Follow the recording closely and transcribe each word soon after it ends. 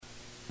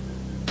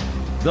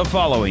The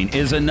following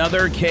is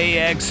another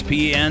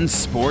KXPN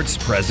sports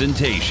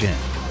presentation.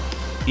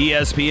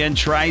 ESPN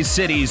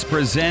Tri-Cities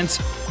presents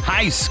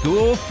High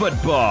School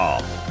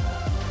Football.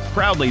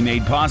 Proudly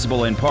made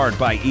possible in part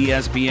by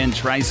ESPN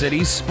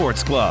Tri-Cities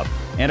Sports Club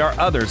and our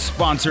other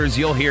sponsors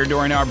you'll hear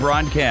during our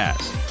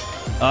broadcast.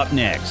 Up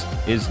next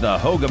is the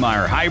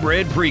Hoegemeyer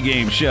Hybrid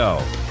pregame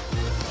show.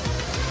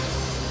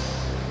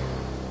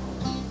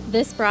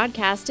 This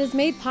broadcast is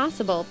made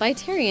possible by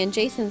Terry and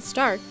Jason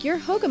Stark, your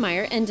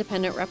Hoegemeyer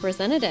independent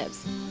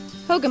representatives.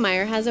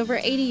 Hoegemeyer has over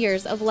 80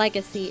 years of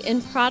legacy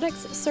in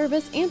products,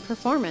 service, and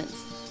performance.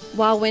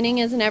 While winning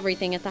isn't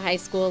everything at the high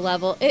school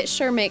level, it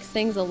sure makes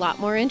things a lot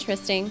more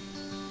interesting.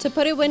 To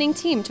put a winning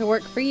team to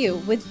work for you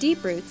with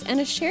deep roots and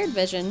a shared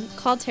vision,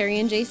 call Terry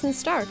and Jason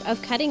Stark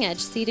of Cutting Edge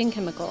Seed and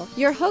Chemical,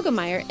 your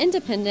Hoegemeyer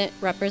independent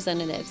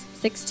representatives,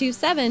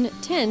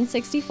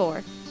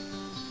 627-1064.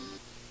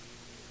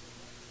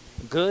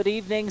 Good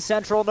evening,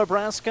 Central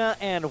Nebraska,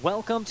 and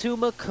welcome to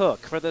McCook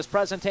for this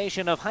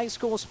presentation of high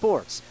school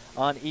sports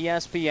on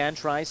ESPN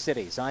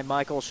Tri-Cities. I'm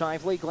Michael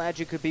Shively. Glad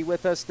you could be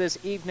with us this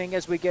evening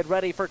as we get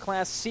ready for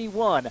Class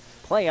C1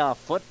 playoff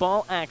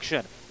football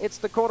action. It's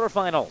the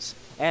quarterfinals,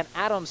 and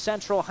Adams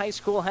Central High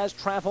School has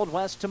traveled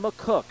west to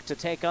McCook to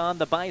take on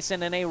the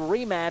Bison in a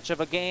rematch of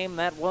a game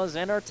that was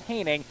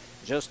entertaining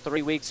just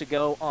 3 weeks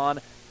ago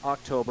on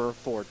October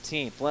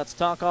 14th. Let's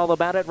talk all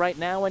about it right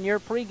now in your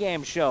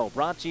pregame show,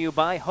 brought to you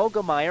by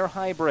Hoegemeyer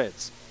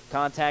Hybrids.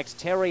 Contact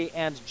Terry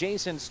and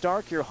Jason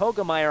Stark, your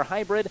Hoegemeyer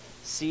Hybrid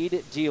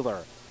seed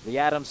dealer. The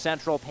Adams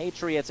Central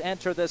Patriots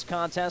enter this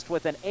contest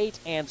with an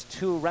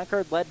 8-2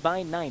 record led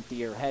by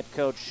ninth-year head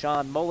coach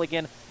Sean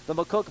Mulligan. The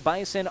McCook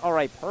Bison are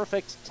a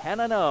perfect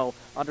 10-0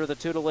 under the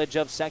tutelage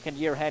of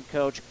second-year head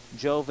coach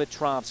Joe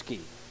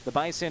Vitrovsky. The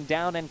Bison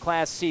down in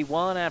Class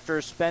C1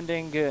 after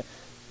spending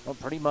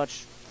pretty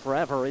much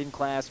forever in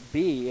Class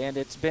B, and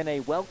it's been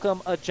a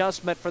welcome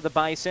adjustment for the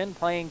Bison,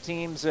 playing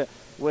teams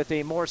with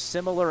a more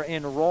similar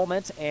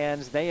enrollment,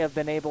 and they have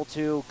been able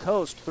to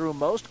coast through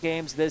most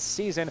games this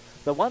season.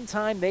 The one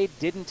time they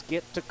didn't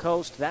get to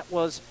coast, that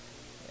was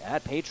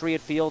at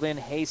Patriot Field in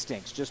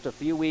Hastings just a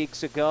few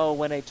weeks ago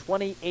when a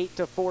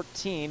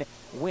 28-14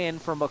 win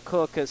for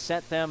McCook has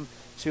set them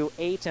to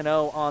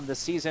 8-0 on the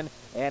season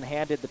and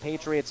handed the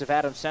Patriots of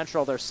Adams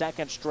Central their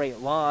second straight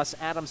loss.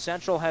 Adams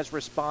Central has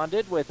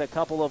responded with a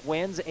couple of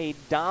wins, a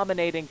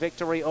dominating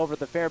victory over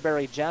the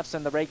Fairbury Jeffs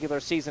in the regular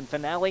season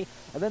finale,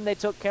 and then they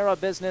took care of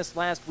business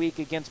last week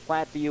against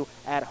Platteview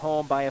at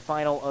home by a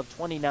final of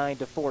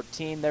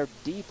 29-14. Their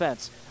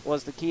defense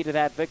was the key to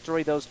that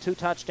victory. Those two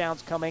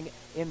touchdowns coming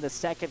in the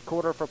second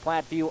quarter for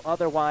Platteview,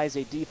 otherwise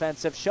a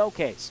defensive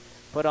showcase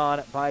put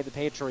on by the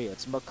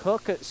Patriots.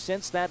 McCook,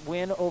 since that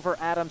win over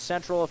Adams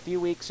Central a few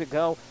weeks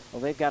ago,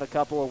 well, they've got a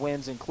couple of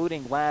wins,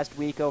 including last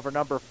week over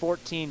number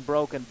 14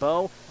 Broken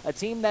Bow. A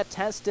team that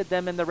tested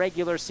them in the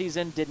regular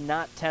season did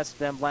not test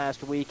them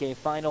last week. A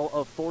final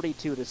of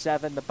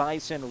 42-7. The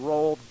Bison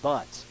rolled,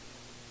 but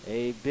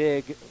a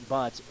big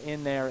but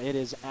in there. It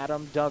is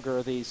Adam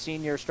Duggar, the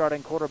senior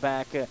starting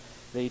quarterback.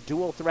 The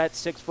dual threat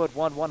 6'1",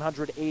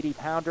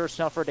 180-pounder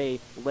suffered a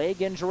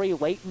leg injury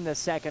late in the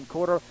second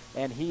quarter,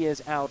 and he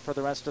is out for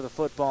the rest of the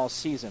football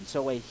season.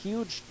 So a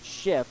huge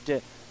shift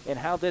in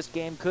how this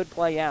game could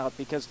play out,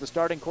 because the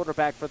starting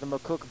quarterback for the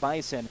McCook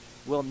Bison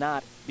will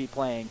not be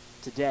playing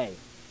today.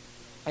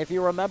 If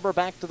you remember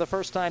back to the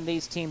first time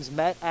these teams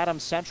met,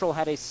 Adams Central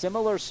had a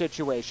similar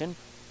situation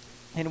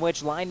in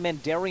which lineman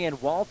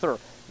Darian Walther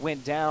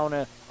went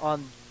down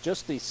on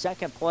just the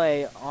second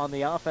play on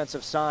the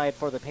offensive side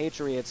for the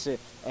Patriots,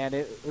 and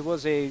it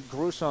was a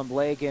gruesome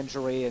leg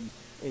injury, and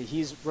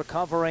he's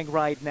recovering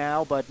right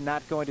now but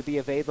not going to be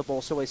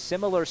available. So a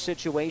similar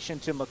situation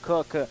to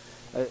McCook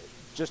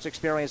just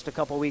experienced a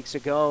couple weeks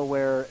ago,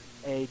 where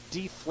a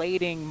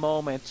deflating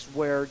moment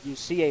where you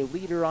see a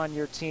leader on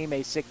your team,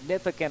 a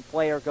significant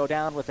player, go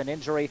down with an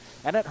injury.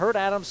 And it hurt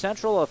Adams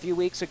Central a few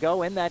weeks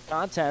ago in that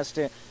contest.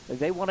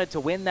 They wanted to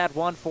win that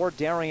one for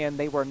Darien.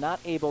 They were not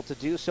able to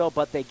do so,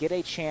 but they get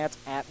a chance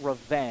at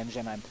revenge,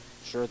 and I'm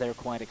sure they're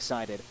quite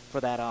excited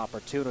for that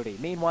opportunity.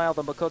 Meanwhile,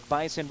 the McCook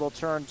Bison will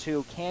turn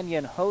to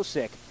Canyon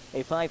Hosick,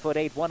 a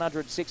 5'8",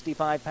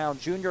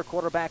 165-pound junior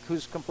quarterback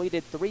who's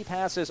completed 3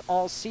 passes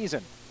all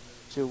season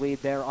to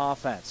lead their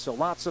offense. So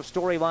lots of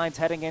storylines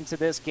heading into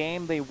this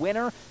game. The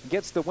winner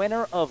gets the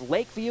winner of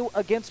Lakeview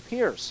against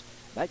Pierce.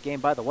 That game,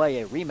 by the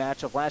way, a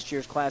rematch of last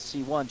year's Class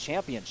C1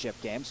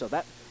 championship game, so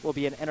that will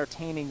be an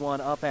entertaining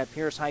one up at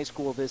Pierce High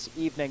School this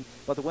evening.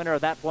 But the winner of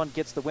that one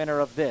gets the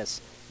winner of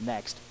this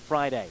next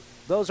Friday.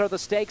 Those are the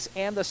stakes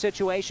and the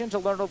situation. To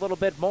learn a little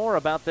bit more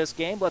about this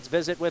game, let's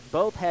visit with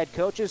both head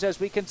coaches as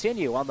we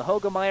continue on the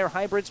Hoegemeyer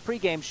Hybrids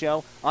pregame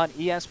show on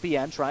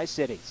ESPN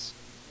Tri-Cities.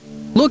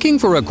 Looking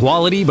for a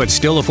quality but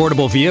still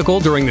affordable vehicle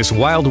during this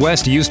Wild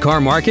West used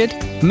car market?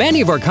 Many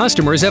of our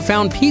customers have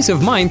found peace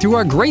of mind through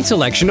our great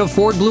selection of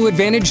Ford Blue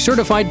Advantage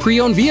certified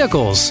pre-owned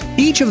vehicles,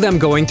 each of them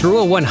going through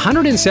a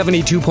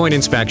 172-point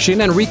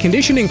inspection and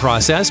reconditioning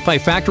process by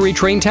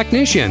factory-trained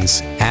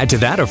technicians. Add to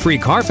that a free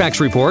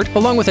Carfax report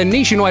along with a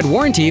nationwide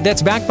warranty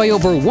that's backed by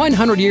over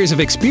 100 years of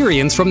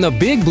experience from the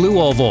Big Blue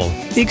Oval.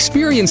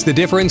 Experience the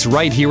difference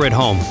right here at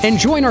home and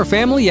join our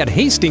family at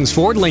Hastings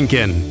Ford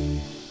Lincoln.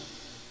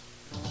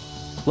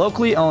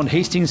 Locally owned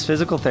Hastings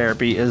Physical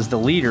Therapy is the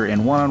leader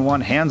in one-on-one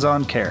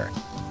hands-on care.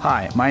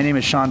 Hi, my name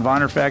is Sean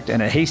Vonderfecht,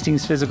 and at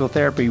Hastings Physical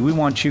Therapy, we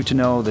want you to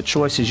know the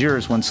choice is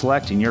yours when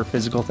selecting your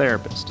physical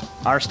therapist.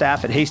 Our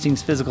staff at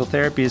Hastings Physical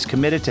Therapy is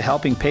committed to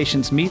helping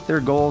patients meet their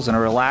goals in a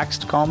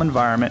relaxed, calm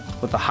environment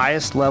with the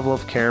highest level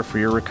of care for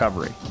your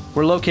recovery.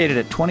 We're located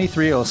at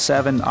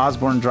 2307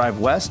 Osborne Drive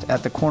West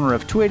at the corner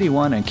of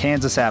 281 and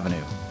Kansas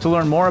Avenue. To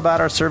learn more about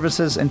our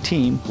services and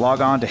team,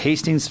 log on to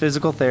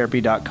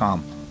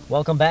hastingsphysicaltherapy.com.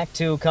 Welcome back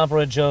to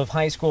coverage of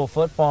high school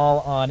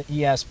football on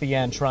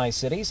ESPN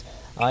Tri-Cities.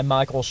 I'm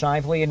Michael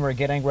Shively, and we're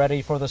getting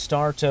ready for the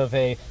start of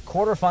a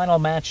quarterfinal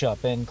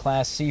matchup in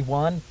Class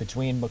C1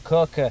 between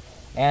McCook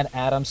and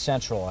Adams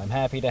Central. I'm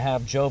happy to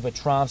have Joe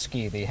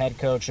Vitrovsky, the head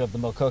coach of the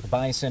McCook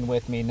Bison,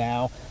 with me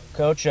now.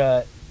 Coach,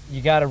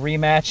 you got a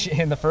rematch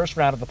in the first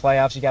round of the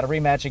playoffs. You got a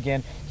rematch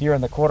again here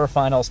in the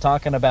quarterfinals.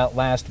 Talking about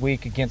last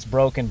week against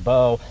Broken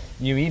Bow,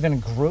 you even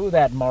grew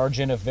that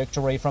margin of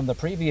victory from the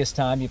previous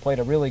time. You played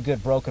a really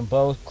good Broken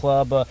Bow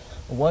club.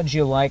 What'd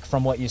you like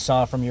from what you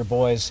saw from your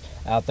boys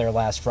out there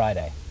last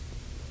Friday?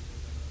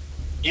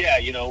 Yeah,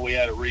 we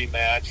had a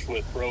rematch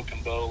with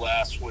Broken Bow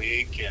last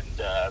week,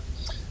 and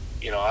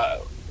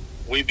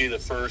we'd be the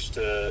first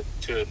to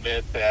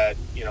admit that,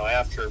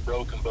 after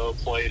Broken Bow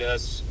played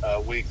us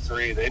week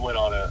 3, they went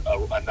on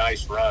a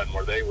nice run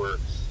where they were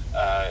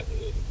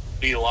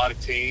beat a lot of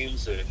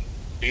teams and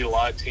beat a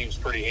lot of teams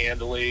pretty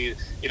handily.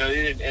 They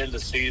didn't end the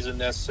season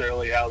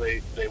necessarily how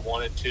they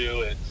wanted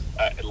to, and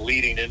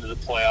leading into the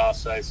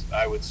playoffs,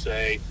 I would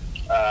say.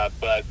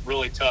 But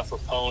really tough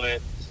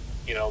opponent.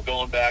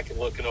 Going back and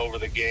looking over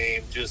the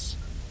game, just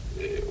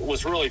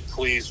was really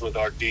pleased with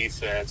our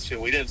defense.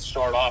 We didn't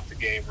start off the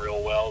game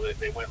real well.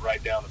 They went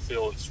right down the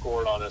field and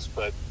scored on us.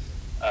 But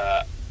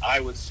I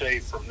would say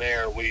from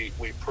there, we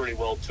pretty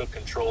well took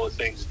control of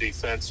things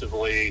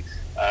defensively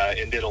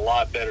and did a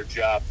lot better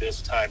job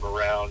this time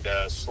around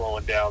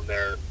slowing down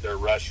their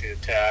rushing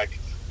attack,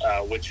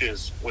 which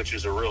is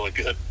a really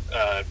good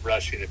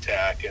rushing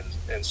attack.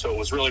 And so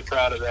was really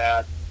proud of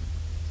that.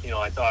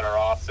 I thought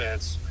our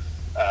offense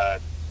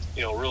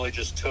really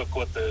just took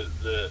what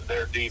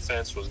their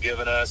defense was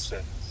giving us,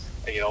 and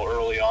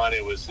early on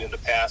it was in the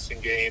passing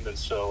game, and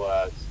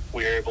so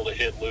we were able to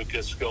hit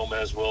Lucas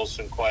Gomez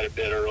Wilson quite a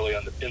bit early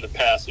in the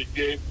passing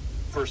game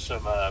for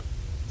some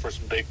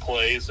big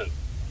plays, and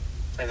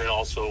then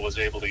also was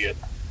able to get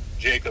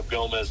Jacob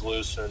Gomez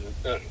Wilson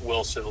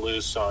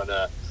loose on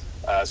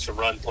some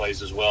run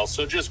plays as well.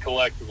 So just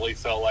collectively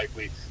felt like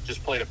we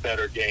just played a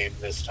better game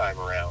this time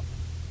around.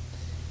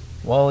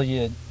 Well,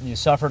 you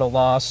suffered a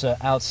loss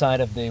outside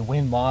of the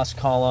win-loss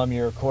column.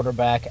 Your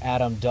quarterback,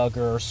 Adam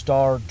Duggar,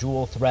 star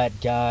dual-threat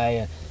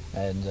guy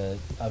and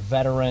a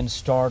veteran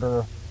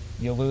starter.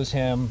 You lose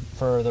him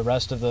for the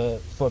rest of the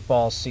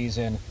football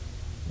season.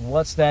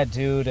 What's that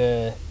do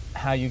to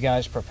how you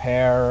guys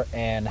prepare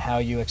and how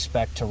you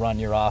expect to run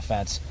your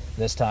offense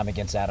this time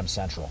against Adams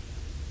Central?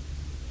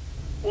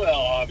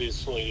 Well,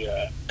 obviously,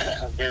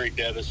 very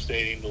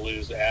devastating to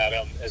lose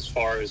Adam as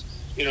far as,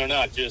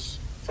 not just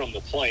from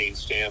the playing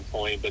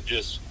standpoint, but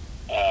just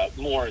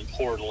more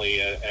importantly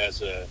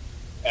as a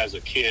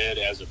kid,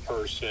 as a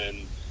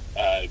person.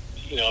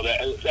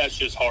 That's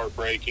just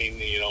heartbreaking,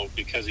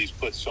 because he's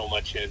put so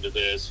much into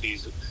this.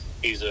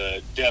 He's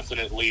a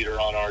definite leader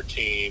on our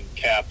team,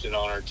 captain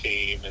on our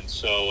team, and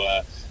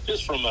so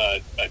just from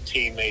a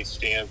teammate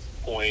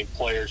standpoint,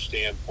 player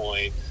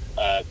standpoint,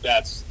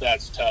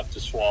 that's tough to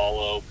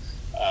swallow.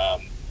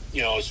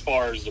 As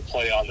far as the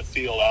play on the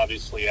field,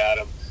 obviously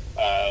Adam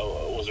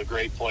was a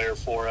great player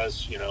for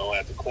us,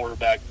 at the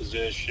quarterback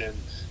position,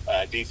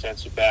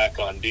 defensive back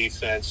on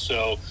defense.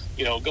 So,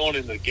 going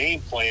into the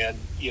game plan,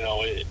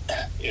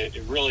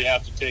 it really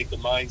have to take the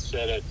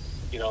mindset of,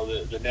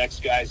 the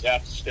next guys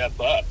have to step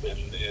up,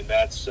 and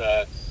that's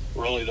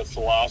really the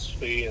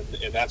philosophy, and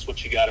that's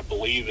what you got to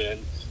believe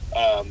in.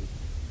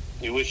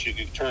 You wish you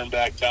could turn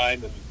back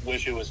time and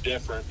wish it was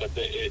different, but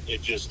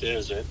it just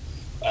isn't.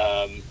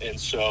 And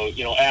so,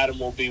 Adam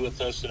will be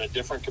with us in a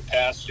different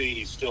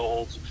capacity. He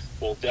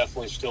will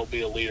definitely still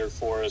be a leader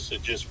for us.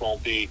 It just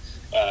won't be,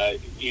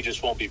 he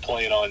just won't be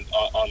playing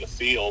on the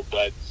field.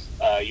 But,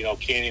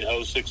 Canyon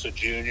Hosick's a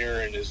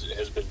junior and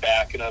has been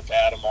backing up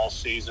Adam all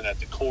season at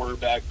the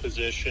quarterback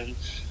position.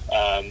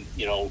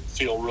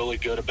 Feel really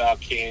good about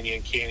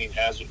Canyon. Canyon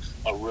has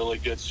a really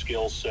good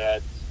skill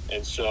set.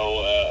 And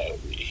so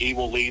he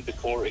will lead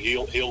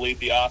he'll lead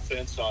the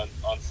offense on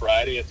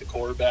Friday at the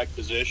quarterback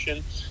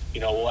position.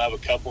 We'll have a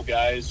couple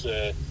guys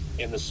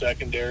in the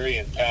secondary,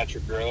 and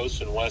Patrick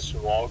Gross and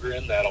Weston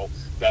Walgren that'll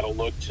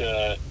look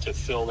to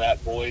fill that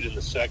void in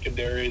the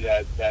secondary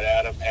that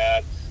Adam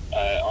had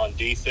on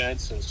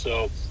defense. And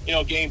so,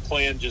 game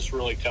plan just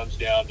really comes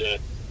down to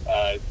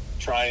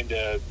trying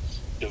to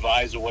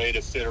devise a way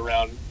to fit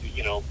around,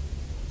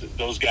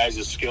 those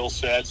guys' skill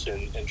sets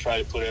and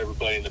try to put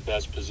everybody in the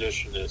best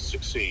position to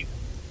succeed.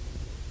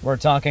 We're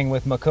talking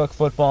with McCook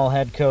football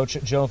head coach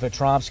Joe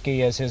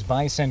Vetrovsky as his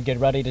Bison get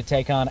ready to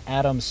take on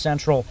Adams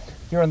Central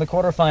here in the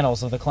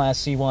quarterfinals of the Class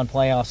C1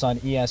 playoffs on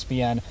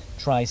ESPN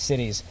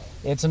Tri-Cities.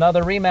 It's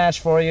another rematch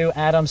for you,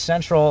 Adams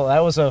Central. That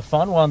was a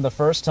fun one the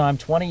first time,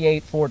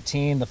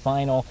 28-14, the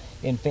final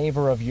in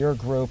favor of your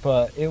group.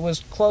 It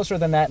was closer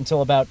than that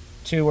until about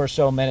 2 or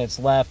so minutes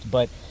left,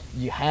 but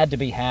you had to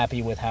be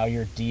happy with how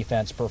your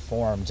defense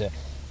performed.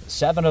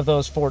 7 of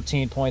those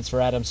 14 points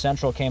for Adams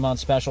Central came on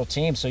special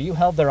teams, so you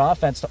held their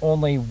offense to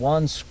only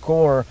 1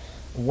 score.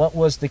 What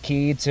was the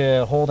key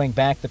to holding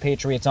back the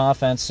Patriots'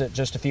 offense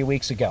just a few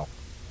weeks ago?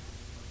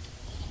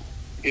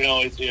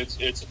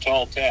 It's a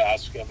tall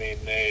task. I mean,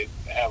 they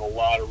have a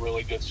lot of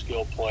really good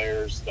skill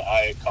players. The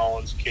Aya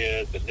Collins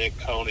kid, the Nick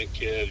Conant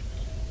kid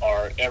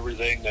are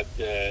everything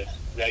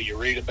that you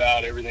read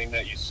about, everything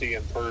that you see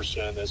in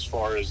person as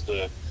far as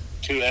the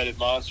two-headed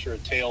monster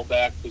at the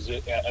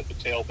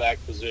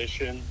tailback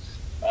position.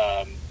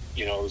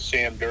 The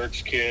Sam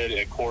Dirks kid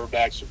at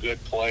quarterback's a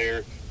good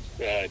player.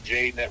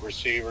 Jaden at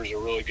receivers are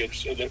really good.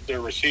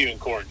 Their receiving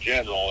core in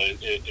general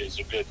is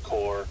a good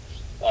core.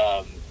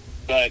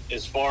 But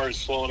as far as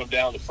slowing them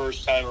down the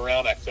first time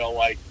around, I felt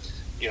like,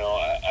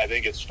 I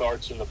think it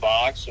starts in the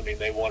box. I mean,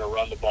 they want to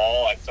run the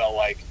ball. I felt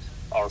like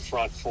our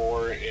front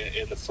four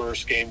in the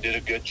first game did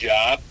a good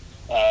job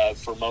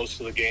for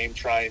most of the game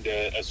trying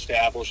to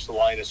establish the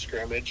line of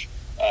scrimmage.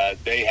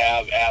 They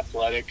have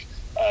athletic,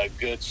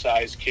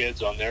 good-sized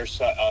kids on their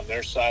side of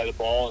the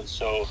ball, and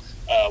so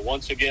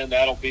once again,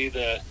 that'll be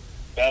the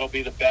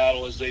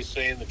battle, as they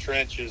say in the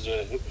trenches.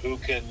 Who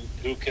can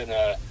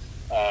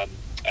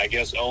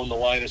own the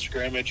line of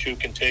scrimmage, who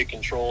can take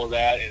control of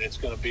that, and it's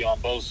going to be on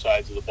both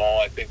sides of the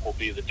ball. I think will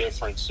be the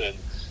difference in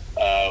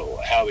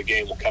how the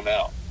game will come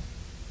out.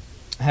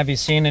 Have you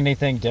seen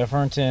anything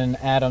different in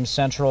Adams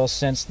Central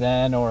since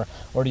then, or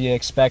do you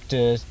expect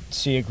to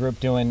see a group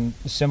doing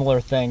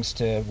similar things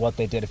to what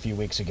they did a few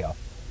weeks ago?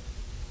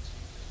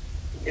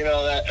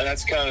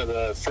 That's kind of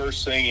the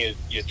first thing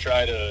you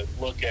try to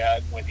look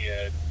at when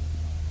you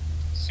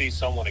see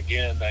someone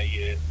again that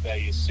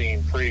you've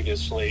seen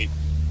previously.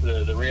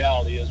 The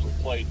reality is we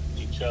played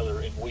each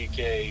other in Week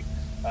 8,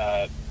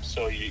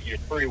 so you're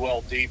pretty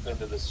well deep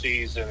into the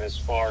season as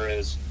far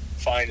as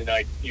finding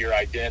your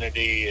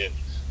identity and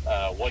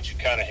what you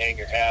kind of hang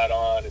your hat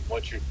on and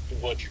what you're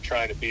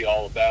trying to be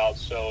all about.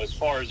 So as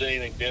far as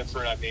anything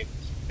different, I mean,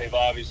 they've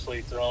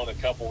obviously thrown a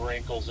couple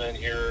wrinkles in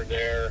here and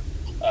there,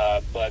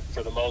 but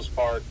for the most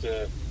part,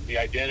 the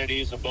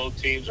identities of both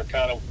teams are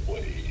kind of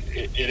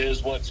it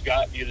is what's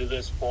got you to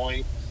this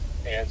point.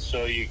 And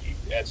so you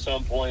at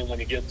some point when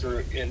you get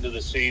through into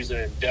the season,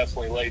 and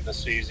definitely late in the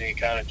season, you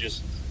kind of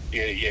just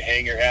you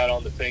hang your hat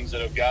on the things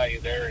that have got you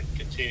there and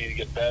continue to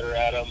get better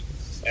at them.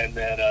 And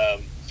then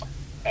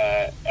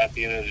at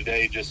the end of the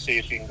day, just see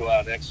if you can go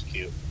out and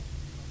execute.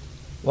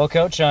 Well,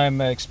 Coach,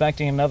 I'm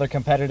expecting another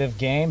competitive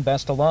game.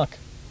 Best of luck.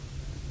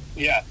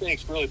 Yeah,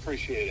 thanks. Really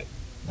appreciate it.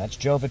 That's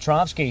Joe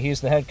Vetrovsky. He's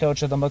the head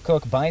coach of the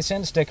McCook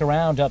Bison. Stick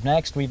around. Up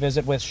next, we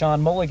visit with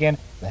Sean Mulligan,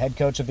 the head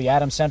coach of the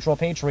Adams Central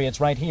Patriots,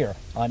 right here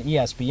on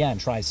ESPN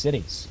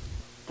Tri-Cities.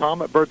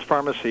 Tom at Bird's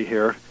Pharmacy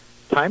here.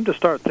 Time to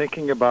start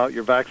thinking about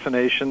your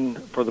vaccination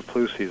for the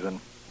flu season.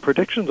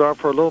 Predictions are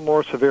for a little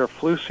more severe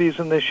flu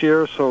season this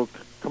year, so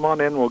come on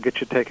in, we'll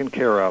get you taken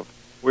care of.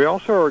 We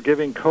also are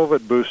giving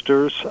COVID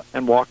boosters,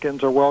 and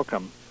walk-ins are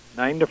welcome.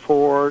 9 to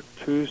 4,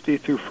 Tuesday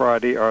through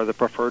Friday are the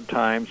preferred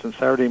times, and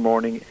Saturday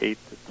morning, 8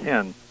 to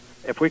 10.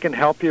 If we can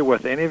help you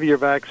with any of your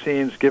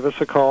vaccines, give us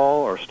a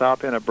call or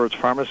stop in at Bird's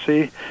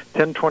Pharmacy,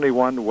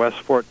 1021 West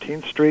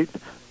 14th Street,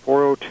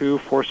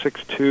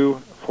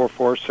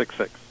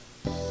 402-462-4466.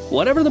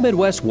 Whatever the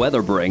Midwest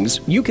weather brings,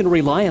 you can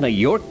rely on a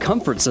York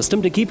comfort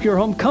system to keep your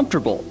home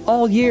comfortable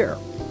all year.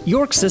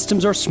 York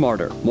systems are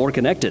smarter, more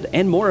connected,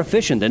 and more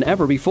efficient than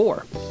ever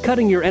before,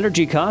 cutting your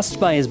energy costs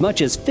by as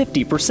much as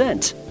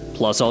 50%.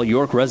 Plus, all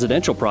York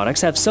residential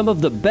products have some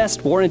of the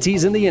best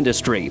warranties in the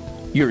industry.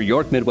 Your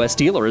York Midwest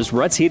dealer is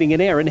Ruts Heating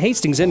and Air in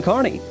Hastings and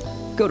Kearney.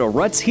 Go to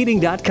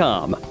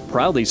rutsheating.com,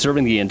 proudly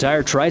serving the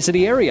entire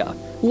Tri-City area.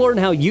 Learn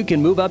how you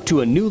can move up to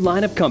a new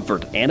line of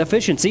comfort and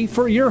efficiency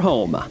for your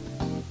home.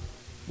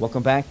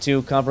 Welcome back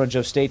to coverage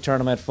of state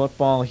tournament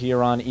football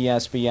here on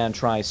ESPN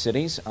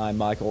Tri-Cities. I'm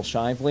Michael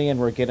Shively, and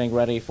we're getting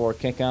ready for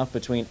kickoff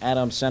between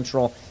Adams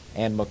Central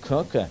and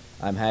McCook.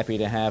 I'm happy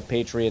to have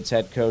Patriots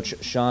head coach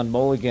Sean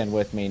Mulligan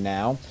with me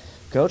now.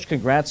 Coach,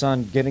 congrats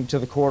on getting to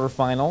the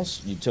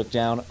quarterfinals. You took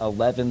down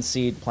 11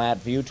 seed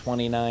Platteview,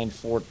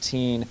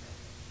 29-14.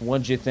 What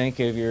did you think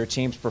of your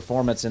team's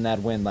performance in that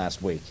win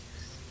last week?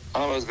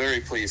 I was very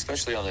pleased,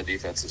 especially on the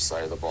defensive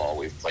side of the ball.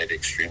 We've played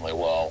extremely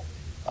well.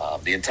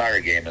 The entire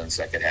game in the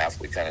second half,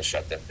 we kind of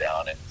shut them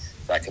down. And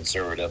that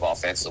conservative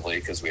offensively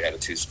because we had a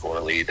 2-score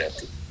lead at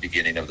the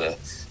beginning of the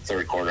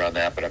third quarter on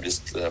that. But I'm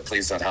just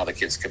pleased on how the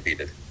kids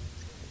competed.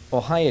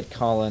 Well, Hyatt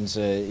Collins,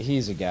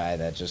 he's a guy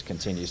that just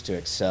continues to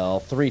excel.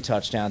 3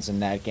 touchdowns in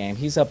that game.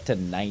 He's up to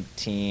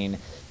 19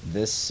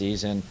 this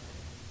season.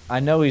 I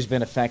know he's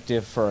been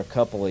effective for a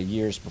couple of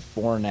years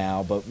before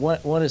now, but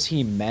what has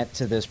he meant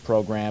to this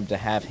program to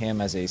have him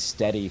as a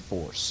steady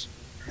force?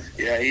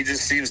 Yeah, he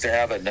just seems to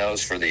have a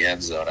nose for the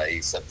end zone.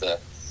 He set the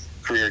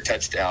career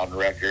touchdown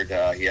record.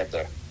 He had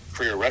the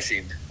career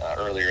rushing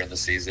earlier in the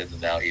season,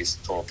 and now he's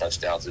total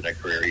touchdowns in a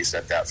career. He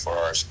set that for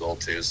our school,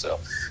 too. So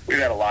we've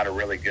had a lot of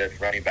really good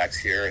running backs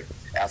here and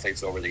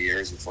athletes over the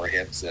years, and for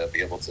him to be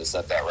able to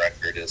set that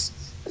record is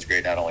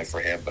great, not only for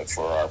him but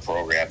for our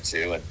program,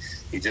 too. And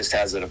he just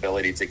has an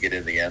ability to get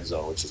in the end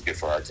zone, which is good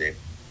for our team.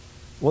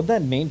 What'd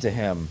that mean to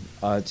him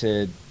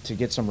to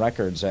get some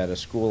records at a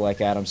school like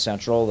Adams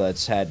Central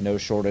that's had no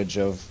shortage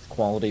of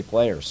quality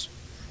players?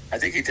 I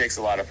think he takes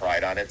a lot of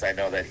pride on it. I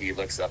know that he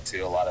looks up to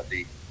a lot of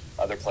the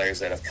other players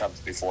that have come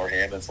before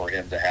him, and for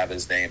him to have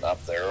his name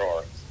up there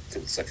or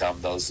to succumb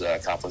those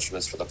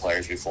accomplishments for the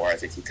players before, I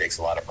think he takes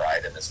a lot of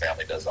pride, and his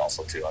family does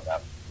also too on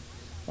that.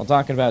 Well,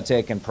 talking about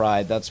taking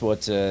pride, that's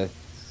what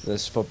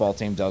this football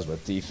team does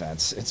with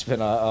defense. It's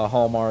been a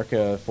hallmark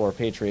for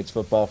Patriots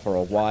football for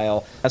a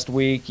while. Last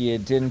week, you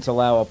didn't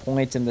allow a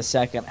point in the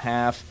second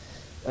half.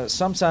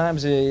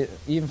 Sometimes,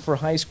 even for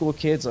high school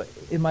kids,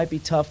 it might be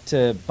tough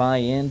to buy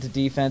into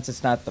defense.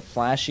 It's not the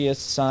flashiest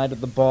side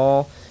of the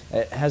ball.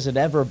 Has it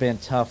ever been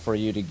tough for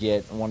you to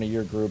get one of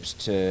your groups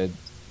to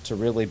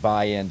really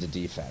buy into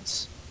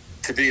defense?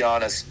 To be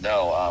honest,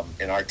 no.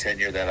 In our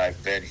tenure that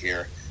I've been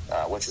here,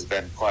 which has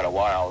been quite a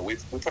while, we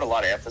put a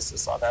lot of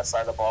emphasis on that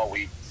side of the ball.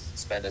 We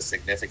spend a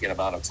significant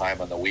amount of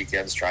time on the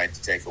weekends trying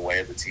to take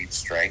away the team's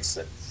strengths,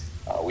 and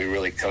we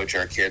really coach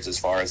our kids as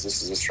far as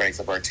this is the strength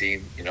of our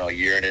team,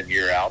 year in and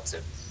year out,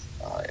 and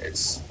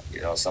it's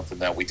something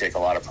that we take a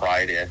lot of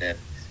pride in, and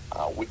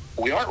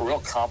we aren't real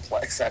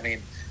complex. I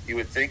mean, you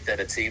would think that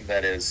a team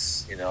that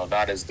is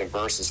not as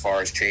diverse as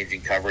far as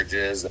changing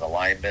coverages and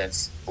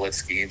alignments, blitz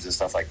schemes and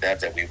stuff like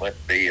that we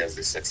wouldn't be as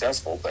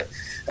successful, but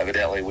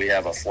evidently we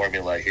have a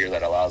formula here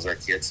that allows our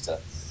kids to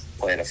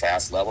play at a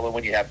fast level, and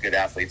when you have good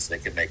athletes, they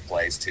can make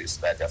plays too,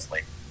 so that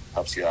definitely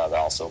helps you out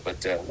also.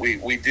 But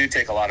we do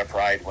take a lot of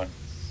pride when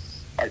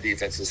our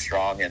defense is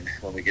strong, and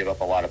when we give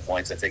up a lot of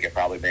points, I think it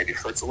probably maybe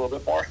hurts a little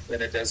bit more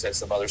than it does at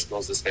some other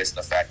schools, just based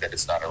on the fact that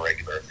it's not a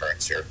regular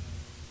occurrence here.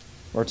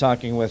 We're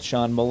talking with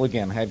Sean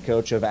Mulligan, head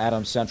coach of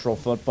Adams Central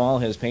football.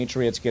 His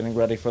Patriots getting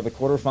ready for the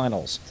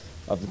quarterfinals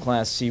of the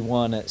Class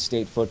C1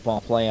 state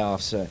football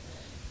playoffs.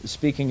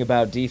 Speaking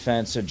about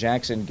defense,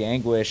 Jackson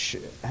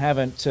Gangwish,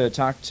 haven't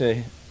talked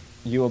to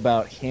you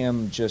about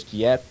him just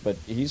yet, but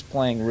he's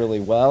playing really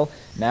well.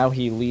 Now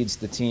he leads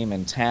the team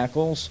in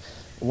tackles.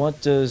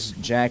 What does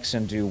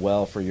Jackson do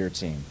well for your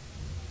team?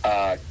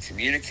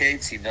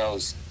 Communicates. He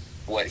knows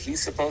what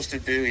he's supposed to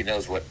do. He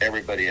knows what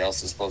everybody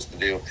else is supposed to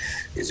do.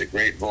 He's a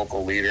great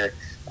vocal leader.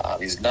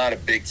 He's not a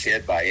big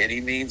kid by any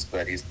means,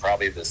 but he's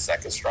probably the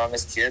second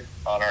strongest kid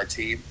on our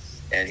team,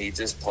 and he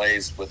just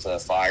plays with a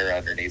fire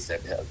underneath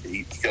him.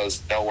 He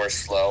goes nowhere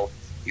slow.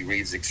 He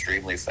reads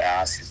extremely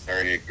fast. He's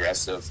very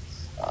aggressive.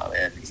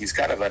 And he's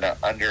kind of an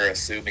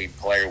underassuming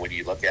player when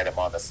you look at him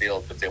on the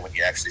field, but then when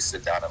you actually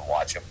sit down and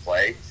watch him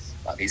play,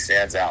 he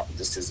stands out.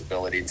 Just his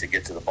ability to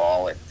get to the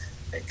ball and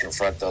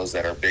confront those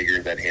that are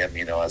bigger than him.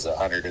 As a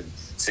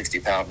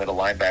 160-pound middle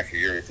linebacker,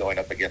 you're going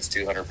up against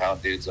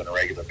 200-pound dudes on a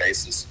regular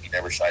basis. He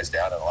never shies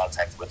down, and a lot of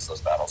times wins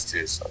those battles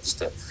too. So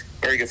just a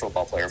very good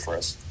football player for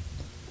us.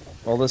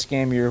 Well, this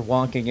game you're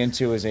walking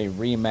into is a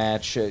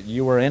rematch.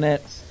 You were in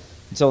it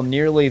until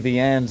nearly the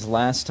end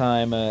last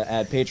time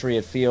at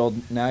Patriot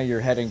Field. Now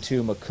you're heading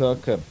to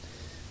McCook.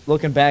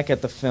 Looking back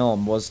at the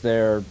film, was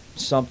there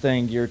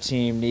something your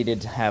team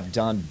needed to have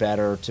done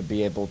better to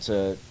be able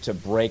to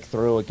break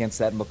through against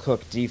that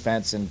McCook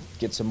defense and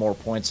get some more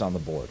points on the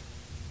board?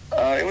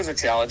 It was a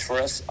challenge for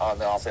us on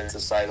the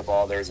offensive side of the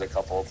ball. There's a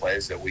couple of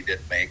plays that we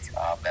didn't make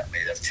that may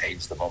have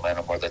changed the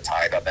momentum or the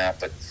tide on that,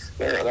 but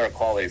they're a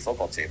quality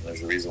football team.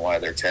 There's a reason why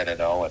they're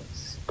 10-0 and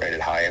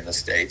rated high in the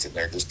States, and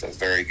they're just a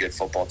very good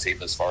football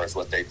team as far as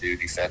what they do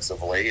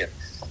defensively. And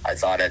I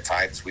thought at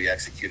times we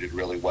executed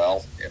really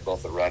well in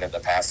both the run and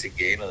the passing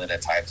game, and then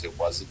at times it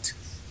wasn't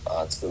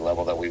to the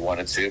level that we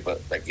wanted to.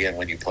 But again,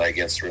 when you play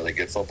against really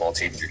good football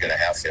teams, you're going to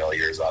have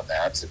failures on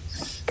that. And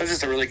it was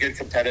just a really good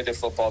competitive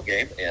football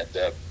game, and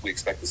we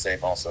expect the same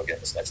also again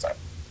this next time.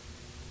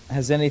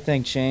 Has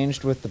anything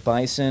changed with the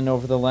Bison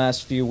over the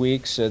last few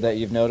weeks that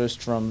you've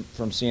noticed from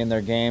seeing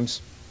their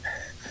games?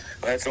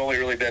 Well, it's only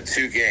really been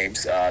 2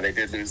 games. They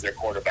did lose their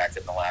quarterback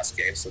in the last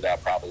game, so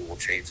that probably will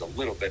change a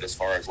little bit as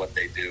far as what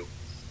they do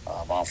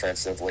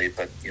offensively.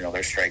 But,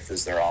 their strength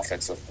is their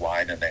offensive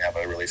line, and they have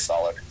a really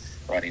solid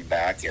running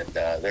back, and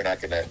they're not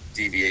going to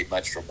deviate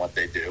much from what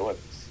they do and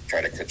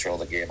try to control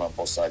the game on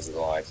both sides of the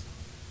line.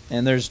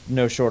 And there's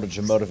no shortage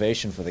of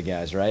motivation for the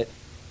guys, right?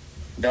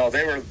 No,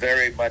 they were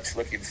very much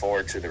looking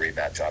forward to the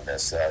rematch on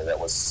this. That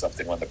was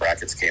something when the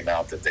brackets came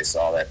out that they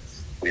saw that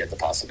we had the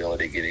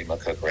possibility of getting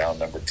McCook round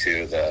number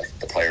 2.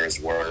 The players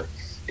were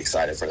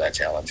excited for that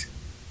challenge.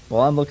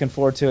 Well, I'm looking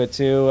forward to it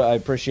too. I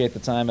appreciate the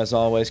time as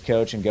always,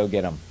 Coach, and go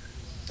get them.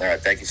 All right,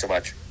 thank you so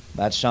much.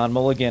 That's Sean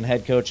Mulligan,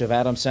 head coach of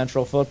Adams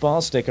Central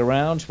football. Stick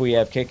around. We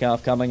have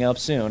kickoff coming up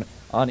soon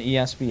on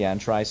ESPN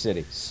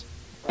Tri-Cities.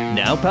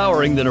 Now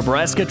powering the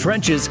Nebraska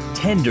trenches,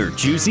 tender,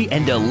 juicy,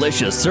 and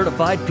delicious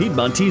certified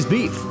Piedmontese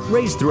beef.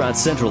 Raised throughout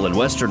central and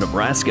western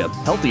Nebraska,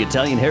 healthy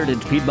Italian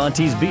heritage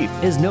Piedmontese beef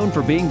is known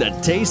for being the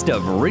taste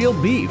of real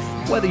beef.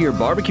 Whether you're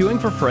barbecuing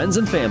for friends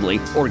and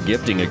family or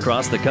gifting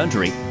across the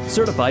country,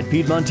 certified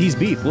Piedmontese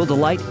beef will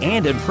delight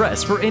and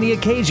impress for any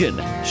occasion.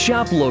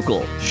 Shop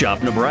local,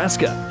 shop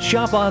Nebraska,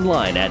 shop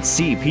online at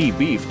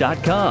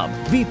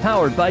cpbeef.com. Be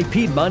powered by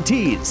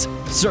Piedmontese.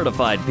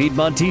 Certified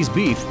Piedmontese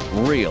beef,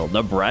 real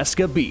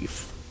Nebraska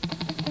beef.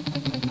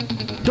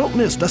 Don't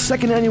miss the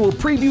second annual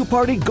preview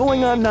party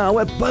going on now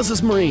at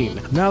Buzz's Marine.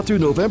 Now through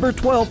November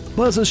 12th,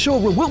 Buzz's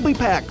showroom will be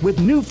packed with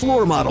new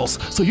floor models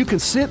so you can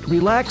sit,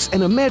 relax,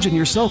 and imagine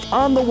yourself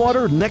on the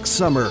water next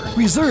summer.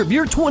 Reserve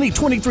your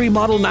 2023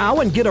 model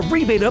now and get a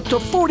rebate up to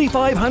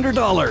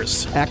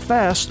 $4,500. Act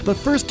fast. The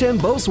first 10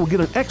 boats will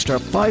get an extra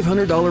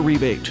 $500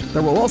 rebate.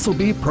 There will also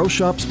be pro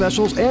shop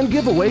specials and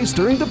giveaways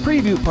during the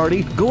preview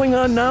party going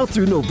on now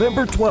through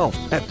November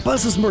 12th at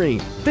Buzz's Marine,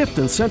 5th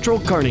and Central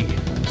Kearney.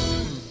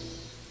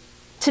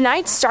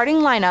 Tonight's starting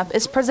lineup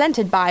is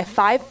presented by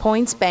 5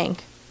 Points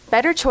Bank.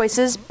 Better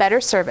choices,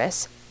 better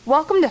service.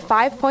 Welcome to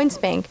 5 Points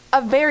Bank,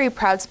 a very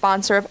proud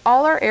sponsor of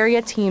all our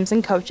area teams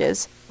and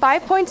coaches.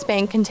 5 Points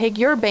Bank can take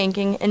your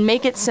banking and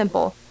make it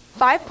simple.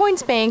 5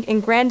 Points Bank in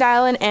Grand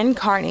Island and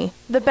Kearney,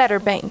 the better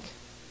bank.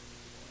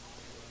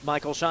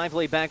 Michael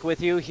Shively back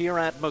with you here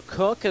at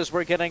McCook as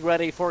we're getting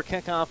ready for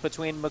kickoff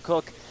between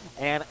McCook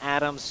and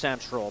Adams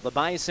Central. The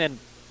Bison,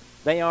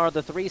 they are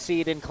the 3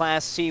 seed in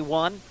Class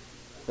C1.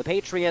 The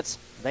Patriots,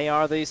 they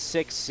are the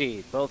 6th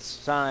seed. Both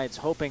sides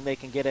hoping they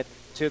can get it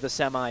to the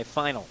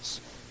semifinals.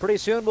 Pretty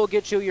soon we'll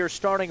get you your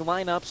starting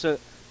lineups.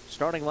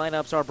 Starting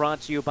lineups are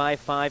brought to you by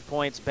 5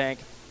 Points Bank,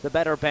 the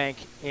better bank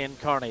in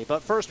Kearney.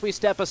 But first we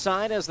step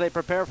aside as they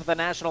prepare for the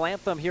national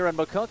anthem here in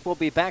McCook. We'll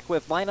be back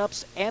with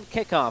lineups and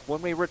kickoff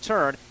when we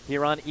return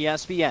here on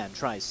ESPN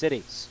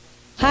Tri-Cities.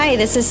 Hi,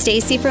 this is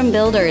Stacy from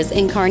Builders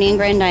in Kearney and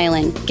Grand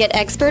Island. Get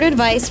expert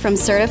advice from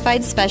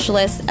certified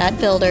specialists at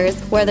Builders.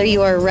 Whether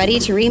you are ready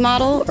to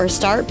remodel or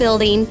start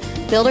building,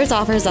 Builders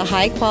offers a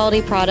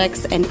high-quality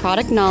products and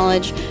product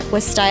knowledge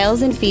with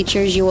styles and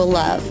features you will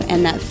love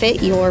and that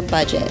fit your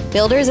budget.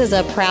 Builders is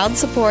a proud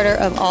supporter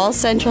of all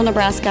Central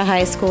Nebraska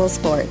high school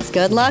sports.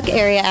 Good luck,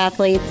 area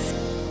athletes.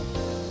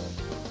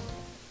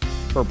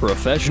 For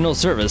professional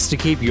service to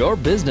keep your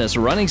business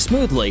running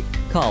smoothly,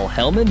 call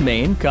Hellman,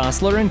 Maine,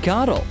 Kostler, and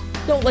Cottle.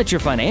 Don't let your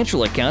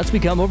financial accounts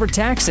become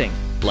overtaxing.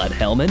 Let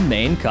Hellman,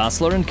 Maine,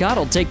 Kostler, and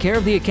Cottle take care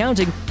of the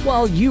accounting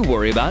while you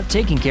worry about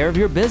taking care of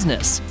your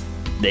business.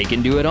 They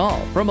can do it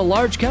all, from a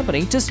large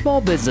company to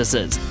small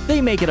businesses.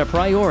 They make it a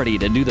priority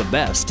to do the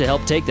best to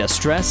help take the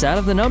stress out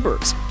of the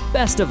numbers.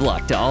 Best of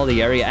luck to all the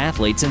area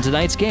athletes in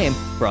tonight's game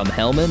from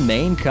Hellman,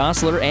 Maine,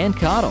 Kostler, and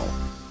Cottle.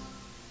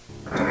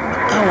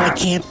 Oh, I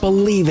can't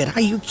believe it.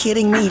 Are you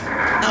kidding me?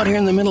 Out here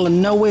in the middle of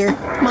nowhere?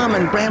 Mom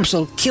and Bramps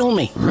will kill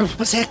me.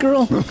 What's that,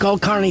 girl? Call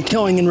Kearney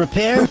Towing and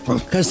Repair?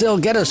 Because they'll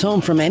get us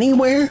home from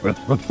anywhere?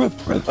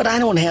 But I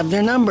don't have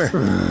their number.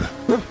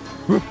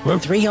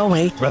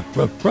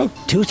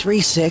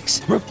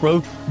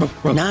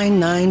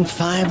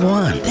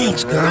 308-236-9951.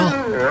 Thanks, girl.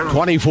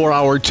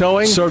 24-hour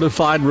towing,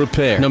 certified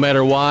repair. No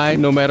matter why,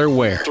 no matter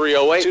where.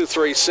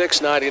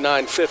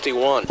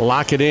 308-236-9951.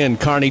 Lock it in,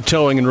 Kearney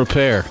Towing and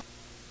Repair.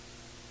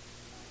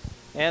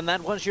 And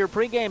that was your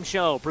pregame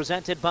show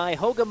presented by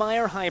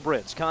Hogemeyer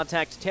Hybrids.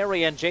 Contact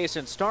Terry and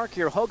Jason Stark,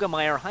 your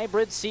Hogemeyer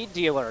Hybrid seed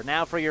dealer.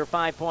 Now for your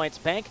 5 Points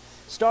Bank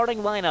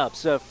starting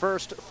lineups.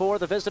 First for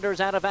the visitors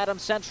out of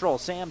Adams Central,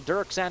 Sam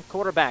Dirks at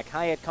quarterback,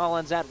 Hyatt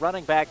Collins at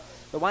running back.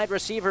 The wide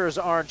receivers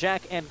are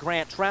Jack and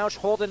Grant Troush,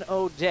 Holden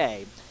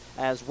O'Day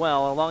as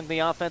well. Along the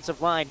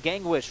offensive line,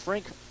 Gangwish,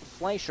 Frink,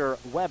 Fleischer,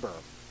 Weber.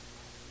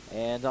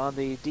 And on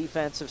the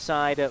defensive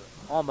side,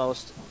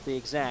 almost the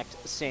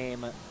exact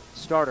same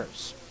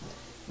starters.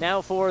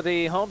 Now for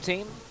the home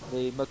team,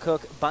 the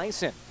McCook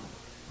Bison.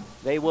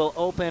 They will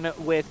open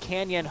with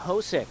Canyon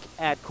Hosick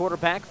at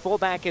quarterback.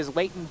 Fullback is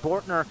Leighton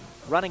Bortner.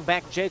 Running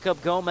back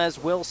Jacob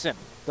Gomez-Wilson.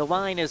 The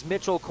line is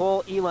Mitchell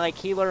Cole, Eli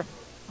Keeler,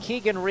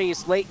 Keegan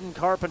Reese, Leighton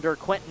Carpenter,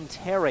 Quentin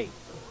Terry.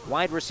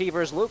 Wide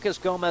receivers Lucas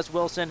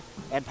Gomez-Wilson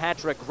and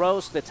Patrick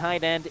Gross. The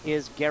tight end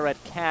is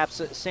Garrett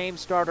Capps. Same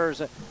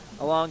starters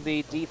along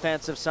the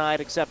defensive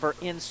side except for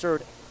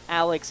insert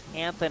Alex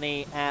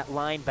Anthony at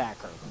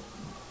linebacker.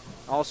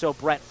 Also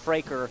Brett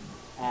Fraker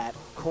at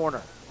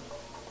corner.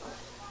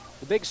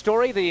 The big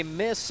story, the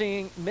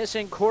missing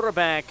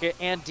quarterback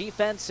and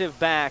defensive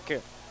back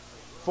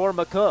for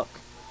McCook.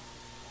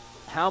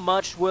 How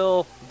much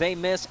will they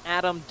miss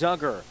Adam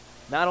Duggar?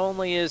 Not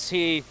only is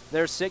he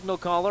their signal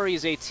caller,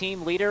 he's a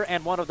team leader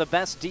and one of the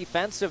best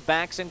defensive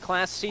backs in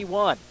Class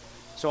C1.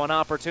 So an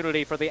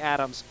opportunity for the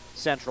Adams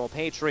Central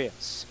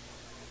Patriots.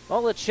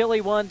 Well, a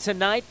chilly one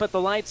tonight, but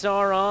the lights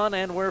are on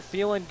and we're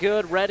feeling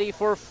good, ready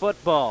for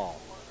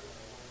football.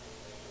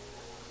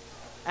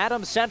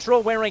 Adams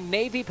Central wearing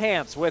navy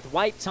pants with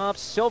white tops,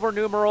 silver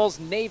numerals,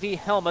 navy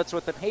helmets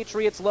with the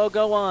Patriots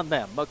logo on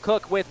them.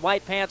 McCook with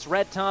white pants,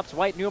 red tops,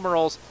 white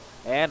numerals,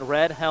 and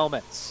red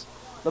helmets.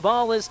 The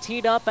ball is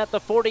teed up at the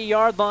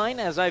 40-yard line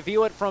as I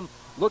view it from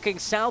looking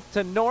south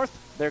to north.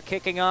 They're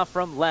kicking off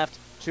from left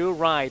to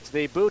right.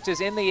 The boot is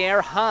in the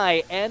air,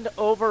 high, end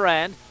over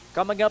end.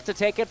 Coming up to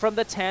take it from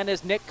the 10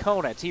 is Nick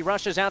Conant. He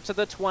rushes out to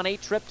the 20,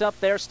 tripped up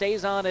there,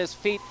 stays on his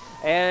feet,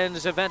 and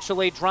is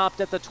eventually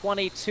dropped at the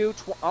 22,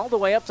 all the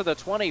way up to the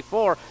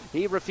 24.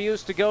 He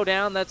refused to go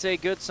down. That's a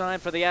good sign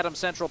for the Adams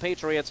Central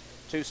Patriots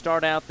to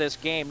start out this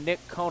game.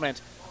 Nick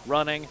Conant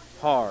running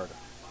hard.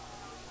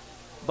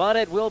 But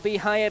it will be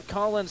Hyatt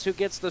Collins who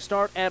gets the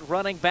start at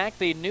running back,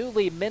 the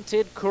newly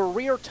minted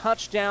career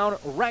touchdown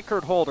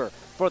record holder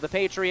for the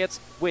Patriots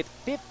with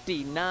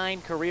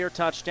 59 career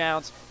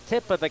touchdowns.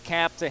 Tip of the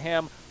cap to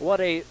him. What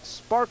a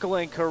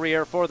sparkling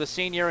career for the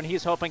senior, and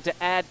he's hoping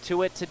to add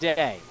to it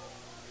today.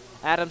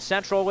 Adams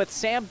Central with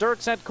Sam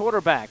Dirks at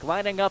quarterback,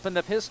 lining up in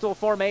the pistol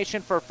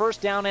formation for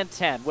first down and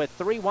 10 with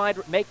 3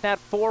 wide, make that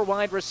 4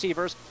 wide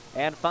receivers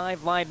and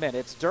 5 linemen.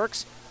 It's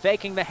Dirks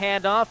faking the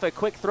handoff, a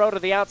quick throw to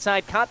the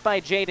outside, caught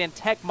by Jaden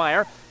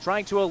Techmeyer,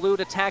 trying to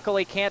elude a tackle.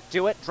 He can't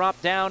do it.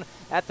 Dropped down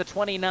at the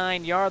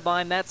 29-yard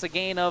line. That's a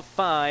gain of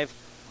 5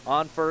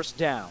 on first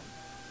down.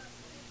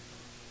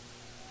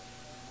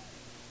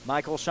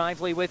 Michael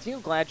Shively with you.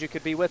 Glad you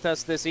could be with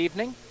us this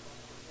evening.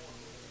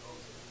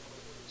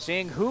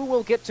 Seeing who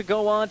will get to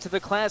go on to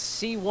the Class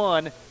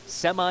C1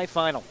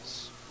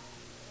 semifinals.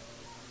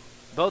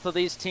 Both of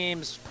these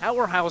teams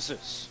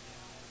powerhouses.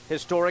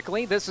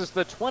 Historically, this is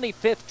the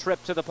 25th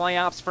trip to the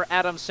playoffs for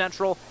Adams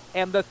Central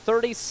and the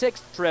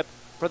 36th trip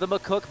for the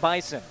McCook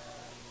Bison.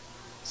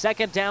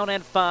 Second down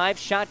and 5,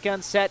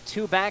 shotgun set,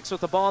 2 backs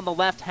with the ball on the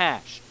left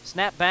hash.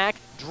 Snap back,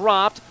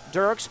 dropped.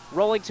 Dirks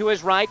rolling to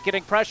his right,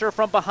 getting pressure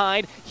from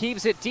behind,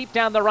 heaves it deep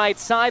down the right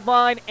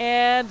sideline,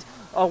 and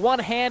a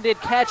one-handed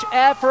catch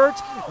effort.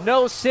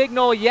 No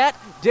signal yet.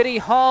 Did he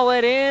haul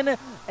it in?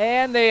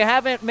 And they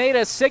haven't made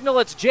a signal.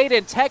 It's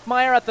Jaden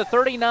Techmeyer at the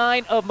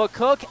 39 of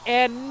McCook.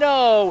 And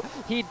no,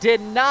 he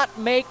did not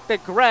make the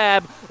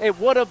grab. It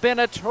would have been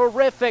a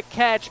terrific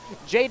catch.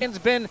 Jaden's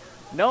been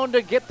known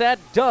to get that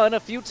done a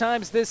few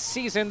times this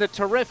season. The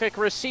terrific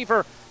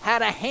receiver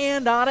had a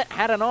hand on it,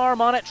 had an arm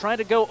on it, trying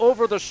to go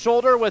over the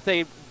shoulder with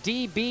a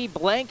DB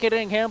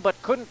blanketing him,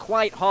 but couldn't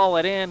quite haul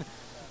it in.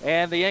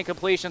 And the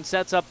incompletion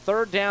sets up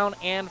third down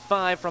and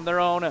 5 from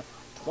their own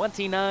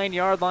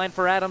 29-yard line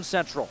for Adams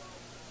Central.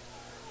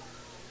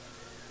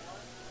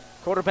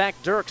 Quarterback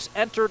Dirks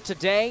entered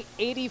today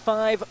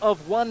 85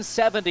 of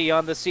 170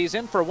 on the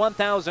season for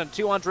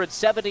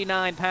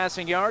 1,279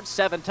 passing yards,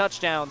 7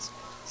 touchdowns,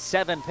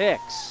 7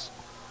 picks.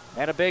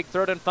 And a big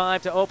 3rd and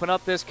 5 to open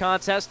up this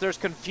contest. There's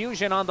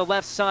confusion on the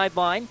left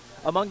sideline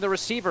among the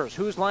receivers.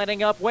 Who's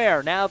lining up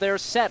where? Now they're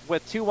set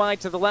with 2 wide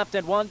to the left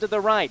and 1 to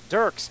the right.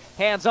 Dirks,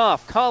 hands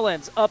off.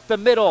 Collins up the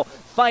middle,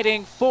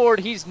 fighting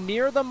forward. He's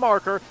near the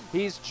marker.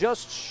 He's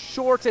just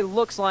short, it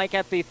looks like,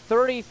 at the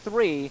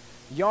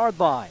 33-yard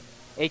line.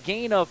 A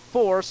gain of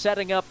 4,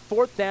 setting up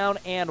 4th down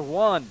and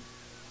 1.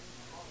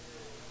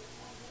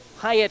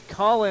 Hyatt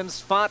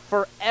Collins fought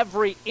for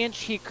every inch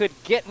he could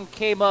get and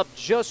came up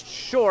just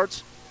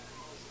short.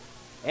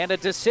 And a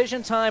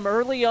decision time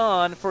early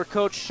on for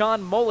Coach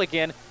Sean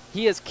Mulligan.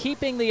 He is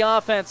keeping the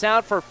offense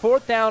out for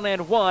 4th down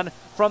and 1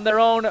 from their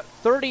own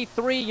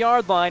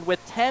 33-yard line with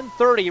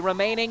 10:30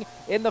 remaining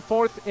in the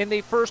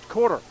first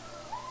quarter.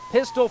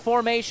 Pistol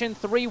formation,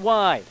 3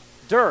 wide.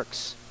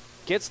 Dirks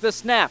gets the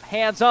snap,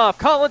 hands off.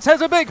 Collins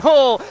has a big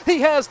hole. He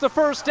has the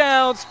first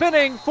down,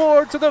 spinning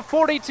forward to the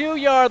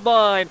 42-yard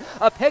line.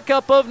 A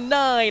pickup of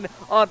 9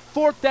 on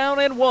 4th down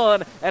and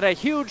 1, and a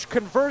huge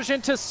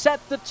conversion to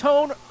set the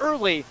tone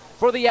early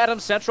for the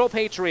Adams Central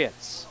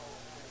Patriots.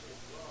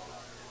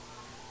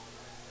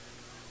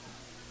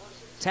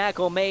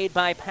 Tackle made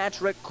by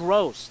Patrick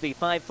Gross, the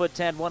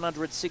 5'10",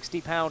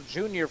 160-pound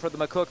junior for the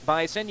McCook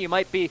Bison. You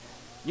might be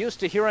used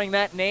to hearing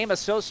that name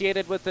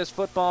associated with this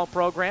football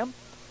program.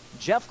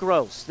 Jeff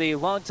Gross, the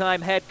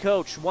longtime head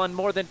coach, won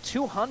more than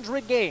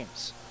 200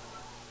 games.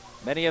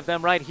 Many of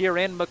them right here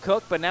in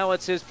McCook, but now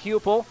it's his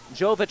pupil,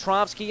 Joe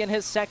Vitrovsky, in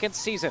his 2nd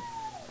season.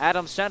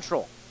 Adams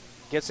Central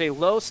gets a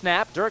low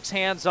snap. Dirks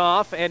hands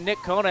off, and Nick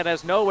Conant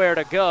has nowhere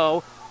to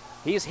go.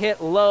 He's hit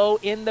low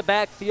in the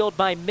backfield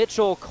by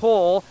Mitchell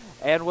Cole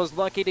and was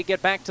lucky to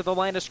get back to the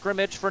line of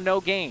scrimmage for no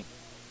gain.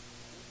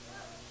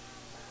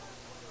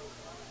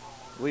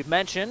 We've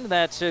mentioned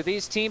that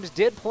these teams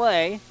did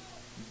play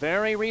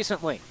very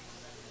recently.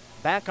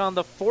 Back on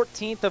the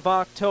 14th of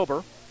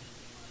October,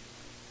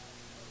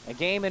 a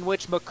game in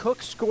which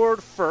McCook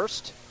scored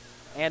first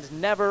and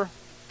never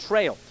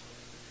trailed.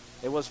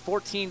 It was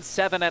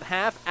 14-7 at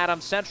half.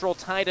 Adams Central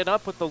tied it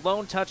up with the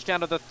lone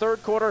touchdown of the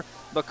 3rd quarter.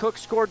 McCook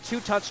scored 2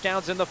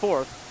 touchdowns in the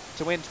 4th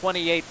to win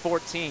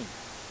 28-14.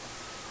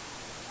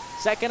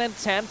 2nd and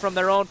 10 from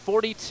their own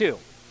 42.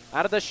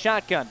 Out of the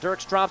shotgun,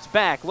 Dirks drops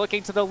back,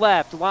 looking to the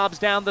left, lobs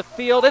down the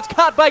field. It's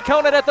caught by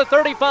Conant at the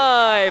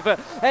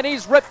 35, and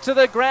he's ripped to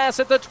the grass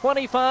at the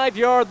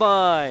 25-yard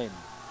line.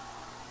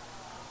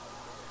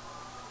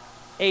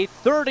 A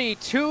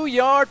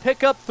 32-yard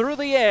pickup through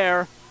the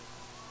air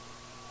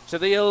to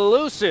the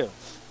elusive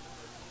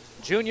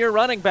junior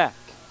running back.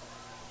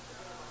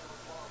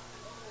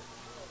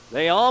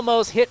 They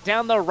almost hit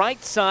down the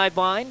right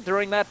sideline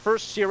during that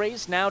first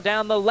series. Now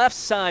down the left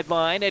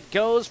sideline. It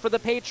goes for the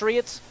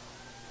Patriots.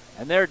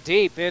 And they're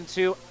deep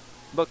into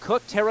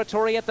McCook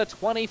territory at the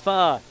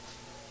 25.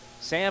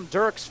 Sam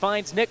Dirks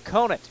finds Nick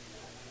Conant.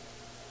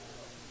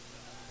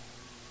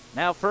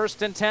 Now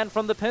 1st and 10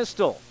 from the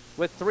pistol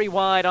with 3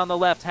 wide on the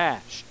left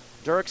hash.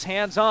 Dirks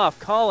hands off.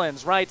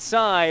 Collins right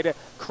side.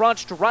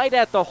 Crunched right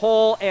at the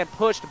hole and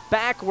pushed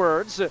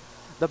backwards.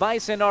 The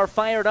Bison are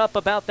fired up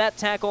about that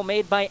tackle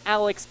made by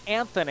Alex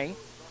Anthony.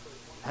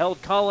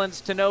 Held Collins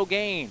to no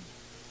gain.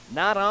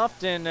 Not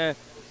often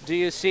do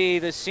you see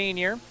the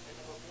senior,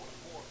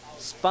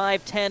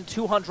 5'10",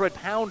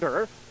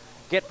 200-pounder,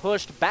 get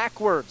pushed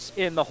backwards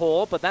in the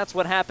hole, but that's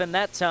what happened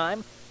that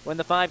time when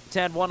the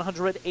 5'10",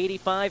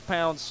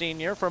 185-pound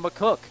senior for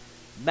McCook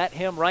met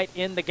him right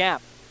in the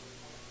gap.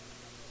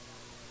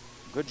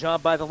 Good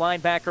job by the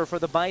linebacker for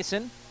the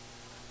Bison,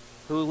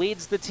 who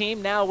leads the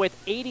team now with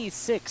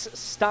 86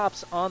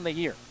 stops on the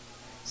year.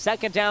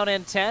 2nd down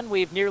and 10.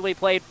 We've nearly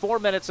played 4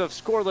 minutes of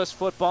scoreless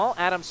football.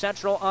 Adams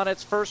Central on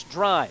its first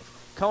drive.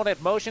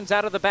 Conant motions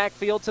out of the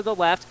backfield to the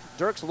left.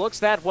 Dirks looks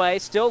that way,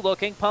 still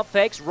looking, pump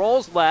fakes,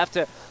 rolls left,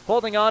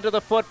 holding on to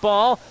the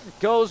football,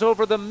 goes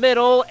over the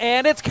middle,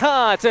 and it's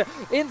caught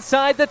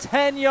inside the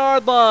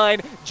 10-yard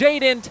line.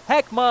 Jaden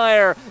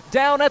Techmeyer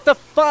down at the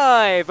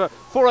 5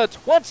 for a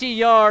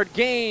 20-yard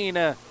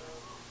gain.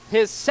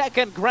 His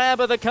second grab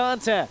of the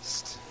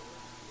contest.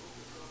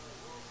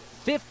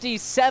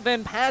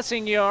 57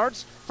 passing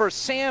yards for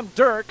Sam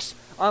Dirks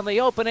on the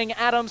opening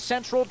Adams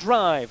Central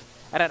drive.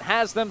 And it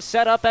has them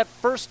set up at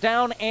 1st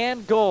down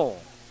and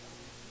goal.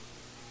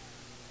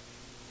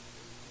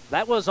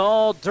 That was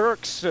all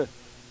Dirks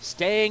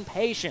staying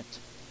patient.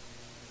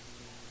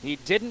 He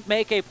didn't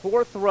make a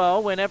poor throw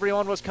when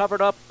everyone was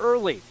covered up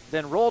early,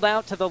 then rolled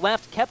out to the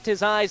left, kept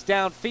his eyes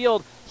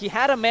downfield. He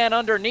had a man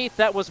underneath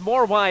that was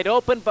more wide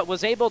open, but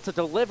was able to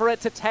deliver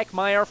it to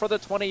Techmeyer for the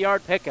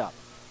 20-yard pickup.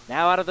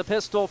 Now out of the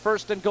pistol,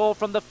 1st and goal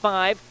from the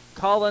 5.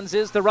 Collins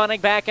is the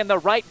running back, and the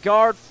right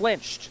guard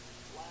flinched.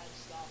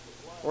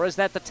 Or is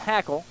that the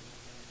tackle?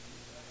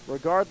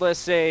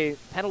 Regardless, a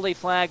penalty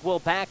flag will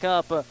back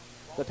up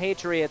the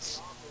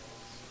Patriots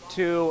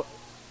to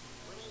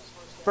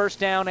 1st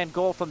down and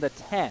goal from the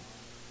 10.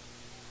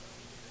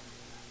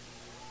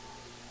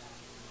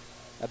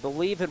 I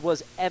believe it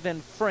was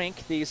Evan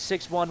Frink, the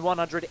 6'1",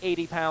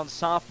 180-pound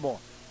sophomore.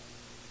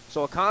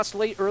 So a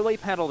costly early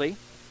penalty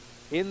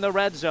in the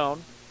red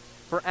zone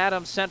for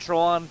Adams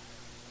Central on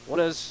what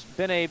has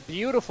been a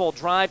beautiful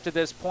drive to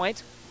this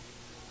point.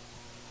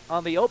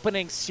 On the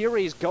opening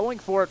series, going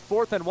for it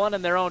 4th and 1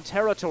 in their own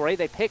territory.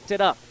 They picked it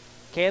up.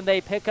 Can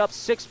they pick up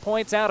 6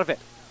 points out of it?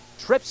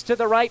 Trips to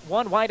the right,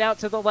 1 wide out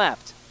to the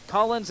left.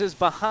 Collins is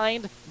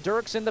behind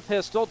Dirks in the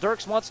pistol.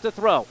 Dirks wants to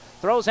throw.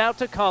 Throws out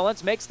to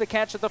Collins, makes the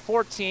catch at the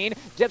 14,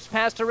 dips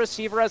past a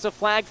receiver as a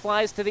flag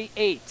flies to the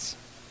 8.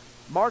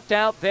 Marked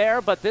out there,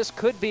 but this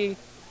could be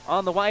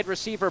on the wide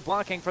receiver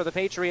blocking for the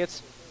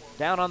Patriots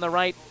down on the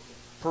right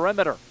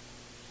perimeter.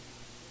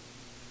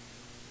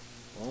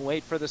 We'll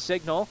wait for the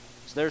signal.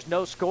 So there's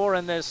no score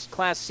in this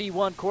Class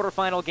C1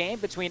 quarterfinal game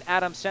between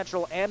Adams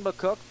Central and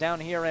McCook down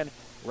here in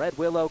Red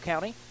Willow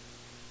County.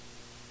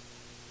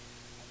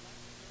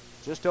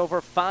 Just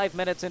over 5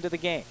 minutes into the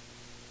game.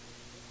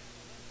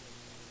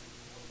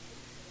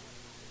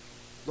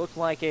 Looked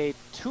like a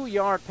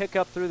 2-yard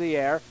pickup through the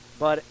air,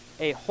 but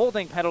a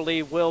holding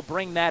penalty will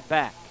bring that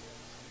back.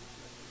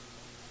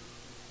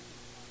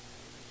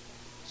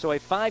 So a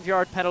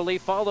 5-yard penalty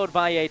followed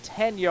by a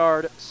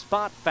 10-yard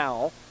spot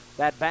foul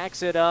that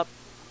backs it up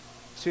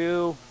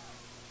to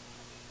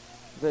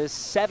the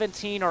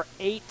 17 or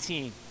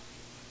 18.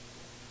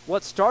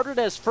 What started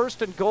as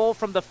 1st and goal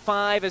from the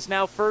 5 is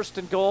now 1st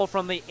and goal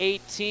from the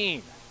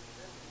 18.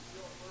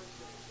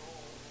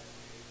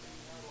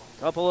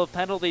 Couple of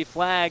penalty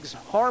flags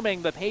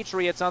harming the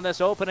Patriots on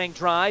this opening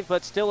drive,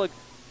 but still a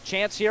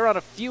chance here on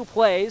a few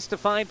plays to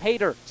find pay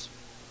dirt.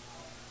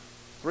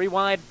 3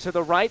 wide to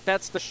the right,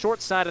 that's the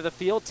short side of the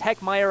field.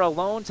 Techmeyer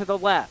alone to the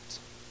left.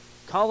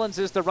 Collins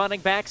is the running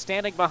back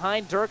standing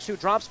behind Dirks, who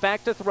drops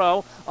back to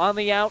throw. On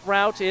the out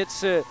route,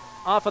 it's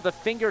off of the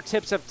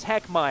fingertips of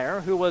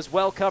Techmeyer, who was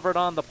well covered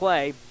on the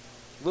play.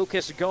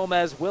 Lucas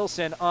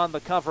Gomez-Wilson on the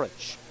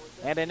coverage.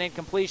 And an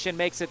incompletion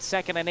makes it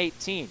 2nd and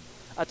 18.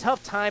 A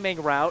tough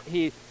timing route.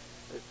 He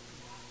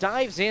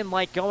dives in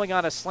like going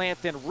on a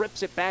slant, then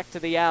rips it back to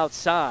the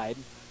outside.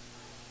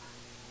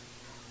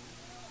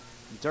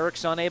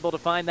 Dirks unable to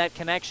find that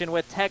connection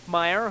with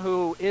Techmeyer,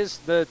 who is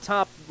the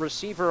top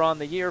receiver on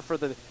the year for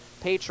the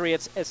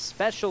Patriots,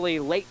 especially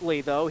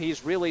lately, though.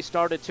 He's really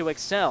started to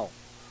excel.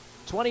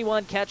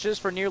 21 catches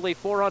for nearly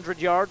 400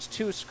 yards,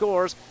 2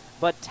 scores.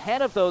 but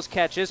 10 of those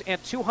catches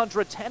and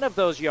 210 of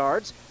those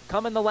yards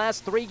come in the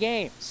last 3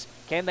 games.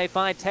 Can they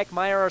find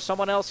Techmeyer or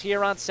someone else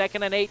here on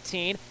 2nd and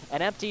 18?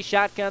 An empty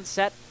shotgun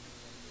set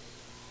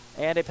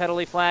and a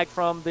penalty flag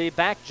from the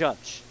back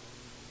judge.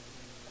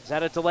 Is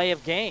that a delay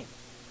of game?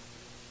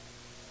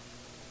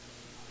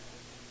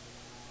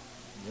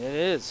 It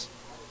is.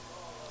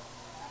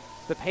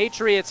 The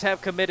Patriots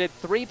have committed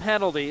 3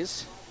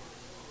 penalties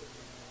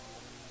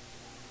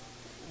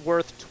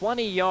worth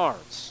 20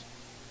 yards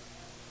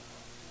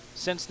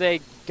since they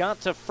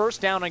got to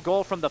first down and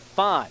goal from the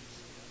 5.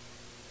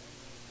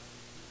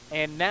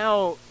 And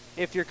now,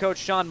 if you're Coach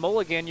Sean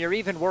Mulligan, you're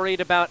even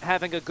worried about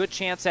having a good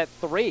chance at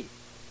 3,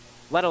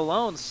 let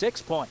alone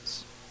 6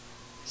 points.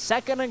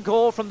 2nd and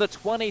goal from the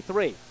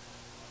 23.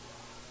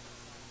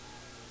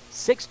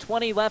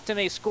 6:20 left in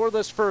a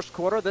scoreless first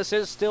quarter. This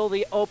is still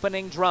the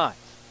opening drive.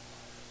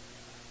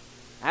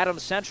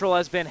 Adams Central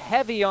has been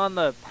heavy on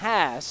the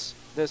pass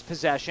this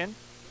possession.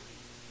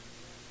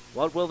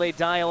 What will they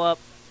dial up?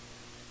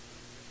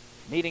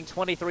 Needing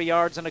 23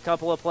 yards and a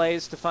couple of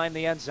plays to find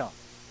the end zone.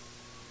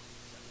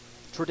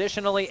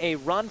 Traditionally a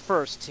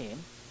run-first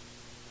team.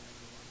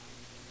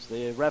 So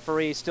the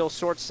referee still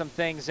sorts some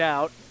things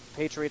out.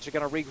 Patriots are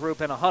going to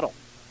regroup in a huddle.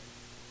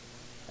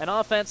 An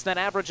offense that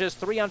averages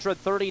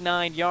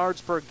 339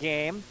 yards per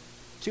game,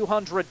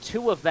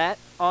 202 of that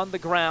on the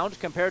ground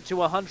compared to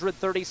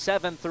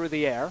 137 through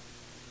the air.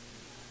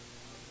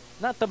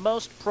 Not the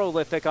most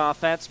prolific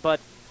offense, but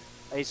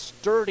a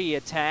sturdy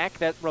attack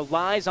that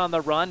relies on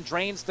the run,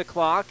 drains the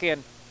clock,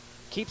 and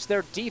keeps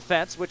their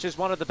defense, which is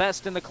one of the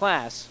best in the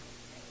class,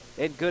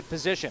 in good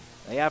position.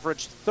 They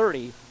average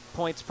 30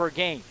 points per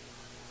game.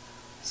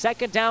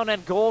 2nd down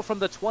and goal from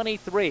the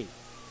 23.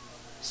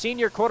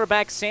 Senior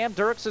quarterback Sam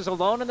Dirks is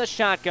alone in the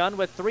shotgun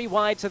with 3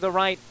 wide to the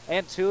right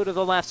and 2 to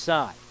the left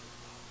side.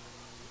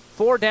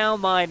 4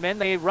 down linemen.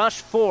 They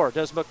rush 4,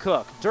 does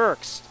McCook.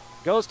 Dirks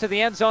goes to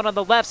the end zone on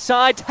the left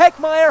side.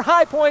 Techmeyer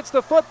high points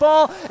the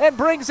football and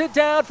brings it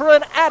down for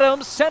an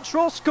Adams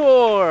Central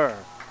score.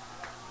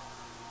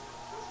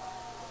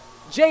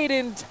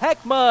 Jaden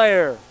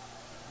Techmeyer.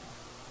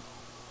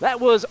 That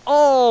was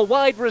all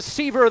wide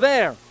receiver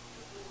there.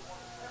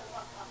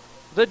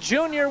 The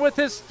junior with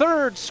his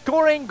 3rd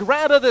scoring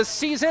grab of the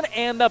season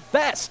and the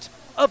best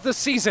of the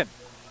season.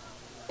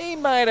 He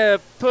might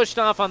have pushed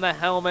off on the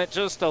helmet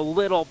just a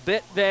little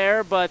bit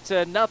there, but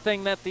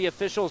nothing that the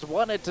officials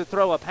wanted to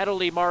throw a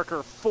penalty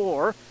marker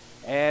for.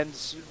 And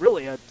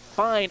really a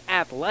fine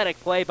athletic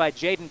play by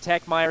Jaden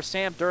Techmeyer.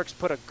 Sam Dirks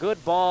put a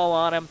good ball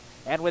on him.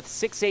 And with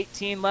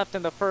 6:18 left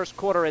in the first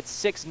quarter, it's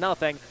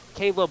 6-0.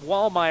 Caleb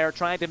Wallmeyer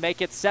trying to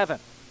make it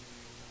 7.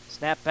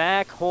 Snap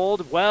back,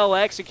 hold, well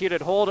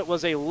executed hold. It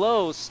was a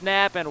low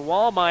snap, and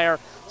Wallmeyer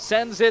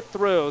sends it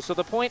through. So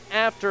the point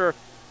after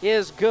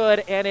is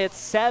good, and it's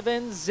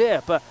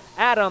 7-0.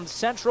 Adams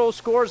Central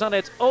scores on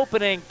its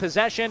opening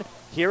possession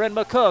here in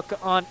McCook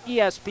on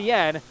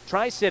ESPN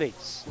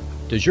Tri-Cities.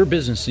 Does your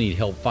business need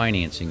help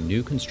financing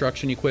new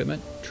construction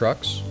equipment,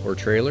 trucks, or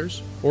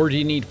trailers? Or do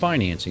you need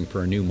financing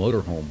for a new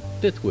motorhome,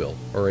 fifth wheel,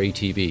 or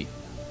ATV?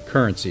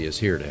 Currency is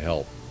here to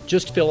help.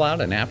 Just fill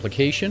out an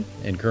application,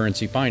 and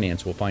Currency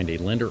Finance will find a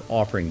lender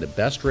offering the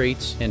best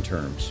rates and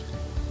terms.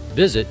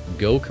 Visit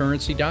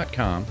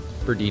gocurrency.com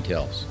for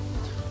details.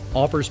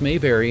 Offers may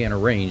vary and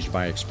arranged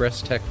by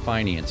Express Tech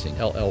Financing,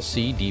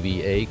 LLC,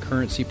 DBA,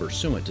 Currency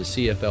pursuant to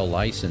CFL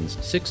License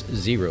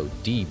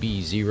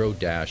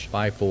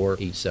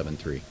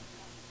 60DB0-54873.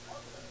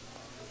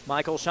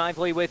 Michael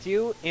Shively with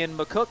you in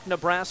McCook,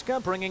 Nebraska,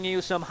 bringing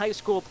you some high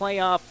school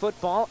playoff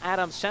football.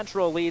 Adams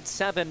Central leads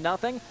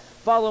 7-0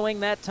 following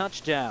that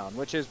touchdown,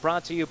 which is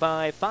brought to you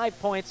by 5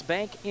 Points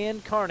Bank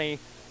in Kearney,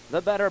 the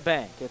better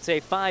bank. It's a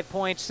 5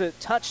 points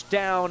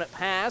touchdown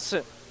pass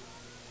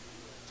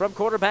from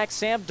quarterback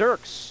Sam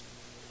Dirks.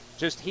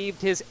 Just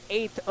heaved his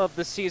 8th of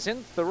the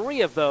season, 3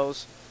 of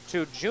those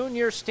to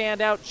junior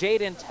standout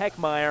Jaden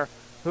Techmeyer,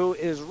 who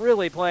is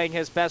really playing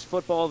his best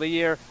football of the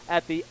year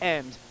at the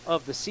end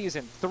of the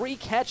season. 3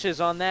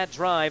 catches on that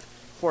drive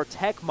for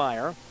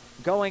Techmeyer,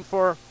 going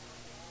for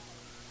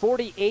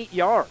 48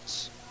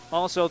 yards.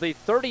 Also the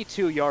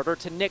 32-yarder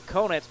to Nick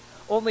Conant.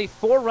 Only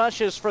 4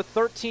 rushes for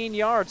 13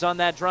 yards on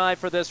that drive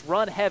for this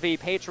run-heavy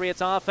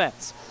Patriots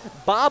offense.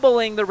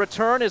 Bobbling the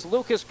return is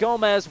Lucas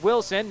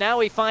Gomez-Wilson.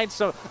 Now he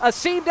finds a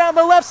seam down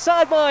the left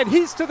sideline.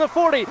 He's to the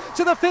 40,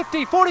 to the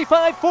 50,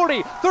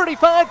 45-40,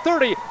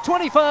 35-30,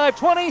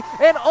 25-20,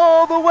 and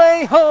all the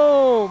way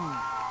home.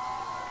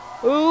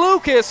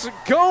 Lucas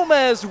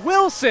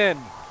Gomez-Wilson.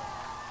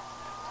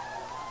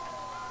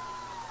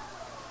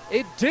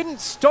 It didn't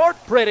start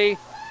pretty,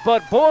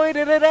 but boy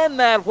did it end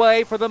that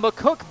way for the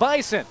McCook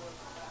Bison.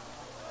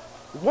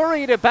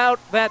 Worried about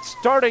that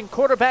starting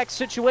quarterback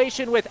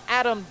situation with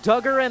Adam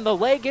Duggar and the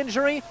leg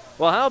injury?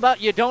 Well, how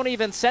about you don't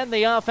even send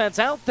the offense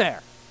out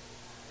there?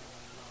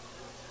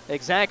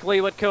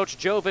 Exactly what Coach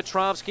Joe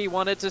Vitrovsky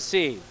wanted to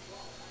see.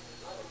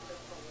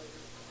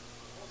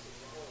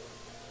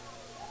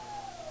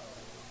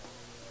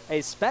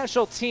 A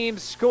special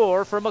teams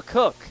score for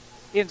McCook.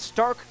 in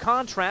stark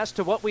contrast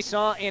to what we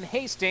saw in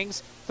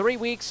Hastings 3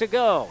 weeks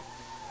ago.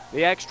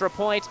 The extra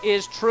point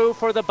is true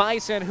for the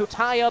Bison, who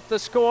tie up the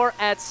score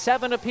at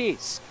 7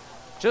 apiece.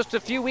 Just a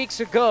few weeks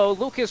ago,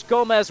 Lucas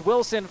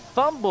Gomez-Wilson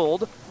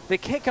fumbled the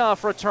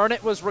kickoff return.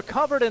 It was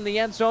recovered in the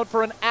end zone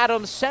for an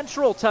Adams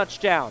Central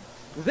touchdown.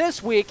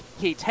 This week,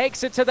 he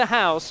takes it to the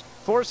house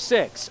for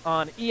 6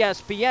 on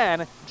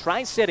ESPN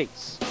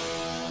Tri-Cities.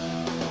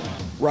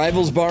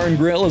 Rivals Bar and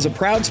Grill is a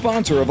proud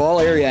sponsor of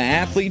all area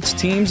athletes,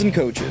 teams, and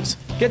coaches.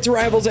 Get to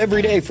Rivals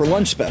every day for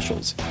lunch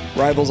specials.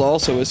 Rivals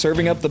also is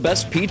serving up the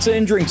best pizza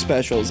and drink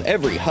specials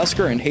every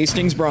Husker and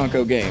Hastings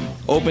Bronco game.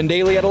 Open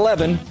daily at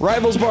 11,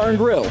 Rivals Bar and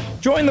Grill.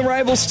 Join the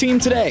Rivals team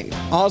today.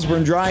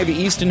 Osborne Drive,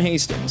 East and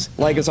Hastings.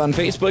 Like us on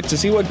Facebook to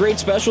see what great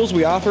specials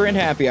we offer in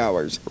happy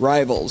hours.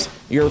 Rivals,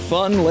 your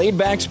fun,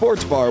 laid-back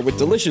sports bar with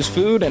delicious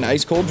food and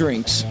ice-cold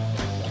drinks.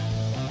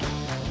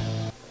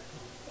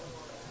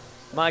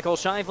 Michael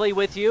Shively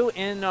with you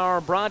in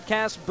our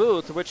broadcast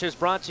booth, which is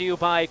brought to you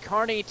by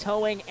Kearney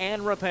Towing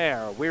and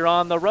Repair. We're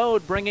on the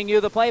road bringing you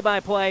the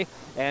play-by-play,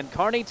 and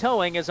Kearney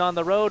Towing is on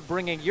the road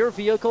bringing your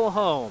vehicle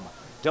home.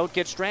 Don't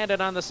get stranded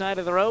on the side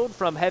of the road.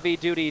 From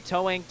heavy-duty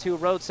towing to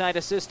roadside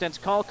assistance,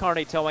 call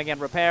Kearney Towing and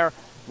Repair.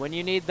 When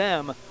you need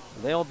them,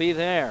 they'll be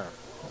there.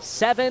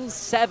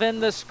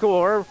 7-7 the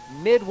score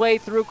midway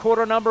through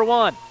quarter number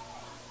 1.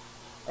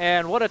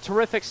 And what a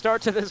terrific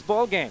start to this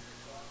ball game.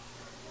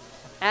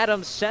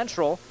 Adams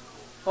Central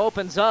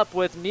opens up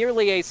with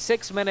nearly a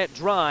 6-minute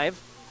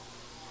drive,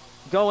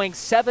 going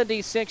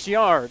 76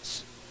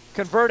 yards,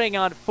 converting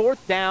on 4th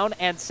down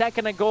and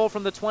 2nd and goal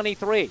from the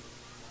 23.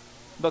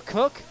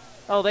 McCook,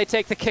 they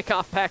take the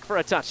kickoff back for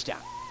a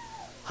touchdown.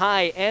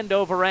 High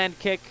end-over-end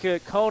kick.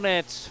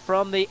 Conant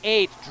from the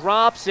 8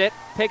 drops it,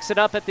 picks it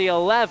up at the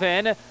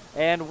 11,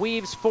 and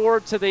weaves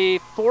forward to the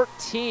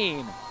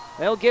 14.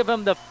 They'll give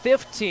him the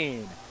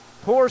 15.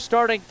 Poor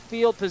starting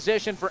field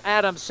position for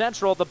Adams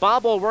Central. The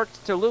bobble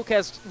worked to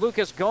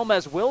Lucas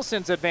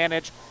Gomez-Wilson's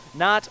advantage,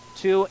 not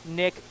to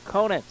Nick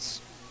Conant's.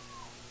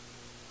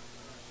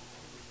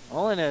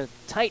 Well, in a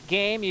tight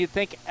game, you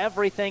think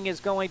everything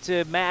is going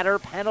to matter.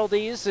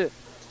 Penalties,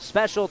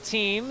 special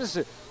teams,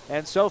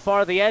 and so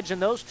far the edge in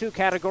those two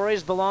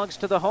categories belongs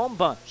to the home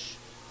bunch.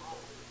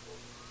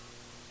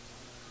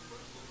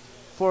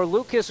 For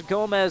Lucas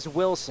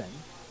Gomez-Wilson,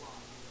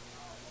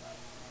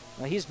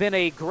 he's been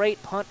a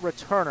great punt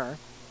returner.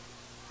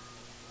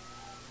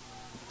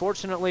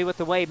 Fortunately, with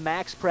the way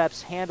Max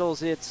Preps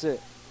handles its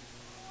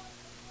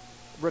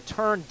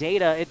return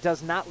data, it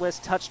does not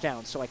list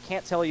touchdowns, so I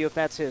can't tell you if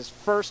that's his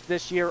first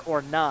this year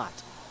or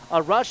not.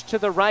 A rush to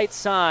the right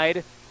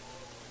side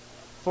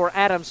for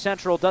Adams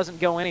Central doesn't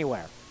go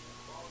anywhere.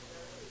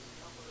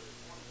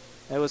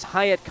 It was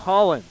Hyatt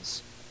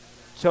Collins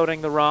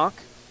toting the rock.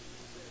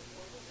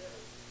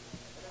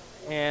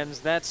 And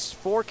that's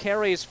 4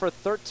 carries for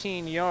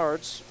 13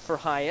 yards for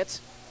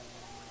Hyatt,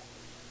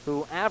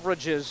 who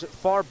averages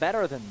far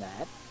better than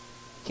that.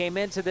 Came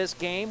into this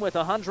game with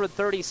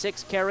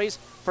 136 carries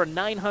for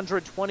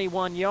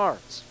 921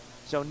 yards.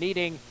 So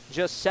needing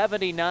just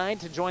 79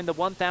 to join the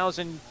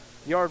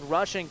 1,000-yard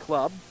rushing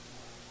club.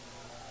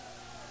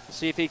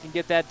 See if he can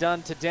get that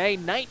done today.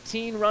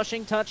 19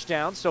 rushing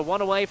touchdowns, so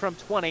 1 away from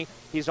 20.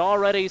 He's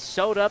already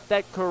sewed up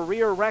that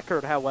career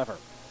record, however.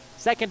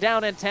 2nd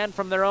down and 10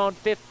 from their own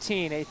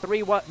 15.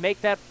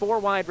 Make that 4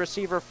 wide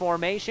receiver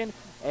formation,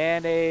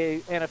 and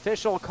an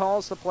official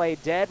calls the play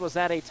dead. Was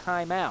that a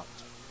timeout?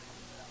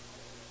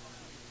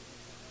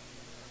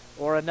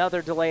 Or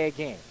another delay of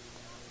game?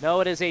 No,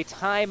 it is a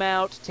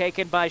timeout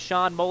taken by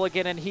Sean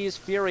Mulligan, and he's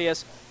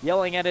furious,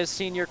 yelling at his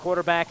senior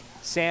quarterback,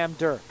 Sam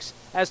Dirks.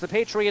 As the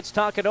Patriots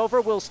talk it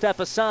over, we'll step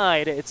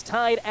aside. It's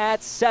tied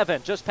at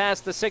 7, just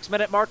past the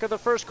 6-minute mark of the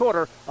first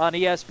quarter on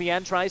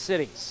ESPN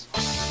Tri-Cities.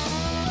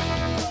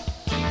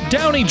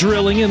 Downey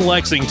Drilling in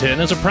Lexington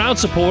is a proud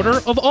supporter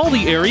of all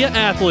the area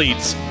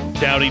athletes.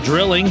 Downey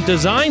Drilling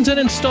designs and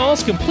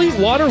installs complete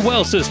water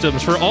well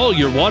systems for all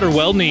your water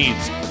well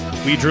needs.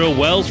 We drill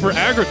wells for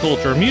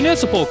agriculture,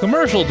 municipal,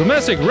 commercial,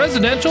 domestic,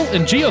 residential,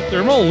 and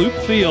geothermal loop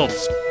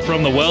fields.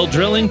 From the well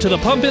drilling to the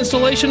pump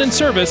installation and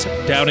service,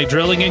 Downey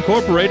Drilling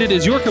Incorporated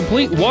is your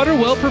complete water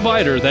well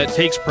provider that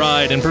takes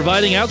pride in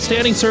providing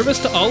outstanding service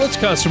to all its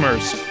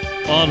customers.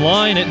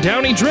 Online at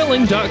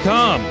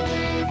downeydrilling.com.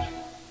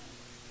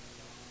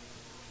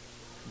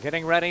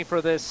 Getting ready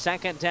for the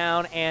 2nd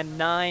down and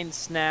 9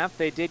 snap.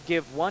 They did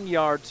give 1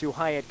 yard to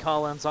Hyatt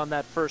Collins on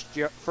that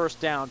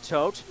first down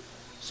tote.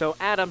 So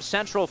Adams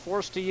Central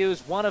forced to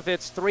use one of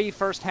its 3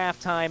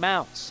 first-half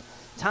timeouts.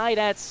 Tied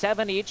at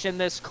 7 each in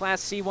this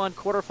Class C1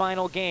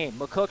 quarterfinal game.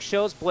 McCook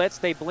shows blitz.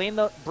 They bring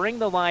the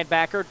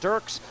linebacker.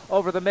 Dirks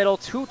over the middle,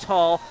 too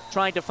tall,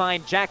 trying to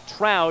find Jack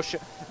Troush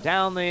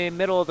down the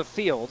middle of the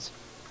field.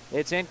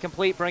 It's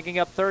incomplete, bringing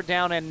up 3rd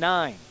down and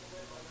 9.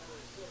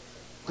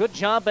 Good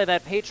job by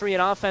that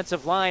Patriot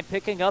offensive line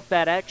picking up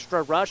that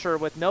extra rusher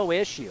with no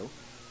issue.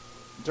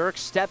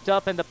 Dirks stepped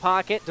up in the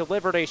pocket,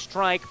 delivered a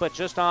strike, but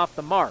just off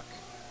the mark.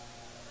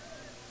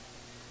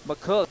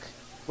 McCook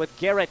with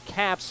Garrett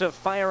Capps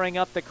firing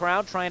up the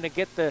crowd, trying to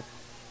get the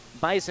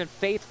Bison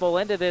faithful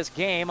into this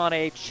game on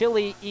a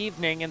chilly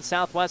evening in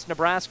southwest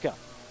Nebraska.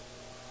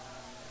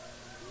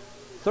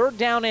 3rd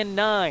down and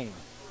 9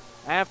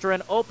 after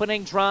an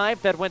opening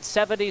drive that went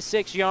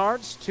 76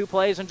 yards. 2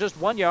 plays and just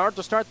 1 yard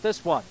to start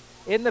this one.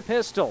 In the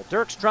pistol,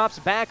 Dirks drops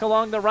back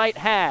along the right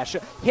hash.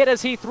 Hit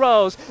as he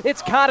throws.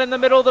 It's caught in the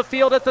middle of the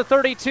field at the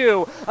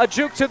 32. A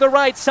juke to the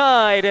right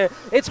side.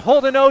 It's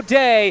Holden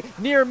O'Day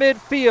near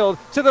midfield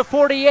to the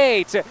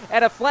 48.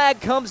 And a flag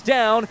comes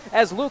down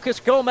as Lucas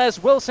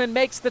Gomez-Wilson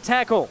makes the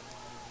tackle.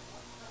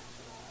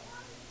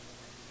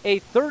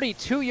 A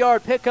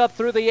 32-yard pickup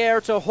through the air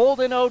to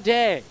Holden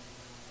O'Day.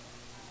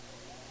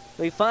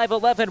 The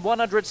 5'11",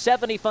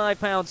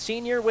 175-pound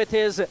senior with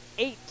his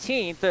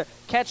 18th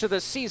catch of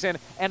the season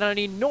and an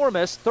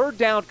enormous 3rd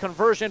down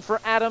conversion for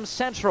Adams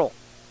Central.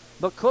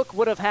 McCook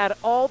would have had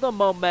all the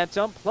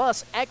momentum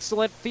plus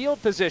excellent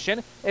field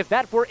position if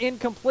that were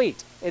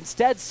incomplete.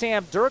 Instead,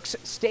 Sam Dirks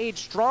stayed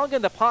strong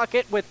in the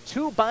pocket with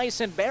 2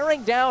 Bison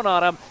bearing down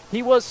on him.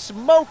 He was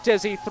smoked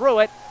as he threw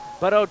it,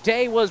 but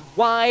O'Day was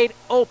wide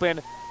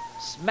open,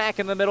 smack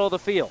in the middle of the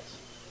field.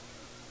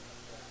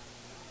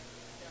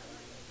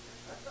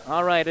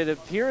 All right, it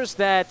appears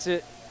that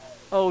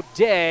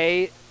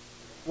O'Day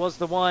was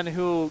the one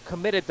who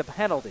committed the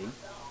penalty.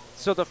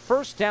 So the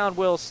 1st down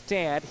will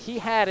stand. He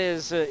had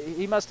his,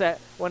 he must have,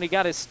 when he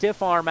got his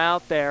stiff arm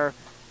out there,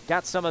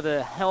 got some of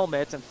the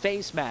helmet and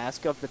face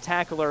mask of the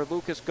tackler,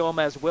 Lucas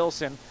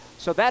Gomez-Wilson.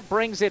 So that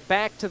brings it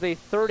back to the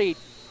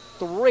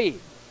 33,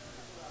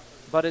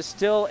 but is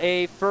still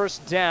a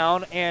 1st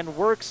down and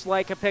works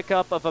like a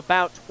pickup of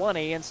about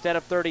 20 instead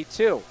of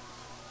 32.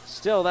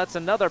 Still, that's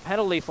another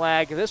penalty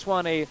flag. This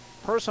one a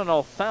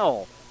personal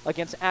foul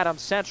against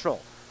Adams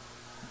Central.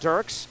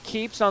 Dirks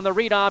keeps on the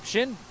read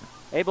option,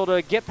 able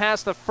to get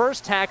past the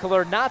first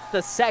tackler, not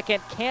the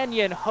second.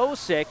 Canyon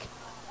Hosick,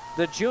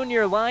 the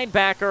junior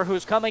linebacker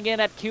who's coming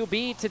in at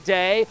QB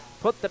today,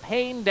 put the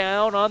pain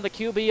down on the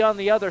QB on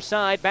the other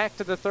side, back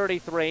to the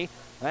 33.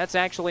 That's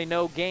actually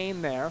no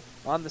gain there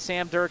on the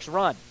Sam Dirks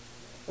run.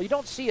 Well, you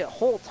don't see a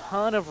whole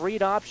ton of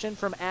read option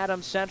from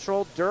Adams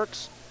Central.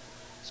 Dirks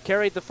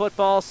carried the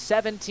football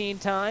 17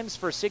 times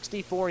for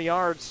 64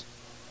 yards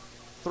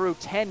through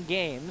 10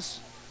 games.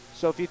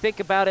 So if you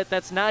think about it,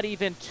 that's not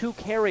even 2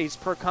 carries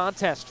per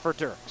contest for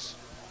Dirks.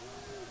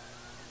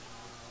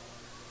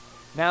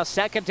 Now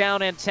 2nd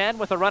down and 10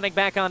 with a running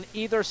back on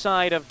either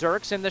side of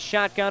Dirks in the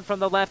shotgun from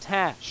the left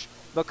hash.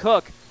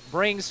 McCook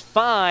brings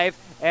 5,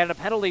 and a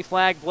penalty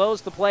flag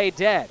blows the play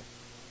dead.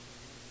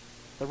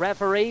 The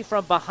referee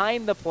from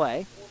behind the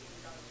play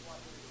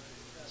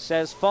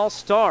says false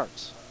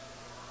start.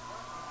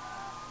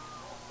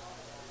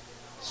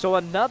 So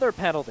another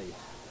penalty.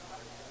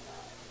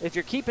 If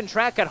you're keeping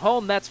track at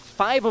home, that's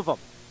 5 of them.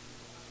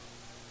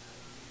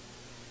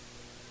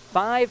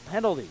 5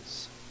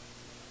 penalties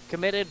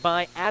committed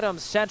by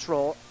Adams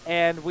Central,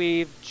 and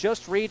we've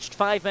just reached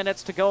 5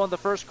 minutes to go in the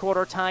first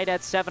quarter, tied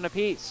at 7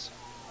 apiece.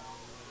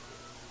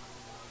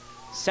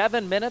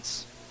 7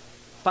 minutes,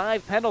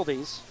 5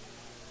 penalties,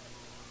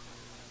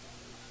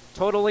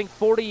 totaling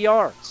 40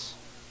 yards.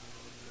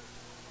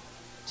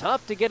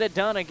 Tough to get it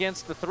done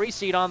against the 3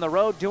 seed on the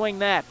road doing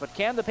that, but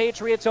can the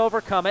Patriots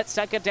overcome it?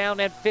 2nd down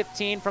and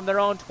 15 from their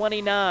own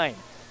 29.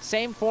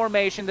 Same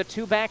formation, the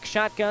 2-back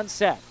shotgun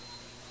set.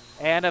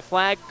 And a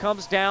flag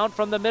comes down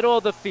from the middle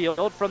of the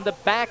field from the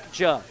back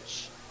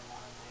judge.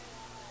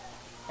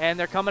 And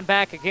they're coming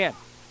back again.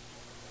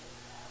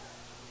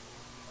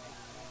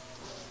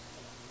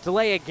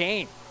 Delay a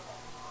game.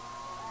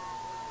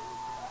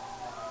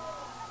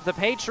 The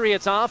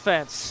Patriots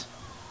offense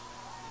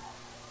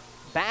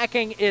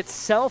backing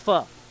itself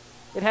up.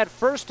 It had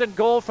 1st and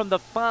goal from the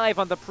 5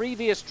 on the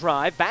previous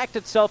drive, backed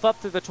itself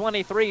up to the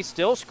 23,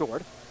 still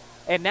scored.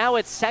 And now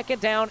it's 2nd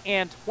down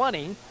and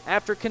 20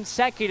 after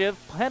consecutive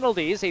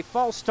penalties, a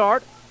false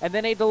start, and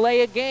then a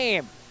delay of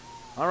game.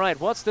 All right,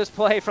 what's this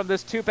play from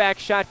this 2-back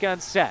shotgun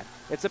set?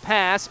 It's a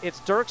pass. It's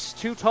Dirks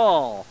too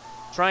tall,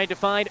 trying to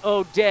find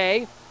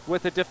O'Day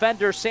with the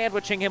defender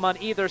sandwiching him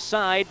on either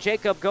side,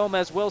 Jacob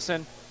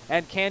Gomez-Wilson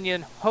and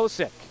Canyon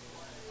Hosick.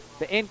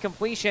 The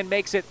incompletion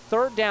makes it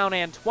 3rd down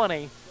and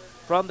 20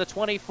 from the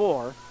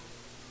 24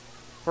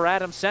 for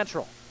Adams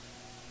Central.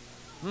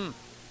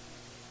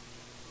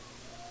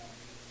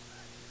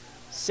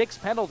 6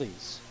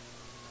 penalties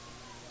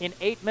in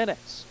 8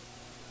 minutes.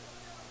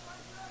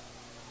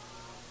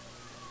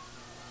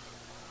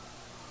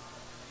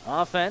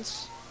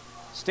 Offense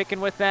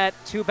sticking with that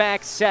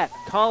 2-back set.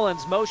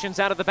 Collins motions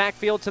out of the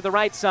backfield to the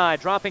right side,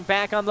 dropping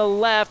back on the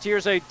left.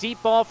 Here's a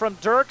deep ball from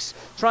Dirks,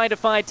 trying to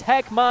find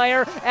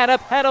Techmeyer, and a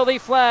penalty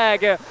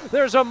flag.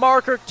 There's a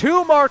marker,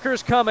 2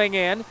 markers coming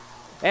in,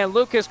 and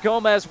Lucas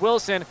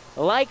Gomez-Wilson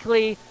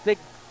likely the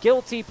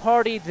guilty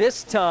party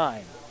this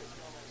time.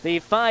 The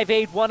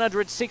 5'8",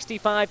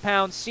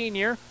 165-pound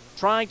senior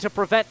trying to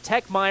prevent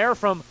Techmeyer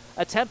from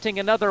attempting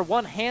another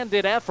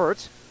one-handed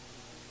effort.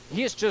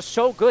 He is just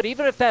so good.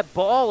 Even if that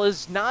ball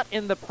is not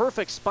in the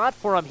perfect spot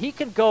for him, he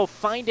can go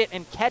find it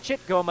and catch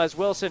it.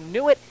 Gomez-Wilson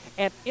knew it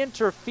and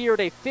interfered,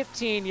 a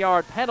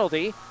 15-yard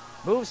penalty.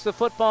 moves the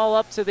football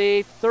up to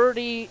the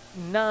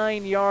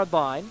 39-yard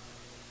line.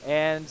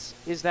 And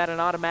is that an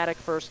automatic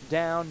first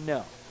down?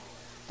 No.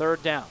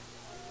 Third down.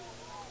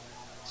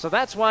 So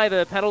that's why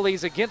the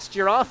penalties against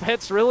your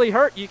offense really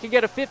hurt. You can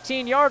get a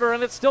 15-yarder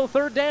and it's still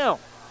third down.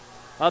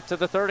 Up to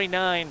the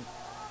 39.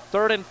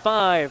 3rd and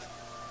 5.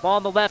 Ball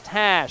on the left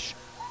hash.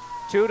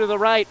 2 to the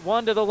right,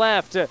 1 to the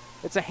left.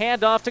 It's a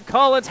handoff to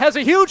Collins. Has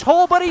a huge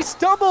hole, but he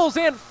stumbles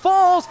and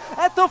falls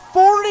at the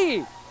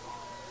 40.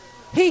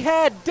 He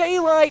had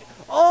daylight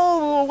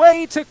all the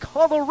way to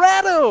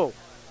Colorado.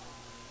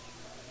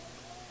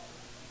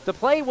 The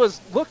play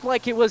looked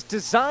like it was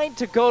designed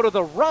to go to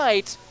the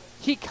right.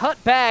 He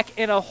cut back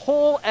in a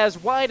hole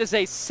as wide as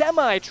a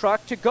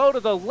semi-truck to go to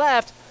the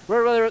left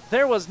where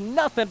there was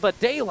nothing but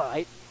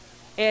daylight,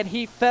 and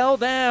he fell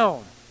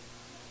down.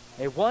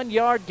 A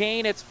 1-yard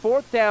gain. It's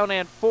 4th down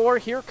and 4.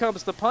 Here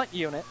comes the punt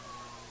unit.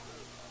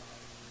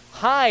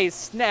 High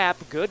snap,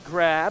 good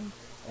grab,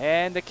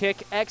 and the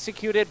kick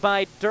executed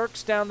by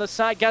Dirks down the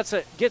side.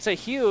 Gets a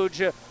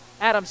huge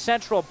Adams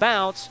Central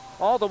bounce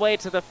all the way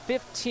to the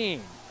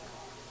 15.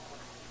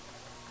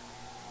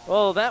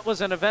 Well, that was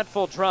an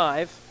eventful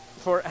drive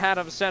for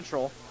Adams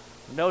Central.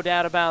 No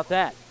doubt about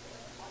that.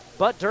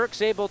 But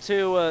Dirks able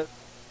to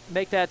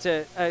make that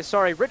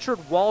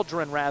Richard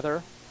Waldron,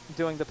 rather,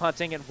 doing the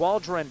punting, and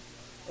Waldron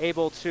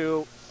able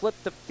to flip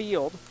the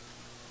field.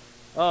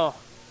 Oh,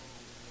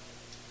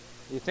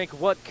 you think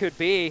what could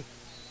be?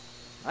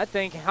 I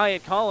think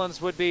Hyatt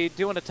Collins would be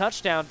doing a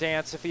touchdown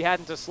dance if he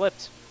hadn't have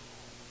slipped.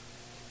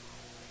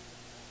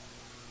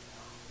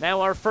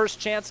 Now our first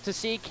chance to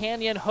see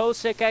Canyon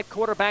Hosick at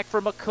quarterback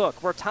for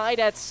McCook. We're tied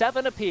at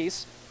 7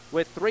 apiece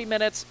with 3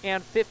 minutes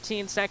and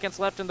 15 seconds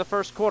left in the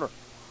first quarter.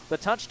 The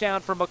touchdown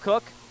for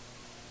McCook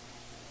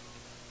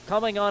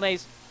coming on a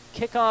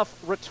kickoff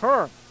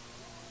return.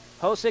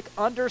 Hosick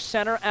under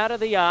center, out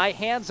of the eye,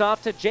 hands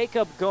off to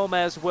Jacob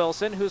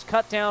Gomez-Wilson, who's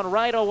cut down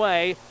right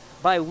away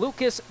by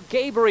Lucas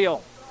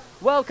Gabriel.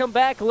 Welcome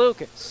back,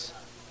 Lucas.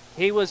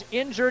 He was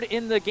injured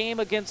in the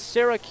game against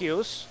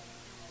Syracuse.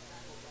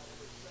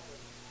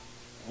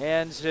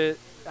 And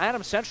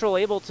Adams Central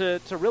able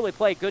to really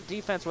play good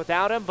defense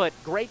without him, but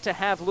great to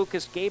have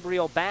Lucas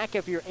Gabriel back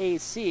if you're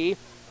AC.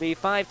 The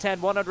 5'10",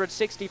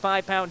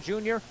 165-pound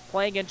junior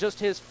playing in just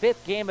his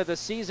 5th game of the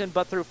season,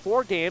 but through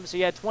 4 games, he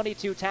had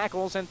 22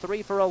 tackles and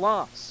 3 for a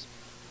loss.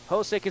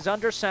 Hosick is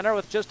under center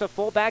with just a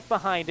fullback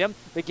behind him.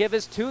 The give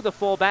is to the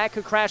fullback,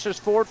 who crashes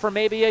forward for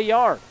maybe a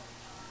yard.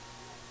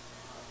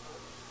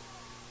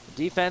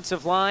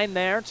 Defensive line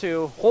there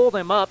to hold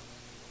him up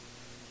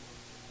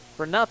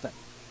for nothing.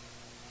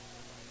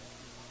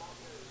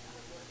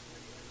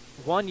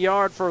 1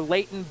 yard for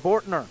Leighton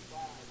Bortner.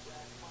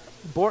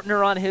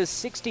 Bortner on his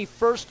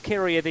 61st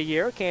carry of the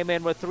year came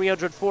in with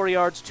 304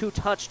 yards, 2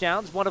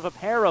 touchdowns, one of a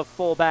pair of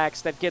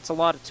fullbacks that gets a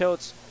lot of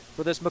totes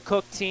for this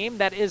McCook team.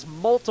 That is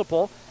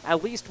multiple,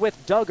 at least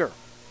with Duggar.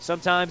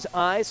 Sometimes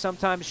I,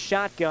 sometimes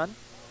shotgun.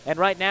 And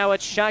right now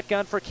it's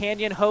shotgun for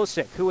Canyon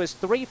Hosick, who is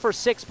 3 for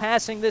 6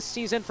 passing this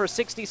season for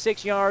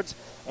 66 yards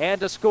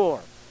and a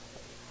score.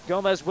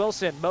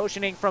 Gomez-Wilson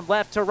motioning from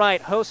left to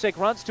right. Hosick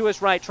runs to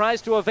his right,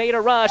 tries to evade a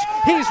rush.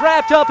 He's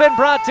wrapped up and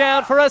brought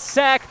down for a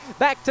sack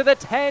back to the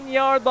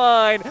 10-yard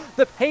line.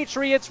 The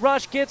Patriots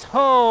rush gets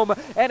home,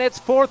 and it's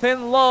 4th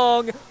and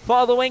long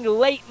following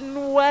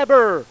Leighton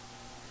Weber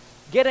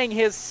getting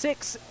his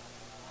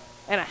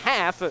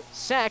 6.5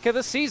 sack of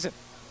the season.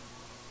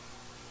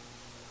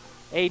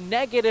 A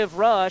negative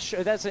rush,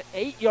 that's an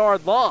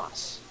 8-yard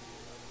loss.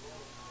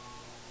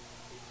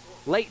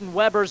 Leighton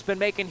Weber's been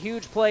making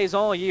huge plays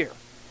all year.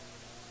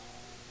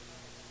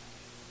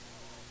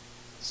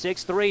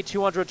 6'3",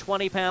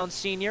 220-pound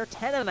senior,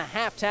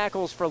 10.5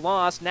 tackles for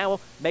loss. Now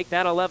make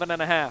that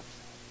 11.5.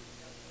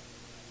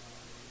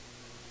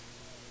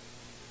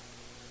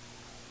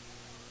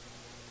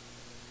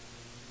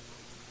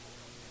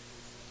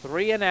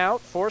 Three and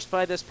out, forced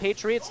by this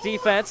Patriots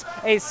defense.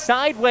 A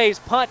sideways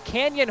punt.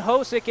 Canyon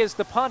Hosick is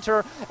the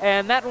punter,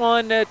 and that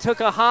one took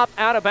a hop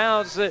out of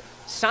bounds. The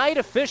side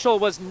official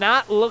was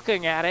not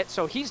looking at it,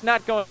 so he's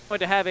not going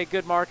to have a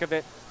good mark of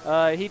it.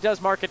 He does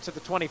mark it to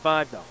the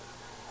 25, though.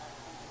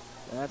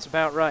 That's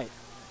about right.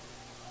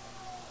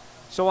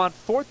 So on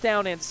 4th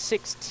down and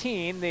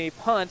 16, the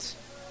punt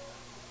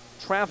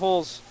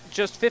travels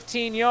just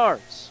 15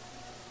 yards.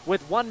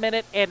 With 1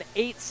 minute and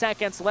 8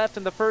 seconds left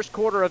in the first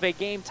quarter of a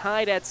game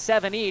tied at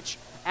 7 each,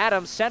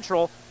 Adams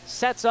Central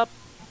sets up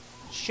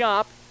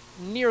shop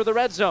near the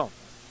red zone.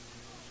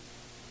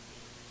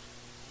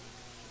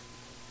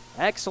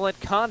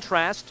 Excellent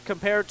contrast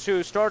compared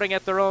to starting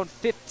at their own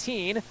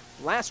 15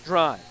 last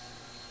drive.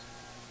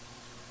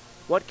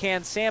 What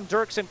can Sam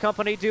Dirks and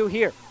company do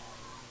here?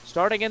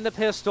 Starting in the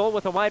pistol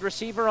with a wide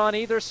receiver on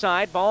either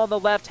side. Ball on the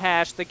left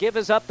hash. The give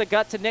is up the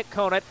gut to Nick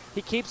Conant.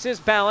 He keeps his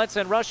balance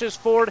and rushes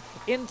forward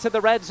into the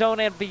red zone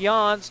and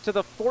beyond to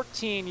the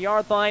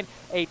 14-yard line.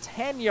 A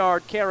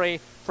 10-yard carry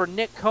for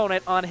Nick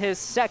Conant on his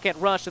 2nd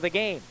rush of the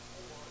game.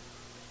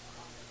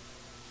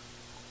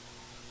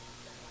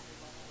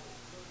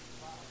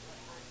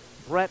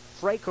 Brett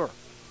Fraker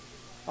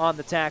on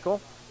the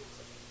tackle.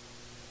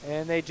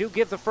 And they do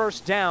give the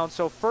first down,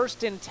 so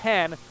 1st and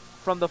 10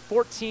 from the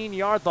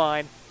 14-yard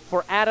line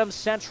for Adams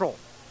Central.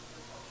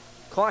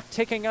 Clock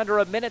ticking under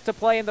a minute to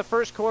play in the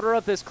first quarter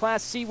of this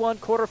Class C1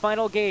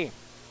 quarterfinal game.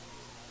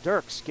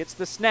 Dirks gets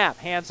the snap,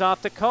 hands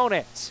off to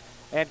Conant.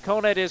 And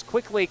Conant is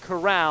quickly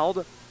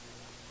corralled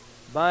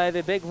by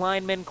the big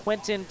lineman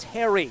Quentin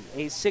Terry,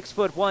 a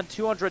 6'1",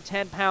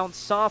 210-pound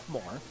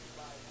sophomore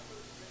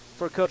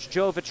for Coach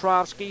Joe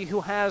Vitrovsky,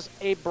 who has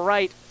a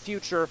bright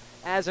future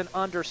as an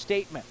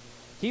understatement.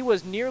 He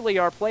was nearly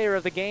our player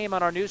of the game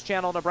on our News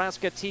Channel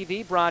Nebraska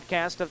TV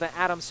broadcast of the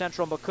Adams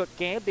Central McCook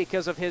game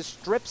because of his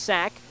strip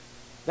sack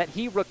that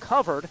he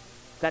recovered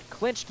that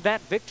clinched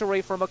that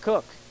victory for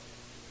McCook.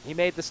 He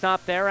made the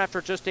stop there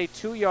after just a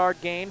 2-yard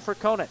gain for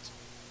Conant.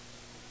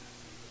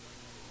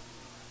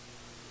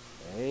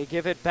 They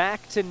give it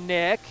back to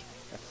Nick.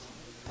 A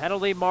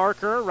penalty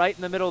marker right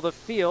in the middle of the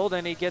field,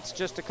 and he gets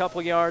just a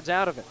couple yards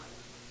out of it.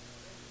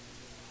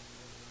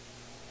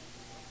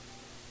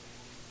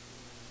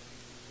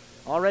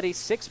 Already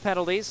 6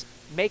 penalties,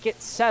 make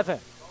it 7.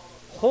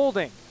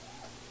 Holding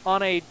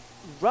on a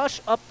rush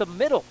up the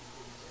middle.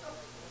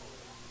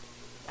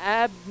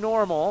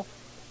 Abnormal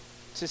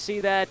to see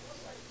that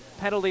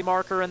penalty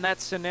marker in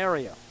that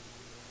scenario.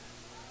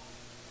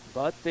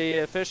 But the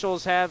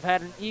officials have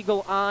had an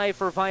eagle eye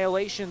for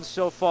violations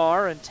so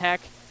far and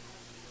tack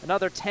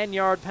another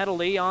 10-yard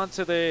penalty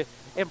onto the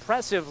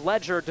impressive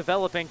ledger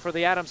developing for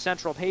the Adams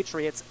Central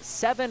Patriots.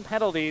 7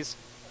 penalties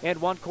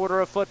in 1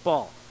 quarter of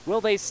football. Will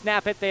they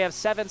snap it? They have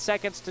 7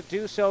 seconds to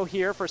do so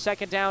here for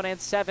 2nd down and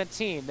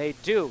 17. They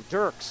do.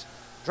 Dirks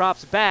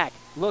drops back,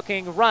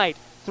 looking right,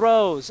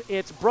 throws.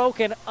 It's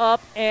broken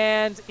up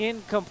and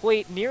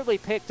incomplete. Nearly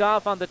picked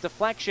off on the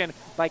deflection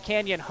by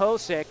Canyon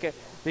Hosick.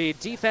 The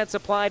defense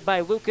applied by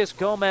Lucas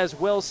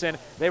Gomez-Wilson.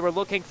 They were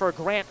looking for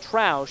Grant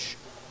Troush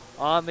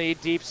on the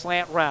deep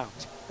slant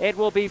route. It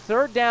will be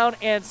 3rd down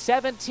and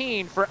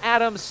 17 for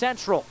Adams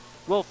Central.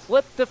 Will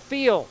flip the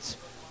field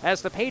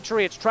as the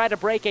Patriots try to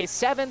break a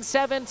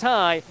 7-7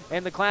 tie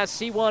in the Class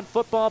C1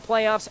 football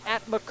playoffs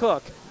at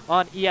McCook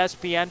on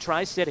ESPN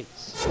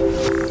Tri-Cities.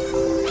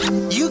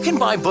 You can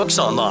buy books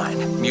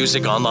online,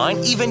 music online,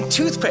 even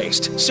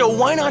toothpaste, so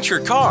why not your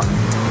car?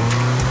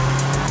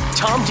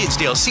 Tom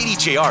Dinsdale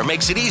CDJR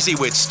makes it easy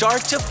with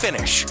start to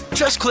finish.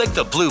 Just click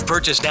the blue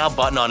Purchase Now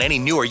button on any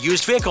new or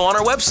used vehicle on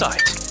our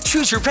website.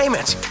 Choose your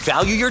payment,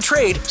 value your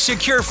trade,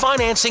 secure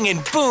financing,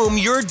 and boom,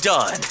 you're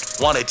done.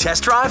 Want a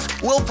test drive?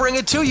 We'll bring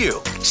it to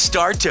you.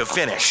 Start to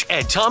finish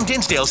at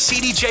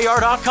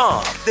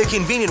TomDinsdaleCDJR.com, the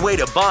convenient way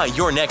to buy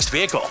your next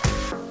vehicle.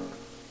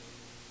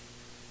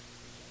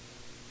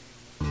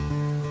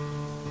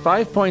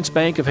 5 Points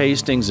Bank of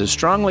Hastings is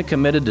strongly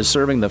committed to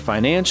serving the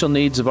financial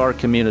needs of our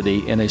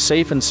community in a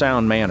safe and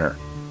sound manner.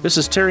 This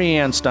is Terry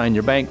Anstein,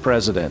 your bank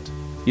president.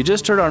 You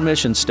just heard our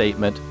mission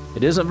statement.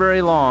 It isn't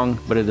very long,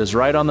 but it is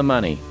right on the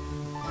money.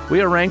 We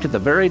are ranked at the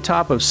very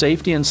top of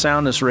safety and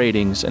soundness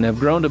ratings and have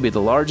grown to be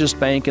the largest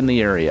bank in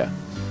the area.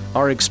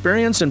 Our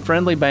experienced and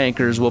friendly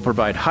bankers will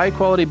provide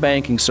high-quality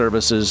banking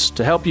services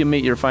to help you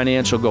meet your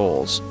financial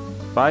goals.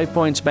 5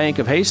 Points Bank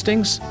of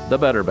Hastings, the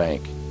better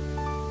bank.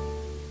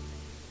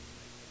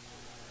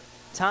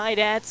 Tied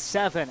at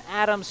 7.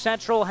 Adams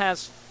Central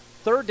has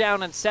 3rd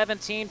down and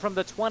 17 from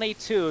the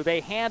 22. They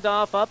hand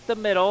off up the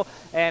middle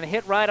and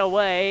hit right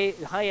away.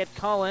 Hyatt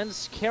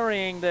Collins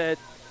carrying the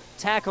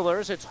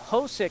tacklers. It's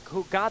Hosick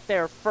who got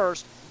there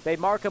first. They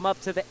mark him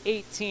up to the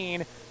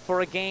 18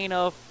 for a gain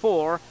of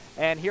 4.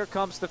 And here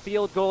comes the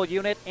field goal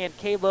unit and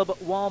Caleb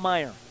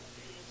Wallmeyer,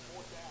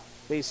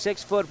 the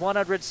 6',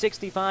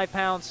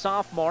 165-pound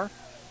sophomore,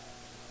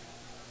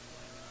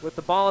 with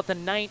the ball at the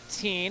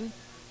 19.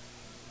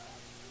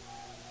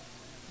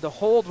 The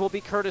hold will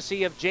be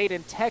courtesy of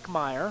Jaden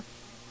Techmeyer.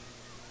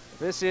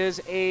 This is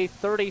a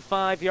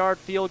 35-yard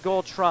field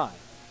goal try.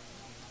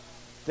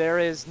 There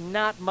is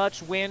not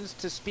much wind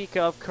to speak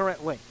of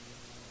currently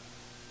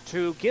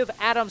to give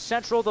Adams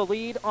Central the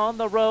lead on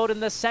the road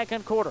in the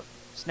 2nd quarter.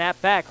 Snap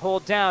back,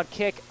 hold down,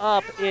 kick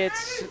up.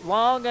 It's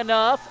long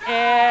enough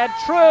and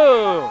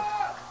true.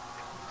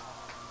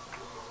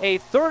 A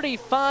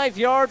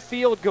 35-yard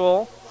field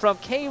goal from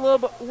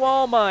Caleb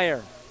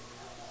Wallmeyer.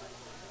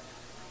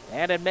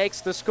 And it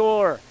makes the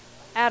score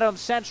Adams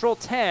Central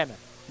 10,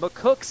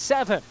 McCook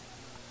 7.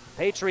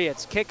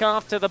 Patriots kick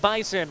off to the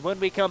Bison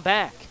when we come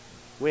back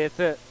with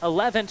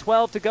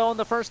 11-12 to go in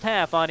the first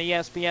half on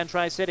ESPN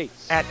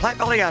Tri-Cities. At Platte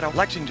Valley Auto,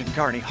 Lexington,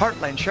 Kearney,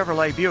 Heartland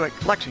Chevrolet Buick,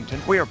 Lexington,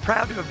 we are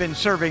proud to have been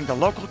serving the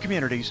local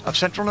communities of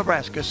central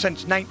Nebraska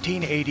since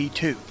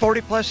 1982.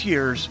 40-plus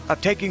years of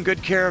taking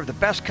good care of the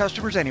best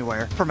customers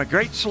anywhere, from a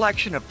great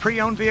selection of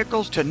pre-owned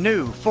vehicles to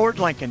new Ford,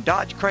 Lincoln,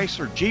 Dodge,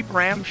 Chrysler, Jeep,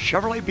 Ram,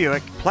 Chevrolet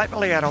Buick, Platte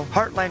Valley Auto,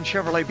 Heartland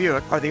Chevrolet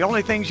Buick are the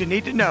only things you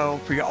need to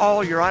know for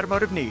all your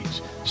automotive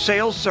needs.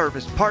 Sales,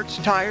 service, parts,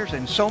 tires,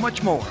 and so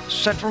much more.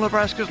 Central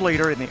Nebraska's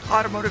leader in the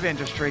automotive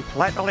industry,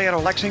 Platte Valley Auto,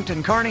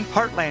 Lexington, Kearney,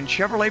 Heartland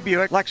Chevrolet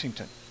Buick,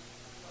 Lexington.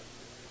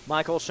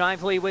 Michael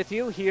Shively with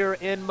you here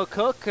in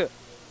McCook.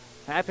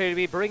 Happy to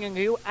be bringing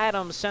you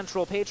Adams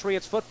Central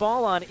Patriots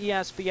football on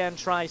ESPN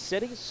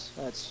Tri-Cities.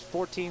 That's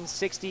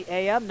 1460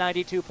 AM,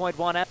 92.1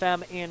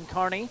 FM in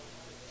Kearney,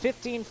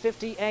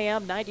 1550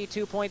 AM,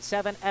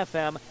 92.7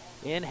 FM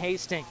in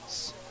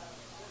Hastings.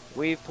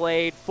 We've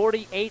played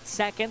 48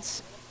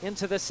 seconds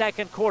into the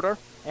second quarter,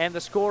 and the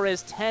score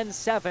is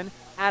 10-7.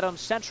 Adams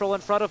Central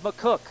in front of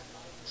McCook.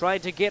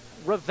 Tried to get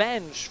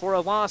revenge for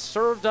a loss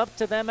served up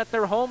to them at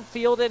their home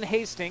field in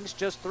Hastings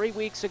just 3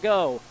 weeks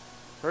ago,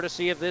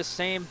 courtesy of this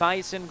same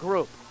Bison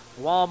group.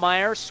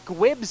 Wallmeyer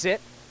squibs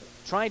it,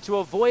 trying to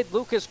avoid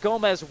Lucas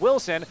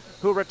Gomez-Wilson,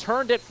 who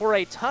returned it for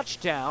a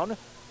touchdown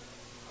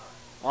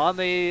on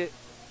the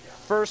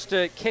first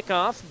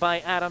kickoff by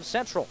Adams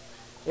Central.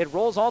 It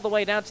rolls all the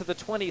way down to the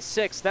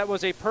 26. That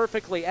was a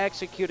perfectly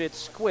executed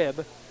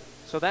squib.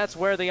 So that's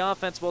where the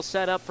offense will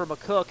set up for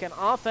McCook. An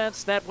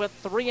offense that went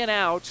 3 and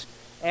out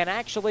and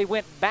actually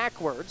went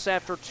backwards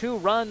after 2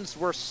 runs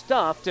were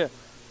stuffed.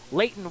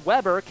 Leighton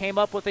Weber came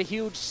up with a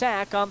huge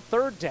sack on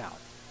 3rd down.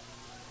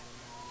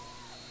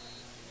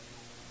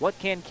 What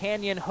can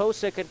Canyon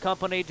Hosick and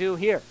company do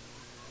here?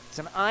 It's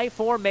an I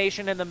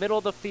formation in the middle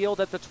of the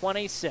field at the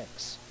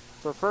 26.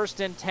 For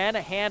 1st and 10,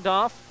 a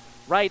handoff,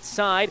 right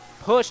side,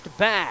 pushed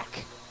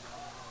back.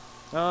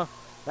 That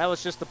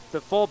was just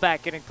the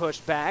fullback getting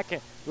pushed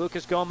back.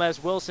 Lucas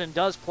Gomez-Wilson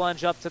does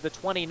plunge up to the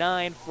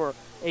 29 for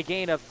a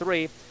gain of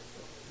 3.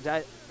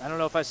 I don't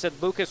know if I said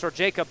Lucas or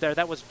Jacob there.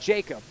 That was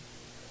Jacob.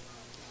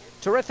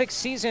 Terrific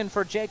season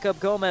for Jacob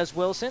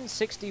Gomez-Wilson,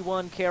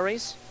 61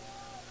 carries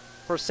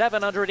for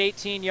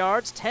 718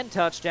 yards, 10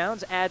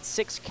 touchdowns, add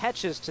 6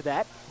 catches to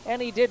that,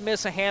 and he did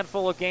miss a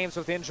handful of games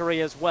with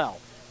injury as well.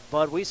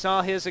 But we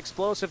saw his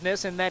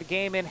explosiveness in that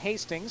game in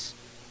Hastings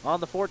on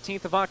the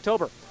 14th of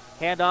October.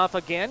 Handoff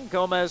again,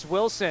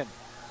 Gomez-Wilson.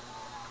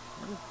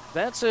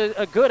 That's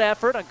a good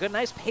effort, a good,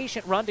 nice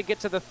patient run to get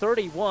to the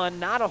 31.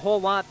 Not a whole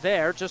lot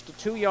there, just a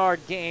 2-yard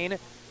gain.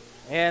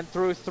 And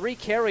through 3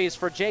 carries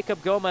for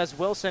Jacob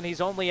Gomez-Wilson,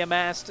 he's only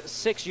amassed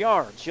 6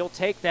 yards. You'll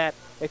take that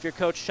if you're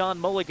Coach Sean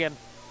Mulligan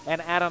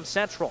and Adams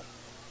Central.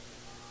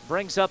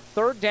 Brings up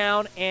 3rd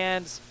down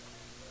and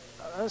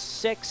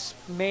 6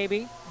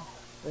 maybe.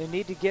 They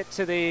need to get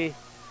to the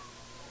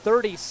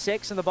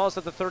 36, and the ball's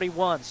at the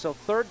 31. So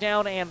 3rd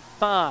down and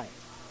 5.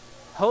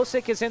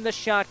 Hosick is in the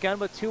shotgun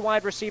with 2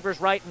 wide receivers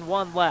right and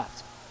 1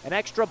 left. An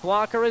extra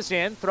blocker is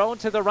in, thrown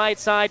to the right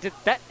side.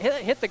 That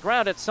hit the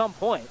ground at some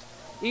point.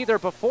 Either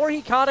before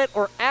he caught it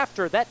or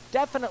after. That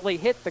definitely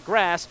hit the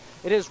grass.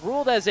 It is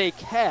ruled as a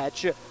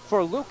catch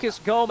for Lucas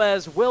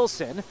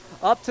Gomez-Wilson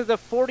up to the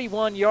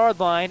 41-yard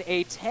line.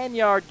 A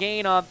 10-yard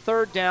gain on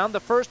 3rd down. The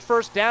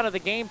first down of the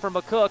game for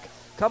McCook,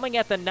 coming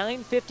at the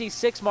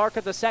 9:56 mark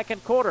of the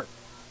second quarter.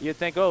 You'd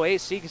think,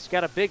 AC's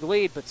got a big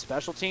lead, but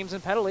special teams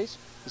and penalties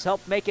has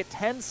helped make it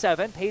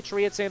 10-7.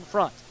 Patriots in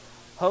front.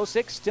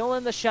 Hosick still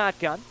in the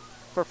shotgun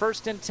for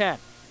 1st and 10.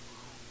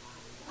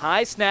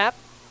 High snap.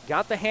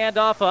 Got the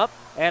handoff up,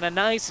 and a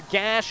nice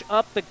gash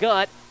up the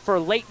gut for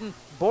Leighton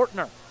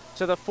Bortner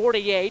to the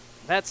 48.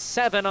 That's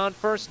 7 on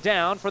 1st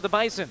down for the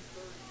Bison.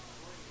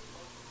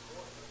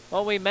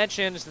 Well, we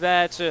mentioned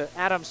that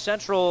Adams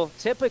Central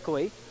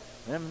typically,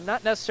 and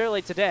not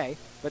necessarily today,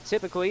 but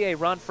typically a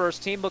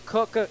run-first team.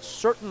 McCook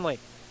certainly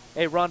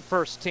a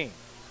run-first team.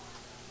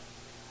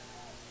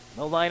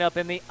 No lineup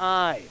in the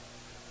I,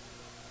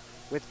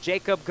 with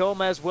Jacob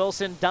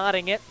Gomez-Wilson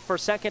dotting it for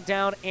 2nd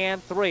down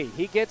and 3.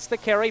 He gets the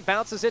carry,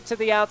 bounces it to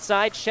the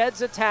outside,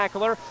 sheds a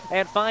tackler,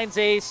 and finds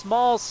a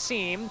small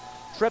seam,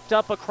 tripped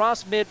up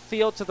across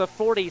midfield to the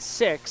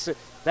 46.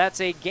 That's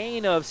a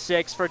gain of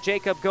 6 for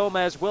Jacob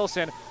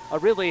Gomez-Wilson. A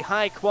really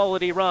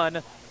high-quality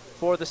run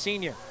for the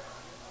senior.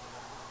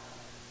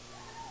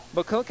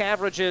 McCook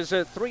averages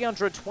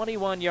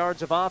 321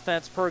 yards of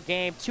offense per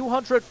game,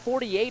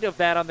 248 of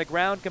that on the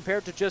ground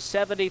compared to just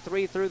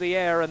 73 through the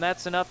air, and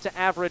that's enough to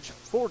average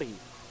 40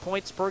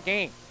 points per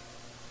game.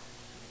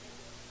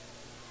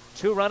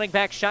 2 running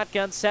back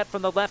shotgun set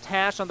from the left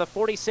hash on the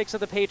 46 of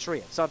the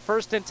Patriots. On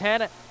 1st and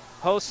 10,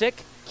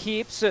 Hosick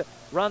keeps,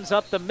 runs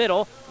up the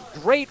middle.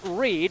 Great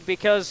read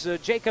because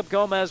Jacob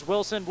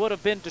Gomez-Wilson would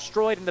have been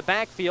destroyed in the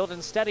backfield.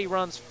 Instead, he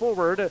runs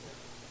forward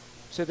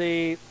to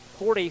the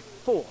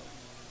 44.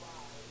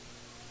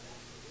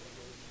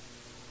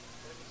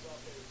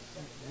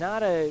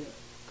 Not a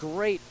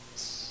great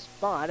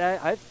spot.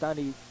 I thought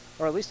he,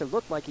 or at least it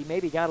looked like he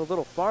maybe got a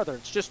little farther.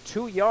 It's just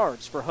 2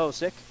 yards for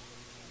Hosick.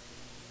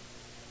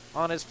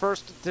 On his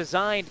first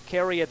designed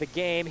carry of the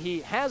game, he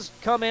has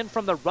come in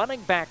from the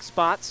running back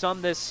spot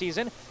some this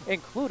season,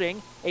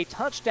 including a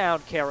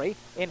touchdown carry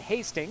in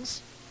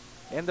Hastings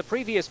in the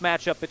previous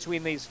matchup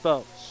between these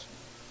foes.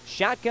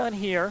 Shotgun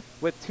here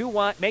with 2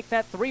 wide, make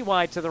that 3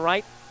 wide to the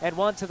right and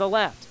 1 to the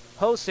left.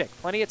 Hosick,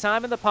 plenty of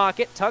time in the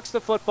pocket, tucks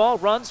the football,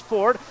 runs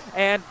forward,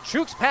 and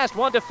jukes past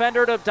one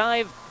defender to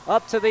dive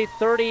up to the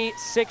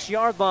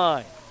 36-yard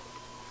line.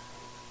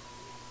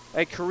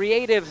 A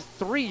creative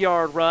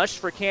 3-yard rush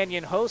for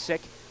Canyon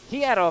Hosick.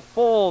 He had a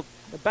full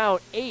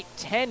about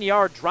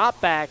 8-10-yard drop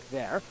back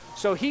there,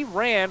 so he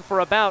ran for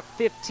about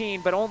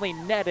 15 but only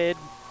netted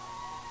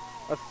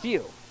a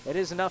few. It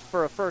is enough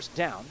for a first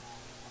down.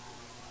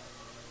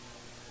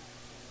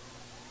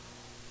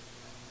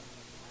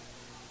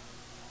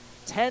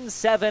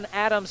 (10-7)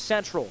 Adams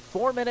Central.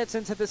 4 minutes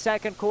into the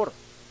second quarter.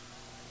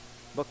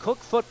 McCook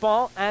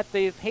football at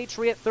the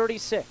Patriot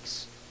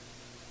 36.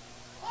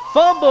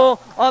 Fumble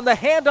on the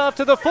handoff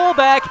to the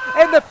fullback,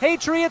 and the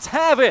Patriots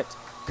have it.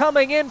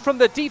 Coming in from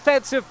the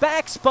defensive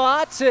back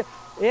spot,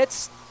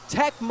 it's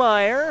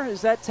Techmeyer.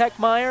 Is that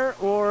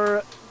Techmeyer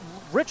or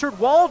Richard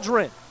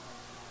Waldron?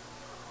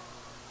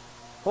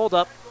 Hold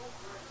up.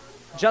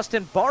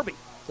 Justin Barbie.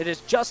 It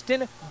is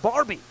Justin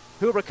Barbie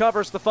who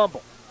recovers the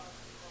fumble.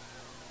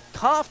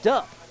 Coughed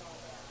up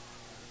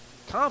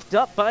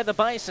by the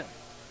Bison.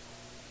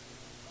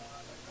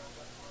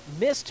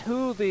 Missed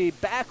who the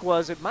back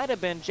was. It might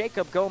have been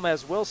Jacob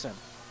Gomez-Wilson.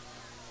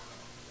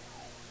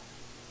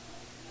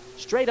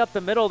 Straight up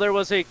the middle, there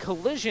was a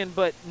collision,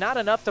 but not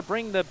enough to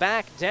bring the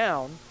back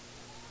down.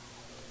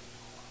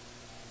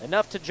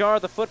 Enough to jar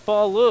the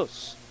football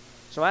loose.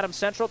 So Adams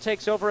Central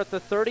takes over at the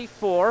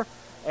 34,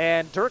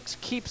 and Dirks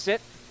keeps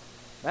it.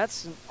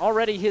 That's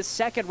already his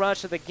second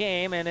rush of the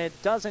game, and it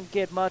doesn't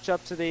get much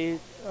up to the,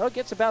 it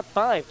gets about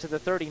 5 to the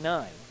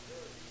 39.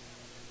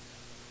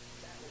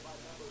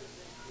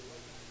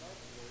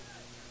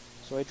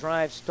 So a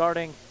drive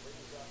starting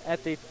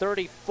at the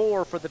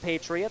 34 for the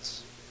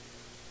Patriots.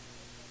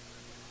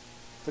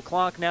 The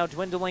clock now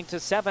dwindling to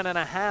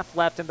 7.5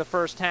 left in the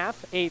first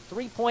half. A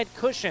 3-point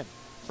cushion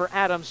for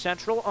Adams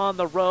Central on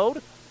the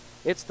road.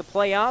 It's the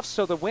playoffs,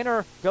 so the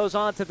winner goes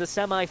on to the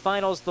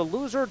semifinals. The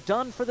loser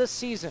done for the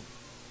season.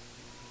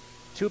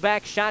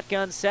 2-back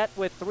shotgun set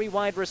with 3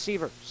 wide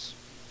receivers.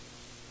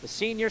 The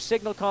senior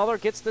signal caller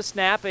gets the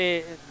snap.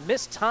 A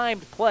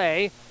mistimed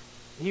play.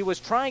 He was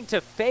trying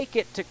to fake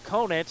it to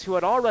Conant, who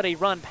had already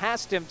run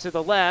past him to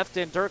the left,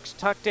 and Dirks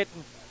tucked it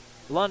and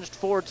lunged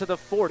forward to the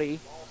 40.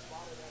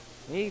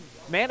 He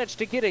managed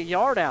to get a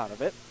yard out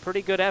of it.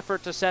 Pretty good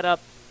effort to set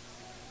up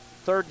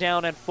 3rd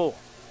down and 4.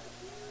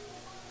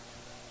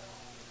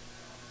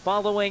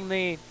 Following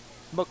the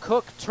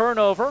McCook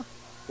turnover,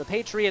 the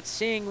Patriots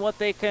seeing what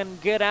they can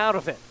get out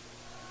of it.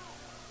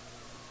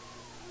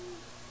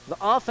 The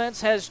offense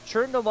has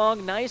churned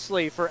along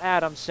nicely for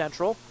Adams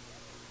Central,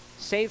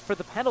 save for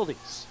the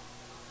penalties.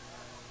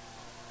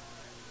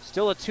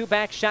 Still a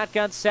 2-back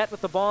shotgun set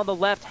with the ball on the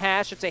left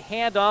hash. It's a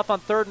handoff on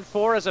 3rd and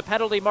 4 as a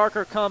penalty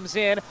marker comes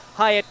in.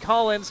 Hyatt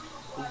Collins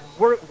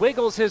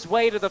wiggles his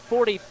way to the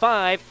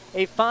 45,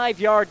 a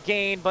 5-yard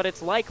gain, but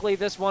it's likely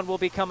this one will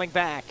be coming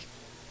back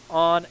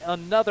on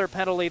another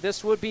penalty.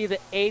 This would be the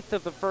 8th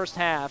of the first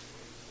half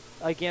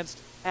against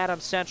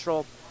Adams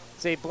Central.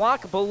 It's a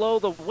block below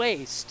the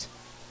waist.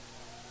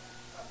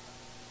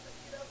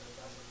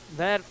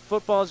 That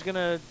football is going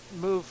to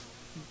move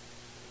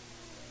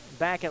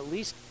back at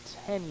least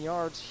 10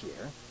 yards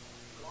here.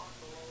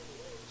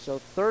 So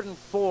 3rd and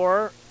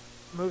 4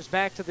 moves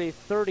back to the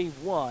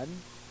 31.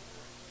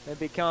 It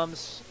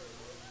becomes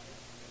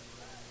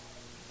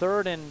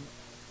 3rd and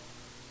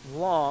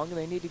long.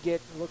 They need to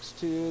get, looks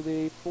to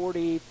the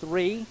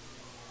 43.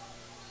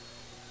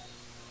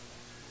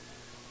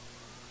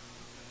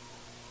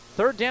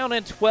 3rd down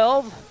and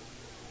 12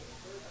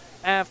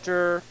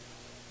 after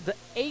the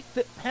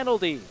 8th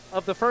penalty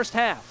of the first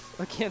half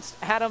against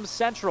Adams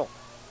Central.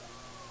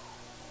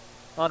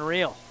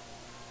 Unreal.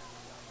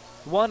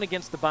 1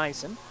 against the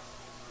Bison.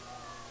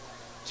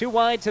 2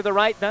 wide to the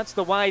right, that's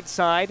the wide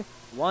side.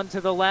 1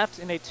 to the left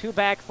in a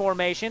 2-back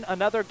formation.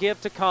 Another give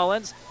to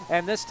Collins,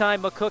 and this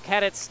time McCook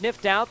had it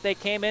sniffed out. They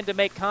came in to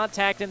make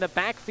contact in the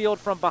backfield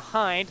from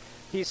behind.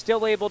 He's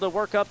still able to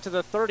work up to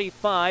the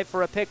 35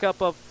 for a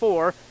pickup of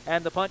 4,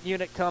 and the punt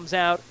unit comes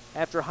out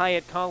after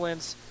Hyatt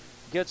Collins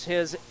gets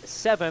his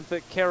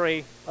 7th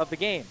carry of the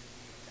game.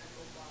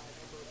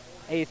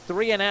 A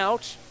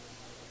 3-and-out,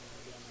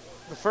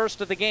 the first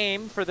of the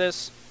game for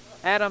this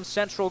Adams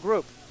Central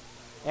group.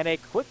 And a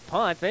quick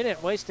punt. They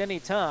didn't waste any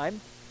time.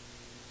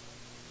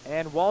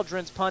 And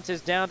Waldron's punt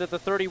is down to the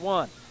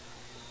 31.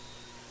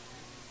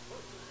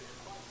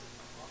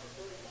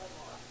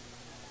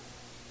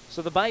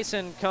 So the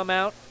Bison come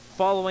out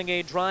following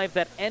a drive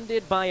that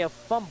ended by a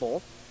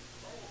fumble.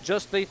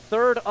 Just the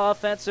 3rd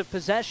offensive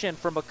possession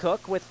for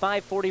McCook with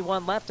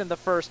 5:41 left in the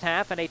first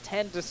half and a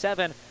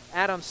 10-7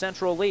 Adams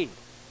Central lead.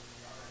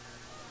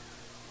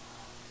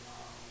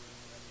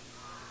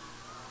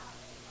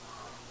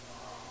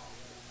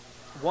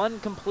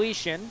 One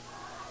completion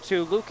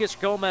to Lucas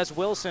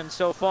Gomez-Wilson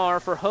so far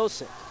for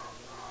Hosick.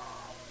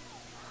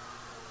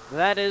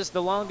 That is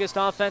the longest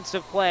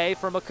offensive play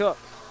for McCook.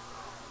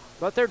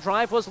 But their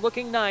drive was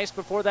looking nice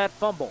before that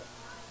fumble.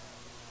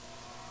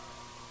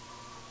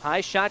 High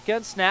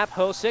shotgun snap.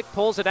 Hosick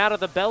pulls it out of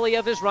the belly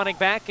of his running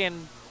back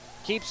and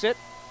keeps it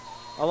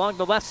along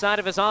the left side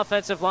of his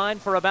offensive line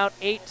for about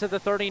 8 to the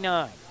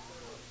 39.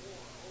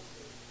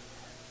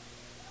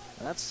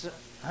 That's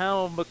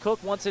how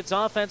McCook wants its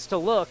offense to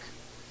look.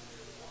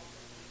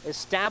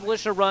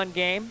 Establish a run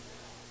game.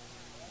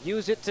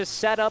 Use it to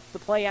set up the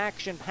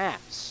play-action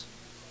pass.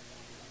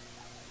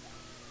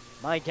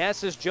 My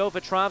guess is Joe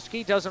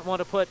Vetrovsky doesn't want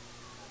to put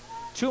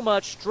too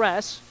much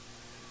stress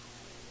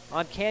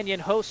on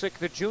Canyon Hosick,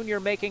 the junior,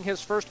 making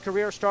his first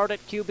career start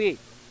at QB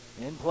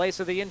in place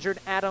of the injured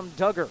Adam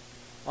Duggar.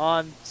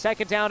 On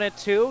 2nd down and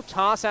 2,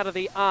 toss out of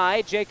the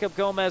eye. Jacob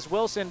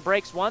Gomez-Wilson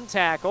breaks one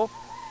tackle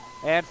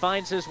and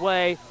finds his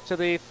way to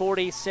the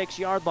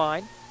 46-yard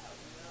line.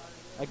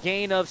 A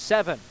gain of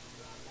 7.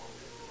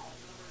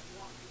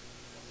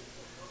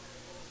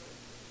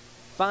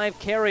 5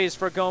 carries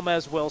for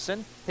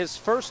Gomez-Wilson. His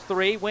first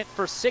 3 went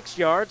for 6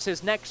 yards.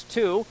 His next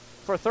 2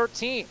 for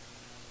 13.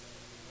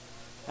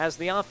 As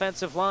the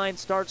offensive line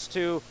starts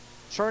to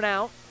churn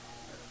out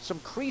some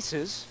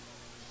creases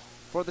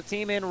for the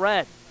team in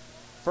red.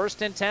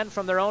 1st and 10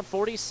 from their own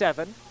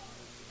 47,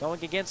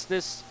 going against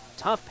this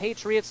tough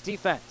Patriots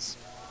defense.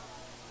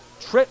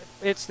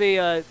 It's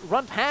the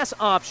run-pass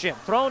option,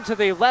 thrown to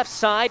the left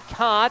side,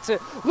 caught,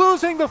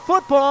 losing the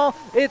football.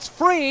 It's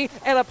free,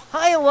 and a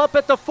pile-up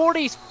at the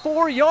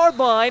 44-yard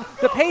line.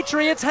 The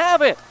Patriots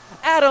have it.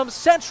 Adams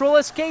Central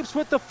escapes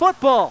with the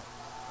football.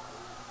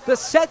 The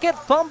second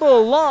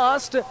fumble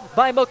lost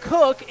by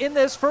McCook in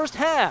this first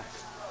half.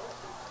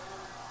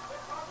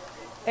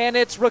 And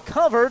it's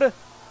recovered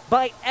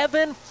by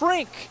Evan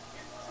Frink.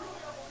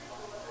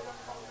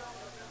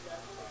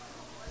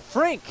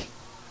 Frink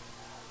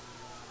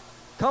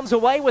comes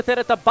away with it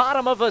at the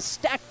bottom of a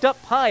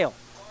stacked-up pile.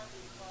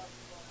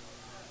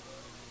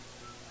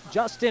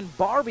 Justin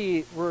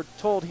Barbie, we're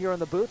told here in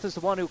the booth, is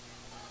the one who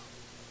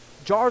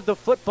jarred the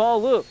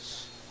football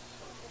loose.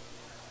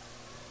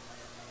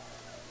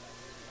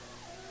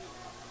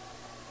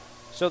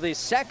 So the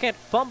second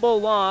fumble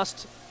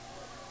lost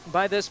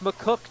by this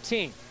McCook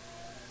team.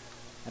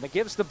 And it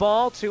gives the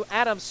ball to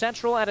Adams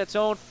Central at its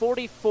own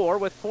 44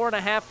 with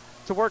 4.5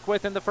 to work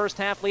with in the first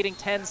half, leading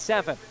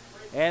 10-7.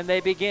 And they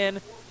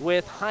begin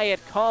with Hyatt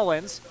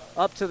Collins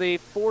up to the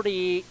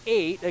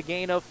 48, a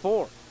gain of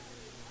 4.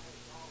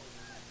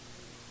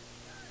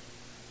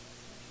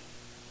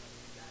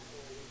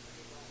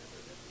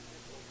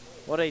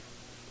 What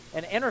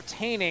an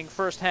entertaining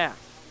first half.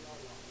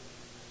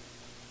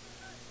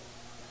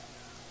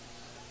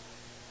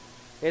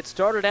 It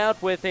started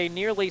out with a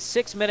nearly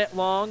 6-minute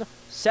long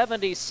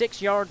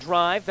 76-yard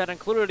drive that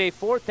included a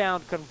 4th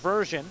down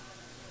conversion,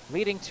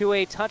 leading to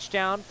a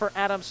touchdown for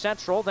Adams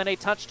Central, then a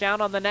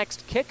touchdown on the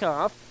next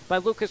kickoff by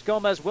Lucas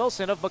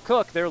Gomez-Wilson of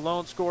McCook, their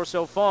lone score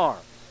so far.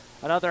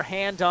 Another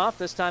handoff,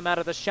 this time out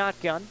of the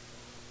shotgun.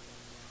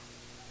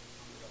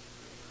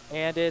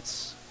 And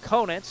it's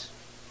Conant,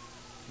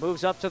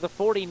 moves up to the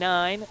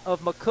 49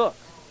 of McCook.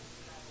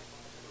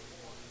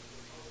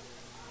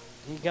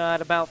 He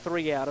got about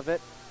 3 out of it.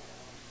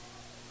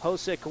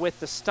 Hosick with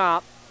the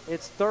stop.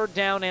 It's 3rd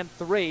down and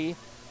 3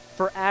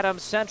 for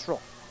Adams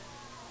Central.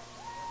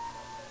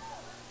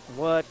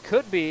 What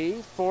could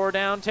be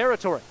 4-down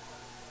territory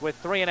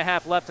with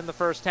 3.5 left in the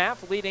first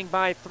half, leading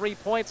by 3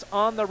 points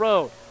on the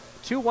road.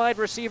 2 wide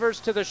receivers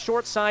to the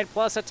short side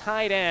plus a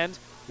tight end.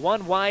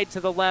 1 wide to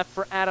the left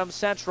for Adams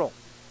Central.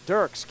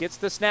 Dirks gets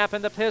the snap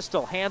in the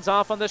pistol, hands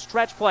off on the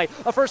stretch play.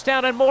 A 1st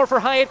down and more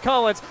for Hyatt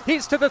Collins.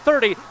 He's to the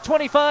 30,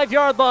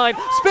 25-yard line.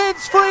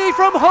 Spins free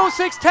from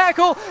Hosick's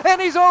tackle, and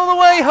he's all the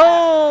way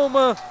home.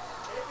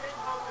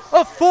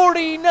 A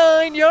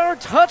 49-yard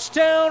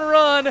touchdown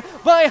run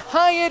by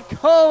Hyatt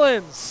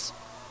Collins.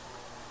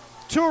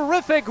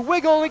 Terrific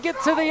wiggle to get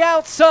to the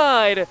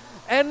outside,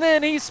 and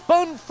then he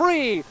spun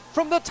free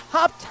from the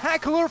top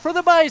tackler for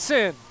the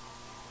Bison.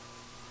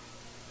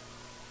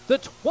 The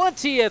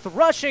 20th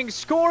rushing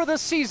score of the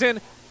season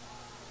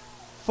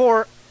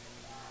for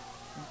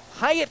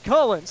Hyatt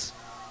Collins.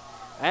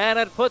 And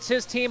it puts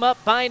his team up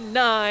by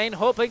 9,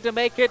 hoping to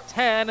make it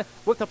 10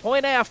 with the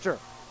point after.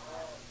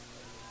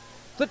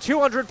 The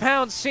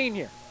 200-pound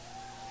senior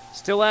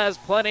still has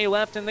plenty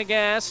left in the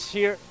gas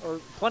here, or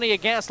plenty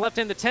of gas left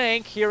in the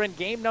tank here in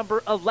game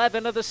number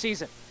 11 of the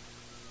season.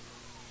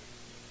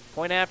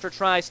 Point after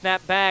try,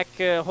 snap back,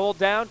 hold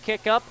down,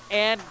 kick up,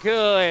 and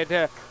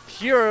good.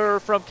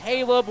 Pure from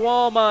Caleb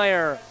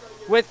Wallmeyer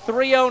with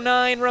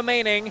 3:09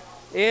 remaining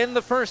in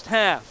the first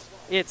half.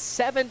 It's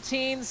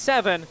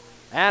 17-7.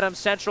 Adams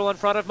Central in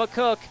front of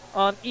McCook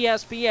on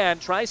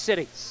ESPN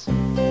Tri-Cities.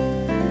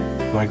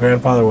 My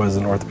grandfather was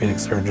an orthopedic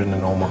surgeon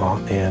in Omaha,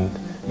 and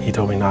he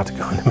told me not to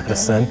go into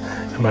medicine.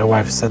 And my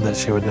wife said that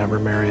she would never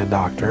marry a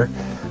doctor.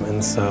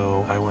 And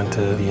so I went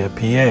to be a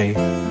PA.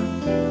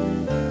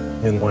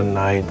 And one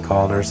night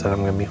called her, said I'm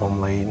going to be home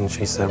late, and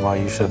she said, well,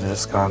 you should have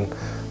just gone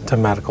to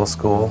medical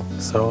school.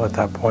 So at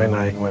that point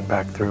I went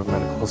back through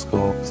medical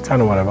school. It's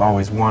kind of what I've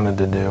always wanted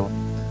to do.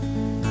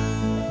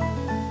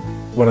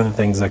 One of the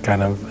things that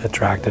kind of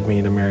attracted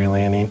me to Mary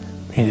Lanning,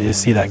 you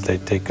see that they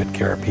take good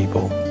care of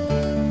people.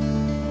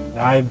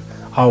 I've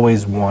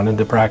always wanted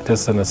to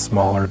practice in a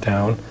smaller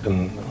town,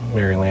 and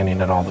Mary Lanning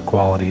had all the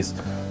qualities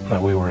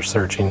that we were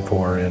searching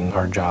for in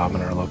our job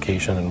and our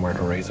location and where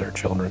to raise our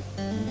children.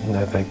 And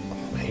I think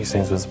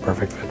Hastings was the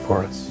perfect fit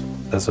for us.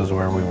 This is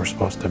where we were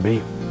supposed to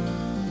be.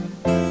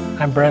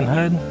 I'm Brent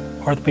Hood,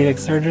 orthopedic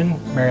surgeon,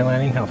 Mary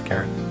Lanning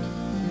Healthcare.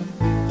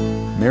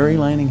 Mary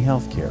Lanning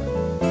Healthcare.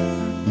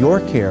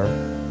 Your care,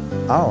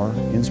 our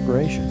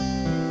inspiration.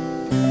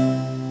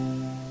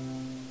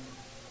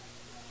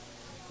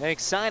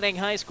 Exciting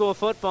high school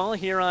football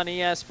here on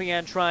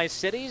ESPN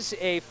Tri-Cities.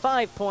 A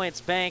 5 Points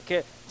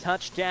Bank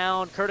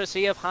touchdown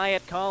courtesy of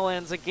Hyatt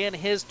Collins. Again,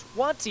 his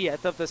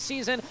 20th of the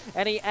season,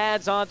 and he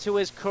adds on to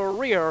his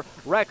career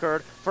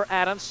record for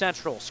Adams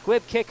Central.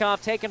 Squib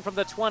kickoff taken from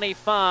the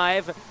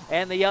 25,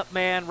 and the up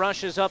man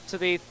rushes up to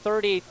the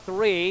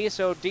 33.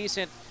 So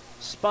decent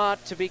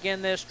spot to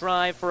begin this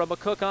drive for a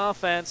McCook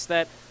offense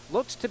that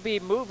looks to be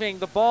moving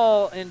the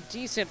ball in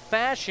decent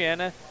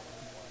fashion,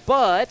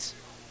 but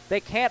they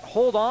can't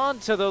hold on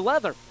to the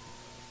leather.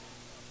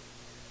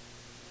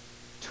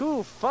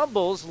 2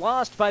 fumbles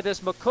lost by this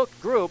McCook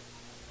group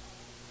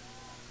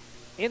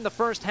in the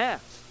first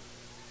half.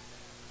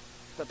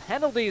 The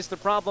penalties the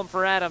problem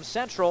for Adams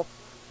Central,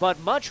 but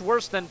much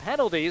worse than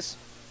penalties,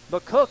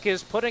 McCook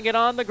is putting it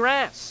on the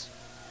grass.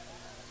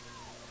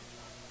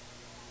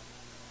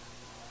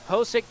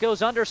 Hosick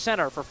goes under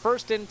center for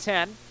 1st and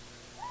 10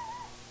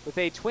 with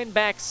a twin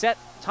back set.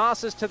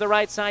 Tosses to the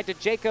right side to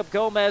Jacob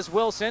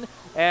Gomez-Wilson,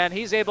 and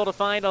he's able to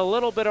find a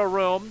little bit of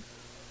room,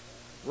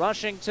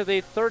 rushing to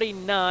the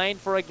 39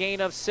 for a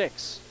gain of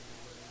 6.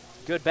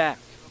 Good back.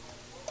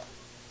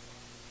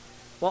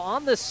 Well,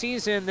 on the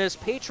season, this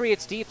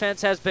Patriots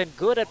defense has been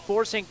good at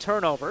forcing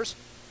turnovers.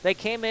 They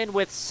came in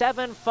with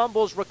 7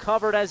 fumbles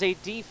recovered as a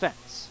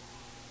defense.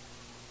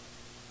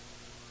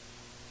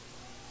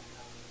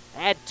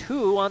 Add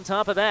 2 on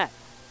top of that.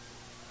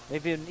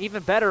 They've been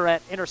even better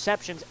at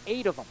interceptions,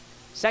 8 of them.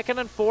 2nd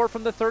and 4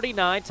 from the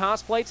 39.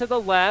 Toss play to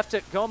the left.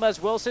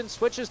 Gomez-Wilson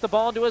switches the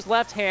ball into his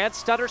left hand.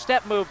 Stutter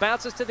step move.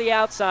 Bounces to the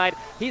outside.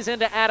 He's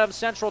into Adams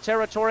Central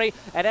territory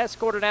and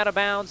escorted out of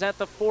bounds at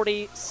the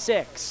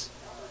 46.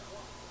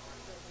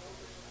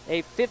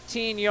 A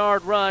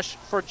 15-yard rush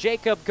for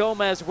Jacob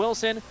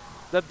Gomez-Wilson.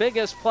 The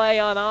biggest play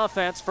on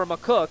offense for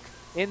McCook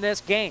in this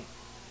game.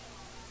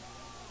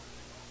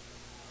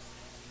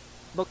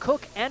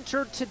 McCook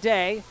entered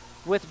today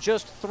with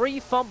just 3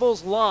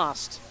 fumbles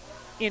lost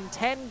in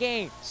 10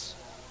 games.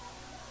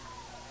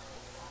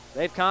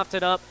 They've coughed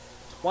it up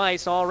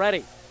twice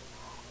already.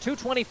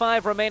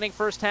 2:25 remaining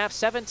first half,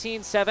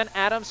 17-7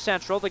 Adams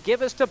Central. The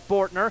give is to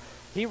Bortner.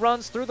 He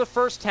runs through the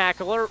first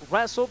tackler,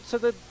 wrestled to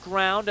the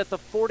ground at the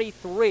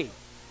 43.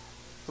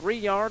 3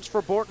 yards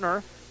for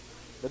Bortner,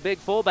 the big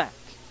fullback.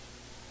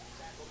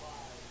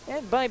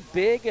 And by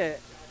big, I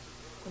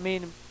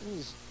mean,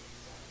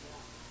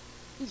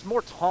 he's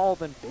more tall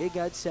than big,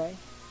 I'd say.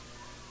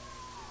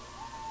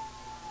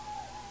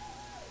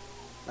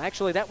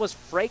 Actually, that was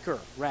Fraker,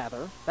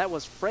 rather. That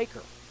was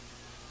Fraker.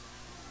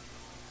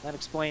 That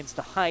explains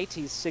the height.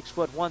 He's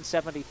 6'1",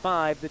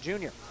 175, the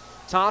junior.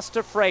 Toss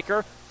to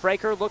Fraker.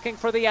 Fraker looking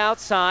for the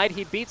outside.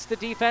 He beats the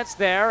defense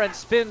there and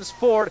spins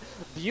forward.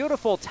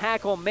 Beautiful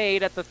tackle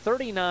made at the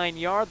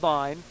 39-yard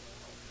line.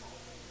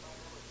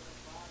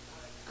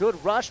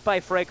 Good rush by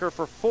Fraker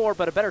for 4,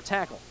 but a better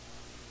tackle.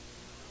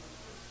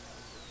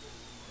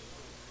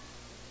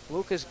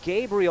 Lucas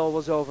Gabriel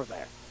was over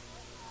there.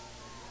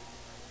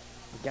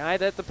 The guy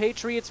that the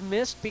Patriots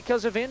missed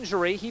because of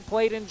injury. He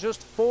played in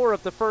just 4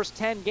 of the first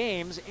 10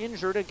 games,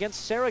 injured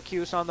against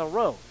Syracuse on the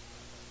road.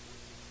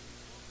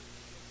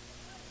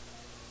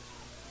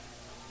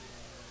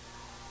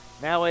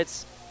 Now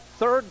it's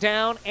 3rd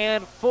down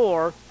and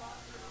 4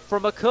 for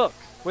McCook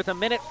with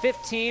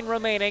 1:15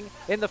 remaining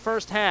in the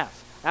first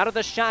half. Out of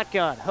the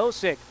shotgun,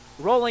 Hosick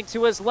rolling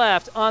to his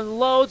left,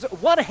 unloads,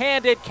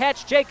 one-handed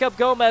catch, Jacob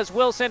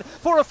Gomez-Wilson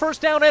for a first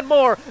down and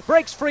more.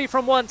 Breaks free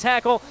from one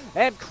tackle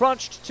and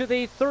crunched to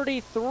the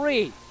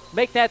 33.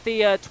 Make that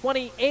the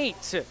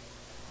 28.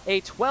 A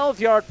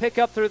 12-yard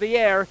pickup through the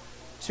air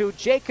to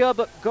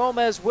Jacob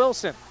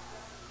Gomez-Wilson.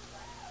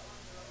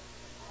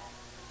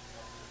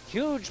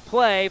 Huge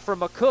play for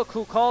McCook,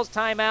 who calls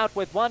timeout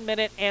with 1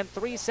 minute and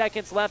 3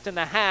 seconds left in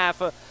the half.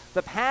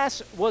 The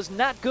pass was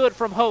not good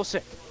from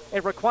Hosick.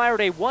 It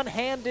required a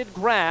one-handed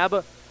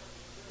grab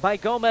by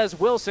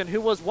Gomez-Wilson, who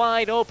was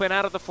wide open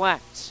out of the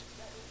flats.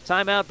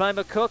 Timeout by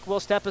McCook will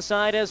step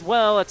aside as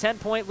well. A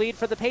 10-point lead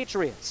for the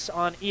Patriots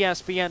on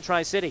ESPN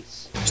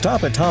Tri-Cities.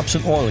 Stop at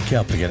Thompson Oil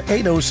Company at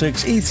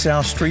 806 East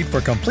South Street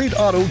for complete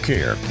auto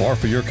care. Or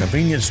for your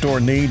convenience store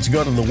needs,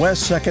 go to the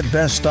West 2nd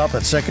Best Stop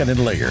at 2nd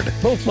and Laird.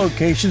 Both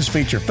locations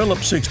feature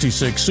Phillips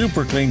 66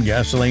 Super Clean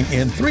gasoline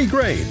in 3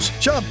 grades.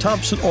 Shop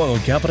Thompson Oil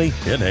Company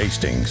in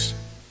Hastings.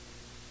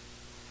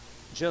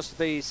 Just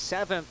the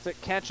 7th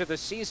catch of the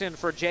season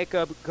for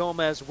Jacob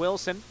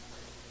Gomez-Wilson.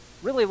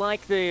 Really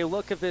like the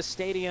look of this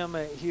stadium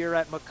here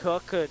at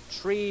McCook.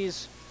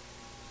 Trees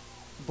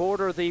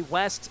border the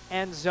west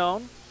end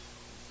zone.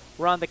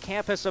 We're on the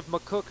campus of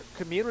McCook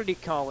Community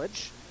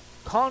College.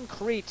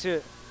 Concrete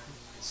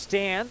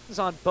stands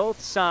on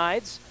both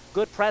sides.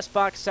 Good press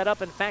box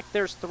setup. In fact,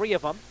 there's 3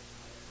 of them.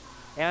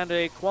 And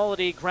a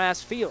quality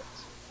grass field.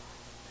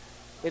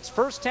 It's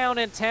 1st down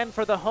and 10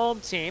 for the home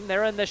team.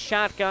 They're in the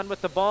shotgun with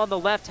the ball in the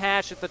left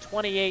hash at the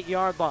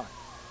 28-yard line.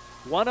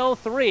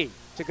 1:03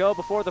 to go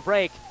before the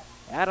break.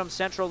 Adams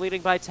Central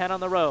leading by 10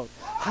 on the road.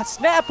 A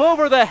snap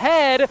over the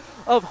head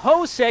of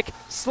Hosick,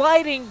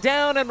 sliding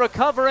down and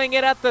recovering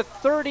it at the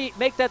 30.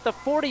 Make that the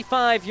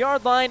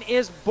 45-yard line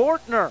is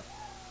Bortner.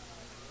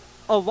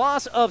 a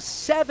loss of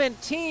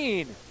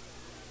 17.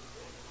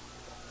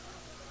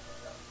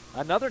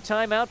 Another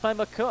timeout by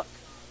McCook.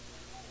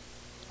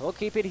 We'll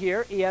keep it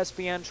here,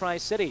 ESPN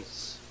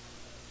Tri-Cities.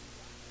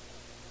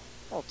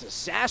 Well,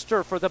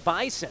 disaster for the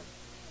Bison.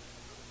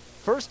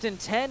 1st and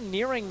 10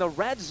 nearing the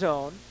red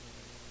zone,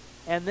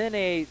 and then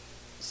a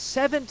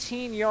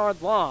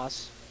 17-yard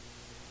loss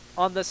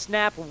on the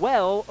snap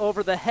well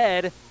over the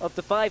head of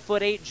the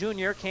 5'8"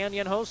 junior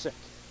Canyon Hosick.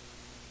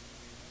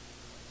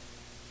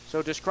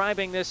 So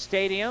describing this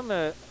stadium,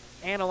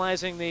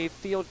 analyzing the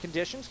field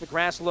conditions, the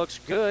grass looks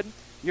good.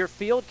 Your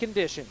field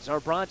conditions are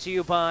brought to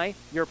you by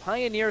your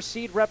Pioneer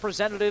Seed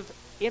Representative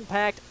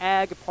Impact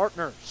Ag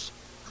Partners.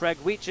 Craig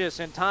Weeches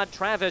and Todd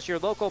Travis, your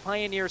local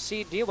Pioneer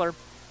Seed dealer.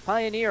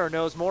 Pioneer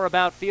knows more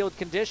about field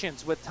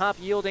conditions with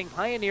top-yielding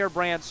Pioneer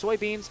brand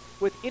soybeans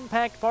with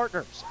Impact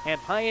Partners,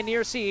 and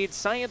Pioneer Seed,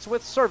 science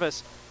with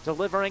service,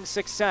 delivering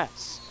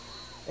success.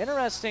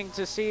 Interesting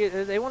to see,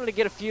 they wanted to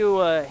get a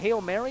few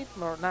Hail Mary,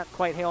 or not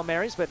quite Hail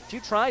Marys, but a few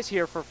tries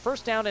here for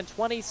 1st down and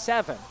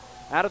 27.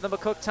 Out of the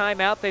McCook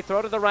timeout, they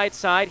throw to the right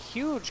side.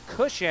 Huge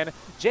cushion.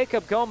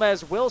 Jacob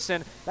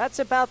Gomez-Wilson. That's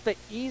about the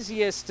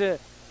easiest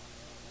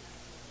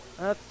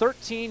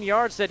 13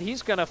 yards that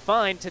he's going to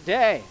find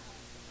today.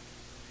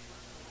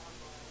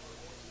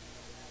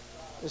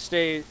 Just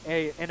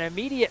an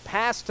immediate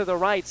pass to the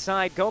right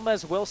side.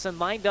 Gomez-Wilson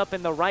lined up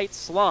in the right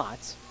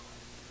slot.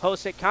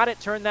 Hosick caught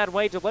it, turned that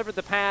way, delivered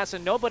the pass,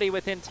 and nobody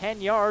within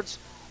 10 yards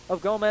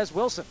of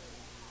Gomez-Wilson.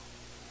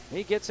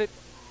 He gets it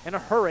in a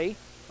hurry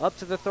up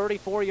to the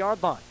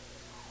 34-yard line.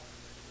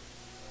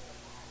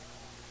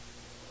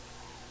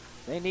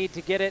 They need to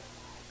get it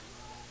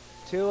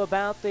to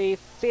about the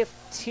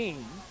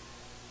 15.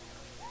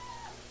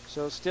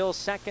 So still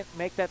second,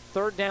 make that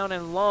 3rd down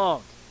and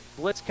long.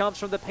 Blitz comes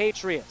from the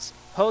Patriots.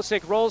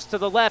 Hosick rolls to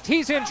the left.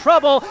 He's in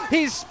trouble.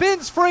 He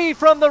spins free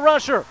from the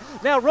rusher.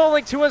 Now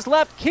rolling to his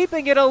left,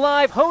 keeping it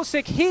alive.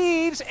 Hosick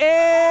heaves,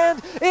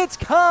 and it's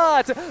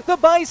caught. The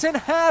Bison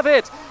have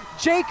it.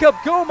 Jacob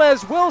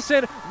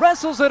Gomez-Wilson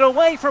wrestles it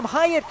away from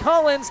Hyatt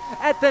Collins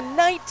at the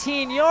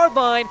 19-yard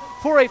line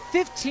for a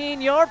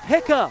 15-yard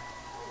pickup.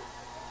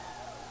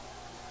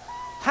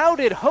 How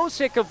did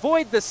Hosick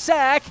avoid the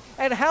sack,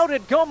 and how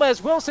did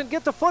Gomez-Wilson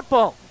get the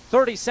football?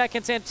 30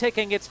 seconds and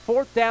ticking. It's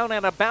 4th down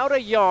and about a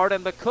yard,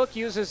 and McCook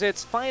uses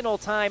its final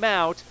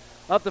timeout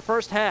of the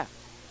first half.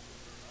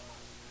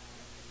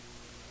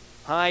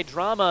 High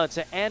drama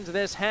to end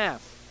this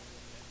half.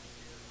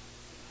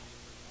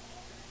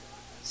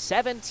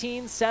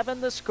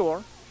 17-7 the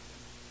score.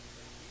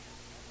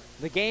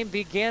 The game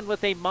began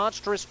with a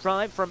monstrous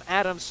drive from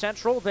Adams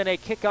Central, then a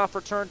kickoff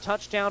return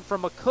touchdown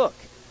from McCook.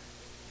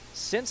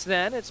 Since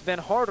then, it's been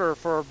harder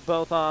for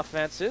both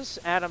offenses.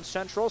 Adams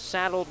Central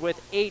saddled with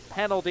 8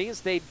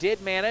 penalties. They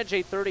did manage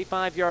a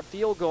 35-yard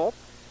field goal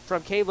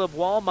from Caleb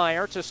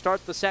Wallmeyer to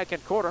start the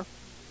second quarter.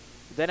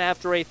 Then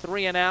after a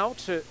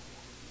 3-and-out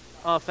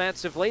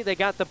offensively, they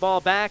got the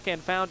ball back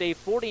and found a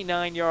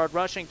 49-yard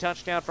rushing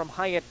touchdown from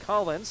Hyatt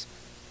Collins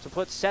to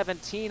put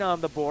 17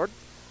 on the board.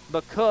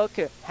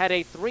 McCook had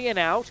a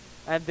 3-and-out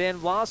and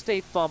then lost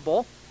a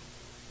fumble,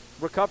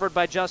 recovered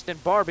by Justin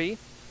Barbie,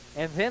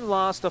 and then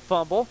lost a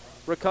fumble,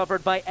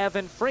 recovered by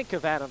Evan Frink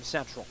of Adams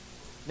Central.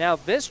 Now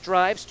this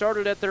drive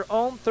started at their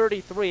own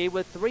 33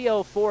 with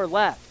 3:04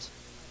 left.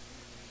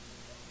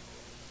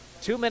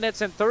 2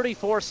 minutes and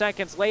 34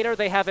 seconds later,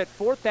 they have it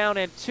 4th down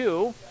and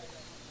 2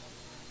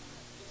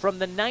 from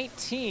the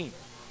 19.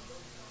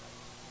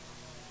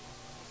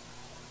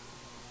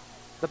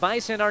 The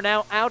Bison are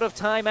now out of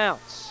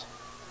timeouts,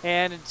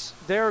 and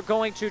they're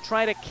going to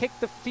try to kick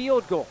the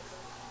field goal.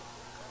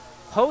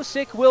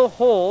 Hosick will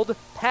hold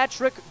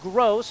Patrick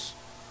Gross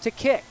to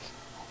kick.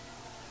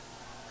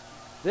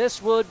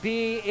 This would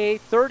be a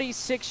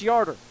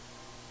 36-yarder.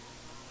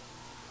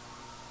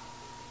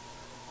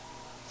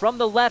 From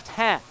the left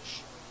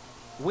hash.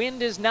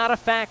 Wind is not a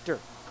factor.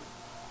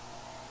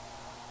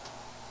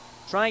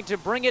 Trying to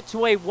bring it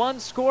to a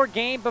 1-score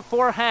game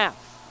before half.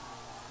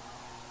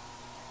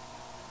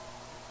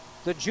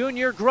 The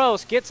junior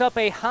Gross gets up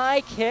a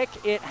high kick.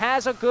 It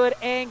has a good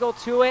angle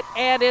to it,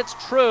 and it's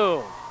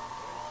true.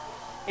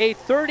 A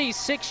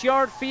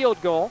 36-yard field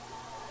goal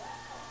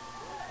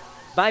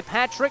by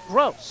Patrick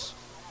Gross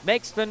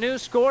makes the new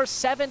score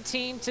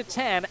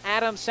 17-10.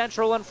 Adams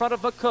Central in front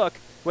of McCook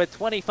with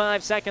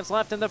 25 seconds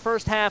left in the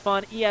first half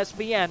on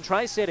ESPN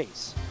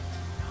Tri-Cities.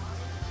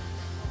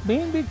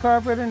 B&B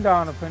Carpet in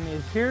Donovan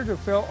is here to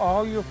fill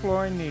all your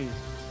flooring needs.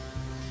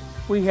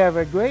 We have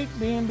a great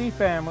B&B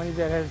family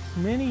that has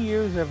many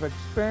years of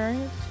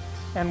experience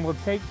and will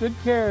take good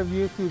care of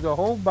you through the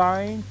whole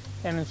buying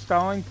and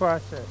installing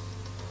process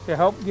to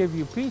help give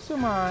you peace of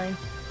mind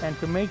and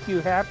to make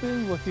you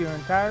happy with your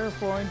entire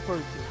flooring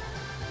purchase.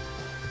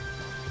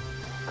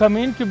 Come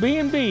into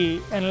B&B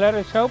and let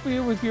us help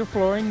you with your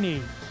flooring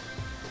needs.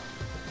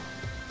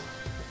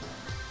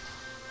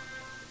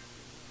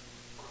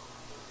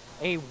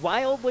 A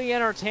wildly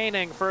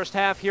entertaining first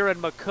half here in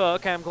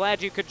McCook. I'm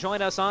glad you could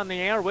join us on the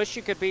air. Wish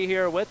you could be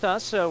here with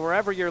us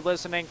wherever you're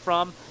listening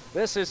from.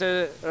 This is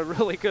a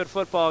really good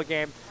football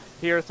game.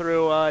 here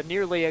through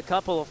nearly a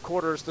couple of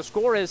quarters. The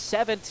score is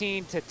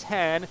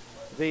 17-10.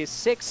 The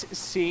 6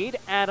 seed,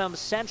 Adams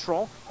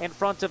Central, in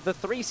front of the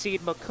 3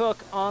 seed, McCook,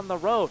 on the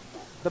road.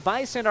 The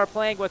Bison are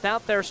playing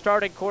without their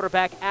starting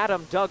quarterback,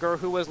 Adam Duggar,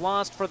 who was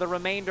lost for the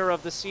remainder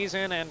of the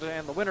season and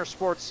the winter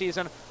sports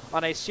season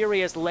on a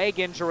serious leg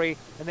injury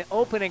in the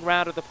opening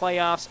round of the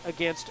playoffs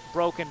against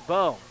Broken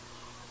Bow.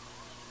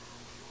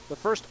 The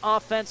first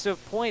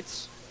offensive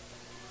points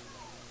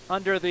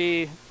under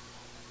the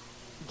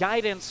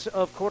guidance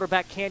of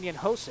quarterback Canyon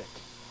Hosick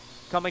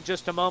coming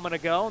just a moment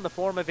ago in the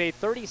form of a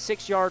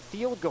 36-yard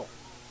field goal.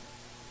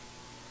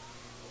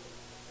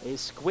 A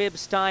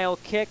squib-style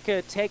kick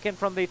taken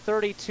from the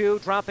 32,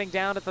 dropping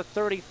down at the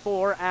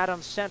 34,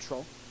 Adams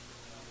Central.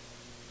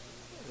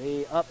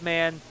 The up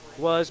man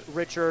was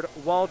Richard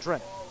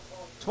Waldron.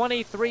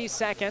 23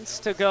 seconds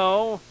to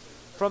go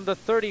from the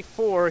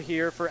 34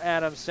 here for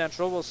Adams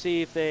Central. We'll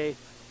see if they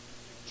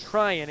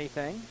try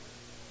anything.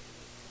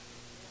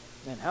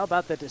 And how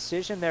about the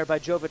decision there by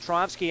Joe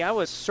Vetrovsky? I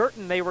was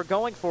certain they were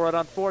going for it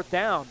on 4th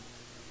down.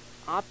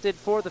 Opted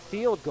for the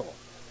field goal.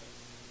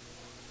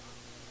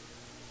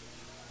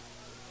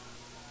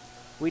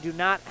 We do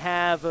not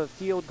have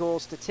field goal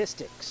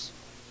statistics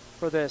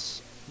for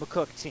this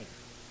McCook team.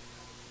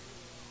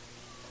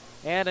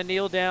 And a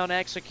kneel down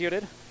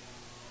executed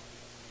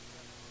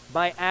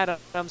by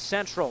Adams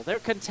Central. They're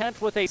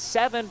content with a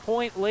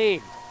 7-point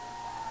lead.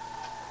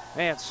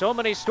 Man, so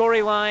many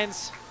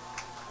storylines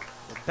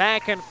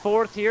back and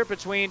forth here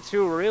between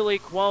two really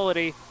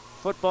quality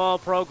football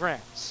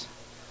programs.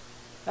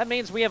 That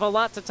means we have a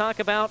lot to talk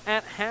about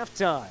at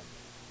halftime.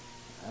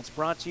 That's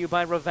brought to you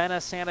by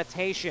Ravenna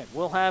Sanitation.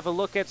 We'll have a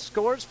look at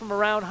scores from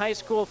around high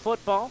school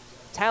football,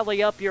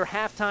 tally up your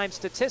halftime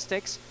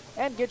statistics,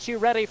 and get you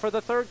ready for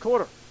the third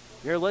quarter.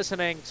 You're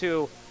listening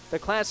to the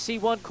Class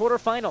C1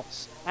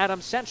 quarterfinals.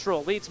 Adams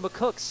Central leads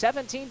McCook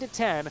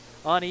 17-10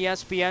 on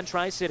ESPN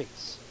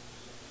Tri-Cities.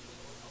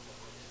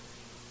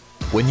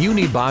 When you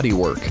need body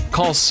work,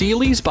 call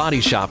Seeley's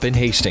Body Shop in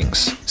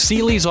Hastings.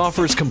 Seeley's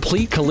offers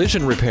complete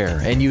collision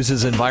repair and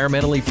uses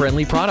environmentally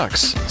friendly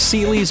products.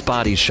 Seeley's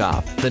Body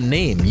Shop, the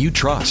name you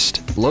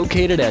trust.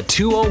 Located at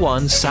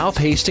 201 South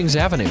Hastings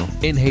Avenue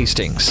in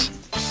Hastings.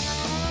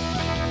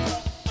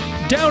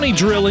 Downey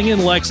Drilling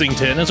in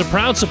Lexington is a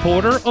proud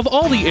supporter of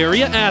all the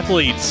area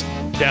athletes.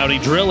 Downey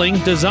Drilling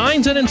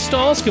designs and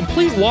installs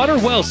complete water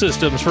well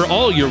systems for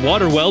all your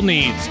water well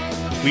needs.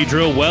 We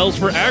drill wells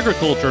for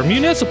agriculture,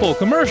 municipal,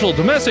 commercial,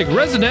 domestic,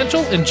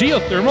 residential, and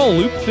geothermal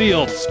loop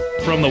fields.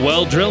 From the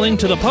well drilling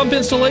to the pump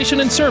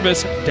installation and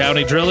service,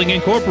 Downey Drilling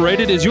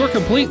Incorporated is your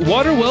complete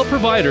water well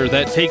provider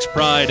that takes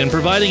pride in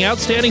providing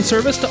outstanding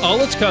service to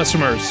all its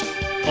customers.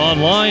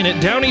 Online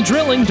at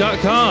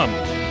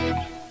downeydrilling.com.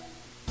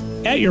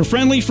 At your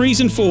friendly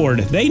Friesen Ford,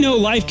 they know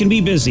life can be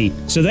busy,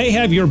 so they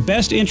have your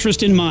best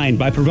interest in mind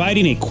by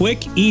providing a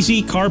quick,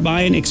 easy car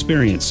buying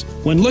experience.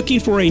 When looking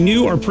for a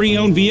new or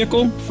pre-owned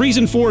vehicle,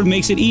 Friesen Ford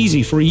makes it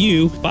easy for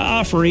you by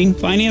offering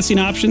financing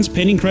options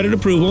pending credit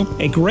approval,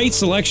 a great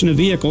selection of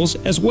vehicles,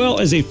 as well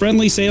as a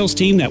friendly sales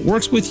team that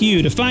works with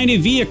you to find a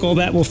vehicle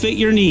that will fit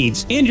your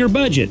needs and your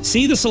budget.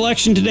 See the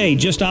selection today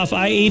just off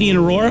I-80 in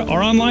Aurora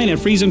or online at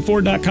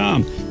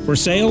FriesenFord.com. For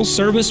sales,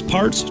 service,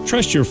 parts,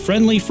 trust your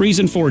friendly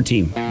Friesen Ford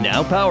team.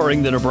 Now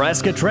powering the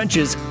Nebraska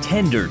trenches,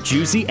 tender,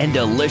 juicy, and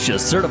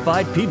delicious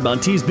certified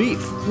Piedmontese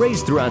beef.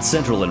 Raised throughout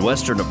central and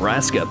western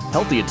Nebraska,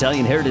 healthy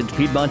Italian heritage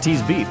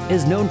Piedmontese beef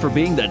is known for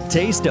being the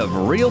taste of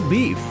real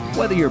beef.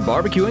 Whether you're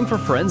barbecuing for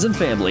friends and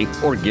family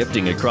or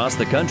gifting across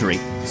the country,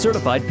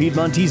 certified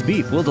Piedmontese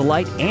beef will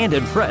delight and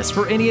impress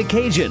for any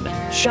occasion.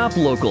 Shop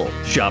local,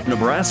 shop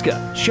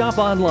Nebraska, shop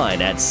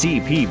online at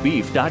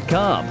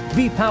cpbeef.com.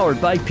 Be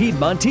powered by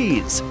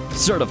Piedmontese.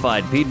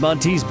 Certified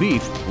Piedmontese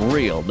beef,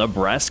 real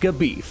Nebraska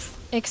beef.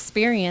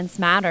 Experience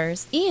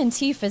matters.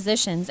 ENT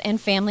Physicians and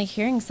Family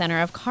Hearing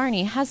Center of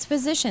Kearney has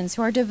physicians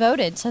who are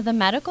devoted to the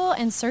medical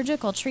and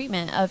surgical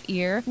treatment of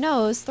ear,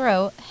 nose,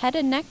 throat, head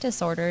and neck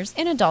disorders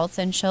in adults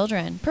and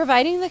children,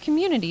 providing the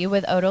community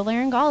with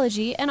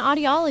otolaryngology and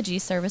audiology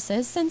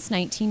services since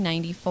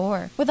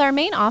 1994. With our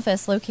main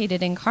office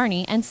located in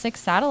Kearney and 6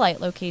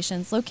 satellite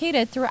locations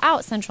located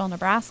throughout central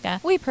Nebraska,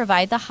 we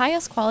provide the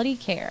highest quality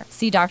care.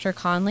 See Dr.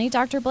 Conley,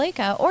 Dr.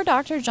 Blaka, or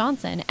Dr.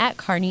 Johnson at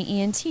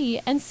Kearney ENT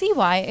and see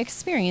why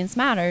experience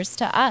matters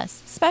to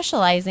us,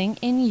 specializing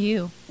in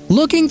you.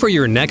 Looking for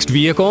your next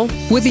vehicle?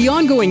 With the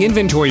ongoing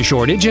inventory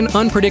shortage and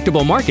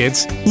unpredictable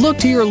markets, look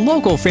to your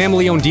local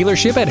family-owned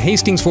dealership at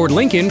Hastings Ford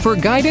Lincoln for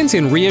guidance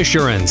and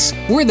reassurance.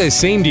 We're the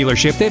same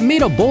dealership that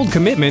made a bold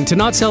commitment to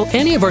not sell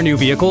any of our new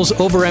vehicles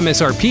over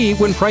MSRP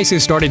when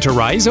prices started to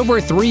rise over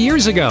 3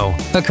 years ago.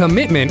 A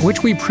commitment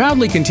which we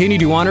proudly continue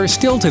to honor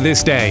still to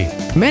this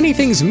day. Many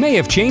things may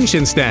have changed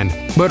since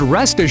then, but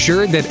rest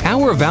assured that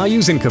our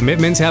values and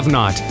commitments have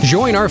not.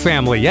 Join our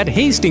family at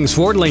Hastings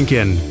Ford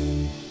Lincoln.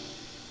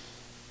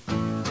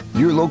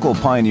 Your local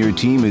Pioneer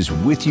team is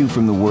with you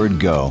from the word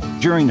go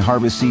during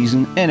harvest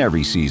season and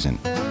every season.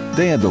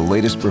 They have the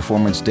latest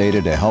performance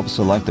data to help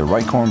select the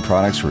right corn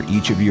products for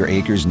each of your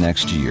acres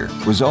next year.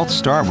 Results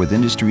start with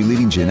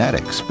industry-leading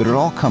genetics, but it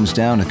all comes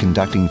down to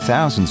conducting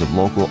thousands of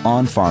local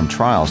on-farm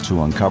trials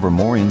to uncover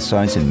more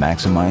insights and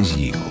maximize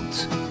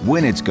yields.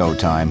 When it's go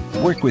time,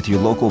 work with your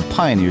local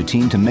Pioneer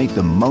team to make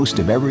the most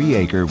of every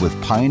acre with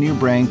Pioneer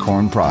brand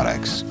corn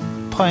products.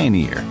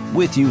 Pioneer,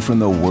 with you from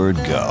the word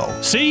go.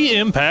 See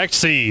Impact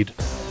Seed.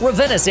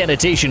 Ravenna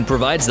Sanitation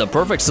provides the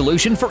perfect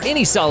solution for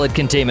any solid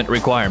containment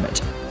requirement.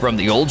 From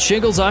the old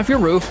shingles off your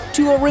roof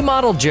to a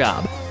remodel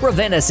job,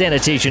 Ravenna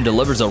Sanitation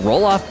delivers a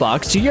roll-off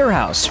box to your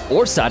house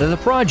or side of the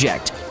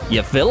project.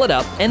 You fill it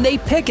up and they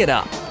pick it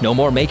up. No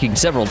more making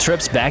several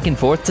trips back and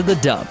forth to the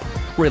dump.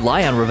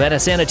 Rely on Ravenna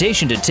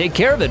Sanitation to take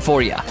care of it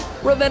for you.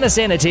 Ravenna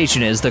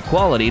Sanitation is the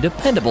quality,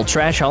 dependable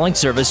trash hauling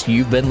service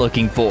you've been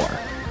looking for.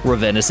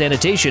 Ravenna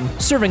Sanitation,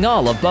 serving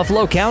all of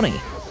Buffalo County.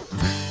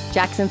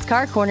 Jackson's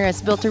Car Corner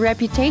has built a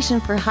reputation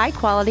for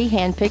high-quality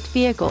hand-picked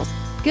vehicles.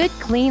 Good,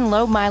 clean,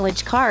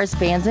 low-mileage cars,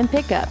 vans, and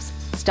pickups.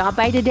 Stop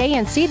by today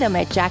and see them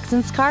at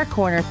Jackson's Car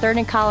Corner, 3rd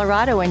and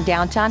Colorado in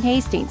downtown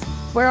Hastings,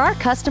 where our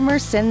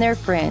customers send their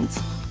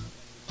friends.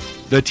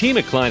 The team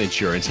at Klein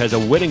Insurance has a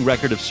winning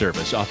record of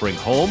service, offering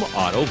home,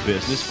 auto,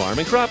 business, farm,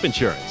 and crop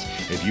insurance.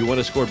 If you want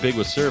to score big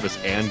with service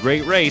and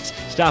great rates,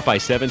 stop by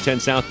 710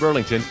 South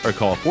Burlington or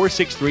call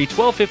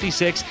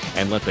 463-1256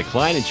 and let the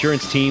Klein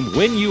Insurance team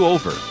win you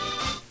over.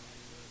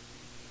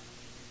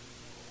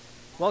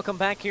 Welcome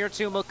back here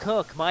to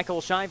McCook. Michael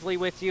Shively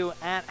with you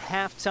at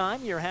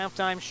halftime. Your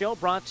halftime show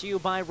brought to you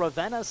by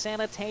Ravenna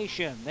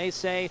Sanitation. They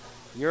say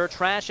your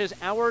trash is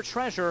our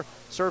treasure,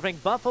 serving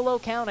Buffalo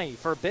County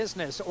for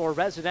business or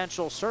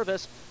residential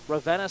service.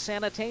 Ravenna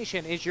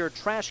Sanitation is your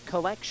trash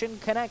collection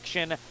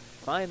connection.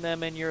 Find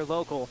them in your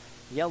local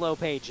Yellow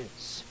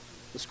Pages.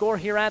 The score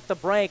here at the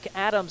break,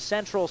 Adams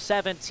Central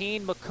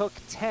 17, McCook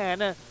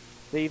 10.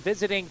 The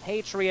visiting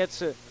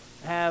Patriots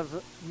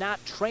have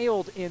not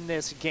trailed in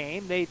this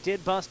game. They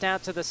did bust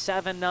out to the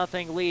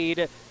 7-0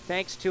 lead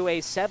thanks to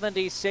a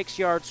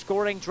 76-yard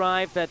scoring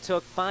drive that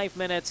took 5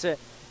 minutes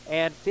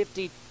and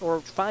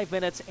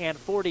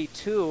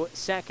 42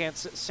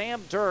 seconds.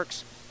 Sam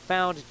Dirks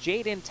found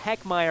Jaden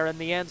Techmeyer in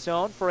the end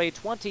zone for a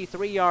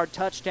 23-yard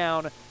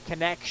touchdown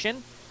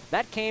connection.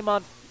 That came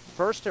on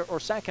first or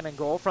second and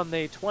goal from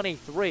the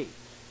 23.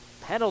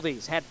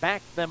 Penalties had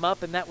backed them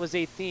up, and that was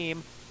a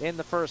theme in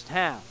the first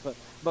half.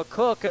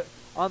 McCook,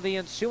 on the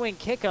ensuing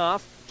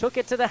kickoff, took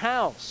it to the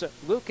house.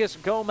 Lucas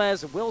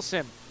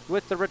Gomez-Wilson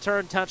with the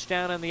return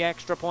touchdown, and the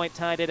extra point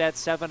tied it at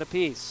 7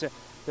 apiece.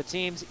 The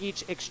teams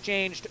each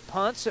exchanged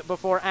punts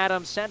before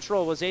Adams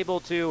Central was able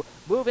to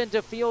move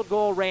into field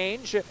goal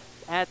range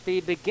at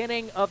the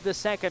beginning of the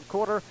second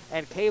quarter,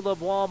 and Caleb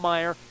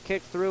Wallmeyer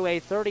kicked through a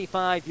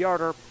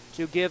 35-yarder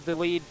to give the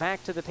lead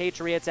back to the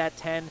Patriots at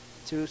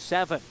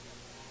 10-7.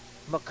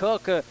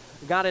 McCook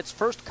got its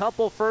first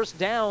couple first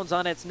downs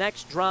on its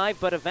next drive,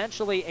 but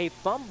eventually a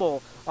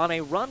fumble on a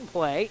run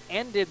play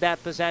ended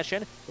that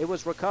possession. It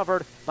was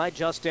recovered by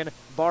Justin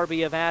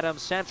Barbie of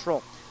Adams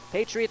Central.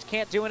 Patriots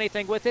can't do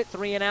anything with it.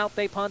 3 and out,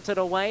 they punt it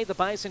away. The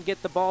Bison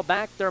get the ball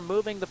back. They're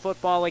moving the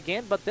football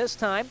again, but this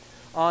time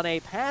on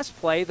a pass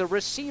play, the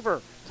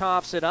receiver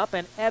coughs it up,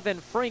 and Evan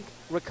Frink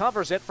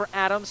recovers it for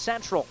Adams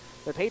Central.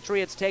 The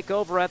Patriots take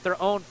over at their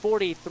own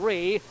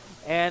 43,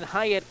 and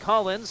Hyatt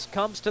Collins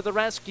comes to the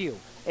rescue.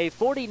 A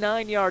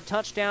 49-yard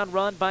touchdown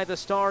run by the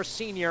star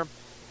senior.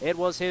 It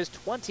was his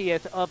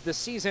 20th of the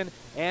season,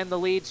 and the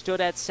lead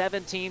stood at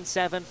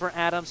 17-7 for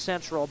Adams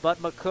Central.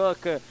 But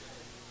McCook,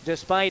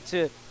 despite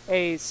a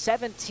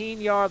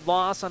 17-yard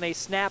loss on a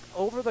snap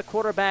over the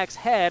quarterback's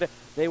head,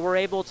 they were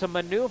able to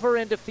maneuver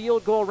into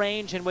field goal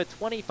range, and with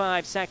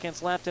 25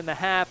 seconds left in the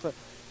half,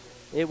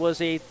 it was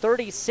a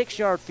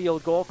 36-yard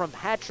field goal from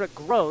Patrick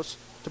Gross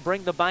to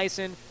bring the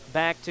Bison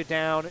back to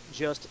down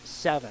just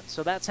 7.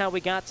 So that's how we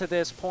got to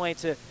this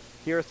point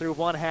here through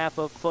one half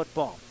of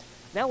football.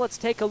 Now let's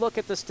take a look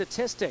at the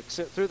statistics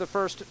through the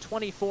first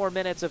 24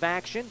 minutes of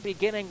action,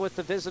 beginning with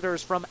the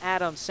visitors from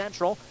Adams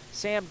Central.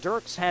 Sam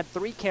Dirks had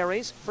 3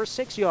 carries for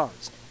 6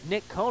 yards.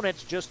 Nick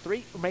Konitz just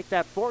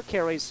 4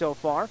 carries so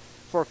far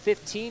for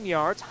 15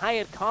 yards.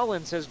 Hyatt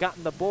Collins has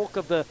gotten the bulk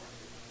of the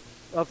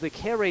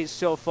carries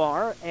so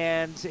far,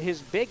 and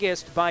his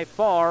biggest by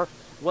far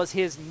was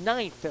his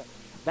 9th.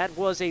 That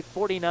was a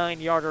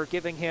 49-yarder,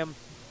 giving him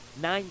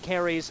 9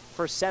 carries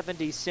for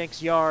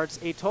 76 yards,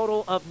 a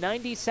total of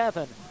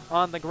 97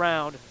 on the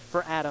ground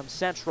for Adams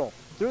Central.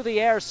 Through the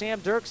air,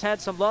 Sam Dirks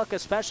had some luck,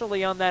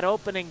 especially on that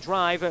opening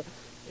drive.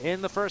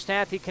 In the first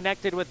half, he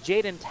connected with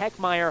Jaden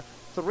Techmeyer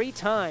 3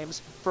 times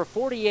for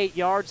 48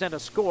 yards and a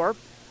score,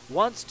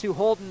 once to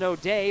Holden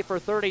O'Day for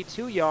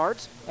 32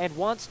 yards, and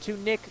once to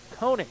Nick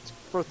Conant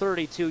for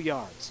 32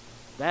 yards.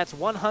 That's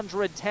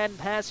 110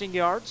 passing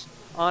yards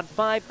on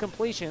 5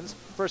 completions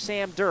for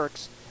Sam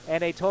Dirks,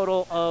 and a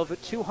total of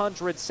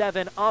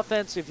 207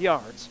 offensive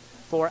yards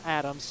for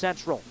Adams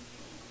Central.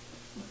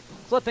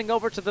 Flipping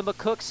over to the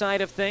McCook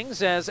side of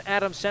things, as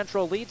Adams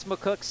Central leads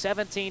McCook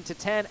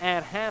 17-10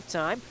 at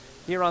halftime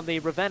here on the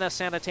Ravenna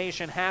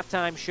Sanitation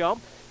halftime show.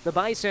 The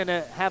Bison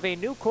have a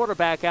new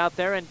quarterback out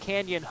there in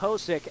Canyon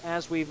Hosick,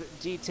 as we've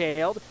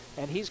detailed,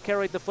 and he's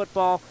carried the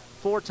football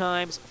 4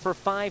 times for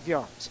 5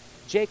 yards.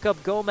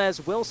 Jacob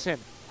Gomez-Wilson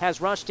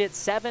has rushed it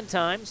 7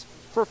 times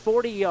for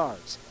 40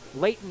 yards.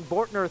 Leighton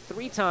Bortner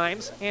 3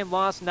 times and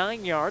lost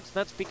 9 yards.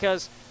 That's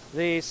because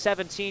the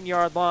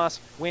 17-yard loss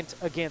went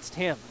against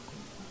him.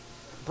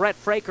 Brett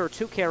Fraker,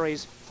 2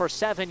 carries for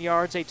 7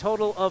 yards, a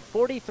total of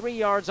 43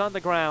 yards on the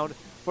ground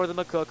for the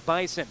McCook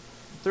Bison.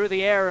 Through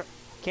the air,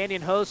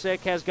 Canyon Hosick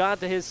has got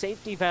to his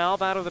safety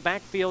valve out of the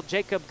backfield.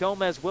 Jacob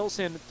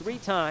Gomez-Wilson 3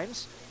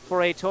 times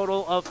for a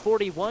total of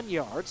 41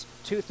 yards,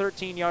 2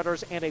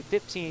 13-yarders and a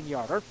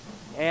 15-yarder.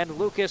 And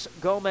Lucas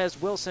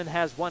Gomez-Wilson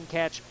has 1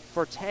 catch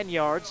for 10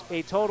 yards,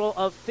 a total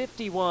of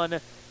 51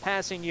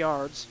 passing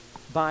yards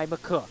by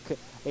McCook.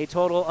 A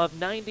total of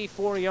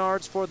 94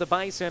 yards for the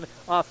Bison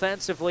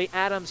offensively.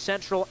 Adams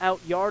Central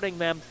out-yarding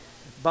them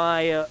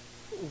by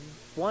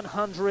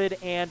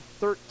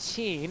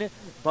 113,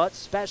 but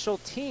special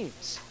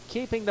teams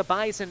keeping the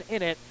Bison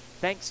in it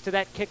thanks to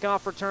that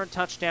kickoff return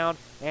touchdown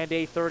and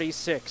a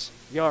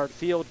 36-yard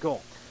field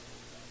goal.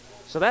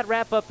 So that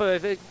wrap-up,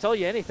 if it tell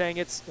you anything,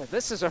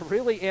 this is a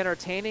really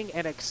entertaining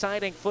and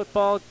exciting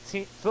football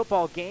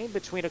game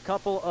between a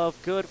couple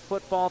of good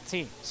football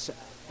teams.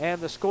 And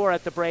the score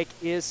at the break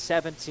is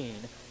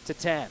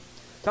 17-10.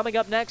 Coming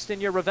up next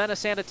in your Ravenna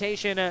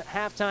Sanitation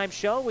halftime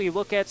show, we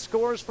look at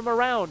scores from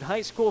around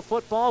high school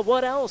football.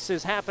 What else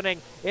is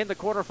happening in the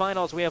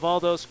quarterfinals? We have all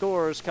those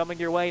scores coming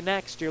your way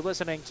next. You're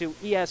listening to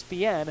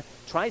ESPN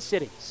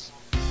Tri-Cities.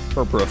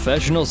 For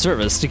professional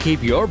service to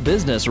keep your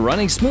business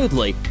running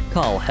smoothly,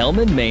 call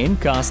Hellman, Main,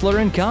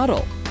 Kostler, and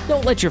Cottle.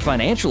 Don't let your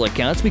financial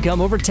accounts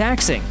become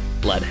overtaxing.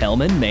 Let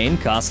Hellman, Main,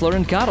 Kostler,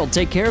 and Cottle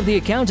take care of the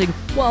accounting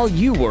while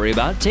you worry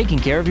about taking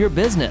care of your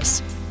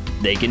business.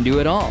 They can do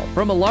it all,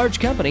 from a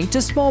large company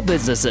to small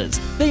businesses.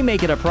 They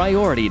make it a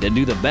priority to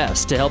do the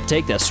best to help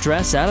take the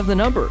stress out of the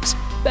numbers.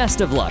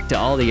 Best of luck to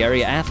all the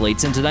area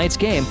athletes in tonight's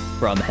game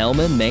from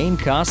Hellman, Main,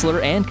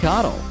 Kostler, and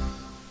Cottle.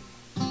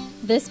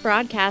 This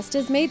broadcast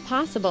is made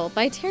possible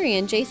by Terry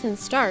and Jason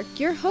Stark,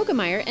 your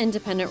Hogemeyer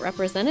Independent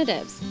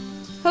Representatives.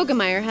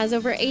 Hogemeyer has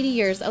over 80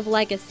 years of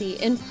legacy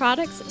in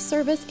products,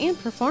 service, and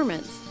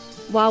performance.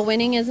 While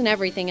winning isn't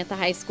everything at the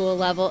high school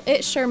level,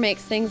 it sure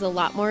makes things a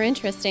lot more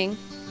interesting.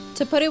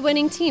 To put a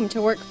winning team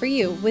to work for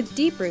you with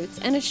deep roots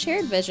and a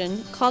shared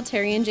vision, call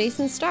Terry and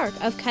Jason Stark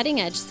of Cutting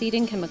Edge Seed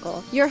and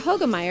Chemical, your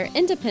Hogemeyer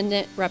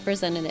Independent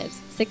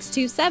Representatives,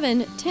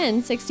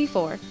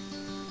 627-1064.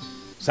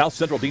 South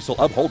Central Diesel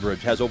of Holdridge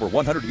has over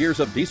 100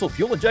 years of diesel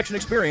fuel injection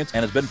experience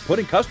and has been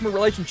putting customer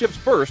relationships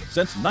first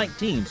since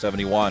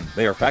 1971.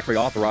 They are factory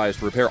authorized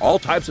to repair all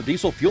types of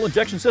diesel fuel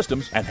injection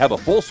systems and have a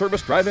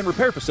full-service drive-in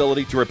repair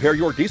facility to repair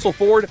your diesel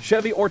Ford,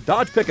 Chevy, or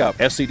Dodge pickup.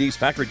 SCD's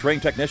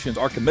factory-trained technicians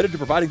are committed to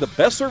providing the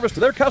best service to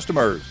their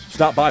customers.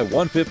 Stop by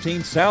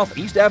 115 South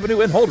East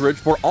Avenue in Holdridge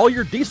for all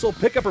your diesel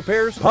pickup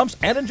repairs, pumps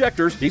and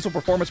injectors, diesel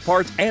performance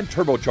parts, and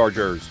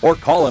turbochargers. Or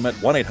call them at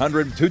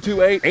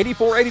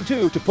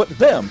 1-800-228-8482 to put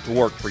them to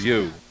work for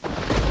you.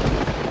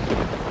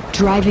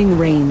 Driving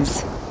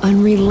rains,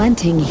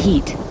 unrelenting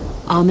heat,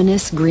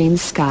 ominous green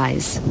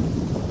skies.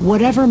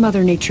 Whatever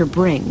Mother Nature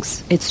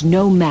brings, it's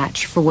no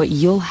match for what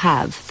you'll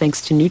have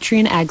thanks to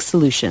Nutrien Ag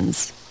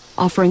Solutions,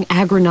 offering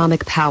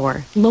agronomic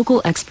power,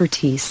 local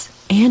expertise,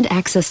 and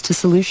access to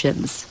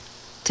solutions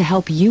to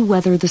help you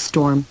weather the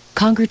storm,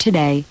 conquer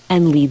today,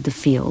 and lead the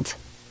field.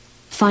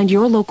 Find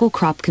your local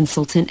crop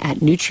consultant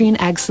at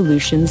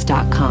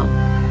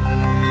nutrienagsolutions.com.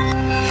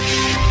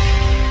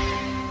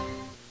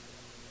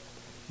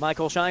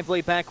 Michael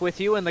Shively back with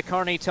you in the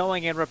Kearney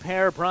Towing and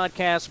Repair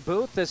broadcast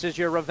booth. This is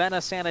your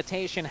Ravenna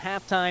Sanitation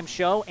halftime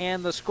show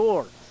and the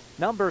score.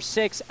 Number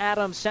 6,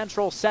 Adams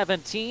Central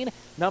 17.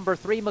 Number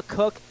 3,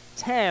 McCook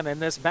 10 in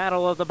this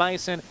battle of the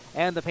Bison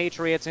and the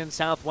Patriots in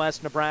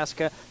southwest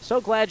Nebraska. So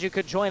glad you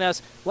could join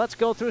us. Let's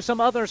go through some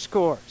other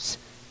scores.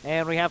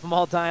 And we have them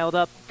all dialed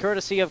up,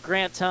 courtesy of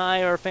Grant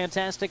Ty, our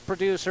fantastic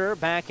producer,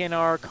 back in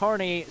our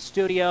Kearney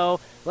studio.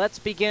 Let's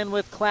begin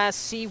with Class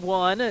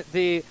C1.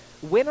 The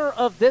winner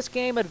of this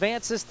game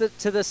advances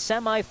to the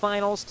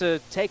semifinals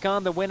to take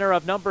on the winner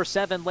of number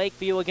 7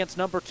 Lakeview against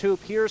number 2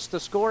 Pierce. The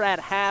score at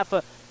half,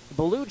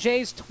 Blue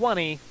Jays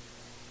 20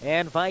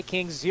 and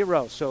Vikings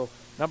 0. So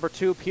number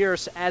 2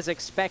 Pierce, as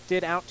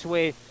expected, out to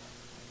a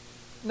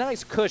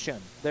nice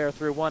cushion there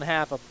through one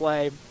half of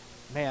play.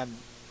 Man,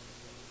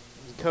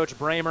 Coach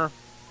Bramer,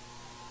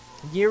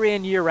 year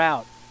in, year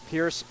out,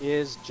 Pierce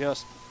is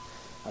just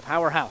a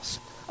powerhouse.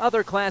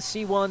 Other Class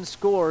C1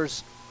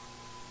 scores: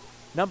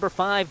 number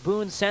 5,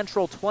 Boone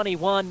Central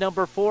 21.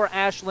 Number 4,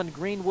 Ashland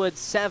Greenwood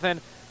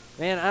 7.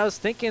 Man, I was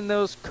thinking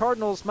those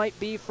Cardinals might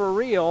be for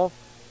real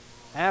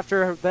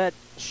after that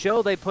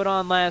show they put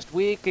on last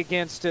week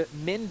against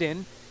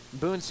Minden.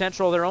 Boone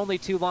Central, their only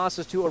 2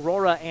 losses to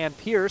Aurora and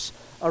Pierce.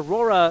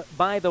 Aurora,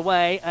 by the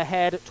way,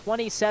 ahead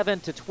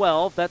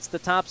 27-12. That's the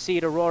top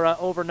seed, Aurora,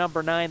 over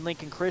number 9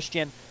 Lincoln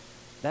Christian.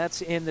 That's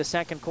in the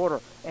second quarter.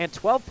 And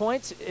 12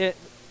 points,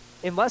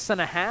 in less than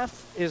a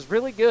half is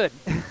really good.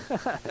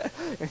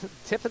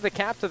 Tip of the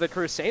cap to the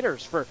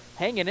Crusaders for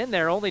hanging in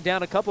there, only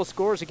down a couple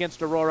scores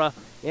against Aurora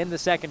in the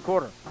second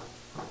quarter.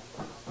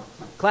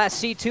 Class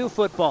C2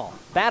 football.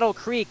 Battle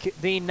Creek,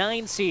 the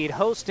 9 seed,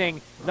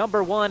 hosting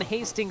number 1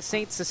 Hastings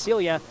St.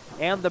 Cecilia,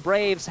 and the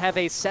Braves have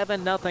a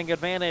 7-0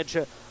 advantage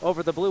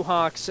over the Blue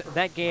Hawks,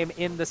 that game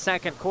in the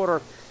second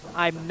quarter.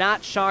 I'm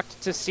not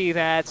shocked to see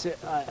that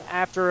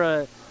after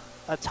a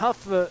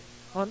tough, I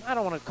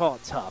don't want to call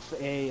it tough,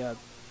 a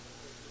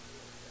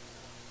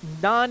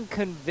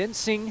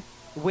non-convincing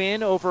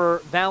win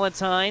over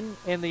Valentine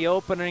in the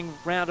opening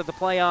round of the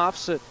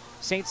playoffs.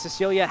 St.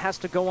 Cecilia has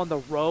to go on the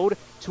road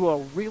to a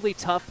really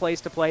tough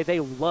place to play. They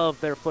love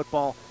their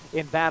football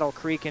in Battle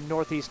Creek in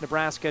northeast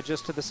Nebraska,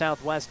 just to the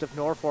southwest of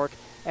Norfolk.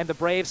 And the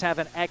Braves have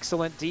an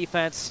excellent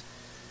defense.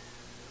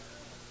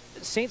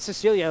 St.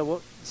 Cecilia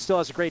still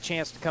has a great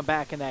chance to come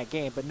back in that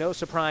game, but no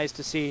surprise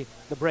to see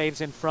the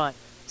Braves in front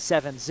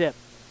 7-0.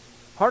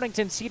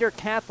 Hartington Cedar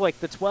Catholic,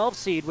 the 12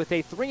 seed, with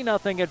a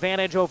 3-0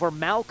 advantage over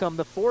Malcolm,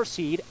 the 4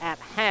 seed, at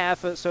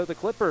half. So the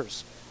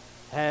Clippers,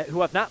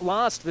 who have not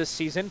lost this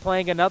season,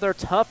 playing another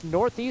tough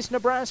Northeast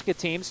Nebraska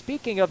team.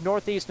 Speaking of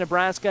Northeast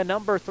Nebraska,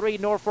 number 3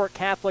 Norfolk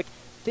Catholic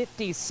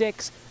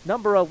 56,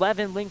 number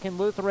 11 Lincoln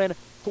Lutheran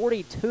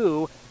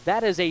 42.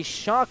 That is a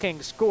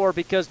shocking score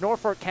because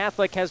Norfolk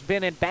Catholic has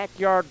been in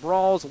backyard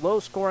brawls,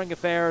 low-scoring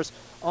affairs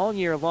all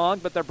year long,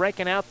 but they're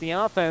breaking out the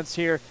offense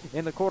here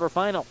in the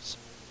quarterfinals.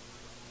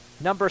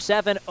 Number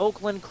 7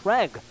 Oakland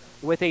Craig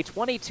with a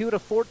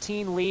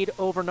 22-14 lead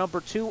over number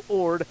 2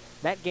 Ord.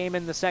 That game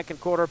in the second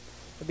quarter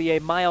will be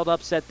a mild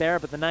upset there,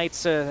 but the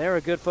Knights, they're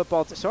a good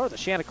football team. So are the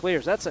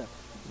Chanticleers. That's a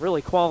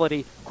really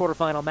quality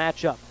quarterfinal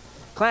matchup.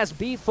 Class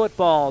B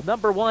football,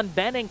 number 1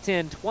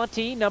 Bennington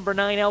 20, number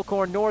 9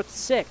 Elkhorn North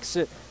 6,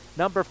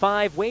 number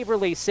 5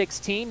 Waverly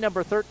 16,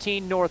 number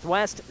 13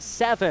 Northwest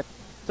 7.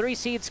 3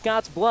 seed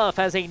Scotts Bluff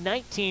has a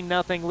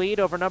 19-0 lead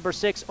over number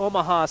 6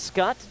 Omaha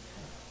Scott.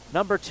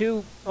 Number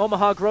 2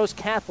 Omaha Gross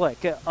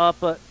Catholic up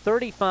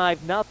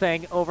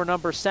 35-0 over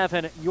number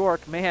 7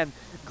 York. Man,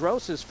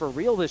 Gross is for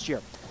real this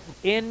year.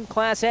 In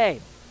Class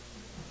A,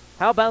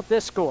 how about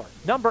this score?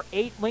 Number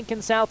 8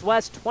 Lincoln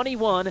Southwest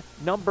 21,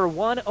 number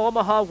 1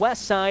 Omaha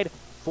Westside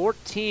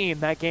 14.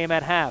 That game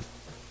at half.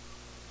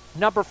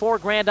 Number 4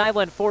 Grand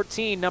Island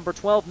 14, number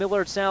 12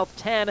 Millard South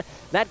 10.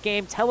 That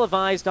game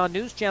televised on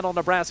News Channel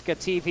Nebraska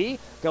TV.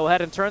 Go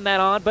ahead and turn that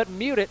on, but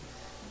mute it.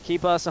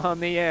 Keep us on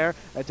the air.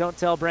 Don't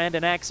tell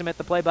Brandon Axemet,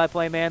 the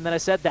play-by-play man, that I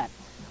said that.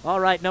 All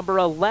right, number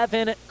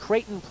 11,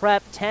 Creighton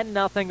Prep,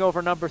 10-0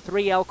 over number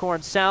 3,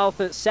 Elkhorn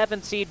South.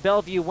 7 seed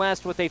Bellevue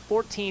West with a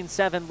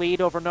 14-7 lead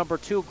over number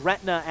 2,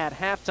 Gretna at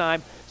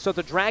halftime. So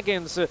the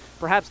Dragons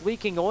perhaps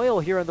leaking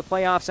oil here in the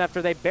playoffs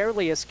after they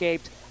barely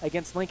escaped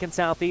against Lincoln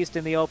Southeast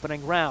in the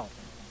opening round.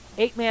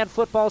 8-man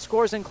football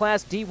scores in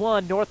Class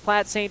D1. North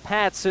Platte St.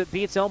 Pat's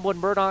beats Elmwood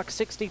Murdoch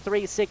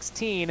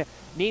 63-16.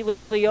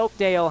 Neely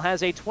Oakdale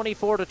has a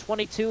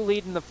 24-22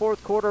 lead in the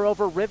fourth quarter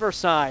over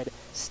Riverside.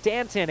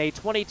 Stanton a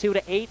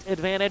 22-8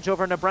 advantage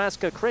over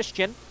Nebraska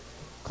Christian.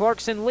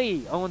 Clarkson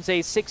Lee owns a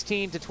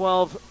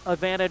 16-12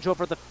 advantage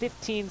over the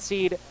 15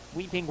 seed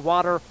Weeping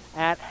Water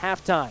at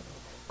halftime.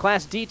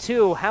 Class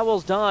D2,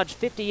 Howells Dodge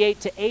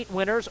 58-8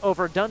 winners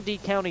over Dundee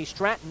County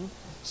Stratton.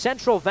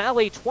 Central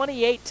Valley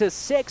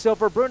 28-6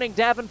 over Bruning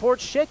Davenport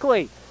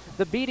Shickley.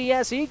 The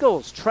BDS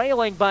Eagles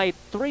trailing by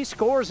 3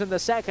 scores in the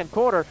second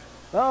quarter.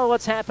 Oh,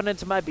 what's happening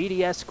to my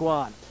BDS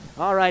squad?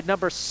 All right,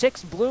 number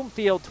 6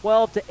 Bloomfield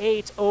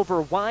 12-8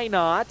 over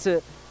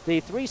Wynot, the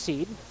 3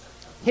 seed.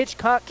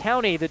 Hitchcock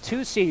County, the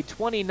 2 seed,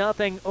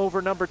 20-0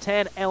 over number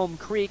 10 Elm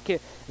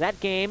Creek. That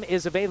game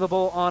is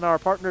available on our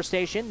partner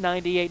station,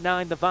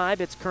 98.9 The Vibe.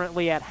 It's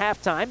currently at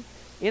halftime.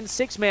 In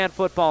 6-man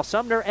football,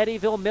 Sumner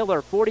Eddyville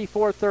Miller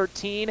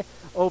 44-13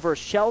 over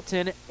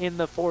Shelton in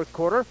the fourth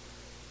quarter.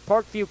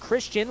 Parkview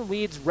Christian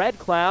leads Red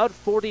Cloud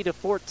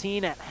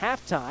 40-14 at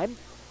halftime.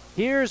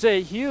 Here's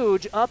a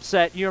huge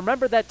upset. You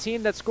remember that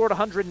team that scored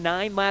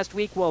 109 last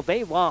week? Well,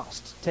 they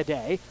lost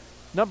today.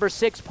 Number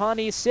 6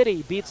 Pawnee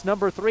City beats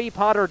number 3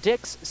 Potter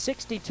Dix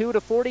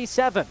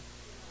 62-47.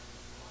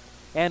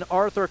 And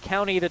Arthur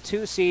County, the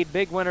 2 seed,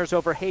 big winners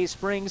over Hay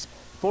Springs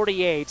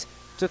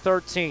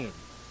 48-13.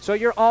 So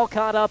you're all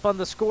caught up on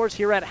the scores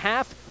here at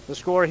half. The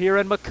score here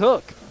in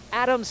McCook,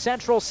 Adams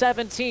Central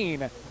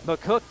 17,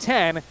 McCook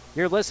 10.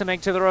 You're listening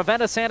to the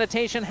Ravenna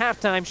Sanitation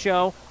Halftime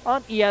Show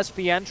on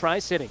ESPN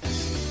Tri-City.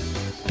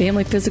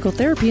 Family Physical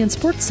Therapy and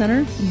Sports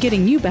Center,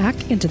 getting you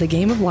back into the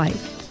game of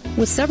life,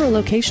 with several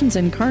locations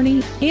in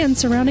Kearney and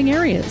surrounding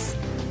areas.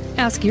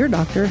 Ask your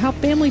doctor how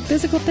Family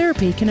Physical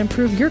Therapy can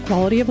improve your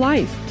quality of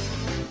life.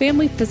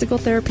 Family Physical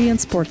Therapy and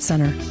Sports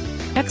Center.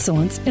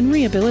 Excellence in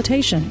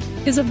Rehabilitation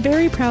is a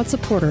very proud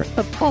supporter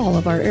of all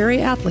of our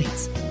area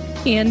athletes,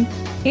 in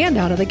and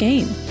out of the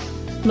game.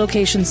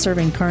 Locations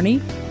serving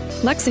Kearney,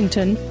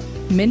 Lexington,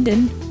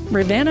 Minden,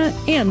 Ravenna,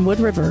 and Wood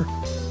River.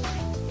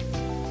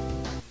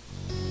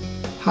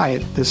 Hi,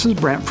 this is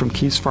Brent from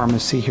Keys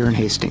Pharmacy here in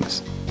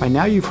Hastings. By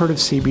now you've heard of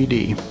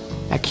CBD.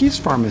 At Keith's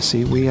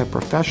Pharmacy, we have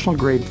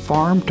professional-grade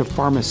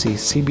farm-to-pharmacy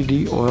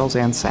CBD oils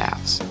and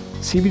salves.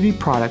 CBD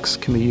products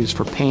can be used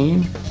for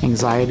pain,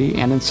 anxiety,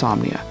 and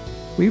insomnia.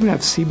 We even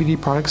have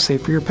CBD products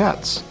safe for your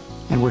pets.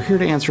 And we're here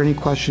to answer any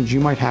questions you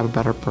might have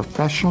about our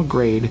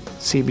professional-grade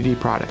CBD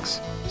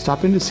products.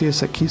 Stop in to see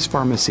us at Keith's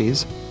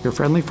Pharmacies, your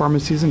friendly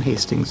pharmacies in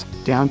Hastings,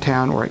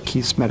 downtown, or at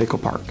Keith's Medical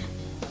Park.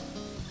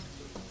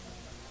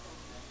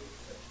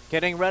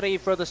 Getting ready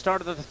for the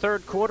start of the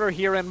third quarter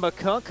here in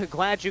McCook.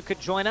 Glad you could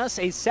join us.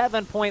 A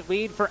 7-point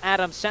lead for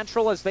Adams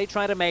Central as they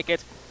try to make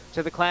it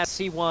to the Class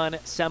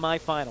C1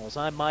 semifinals.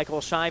 I'm Michael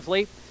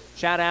Shively.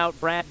 Shout out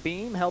Brad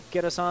Beam, helped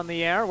get us on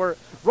the air. We're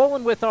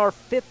rolling with our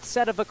fifth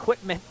set of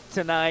equipment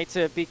tonight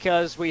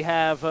because we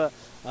have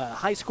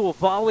high school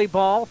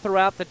volleyball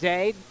throughout the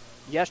day.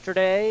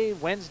 Yesterday,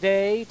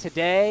 Wednesday,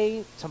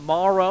 today,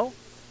 tomorrow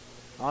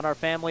on our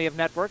family of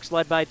networks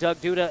led by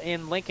Doug Duda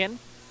in Lincoln.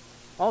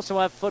 Also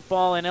have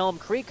football in Elm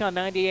Creek on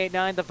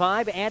 98.9 The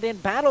Vibe and in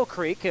Battle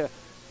Creek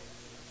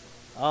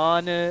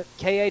on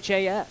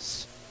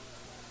KHAS.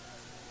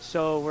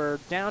 So we're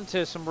down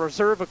to some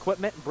reserve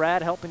equipment.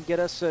 Brad helping get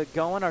us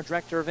going. Our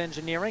director of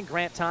engineering,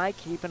 Grant Ty,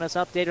 keeping us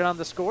updated on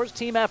the scores.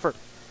 Team effort.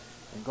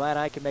 I'm glad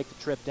I can make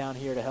the trip down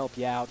here to help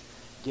you out,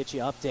 get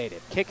you updated.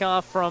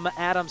 Kickoff from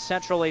Adams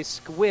Central, a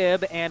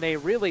squib and a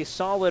really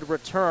solid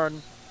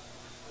return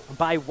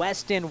by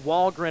Weston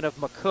Walgren of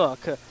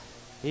McCook.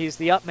 He's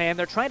the up man.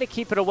 They're trying to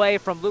keep it away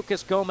from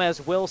Lucas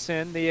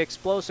Gomez-Wilson. The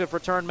explosive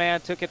return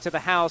man took it to the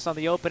house on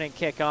the opening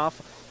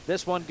kickoff.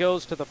 This one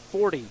goes to the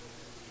 40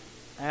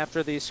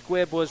 after the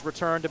squib was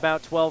returned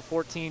about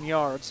 12-14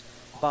 yards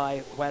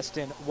by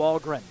Weston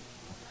Walgren.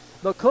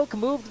 McCook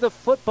moved the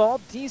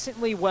football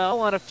decently well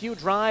on a few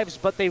drives,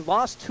 but they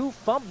lost 2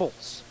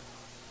 fumbles.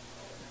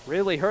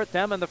 Really hurt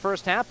them in the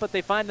first half, but they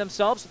find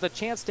themselves with a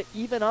chance to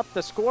even up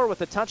the score with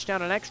a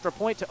touchdown and extra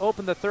point to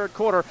open the third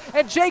quarter.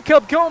 And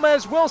Jacob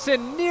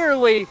Gomez-Wilson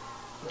nearly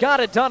got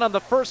it done on the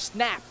first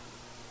snap.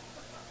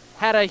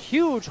 Had a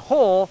huge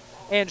hole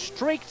and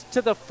streaked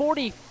to the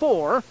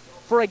 44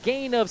 for a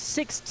gain of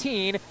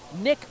 16.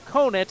 Nick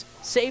Conant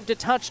saved a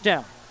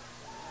touchdown.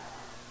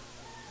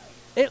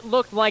 It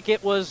looked like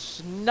it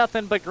was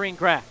nothing but green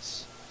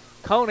grass.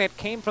 Conant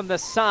came from the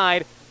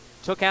side,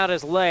 took out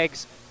his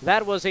legs.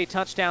 That was a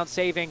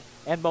touchdown-saving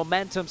and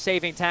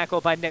momentum-saving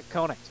tackle by Nick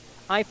Conant.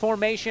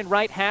 I-formation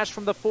right hash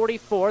from the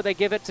 44. They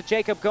give it to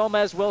Jacob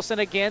Gomez-Wilson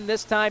again.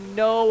 This time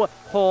no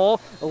hole.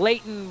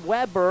 Leighton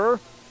Weber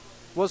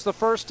was the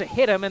first to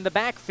hit him in the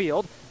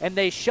backfield, and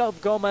they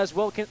shoved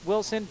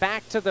Gomez-Wilson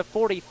back to the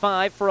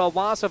 45 for a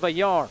loss of a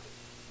yard.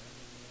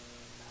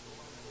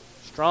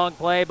 Strong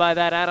play by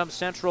that Adams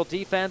Central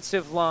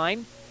defensive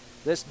line.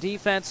 This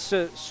defense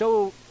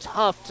so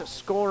tough to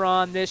score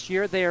on this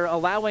year. They're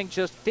allowing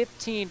just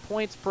 15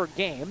 points per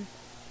game.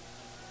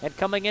 And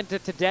coming into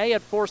today,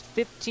 it forced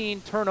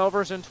 15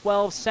 turnovers and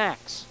 12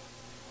 sacks.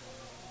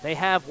 They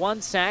have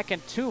 1 sack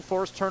and 2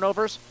 forced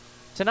turnovers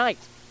tonight.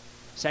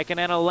 2nd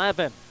and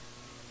 11.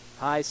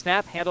 High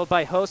snap handled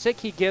by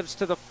Hosick. He gives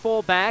to the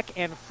fullback,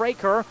 and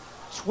Fraker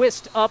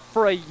twist up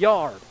for a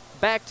yard.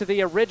 Back to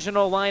the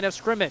original line of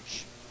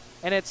scrimmage.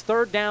 And it's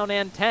 3rd down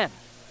and 10.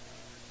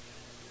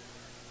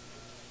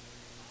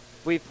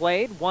 We've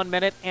played 1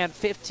 minute and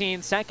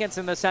 15 seconds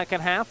in the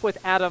second half with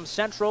Adams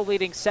Central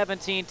leading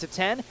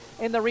 17-10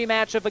 in the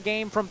rematch of a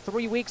game from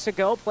 3 weeks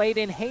ago played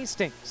in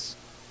Hastings.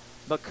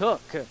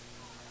 McCook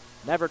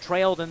never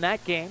trailed in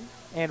that game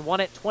and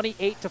won it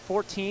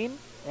 28-14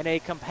 in a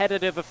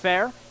competitive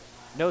affair.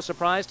 No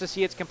surprise to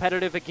see it's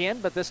competitive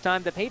again, but this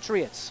time the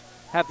Patriots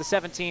have the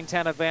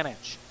 17-10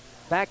 advantage.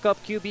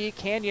 Backup QB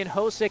Canyon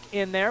Hosick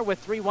in there with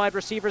 3 wide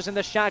receivers in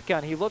the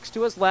shotgun. He looks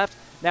to his left,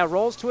 now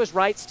rolls to his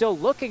right, still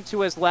looking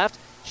to his left,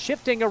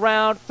 shifting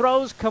around,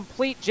 throws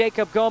complete.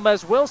 Jacob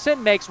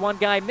Gomez-Wilson makes one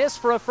guy miss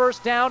for a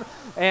first down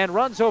and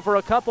runs over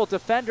a couple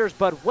defenders,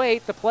 but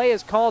wait, the play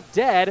is called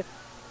dead.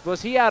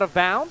 Was he out of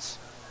bounds?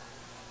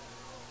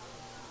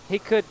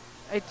 It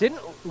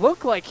didn't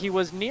look like he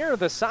was near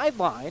the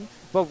sideline,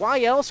 but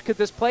why else could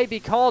this play be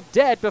called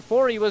dead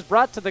before he was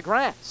brought to the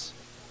grass?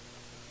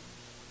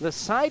 The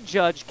side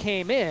judge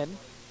came in,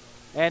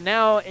 and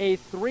now a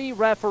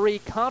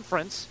 3-referee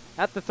conference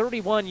at the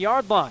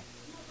 31-yard line.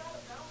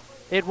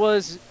 It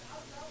was,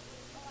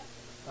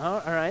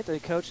 all right,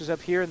 the coaches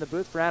up here in the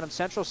booth for Adams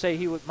Central say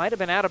he might have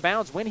been out of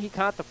bounds when he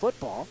caught the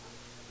football.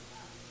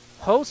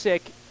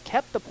 Hosick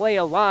kept the play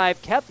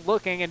alive, kept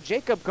looking, and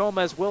Jacob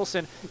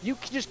Gomez-Wilson, you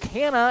just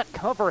cannot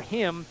cover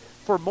him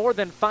for more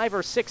than 5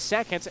 or 6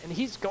 seconds, and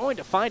he's going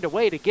to find a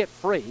way to get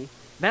free. And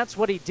that's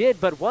what he did,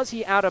 but was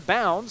he out of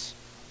bounds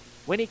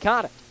when he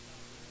caught it?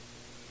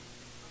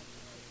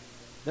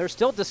 They're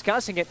still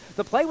discussing it.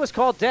 The play was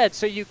called dead,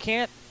 so you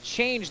can't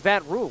change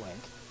that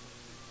ruling.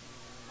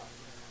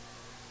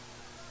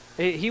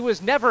 He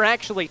was never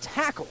actually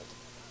tackled.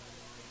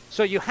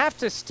 So you have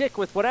to stick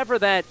with whatever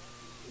that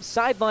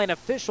sideline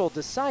official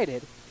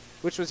decided,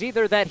 which was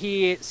either that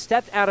he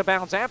stepped out of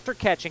bounds after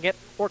catching it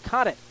or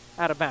caught it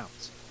out of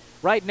bounds.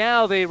 Right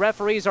now, the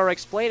referees are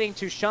explaining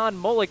to Sean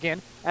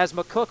Mulligan as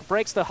McCook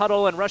breaks the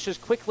huddle and rushes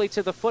quickly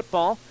to the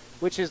football.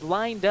 which is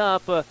lined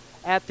up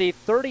at the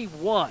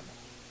 31.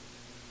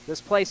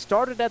 This play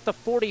started at the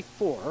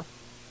 44,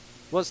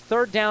 was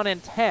 3rd down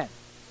and 10.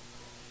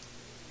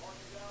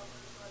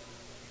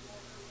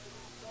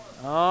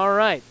 All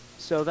right,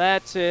 so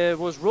that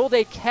was ruled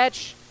a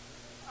catch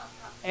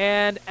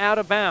and out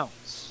of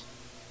bounds.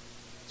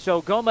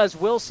 So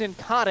Gomez-Wilson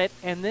caught it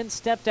and then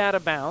stepped out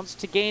of bounds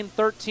to gain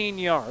 13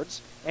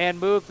 yards and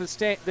move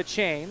the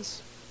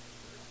chains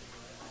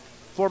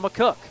for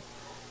McCook.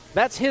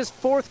 That's his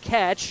 4th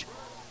catch.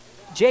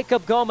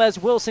 Jacob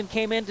Gomez-Wilson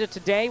came into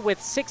today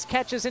with 6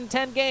 catches in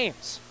 10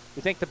 games.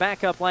 You think the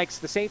backup likes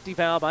the safety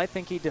valve? I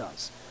think he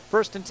does.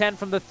 1st and 10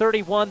 from the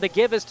 31. The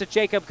give is to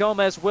Jacob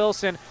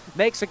Gomez-Wilson.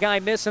 Makes a guy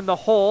miss in the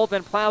hole,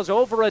 then plows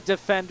over a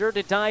defender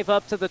to dive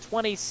up to the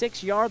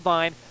 26-yard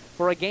line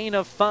for a gain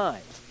of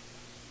 5.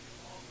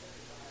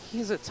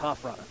 He's a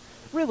tough runner.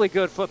 Really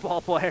good football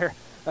player.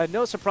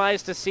 No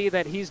surprise to see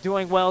that he's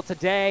doing well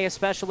today,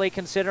 especially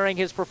considering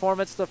his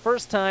performance the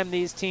first time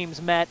these teams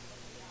met.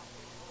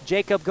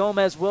 Jacob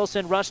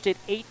Gomez-Wilson rushed it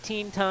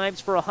 18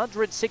 times for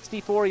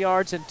 164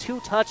 yards and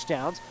 2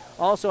 touchdowns.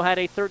 Also had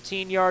a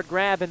 13-yard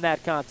grab in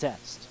that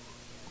contest.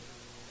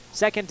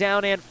 2nd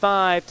down and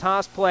 5.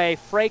 Toss play.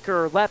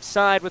 Fraker left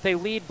side with a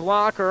lead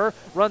blocker.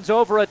 Runs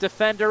over a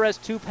defender as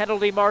 2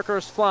 penalty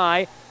markers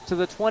fly to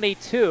the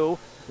 22.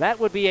 That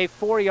would be a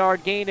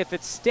 4-yard gain if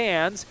it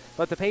stands,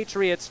 but the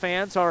Patriots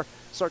fans are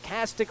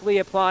sarcastically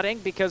applauding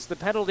because the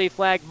penalty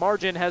flag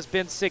margin has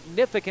been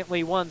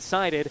significantly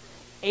one-sided.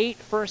 8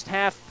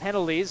 first-half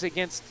penalties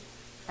against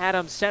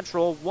Adams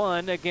Central,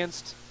 1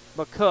 against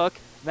McCook.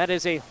 That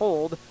is a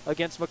hold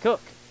against McCook.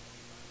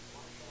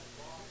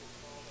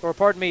 Or,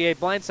 pardon me, a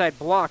blindside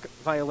block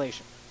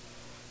violation.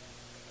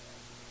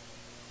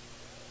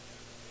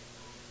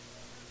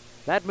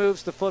 That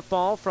moves the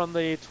football from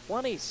the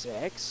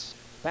 26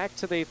 back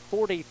to the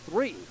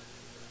 43.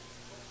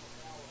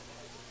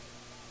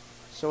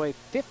 So a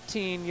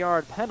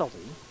 15-yard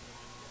penalty.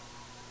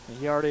 The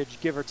yardage,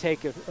 give or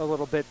take a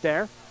little bit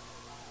there.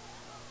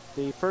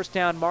 The first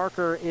down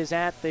marker is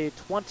at the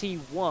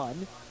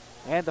 21,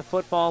 and the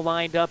football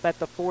lined up at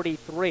the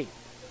 43.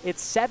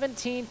 It's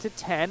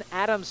 17-10.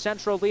 Adams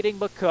Central leading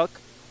McCook.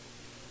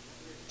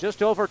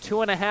 Just over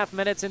 2.5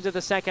 minutes into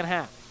the second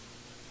half.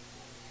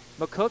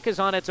 McCook is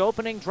on its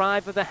opening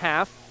drive of the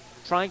half,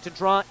 trying to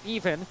draw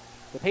even.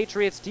 The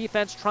Patriots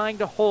defense trying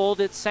to hold.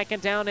 It's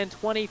 2nd down and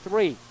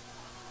 23.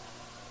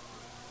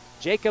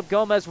 Jacob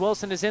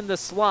Gomez-Wilson is in the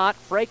slot.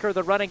 Fraker,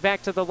 the running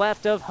back to the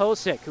left of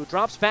Hosick, who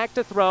drops back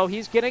to throw.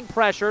 He's getting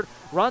pressured,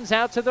 runs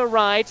out to the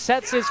right,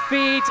 sets his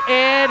feet,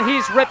 and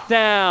he's ripped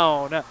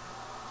down.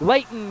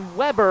 Leighton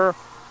Weber,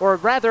 or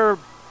rather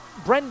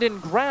Brendan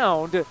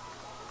Ground.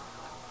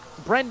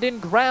 Brendan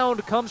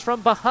Ground comes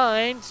from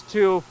behind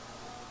to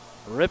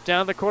rip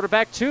down the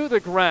quarterback to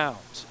the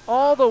ground,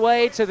 all the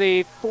way to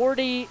the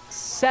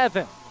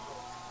 47.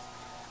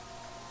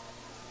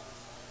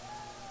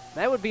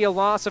 That would be a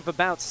loss of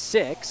about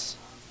 6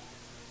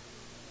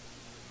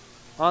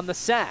 on the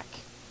sack.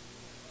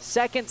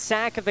 2nd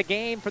sack of the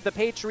game for the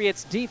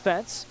Patriots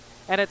defense,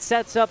 and it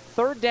sets up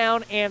 3rd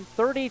down and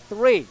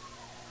 33.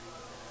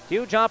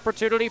 Huge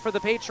opportunity for the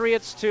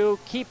Patriots to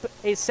keep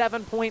a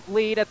 7-point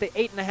lead at the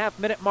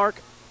 8.5-minute mark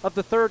of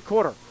the 3rd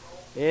quarter.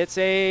 It's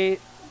a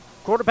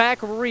quarterback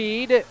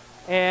read,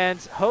 and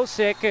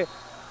Hosick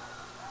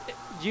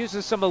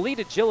uses some elite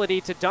agility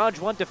to dodge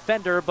one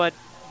defender, but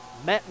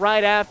met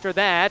right after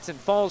that and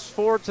falls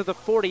forward to the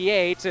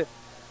 48.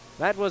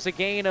 That was a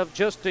gain of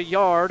just a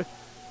yard,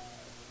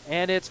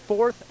 and it's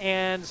 4th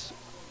and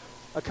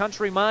a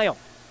country mile.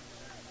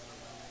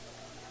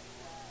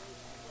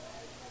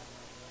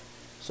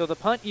 So the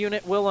punt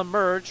unit will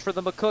emerge for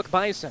the McCook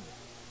Bison.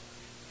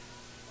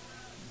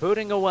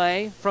 Booting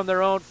away from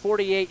their own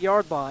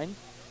 48-yard line.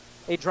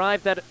 A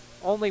drive that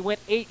only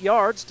went 8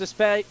 yards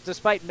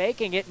despite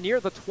making it near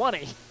the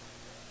 20.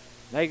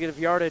 Negative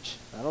yardage,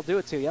 that'll do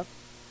it to you.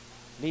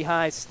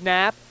 Knee-high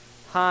snap,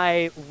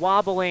 high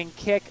wobbling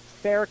kick,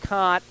 fair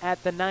caught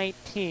at the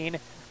 19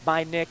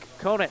 by Nick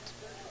Conant.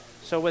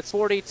 So with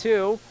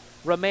 42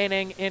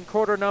 remaining in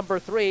quarter number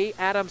 3,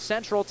 Adams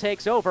Central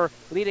takes over,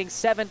 leading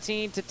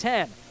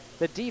 17-10.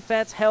 The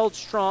defense held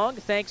strong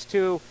thanks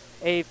to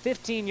a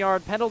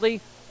 15-yard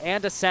penalty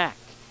and a sack.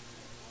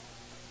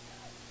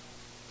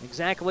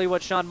 Exactly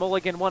what Sean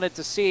Mulligan wanted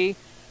to see.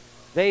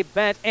 They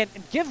bent, and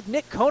give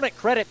Nick Conant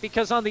credit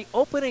because on the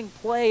opening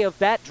play of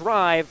that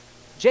drive,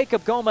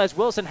 Jacob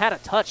Gomez-Wilson had a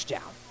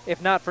touchdown,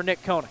 if not for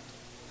Nick Conant.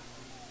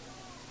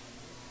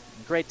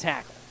 Great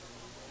tackle.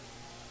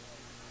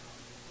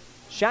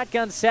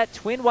 Shotgun set,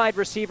 twin wide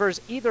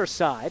receivers either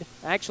side.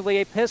 Actually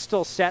a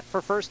pistol set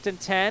for 1st and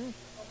 10.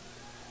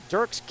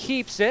 Dirks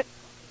keeps it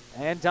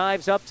and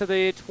dives up to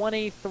the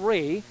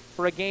 23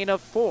 for a gain of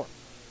 4.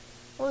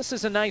 Well, this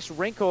is a nice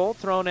wrinkle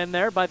thrown in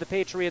there by the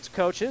Patriots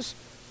coaches.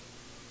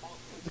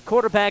 The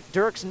quarterback,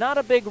 Dirks, not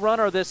a big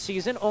runner this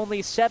season,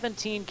 only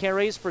 17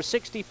 carries for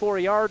 64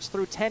 yards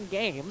through 10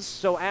 games,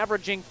 so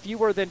averaging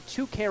fewer than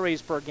 2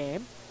 carries per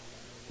game.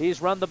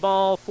 He's run the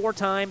ball 4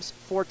 times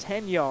for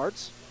 10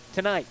 yards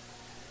tonight.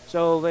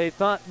 So they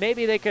thought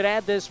maybe they could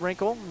add this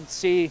wrinkle and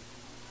see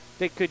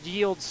if it could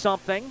yield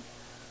something.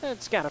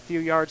 It's got a few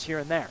yards here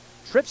and there.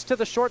 Trips to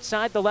the short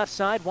side, the left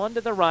side, one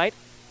to the right.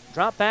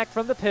 Drop back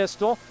from the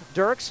pistol.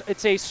 Dirks,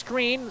 it's a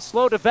screen,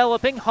 slow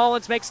developing.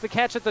 Hollins makes the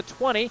catch at the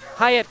 20.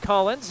 Hyatt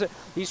Collins,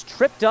 he's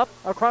tripped up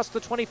across the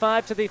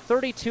 25 to the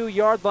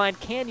 32-yard line.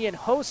 Canyon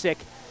Hosick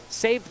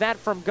saved that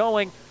from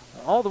going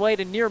all the way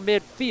to near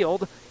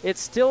midfield. It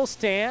still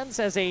stands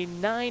as a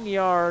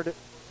 9-yard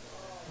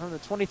from the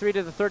 23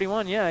 to the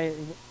 31. Yeah,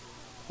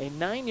 a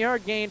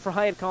 9-yard gain for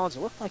Hyatt Collins.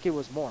 It looked like it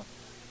was more.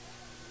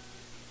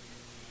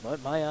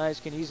 But my eyes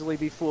can easily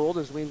be fooled,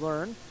 as we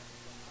learn.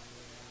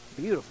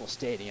 Beautiful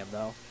stadium,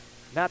 though.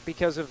 Not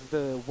because of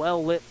the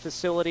well-lit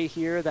facility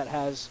here that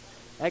has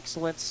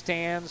excellent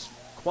stands,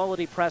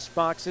 quality press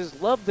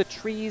boxes. Love the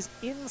trees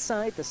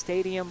inside the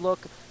stadium. Look,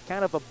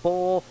 kind of a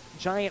bowl,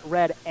 giant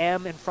red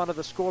M in front of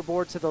the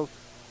scoreboard to the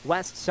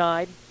west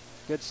side.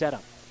 Good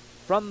setup.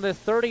 From the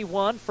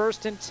 31,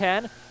 1st and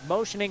 10,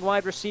 motioning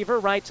wide receiver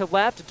right to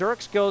left.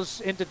 Dirks goes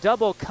into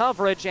double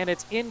coverage, and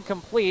it's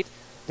incomplete.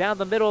 Down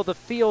the middle of the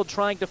field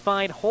trying to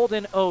find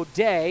Holden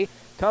O'Day.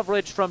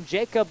 Coverage from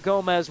Jacob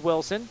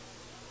Gomez-Wilson.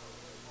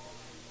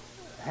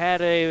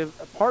 Had a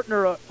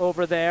partner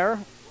over there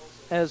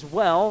as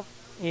well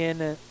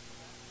in,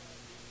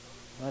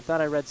 I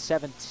thought I read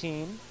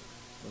 17.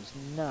 Was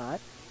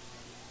not.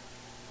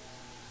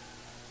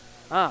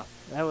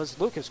 That was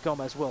Lucas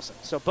Gomez-Wilson.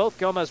 So both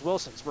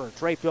Gomez-Wilsons were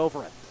draped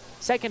over it.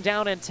 2nd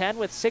down and 10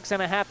 with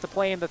 6.5 to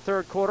play in the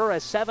third quarter. A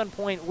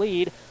 7-point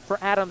lead for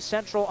Adams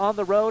Central on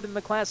the road in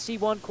the Class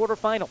C1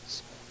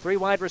 quarterfinals. 3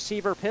 wide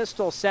receiver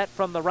pistol set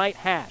from the right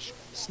hash.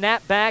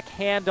 Snap back,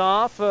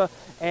 handoff,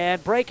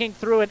 and breaking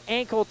through an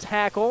ankle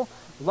tackle,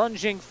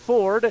 lunging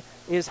forward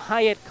is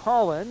Hyatt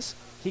Collins.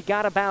 He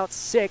got about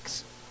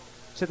 6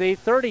 to the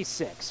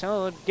 36.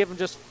 I'll give him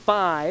just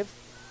 5.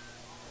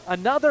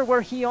 Another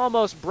where he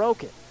almost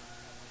broke it.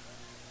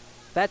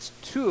 That's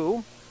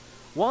 2.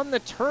 One, the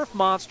turf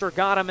monster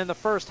got him in the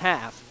first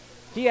half.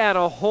 He had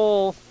a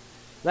hole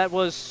that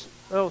was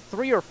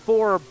 3 or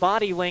 4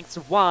 body lengths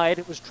wide.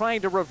 It was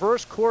trying to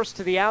reverse course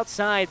to the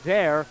outside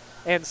there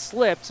and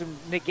slipped,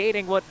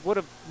 negating what would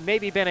have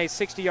maybe been a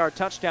 60-yard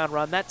touchdown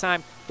run. That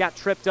time got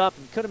tripped up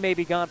and could have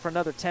maybe gone for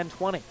another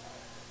 10-20.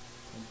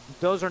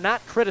 Those are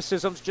not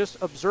criticisms,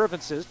 just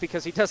observances,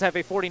 because he does have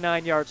a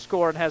 49-yard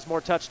score and has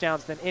more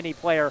touchdowns than any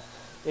player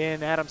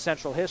in Adams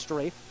Central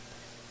history.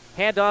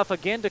 Handoff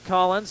again to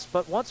Collins,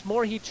 but once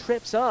more he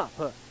trips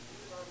up.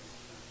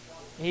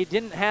 He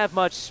didn't have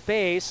much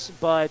space,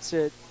 but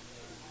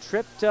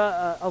tripped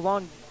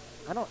along.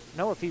 I don't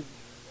know if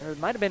there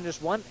might have been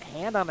just one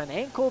hand on an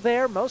ankle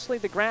there. Mostly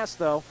the grass,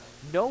 though.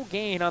 No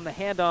gain on the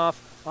handoff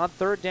on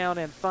 3rd down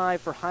and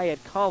 5 for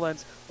Hyatt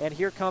Collins. And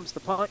here comes the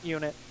punt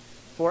unit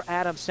for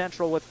Adams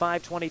Central with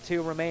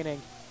 5:22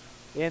 remaining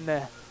in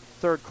the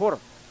third quarter.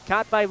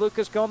 Caught by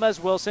Lucas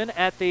Gomez-Wilson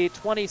at the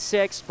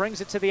 26,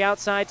 brings it to the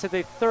outside to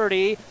the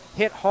 30,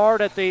 hit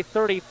hard at the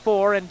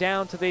 34 and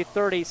down to the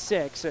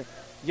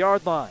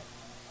 36-yard line.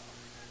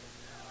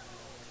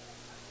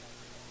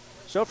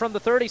 So from the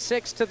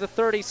 36 to the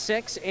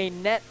 36, a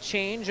net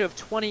change of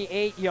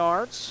 28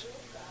 yards.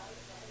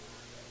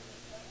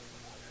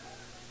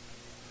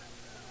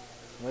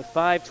 With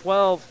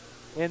 5:12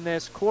 in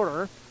this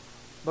quarter,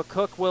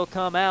 McCook will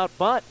come out,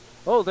 but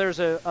there's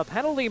a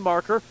penalty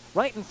marker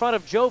right in front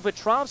of Joe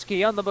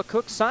Vitrovsky on the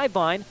McCook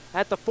sideline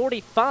at the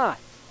 45.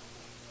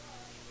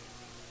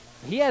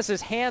 He has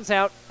his hands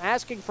out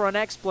asking for an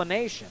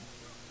explanation.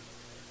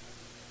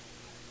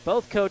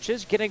 Both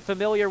coaches getting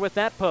familiar with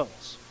that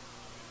pose.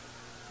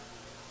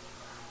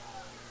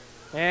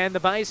 And the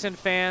Bison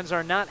fans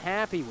are not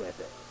happy with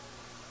it.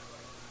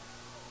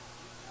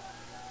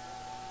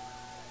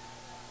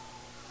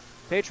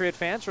 Patriot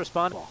fans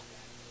respond.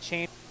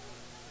 Change.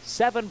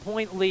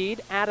 7-point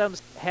lead.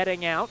 Adams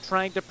heading out,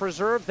 trying to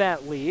preserve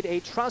that lead. A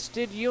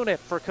trusted unit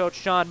for Coach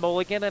Sean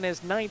Mulligan in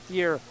his 9th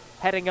year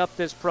heading up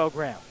this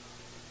program.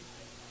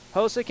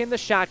 Hosick in the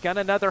shotgun.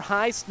 Another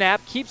high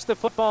snap. Keeps the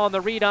football on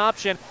the read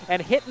option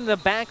and hit in the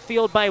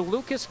backfield by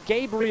Lucas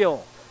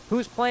Gabriel,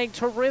 who's playing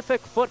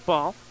terrific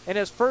football in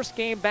his first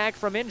game back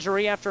from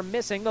injury after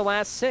missing the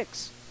last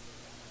 6.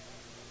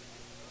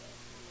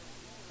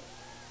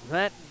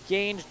 That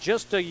gains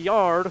just a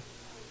yard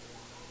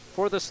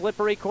for the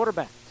slippery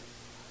quarterback.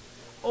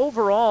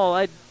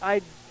 Overall,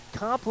 I'd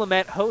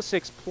compliment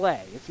Hosick's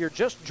play. If you're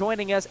just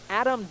joining us,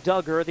 Adam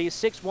Duggar, the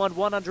 6'1",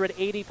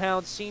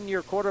 180-pound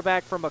senior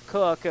quarterback from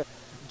McCook,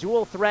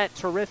 dual threat,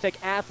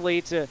 terrific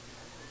athlete,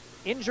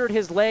 injured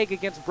his leg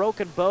against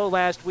Broken Bow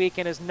last week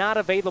and is not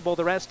available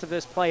the rest of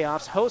this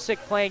playoffs. Hosick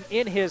playing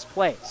in his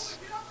place.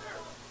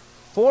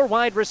 4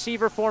 wide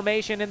receiver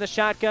formation in the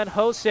shotgun.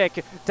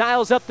 Hosick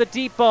dials up the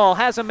deep ball,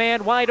 has a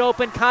man wide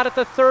open, caught at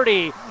the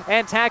 30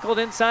 and tackled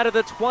inside of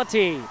the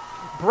 20.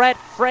 Brett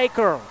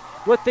Fraker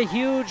with the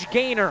huge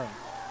gainer.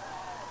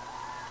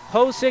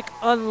 Hosick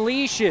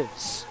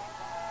unleashes.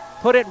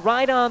 Put it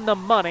right on the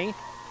money.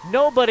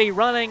 Nobody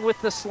running with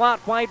the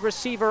slot wide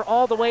receiver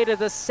all the way to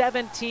the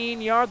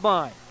 17-yard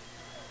line.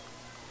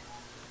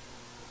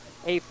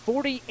 A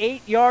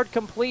 48-yard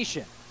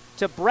completion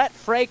to Brett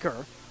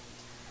Fraker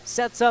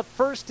sets up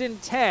 1st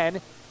and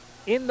 10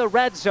 in the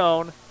red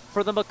zone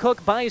for the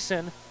McCook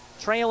Bison,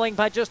 trailing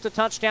by just a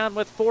touchdown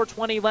with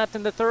 4:20 left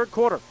in the third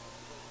quarter.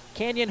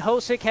 Canyon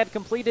Hosick had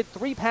completed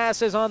 3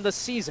 passes on the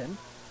season.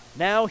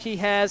 Now he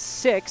has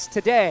 6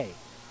 today.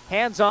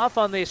 Hands off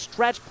on the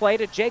stretch play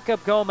to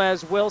Jacob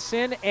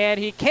Gomez-Wilson, and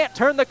he can't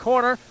turn the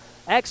corner.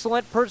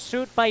 Excellent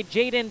pursuit by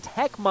Jaden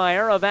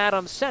Techmeyer of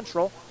Adams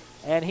Central,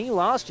 and he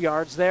lost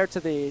yards there to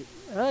the,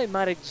 he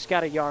might have just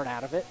got a yard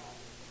out of it.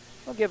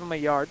 I'll give him a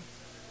yard.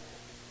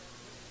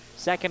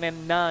 2nd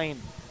and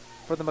 9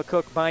 for the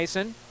McCook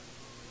Bison.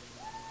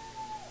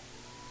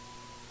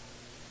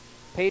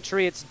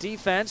 Patriots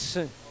defense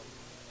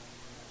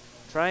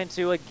trying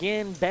to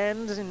again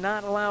bend and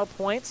not allow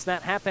points.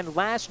 That happened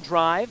last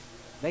drive.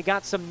 They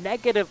got some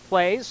negative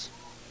plays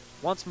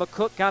once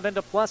McCook got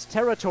into plus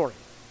territory.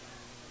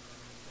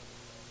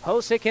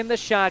 Hosick in the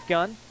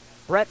shotgun.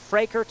 Brett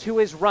Fraker to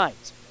his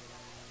right.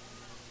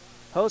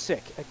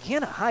 Hosick,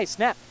 again a high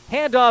snap.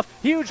 Handoff,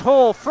 huge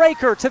hole.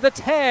 Fraker to the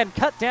 10.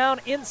 Cut down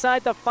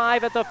inside the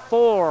 5 at the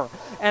 4.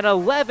 An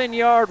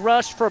 11-yard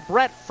rush for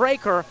Brett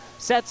Fraker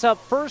sets up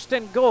 1st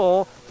and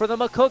goal for the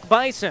McCook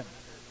Bison.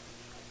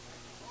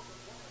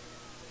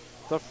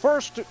 The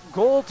first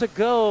goal to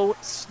go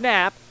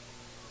snap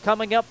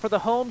coming up for the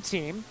home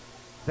team.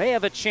 They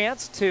have a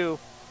chance to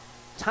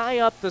tie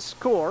up the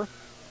score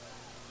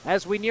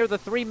as we near the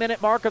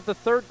 3-minute mark of the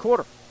third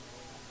quarter.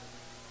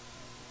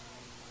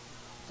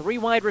 3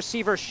 wide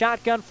receiver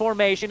shotgun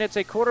formation. It's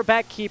a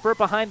quarterback keeper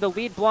behind the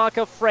lead block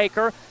of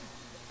Fraker.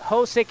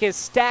 Hosick is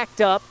stacked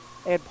up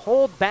and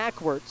pulled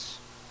backwards.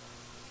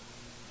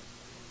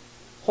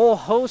 Whole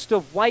host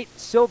of white,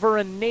 silver,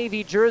 and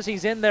navy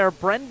jerseys in there.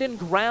 Brendan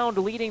Ground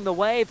leading the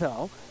way,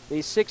 though. The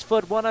 6',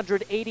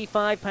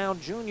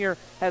 185-pound junior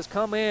has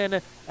come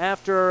in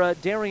after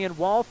Darian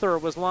Walther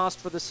was lost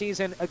for the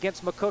season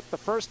against McCook the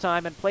first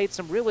time and played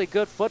some really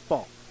good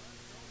football.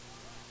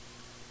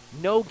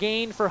 No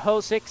gain for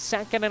Hosick,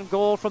 2nd and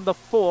goal from the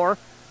 4,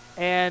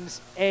 and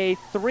a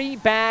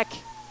 3-back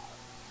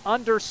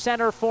under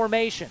center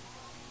formation.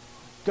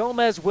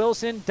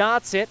 Gomez-Wilson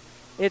dots it.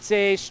 It's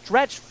a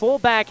stretch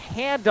fullback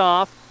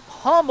handoff,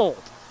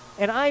 pummeled,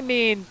 and I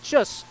mean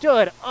just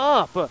stood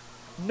up.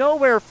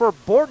 Nowhere for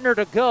Bortner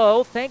to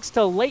go thanks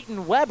to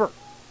Leighton Weber.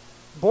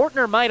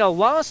 Bortner might have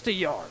lost a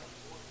yard.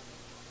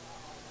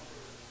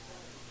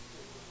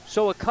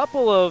 So a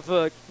couple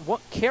of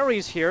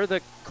carries here.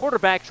 The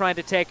quarterback trying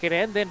to take it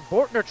in, then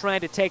Bortner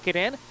trying to take it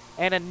in,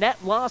 and a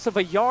net loss of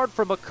a yard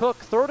for McCook.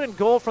 3rd and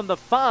goal from the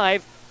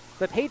 5.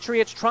 The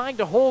Patriots trying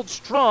to hold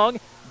strong,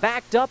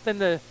 backed up in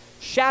the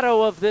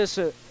shadow of this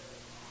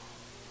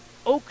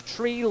oak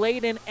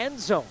tree-laden end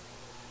zone.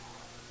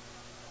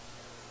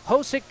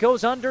 Hosick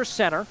goes under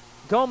center.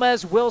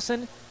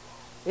 Gomez-Wilson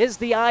is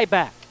the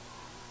I-back.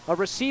 A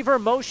receiver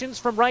motions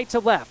from right to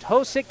left.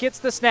 Hosick gets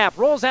the snap,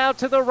 rolls out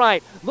to the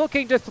right,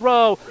 looking to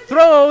throw,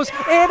 throws,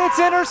 and it's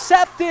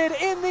intercepted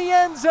in the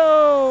end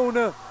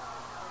zone.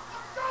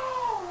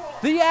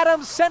 The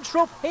Adams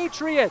Central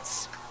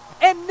Patriots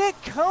and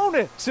Nick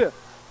Conant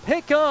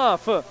pick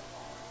off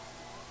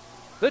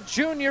the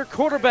junior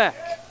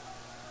quarterback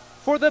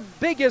for the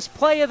biggest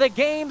play of the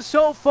game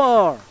so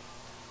far.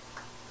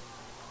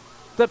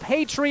 The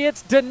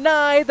Patriots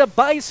deny the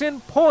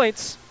Bison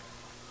points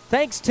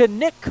thanks to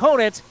Nick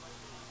Conant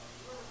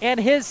and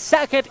his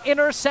 2nd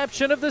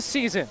interception of the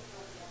season.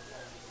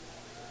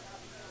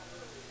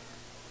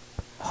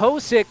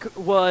 Hosick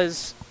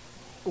was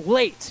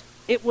late.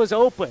 It was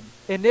open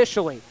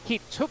initially. He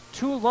took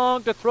too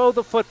long to throw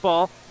the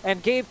football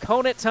and gave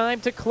Conant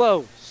time to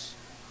close.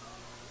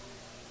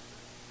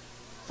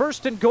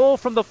 1st and goal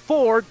from the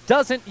 4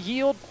 doesn't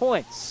yield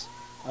points.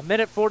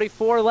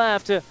 1:44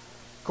 left.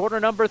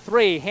 Quarter number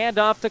 3,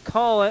 handoff to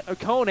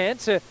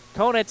Conant.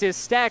 Conant is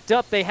stacked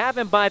up. They have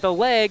him by the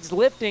legs,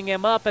 lifting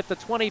him up at the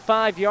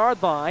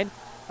 25-yard line.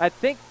 I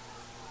think,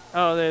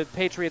 the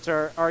Patriots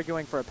are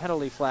arguing for a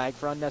penalty flag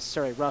for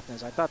unnecessary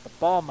roughness. I thought the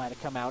ball might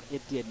have come out.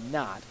 It did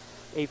not.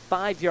 A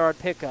 5-yard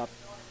pickup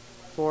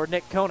for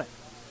Nick Conant.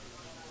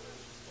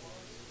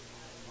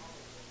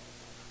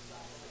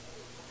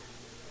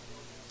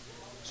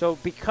 So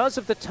because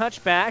of the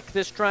touchback,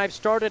 this drive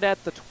started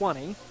at the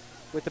 20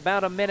 with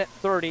about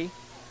 1:30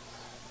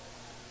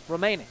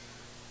 remaining.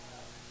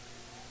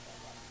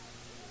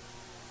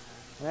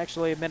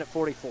 Actually,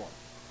 1:44.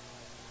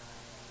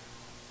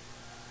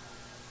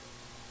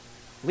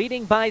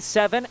 Leading by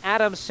 7,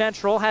 Adams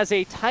Central has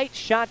a tight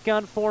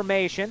shotgun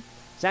formation.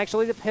 It's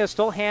actually the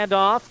pistol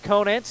handoff.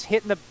 Conant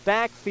hitting the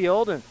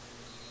backfield and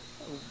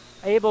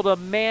able to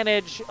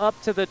manage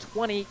up to the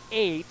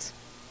 28.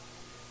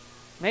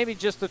 Maybe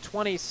just the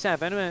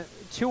 27. A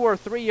 2 or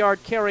 3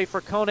 yard carry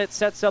for Conant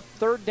sets up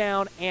 3rd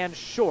down and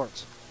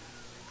short.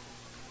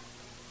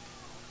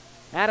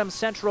 Adams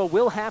Central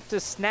will have to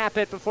snap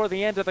it before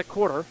the end of the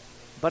quarter,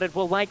 but it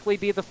will likely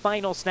be the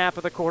final snap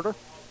of the quarter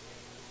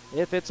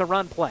if it's a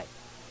run play.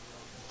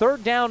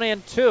 3rd down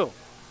and 2.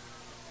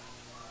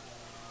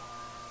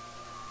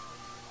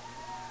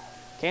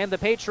 Can the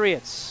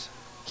Patriots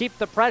keep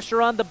the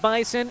pressure on the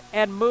Bison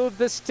and move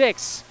the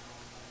sticks?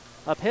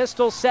 A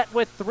pistol set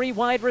with 3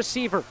 wide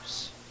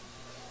receivers.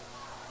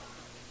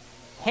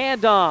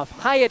 Handoff,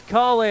 Hyatt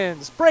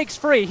Collins breaks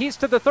free. He's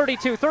to the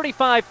 32,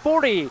 35,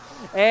 40,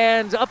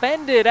 and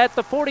upended at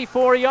the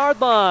 44-yard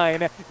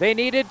line. They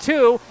needed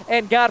 2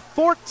 and got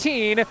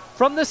 14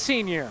 from the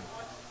senior.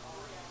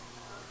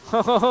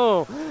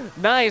 Oh,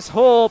 nice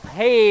hole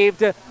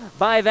paved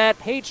by that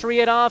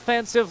Patriot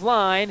offensive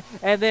line,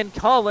 and then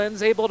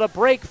Collins able to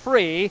break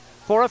free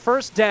for a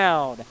first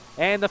down.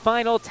 And the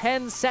final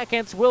 10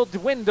 seconds will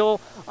dwindle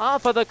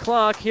off of the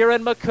clock here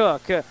in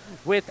McCook,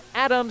 with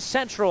Adams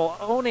Central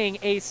owning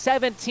a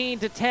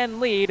 17-10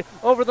 lead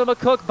over the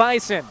McCook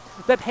Bison.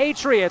 The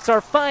Patriots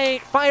are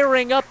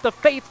firing up the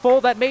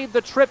faithful that made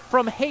the trip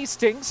from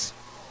Hastings.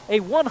 A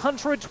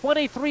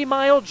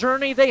 123-mile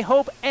journey they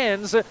hope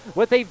ends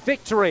with a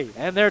victory,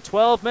 and they're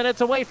 12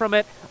 minutes away from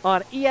it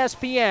on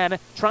ESPN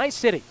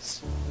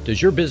Tri-Cities.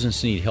 Does your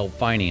business need help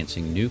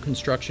financing new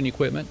construction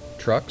equipment,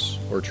 trucks,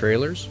 or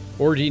trailers?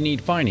 Or do you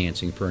need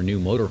financing for a new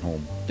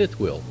motorhome, fifth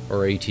wheel,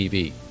 or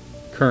ATV?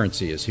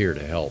 Currency is here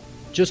to help.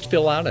 Just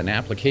fill out an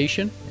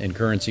application, and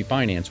Currency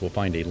Finance will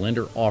find a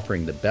lender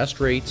offering the best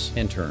rates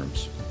and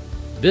terms.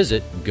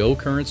 Visit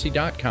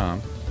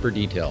gocurrency.com for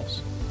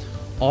details.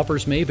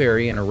 Offers may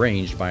vary and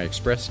arranged by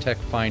Express Tech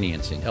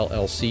Financing,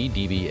 LLC,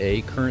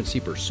 DBA, currency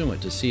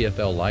pursuant to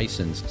CFL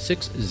license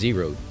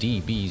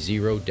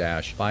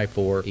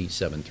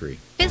 60DB0-54873.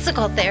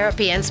 Physical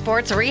Therapy and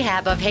Sports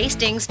Rehab of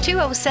Hastings,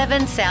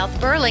 207 South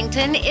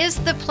Burlington,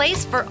 is the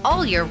place for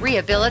all your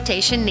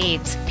rehabilitation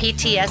needs.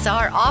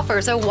 PTSR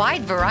offers a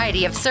wide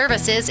variety of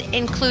services,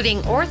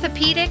 including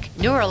orthopedic,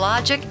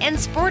 neurologic, and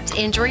sports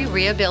injury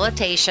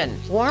rehabilitation.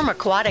 Warm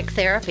aquatic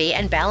therapy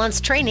and balance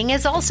training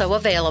is also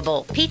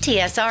available.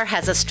 PTSR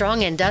has a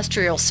strong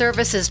industrial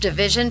services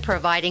division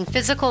providing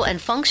physical and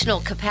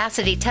functional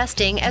capacity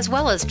testing as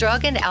well as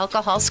drug and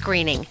alcohol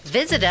screening.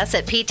 Visit us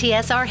at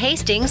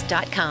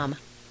ptsrhastings.com.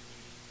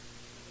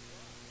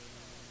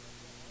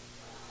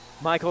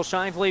 Michael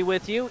Shively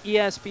with you,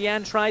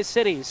 ESPN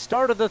Tri-Cities.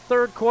 Start of the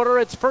third quarter,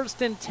 it's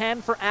 1st and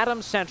 10 for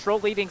Adams Central,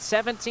 leading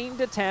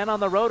 17-10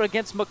 on the road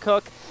against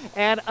McCook.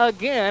 And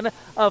again,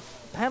 a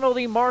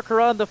penalty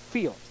marker on the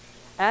field.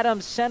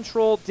 Adams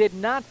Central did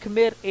not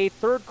commit a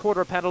third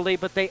quarter penalty,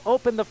 but they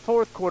opened the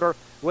fourth quarter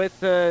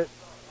with a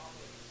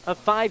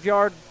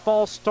 5-yard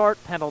false start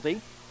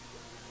penalty,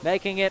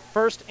 making it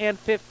 1st and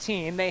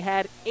 15. They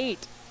had 8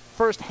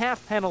 first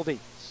half penalties.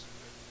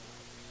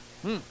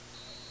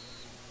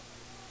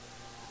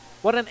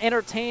 What an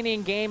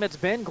entertaining game it's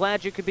been.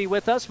 Glad you could be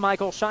with us.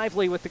 Michael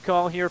Shively with the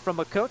call here from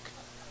McCook.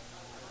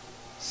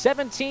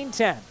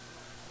 17-10.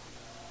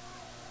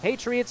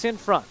 Patriots in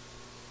front.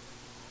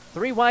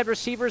 3 wide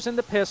receivers in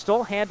the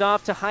pistol.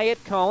 Handoff to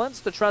Hyatt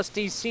Collins. The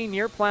trustee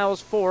senior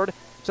plows forward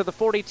to the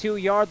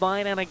 42-yard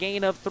line and a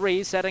gain of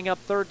 3, setting up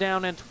 3rd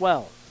down and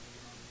 12.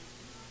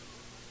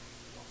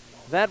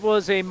 That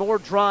was a more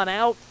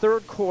drawn-out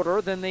third quarter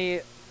than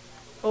the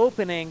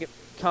opening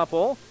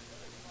couple.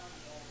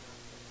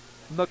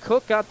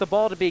 McCook got the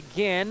ball to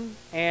begin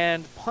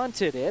and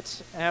punted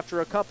it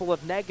after a couple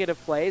of negative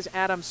plays.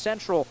 Adams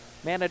Central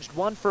managed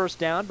 1 first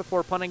down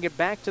before punting it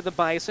back to the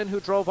Bison, who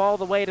drove all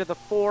the way to the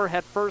 4,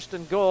 had 1st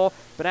and goal.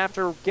 But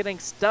after getting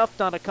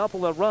stuffed on a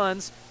couple of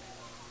runs,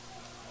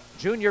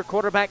 junior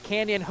quarterback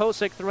Canyon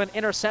Hosick threw an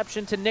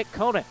interception to Nick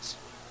Konitz.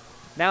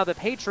 Now the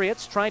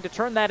Patriots trying to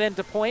turn that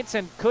into points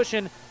and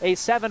cushion a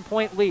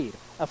 7-point lead.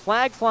 A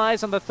flag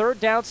flies on the 3rd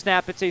down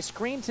snap. It's a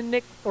screen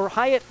to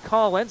Hyatt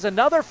Collins.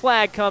 Another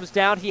flag comes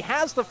down. He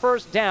has the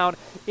first down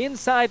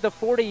inside the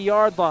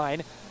 40-yard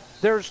line.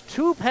 There's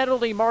 2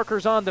 penalty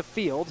markers on the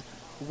field.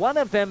 One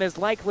of them is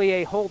likely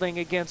a holding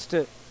against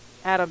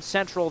Adams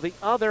Central. The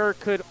other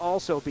could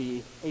also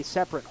be a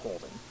separate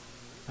holding.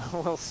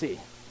 We'll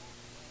see.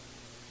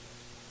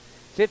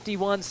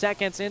 51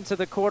 seconds into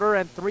the quarter,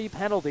 and 3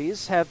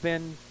 penalties have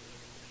been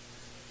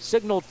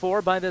signaled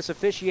for by this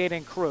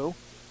officiating crew.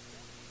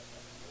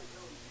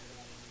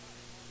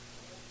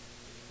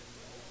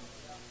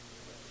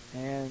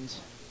 And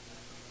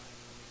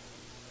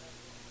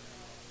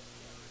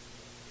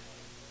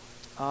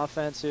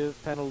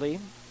offensive penalty,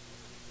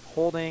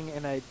 holding,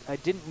 and I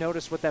didn't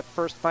notice what that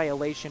first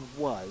violation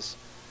was,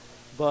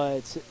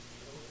 but,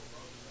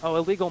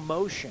 illegal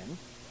motion,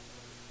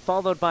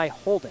 followed by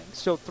holding.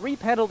 So 3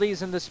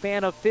 penalties in the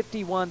span of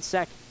 51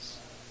 seconds.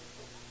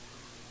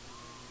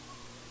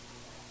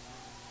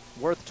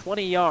 Worth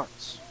 20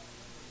 yards.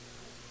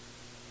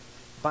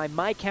 By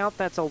my count,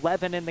 that's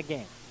 11 in the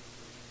game.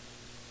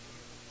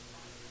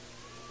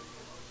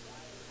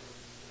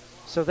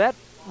 So that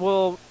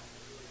will,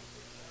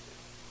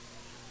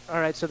 all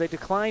right, so they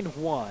declined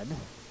 1,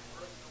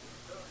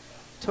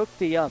 took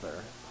the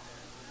other,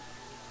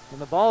 and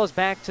the ball is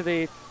back to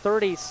the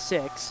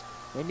 36.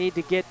 They need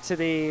to get to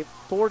the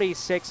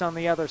 46 on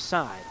the other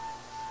side.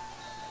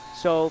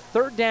 So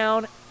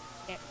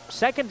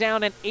 2nd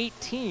down and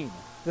 18,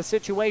 the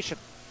situation.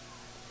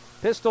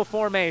 Pistol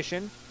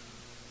formation.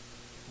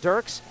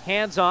 Dirks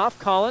hands off.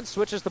 Collins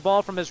switches the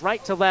ball from his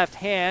right to left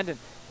hand and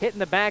hitting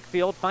the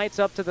backfield, fights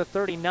up to the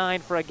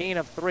 39 for a gain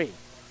of 3.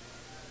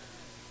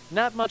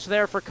 Not much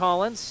there for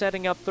Collins,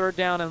 setting up 3rd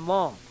down and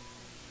long.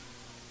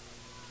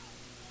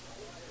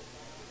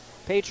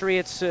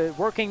 Patriots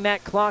working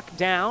that clock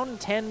down,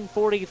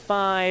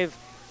 10:45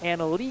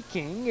 and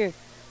leaking,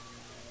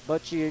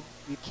 but you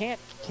can't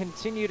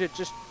continue to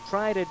just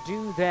try to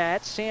do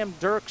that. Sam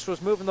Dirks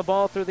was moving the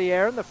ball through the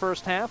air in the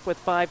first half with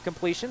 5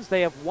 completions.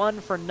 They have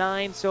 1 for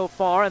 9 so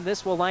far, and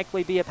this will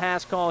likely be a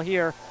pass call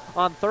here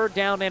on 3rd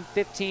down and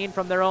 15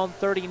 from their own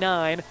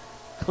 39,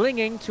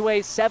 clinging to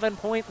a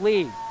 7-point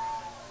lead.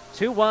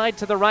 2 wide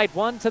to the right,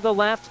 1 to the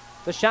left.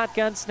 The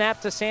shotgun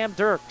snap to Sam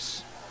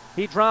Dirks.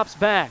 He drops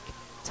back.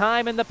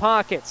 Time in the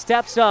pocket,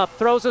 steps up,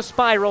 throws a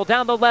spiral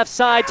down the left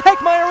side.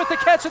 Techmeyer with the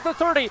catch at the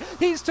 30.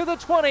 He's to the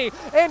 20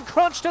 and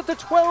crunched at the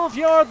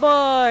 12-yard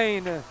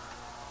line.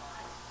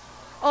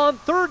 On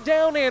 3rd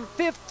down and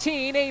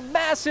 15, a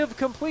massive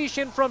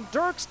completion from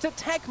Dirks to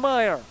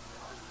Techmeyer.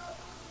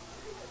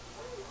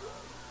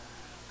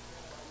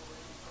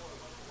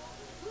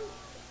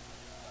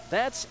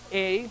 That's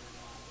an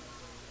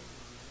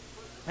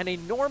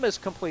enormous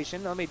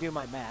completion. Let me do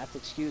my math,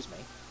 excuse me.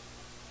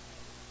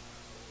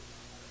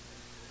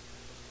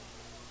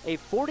 A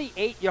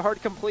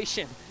 48-yard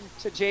completion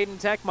to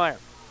Jaden Techmeyer.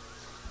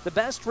 The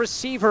best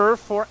receiver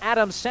for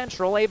Adams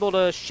Central, able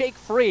to shake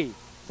free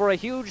for a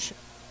huge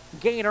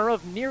gainer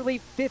of nearly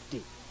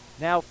 50.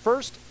 Now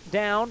 1st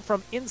down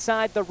from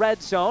inside the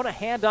red zone, a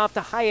handoff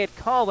to Hyatt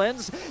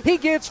Collins. He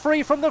gets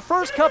free from the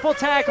first couple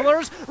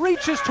tacklers,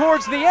 reaches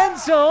towards the end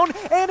zone,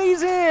 and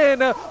he's in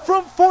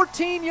from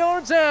 14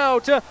 yards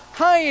out.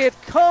 Hyatt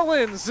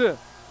Collins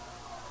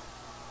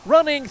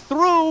running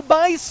through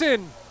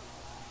Bison.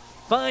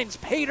 Finds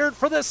Paydirt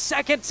for the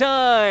 2nd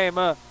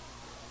time.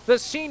 The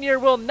senior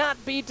will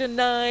not be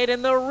denied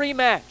in the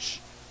rematch.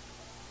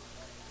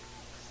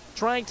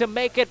 Trying to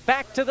make it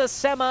back to the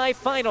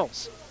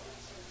semifinals.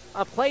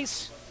 A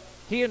place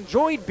he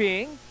enjoyed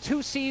being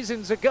 2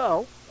 seasons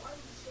ago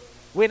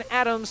when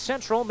Adams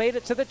Central made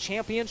it to the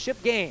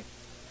championship game.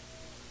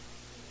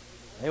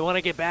 They want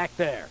to get back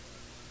there.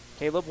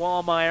 Caleb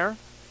Wallmeyer.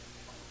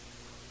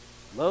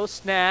 Low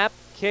snap.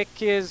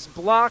 Kick is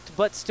blocked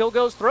but still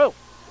goes through.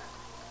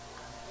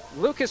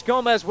 Lucas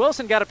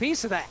Gomez-Wilson got a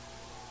piece of that,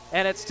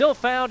 and it still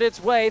found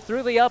its way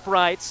through the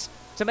uprights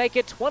to make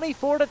it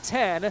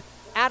 24-10.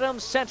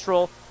 Adams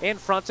Central in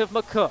front of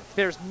McCook.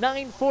 There's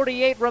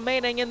 9:48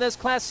 remaining in this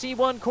Class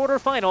C1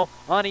 quarterfinal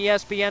on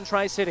ESPN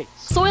Tri-Cities.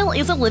 Soil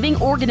is a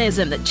living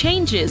organism that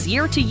changes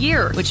year to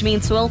year, which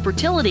means soil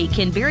fertility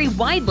can vary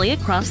widely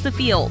across the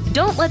field.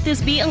 Don't let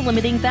this be a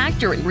limiting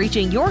factor in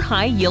reaching your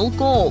high yield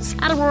goals.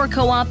 At Aurora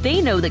Co-op,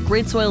 they know that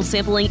grid soil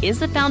sampling is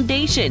the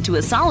foundation to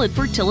a solid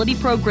fertility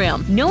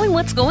program. Knowing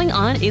what's going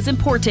on is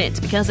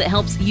important because it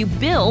helps you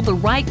build the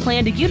right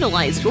plan to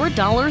utilize your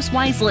dollars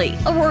wisely.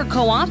 Aurora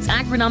Co-op's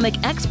agronomic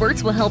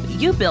experts will help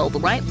you build the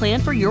right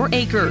plan for your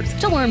acres.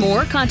 To learn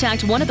more,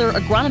 contact one of their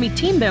agronomy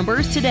team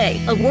members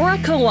today. Aurora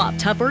Co-op,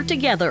 tougher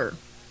together.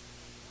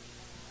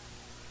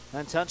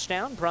 And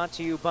touchdown brought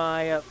to you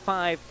by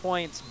 5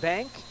 Points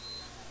Bank.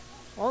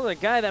 Well, the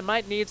guy that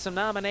might need some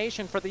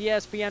nomination for the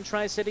ESPN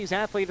Tri-Cities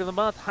Athlete of the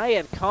Month,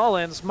 Hyatt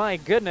Collins. My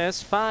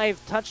goodness, 5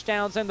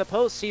 touchdowns in the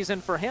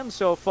postseason for him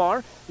so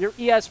far. Your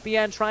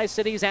ESPN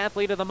Tri-Cities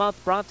Athlete of the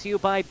Month brought to you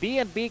by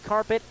B&B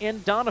Carpet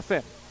in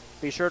Doniphan.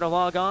 Be sure to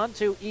log on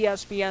to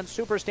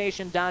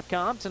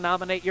ESPNSuperstation.com to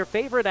nominate your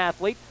favorite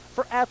athlete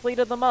for Athlete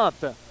of the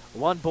Month.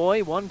 One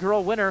boy, one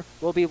girl winner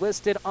will be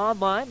listed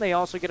online. They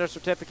also get a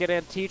certificate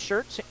and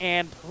t-shirts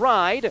and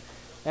pride.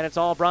 And it's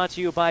all brought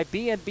to you by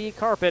B&B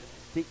Carpet,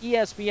 the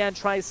ESPN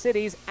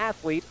Tri-Cities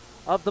Athlete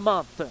of the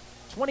Month.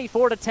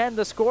 24-10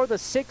 the score, the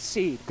 6th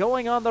seed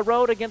going on the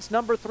road against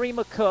number 3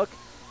 McCook,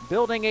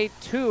 building a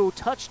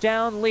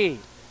 2-touchdown lead.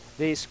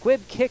 The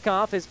squib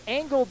kickoff is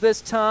angled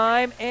this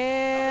time,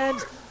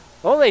 and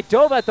they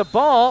dove at the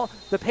ball.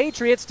 The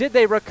Patriots, did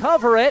they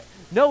recover it?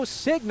 No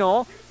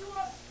signal.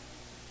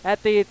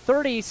 At the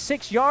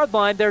 36-yard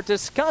line, they're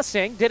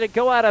discussing, did it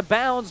go out of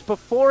bounds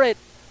before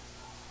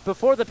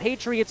the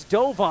Patriots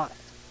dove on it?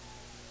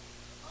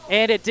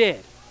 And it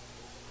did.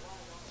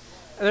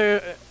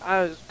 They're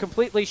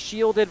completely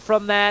shielded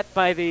from that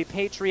by the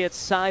Patriots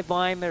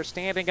sideline. They're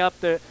standing up.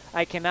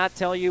 I cannot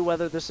tell you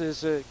whether this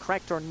is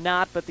correct or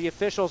not, but the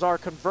officials are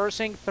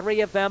conversing,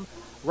 3 of them,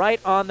 right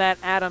on that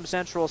Adams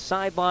Central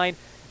sideline.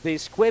 The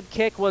squib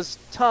kick was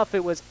tough.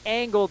 It was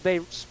angled. They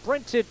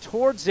sprinted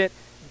towards it,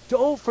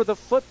 dove for the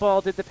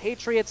football. Did the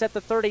Patriots at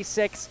the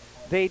 36?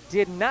 They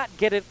did not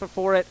get it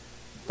before it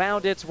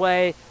found its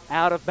way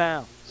out of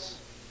bounds.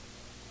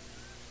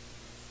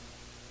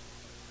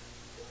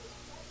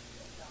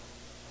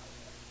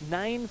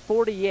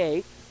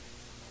 .948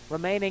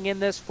 remaining in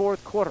this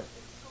 4th quarter.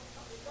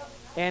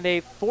 And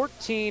a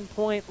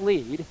 14-point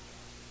lead.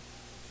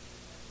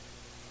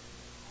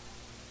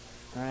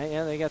 All right,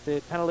 and they got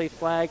the penalty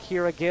flag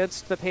here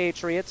against the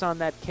Patriots on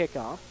that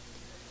kickoff.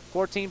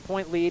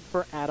 14-point lead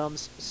for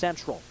Adams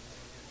Central.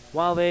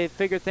 While they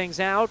figure things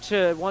out,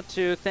 want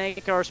to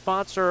thank our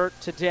sponsor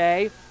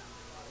today,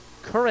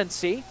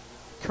 Currency.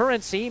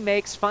 Currency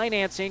makes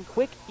financing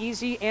quick,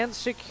 easy, and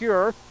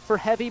secure for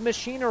heavy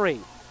machinery,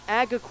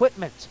 ag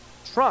equipment,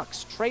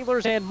 trucks,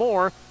 trailers, and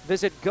more.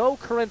 Visit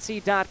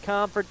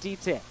gocurrency.com for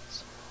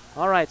details.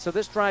 All right, so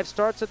this drive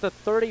starts at the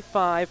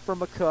 35 for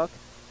McCook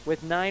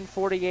with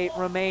 9:48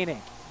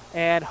 remaining.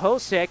 And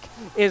Hosick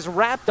is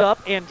wrapped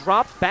up and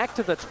dropped back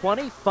to the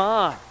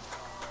 25.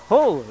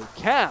 Holy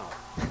cow.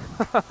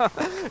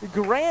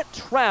 Grant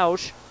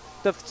Troush,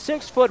 the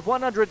 6-foot,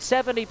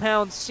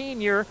 170-pound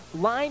senior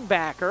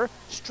linebacker,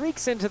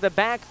 streaks into the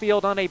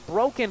backfield on a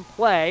broken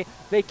play.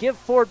 They give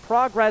forward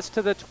progress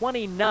to the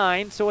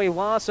 29, so a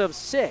loss of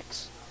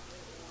 6.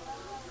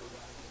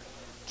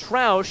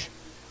 Troush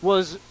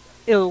was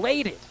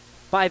elated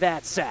by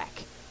that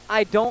sack.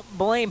 I don't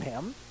blame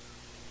him.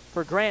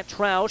 For Grant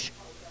Troush,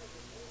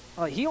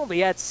 he only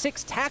had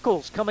 6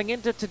 tackles coming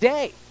into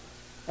today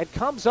and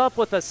comes up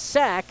with a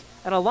sack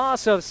and a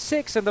loss of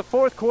 6 in the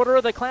fourth quarter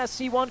of the Class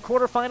C1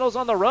 quarterfinals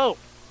on the road.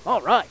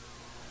 All right.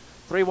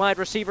 3 wide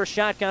receiver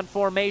shotgun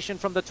formation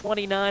from the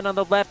 29 on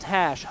the left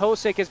hash.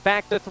 Hosick is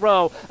back to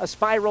throw. A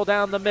spiral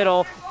down the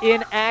middle.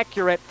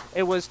 Inaccurate.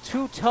 It was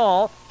too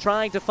tall,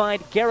 trying to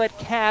find Garrett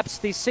Capps,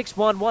 the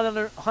 6'1",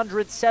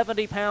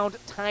 170-pound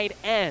tight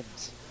end.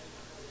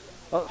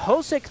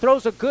 Hosick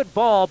throws a good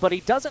ball, but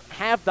he doesn't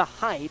have the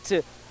height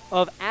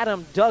of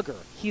Adam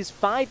Duggar. He's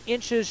 5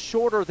 inches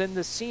shorter than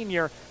the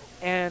senior,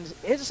 and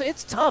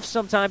it's tough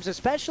sometimes,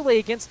 especially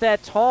against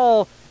that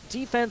tall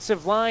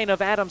defensive line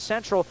of Adams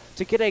Central,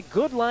 to get a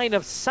good line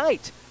of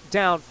sight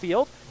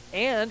downfield,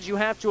 and you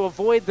have to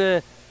avoid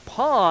the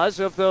paws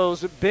of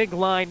those big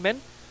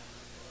linemen.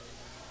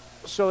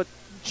 So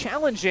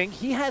challenging.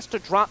 He has to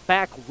drop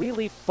back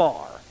really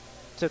far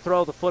to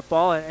throw the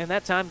football, and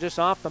that time just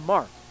off the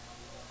mark.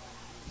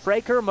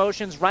 Fraker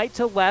motions right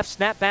to left,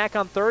 snap back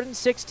on 3rd and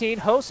 16.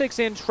 Hosick's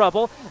in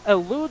trouble,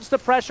 eludes the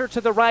pressure to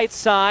the right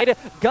side,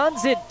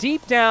 guns it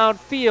deep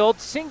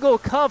downfield, single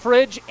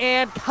coverage,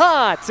 and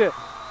caught.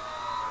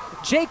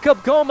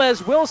 Jacob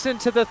Gomez-Wilson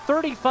to the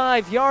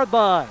 35-yard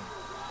line,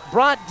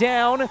 brought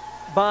down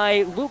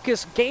by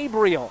Lucas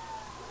Gabriel.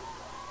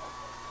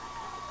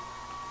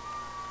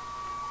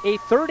 A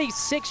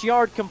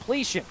 36-yard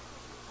completion.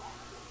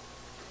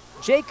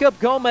 Jacob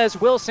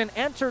Gomez-Wilson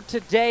entered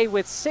today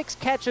with 6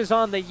 catches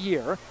on the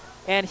year,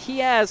 and he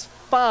has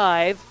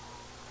 5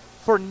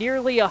 for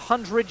nearly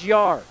 100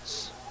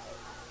 yards.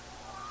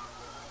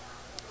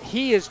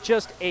 He is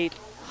just a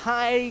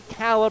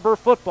high-caliber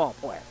football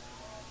player.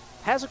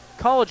 Has a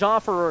college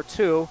offer or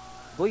 2.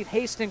 I believe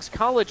Hastings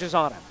College is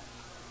on him.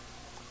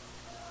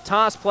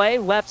 Toss play,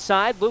 left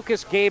side.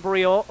 Lucas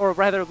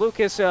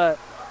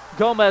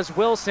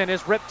Gomez-Wilson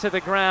is ripped to the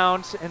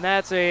ground, and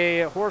that's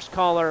a horse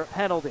collar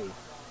penalty.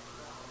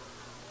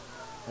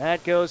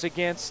 That goes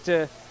against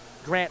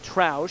Grant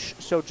Troush.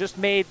 So just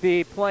made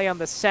the play on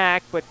the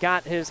sack, but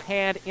got his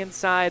hand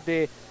inside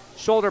the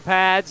shoulder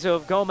pads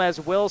of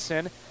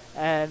Gomez-Wilson.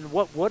 And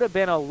what would have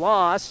been a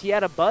loss, he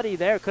had a buddy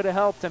there, could have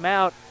helped him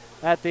out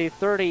at the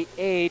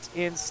 38.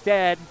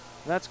 Instead,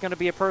 that's going to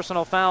be a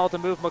personal foul to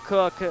move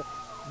McCook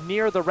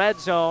near the red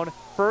zone.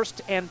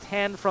 1st and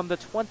 10 from the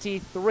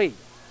 23.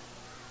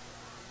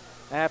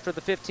 After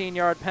the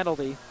 15-yard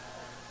penalty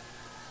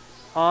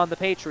on the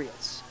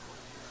Patriots.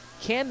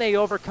 Can they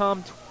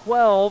overcome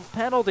 12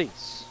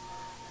 penalties?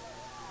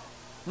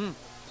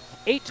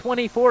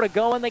 8:24 to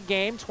go in the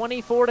game,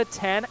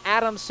 24-10.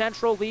 Adams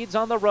Central leads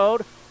on the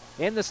road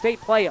in the state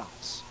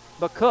playoffs.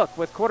 McCook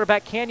with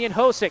quarterback Canyon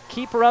Hosick,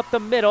 keeper up the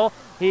middle.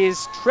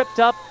 He's tripped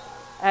up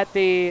at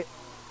the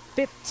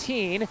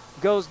 15,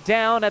 goes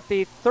down at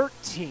the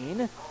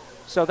 13.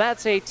 So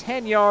that's a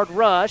 10-yard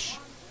rush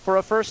for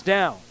a first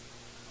down.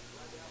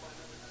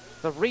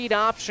 The read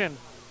option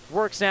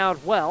works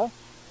out well.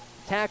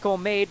 Tackle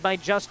made by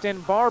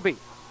Justin Barbie.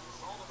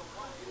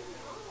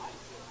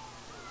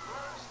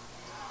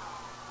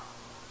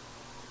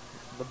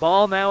 The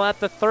ball now at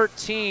the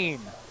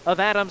 13 of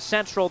Adams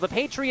Central. The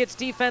Patriots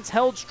defense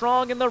held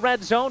strong in the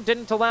red zone,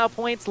 didn't allow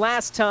points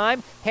last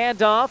time.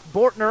 Handoff,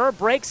 Bortner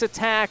breaks a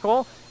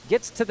tackle,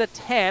 gets to the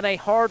 10, a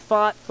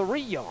hard-fought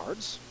 3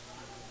 yards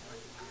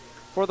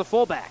for the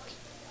fullback.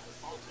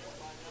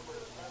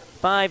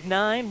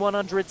 5'9",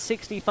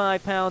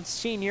 165-pound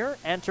senior,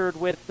 entered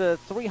with the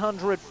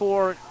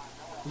 304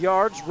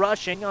 yards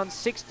rushing on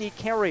 60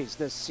 carries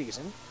this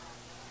season.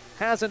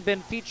 Hasn't been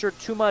featured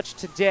too much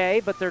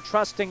today, but they're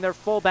trusting their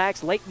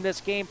fullbacks late in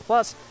this game.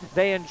 Plus,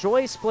 they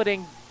enjoy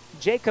splitting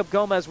Jacob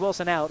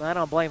Gomez-Wilson out, and I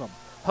don't blame him.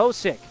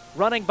 Hosick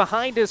running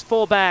behind his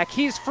fullback.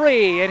 He's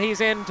free, and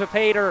he's into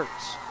pay dirt.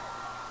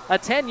 A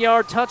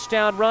 10-yard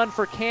touchdown run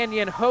for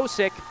Canyon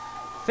Hosick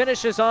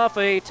finishes off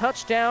a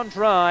touchdown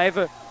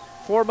drive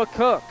for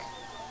McCook.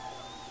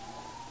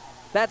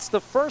 That's the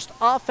first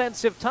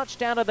offensive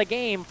touchdown of the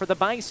game for the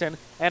Bison,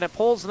 and it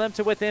pulls them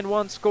to within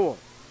 1 score.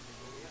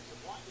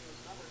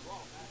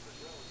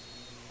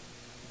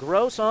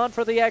 Gross on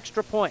for the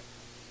extra point.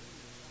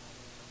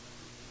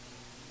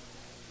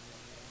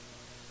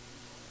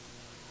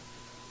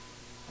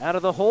 out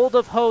of the hold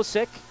of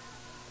Hosick.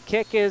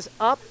 Kick is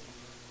up,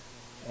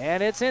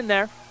 and it's in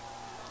there.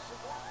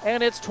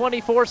 And it's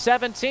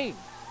 24-17.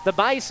 The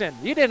Bison,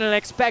 you didn't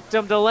expect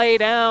them to lay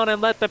down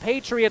and let the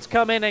Patriots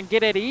come in and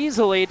get it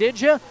easily,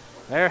 did you?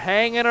 They're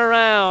hanging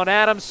around.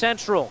 Adams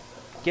Central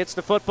gets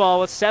the football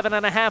with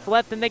 7.5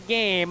 left in the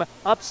game,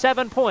 up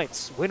 7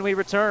 points when we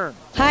return.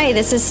 Hi,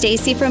 this is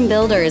Stacy from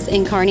Builders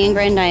in Kearney and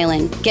Grand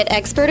Island. Get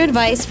expert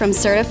advice from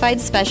certified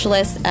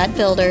specialists at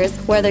Builders.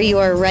 Whether you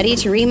are ready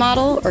to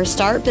remodel or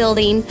start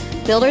building,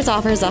 Builders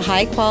offers a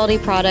high-quality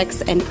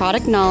products and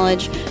product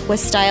knowledge with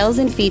styles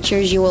and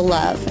features you will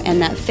love and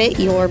that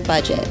fit your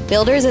budget.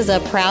 Builders is a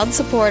proud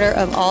supporter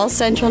of all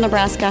Central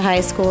Nebraska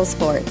high school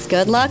sports.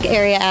 Good luck,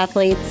 area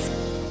athletes.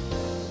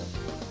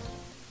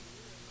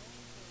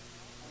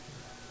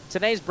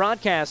 Today's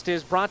broadcast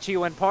is brought to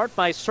you in part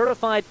by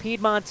Certified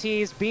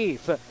Piedmontese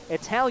Beef,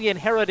 Italian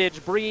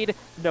heritage breed,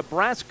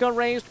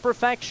 Nebraska-raised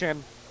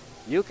perfection.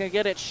 You can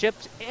get it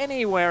shipped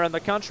anywhere in the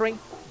country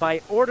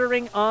by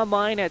ordering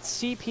online at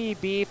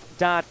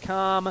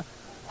cpbeef.com.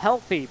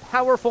 Healthy,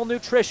 powerful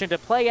nutrition to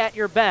play at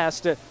your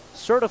best.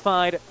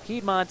 Certified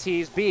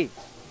Piedmontese Beef.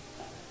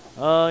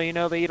 Oh, you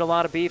know they eat a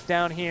lot of beef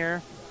down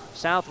here.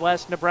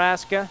 Southwest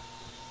Nebraska.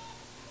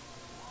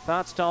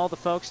 Thoughts to all the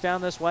folks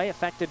down this way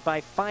affected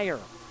by fire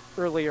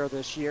earlier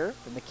this year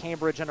in the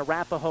Cambridge and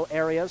Arapahoe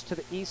areas to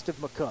the east of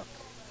McCook.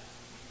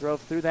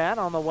 Drove through that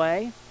on the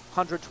way.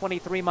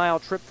 123-mile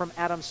trip from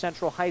Adams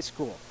Central High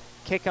School.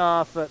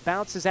 Kickoff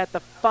bounces at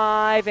the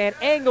 5 and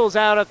angles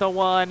out at the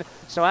 1.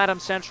 So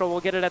Adams Central will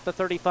get it at the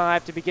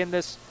 35 to begin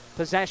this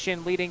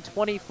possession, leading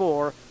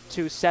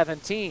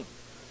 24-17.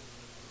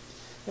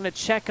 Going to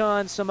check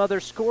on some other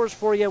scores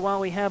for you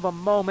while we have a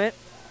moment.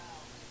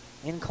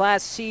 In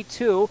Class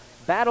C2,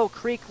 Battle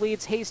Creek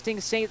leads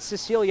Hastings St.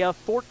 Cecilia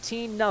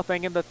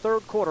 14-0 in the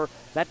third quarter.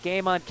 That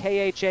game on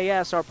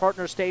KHAS, our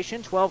partner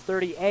station,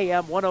 1230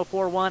 AM,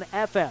 104.1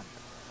 FM.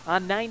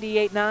 On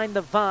 98.9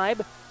 The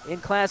Vibe, in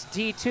Class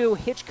D2,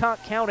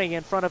 Hitchcock County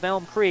in front of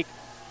Elm Creek,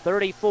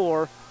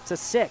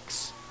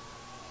 34-6.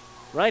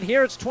 Right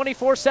here, it's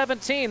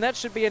 24-17. That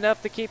should be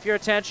enough to keep your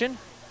attention.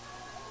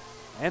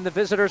 And the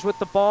visitors with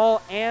the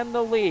ball and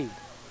the lead.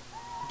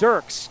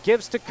 Dirks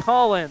gives to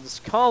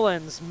Collins.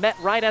 Collins met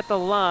right at the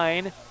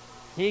line.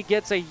 He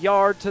gets a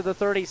yard to the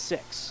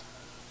 36.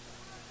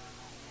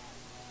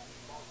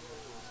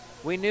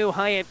 We knew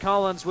Hyatt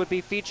Collins would be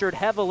featured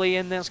heavily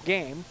in this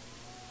game.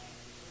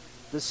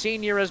 The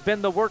senior has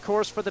been the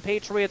workhorse for the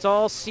Patriots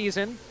all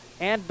season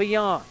and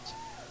beyond.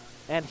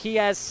 And he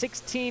has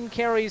 16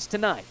 carries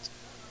tonight.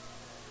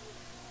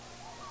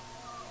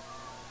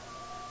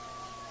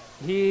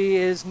 He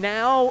is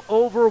now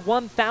over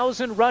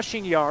 1,000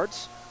 rushing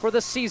yards for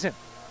the season.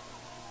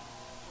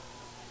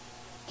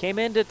 Came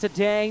into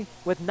today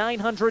with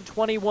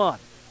 921.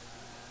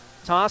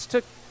 Toss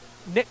to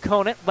Nick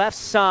Conant, left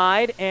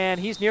side,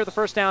 and he's near the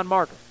first down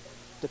marker.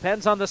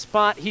 Depends on the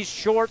spot. He's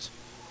short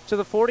to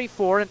the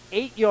 44, an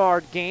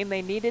 8-yard gain.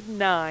 They needed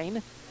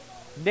 9.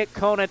 Nick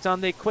Conant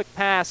on the quick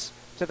pass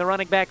to the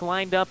running back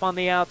lined up on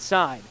the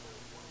outside.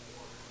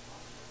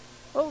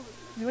 Well,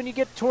 when you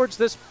get towards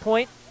this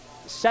point,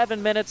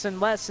 7 minutes and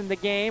less in the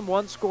game,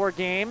 one-score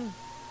game,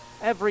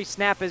 every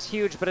snap is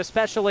huge, but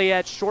especially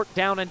at short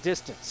down and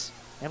distance.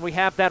 And we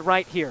have that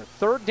right here.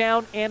 3rd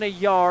down and a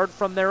yard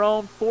from their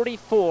own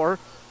 44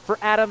 for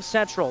Adams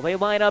Central. They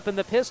line up in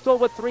the pistol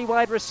with 3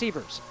 wide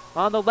receivers.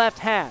 On the left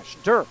hash,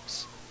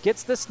 Dirks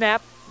gets the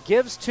snap,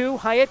 gives to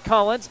Hyatt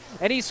Collins,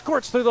 and he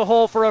squirts through the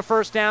hole for a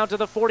first down to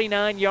the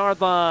 49-yard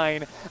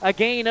line. A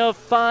gain of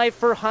 5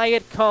 for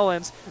Hyatt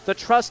Collins. The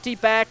trusty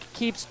back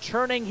keeps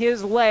churning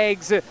his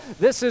legs.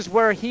 This is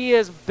where he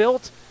is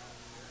built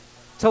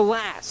to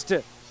last.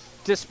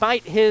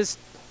 Despite his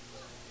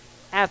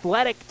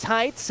athletic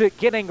tights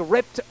getting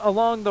ripped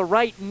along the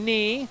right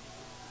knee,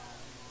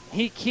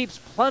 he keeps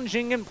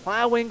plunging and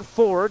plowing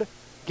forward,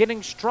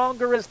 getting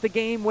stronger as the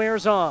game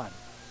wears on.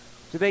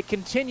 Do they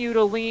continue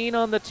to lean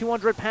on the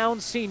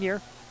 200-pound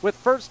senior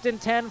with 1st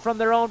and 10 from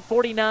their own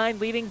 49,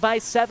 leading by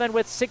 7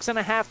 with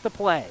 6.5 to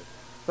play?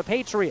 The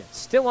Patriots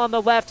still on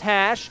the left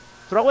hash.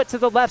 Throw it to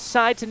the left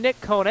side to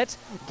Nick Conant.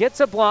 Gets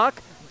a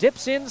block,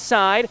 dips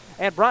inside,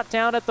 and brought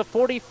down at the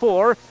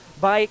 44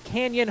 by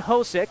Canyon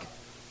Hosick.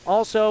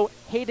 Also,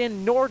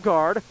 Hayden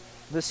Norgard,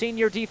 the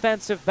senior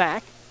defensive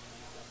back.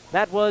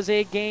 That was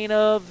a gain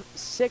of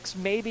 6,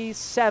 maybe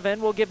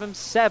 7. We'll give him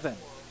 7.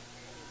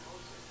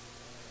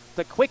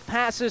 The quick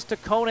passes to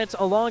Conant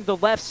along the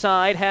left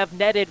side have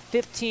netted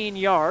 15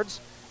 yards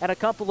and a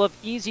couple of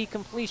easy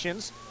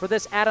completions for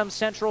this Adams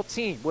Central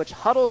team, which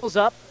huddles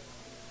up,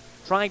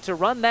 trying to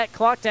run that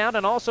clock down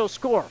and also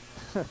score.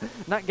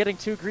 Not getting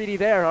too greedy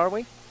there, are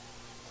we?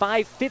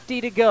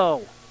 5:50 to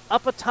go.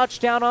 Up a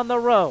touchdown on the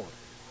road.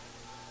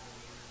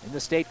 In the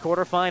state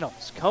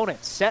quarterfinals,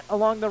 Conant set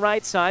along the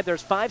right side.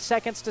 There's 5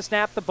 seconds to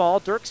snap the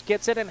ball. Dirks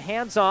gets it and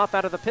hands off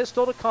out of the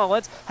pistol to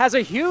Collins. Has a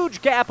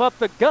huge gap up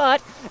the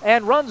gut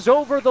and runs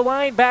over the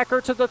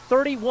linebacker to the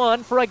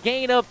 31 for a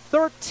gain of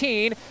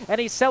 13. And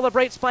he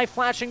celebrates by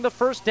flashing the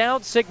first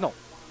down signal.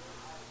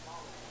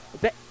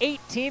 The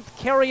 18th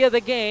carry of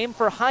the game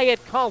for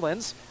Hyatt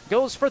Collins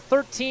goes for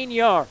 13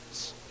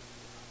 yards.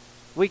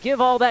 We give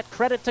all that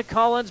credit to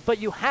Collins, but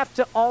you have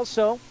to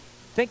also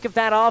think of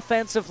that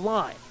offensive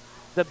line.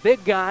 The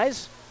big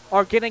guys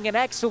are getting an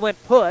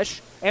excellent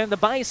push, and the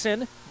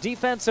Bison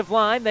defensive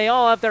line, they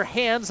all have their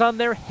hands on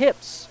their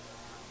hips.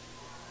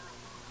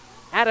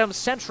 Adams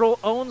Central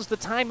owns the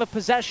time of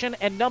possession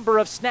and number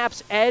of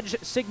snaps edge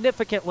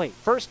significantly.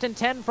 1st and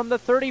 10 from the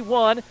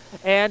 31,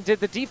 and did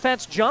the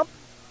defense jump?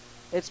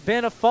 It's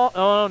been a fall.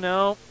 Oh,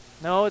 no.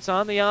 No, it's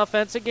on the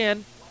offense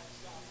again.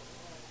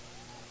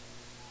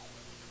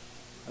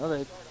 Well,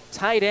 the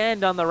tight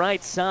end on the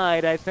right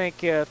side, I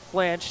think,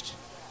 flinched.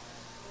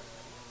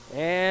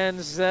 And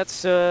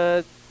that's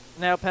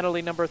now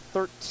penalty number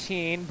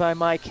 13 by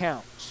my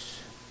count.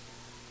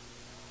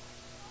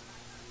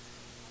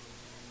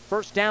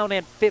 1st down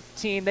and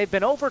 15. They've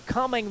been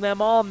overcoming them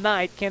all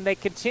night. Can they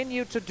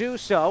continue to do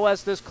so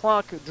as this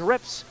clock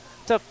drips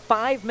to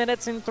 5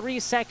 minutes and 3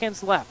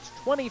 seconds left?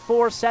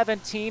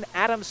 24-17,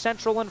 Adams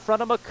Central in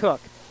front of McCook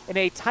in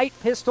a tight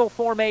pistol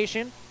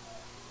formation.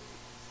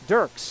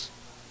 Dirks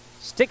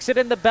sticks it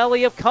in the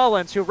belly of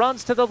Collins, who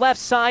runs to the left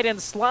side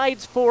and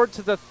slides forward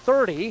to the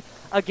 30.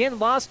 Again,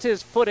 lost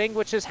his footing,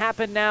 which has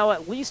happened now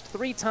at least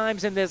 3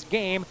 times in this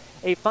game.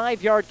 A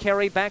 5-yard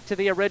carry back to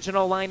the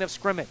original line of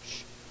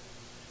scrimmage.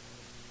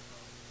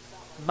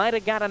 Might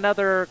have got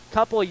another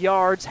couple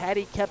yards had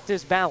he kept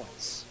his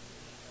balance.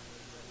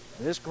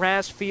 This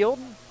grass field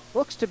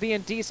looks to be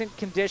in decent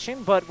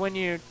condition, but when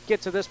you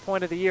get to this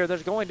point of the year,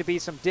 there's going to be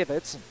some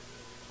divots.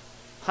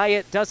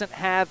 Hyatt doesn't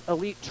have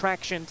elite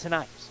traction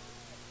tonight.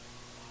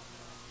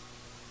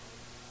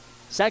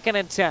 2nd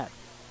and 10.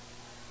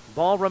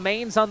 Ball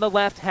remains on the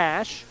left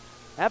hash.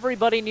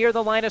 Everybody near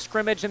the line of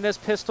scrimmage in this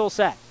pistol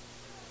set.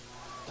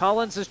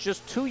 Collins is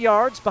just 2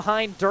 yards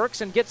behind Dirks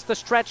and gets the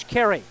stretch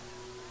carry.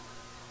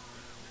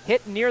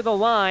 Hit near the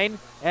line,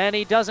 and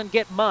he doesn't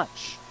get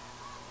much.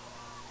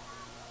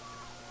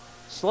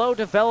 Slow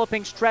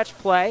developing stretch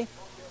play,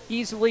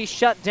 easily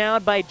shut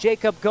down by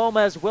Jacob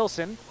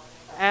Gomez-Wilson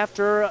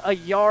after a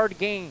yard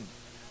gain.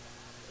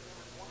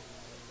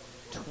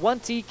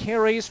 20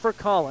 carries for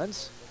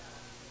Collins,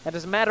 and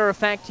as a matter of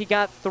fact, he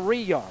got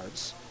 3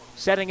 yards,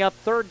 setting up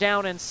 3rd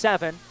down and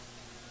 7,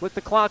 with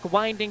the clock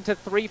winding to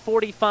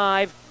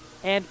 3:45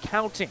 and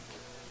counting.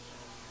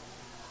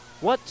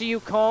 What do you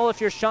call if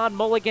you're Sean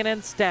Mulligan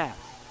and staff?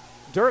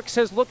 Dirks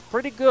has looked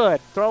pretty good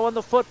throwing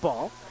the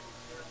football,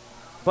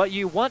 but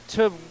you want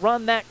to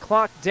run that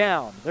clock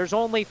down. There's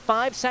only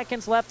 5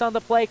 seconds left on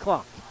the play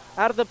clock.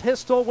 Out of the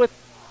pistol with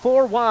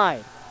 4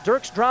 wide.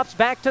 Dirks drops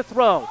back to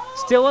throw.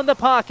 Still in the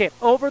pocket,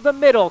 over the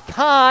middle,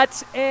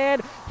 caught,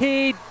 and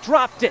he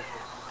dropped it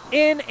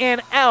in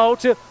and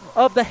out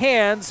of the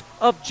hands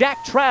of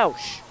Jack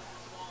Troush.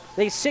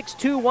 The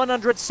 6'2",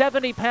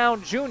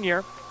 170-pound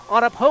junior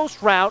on a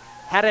post route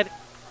had it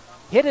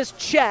hit his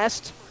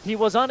chest. He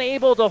was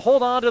unable to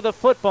hold on to the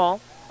football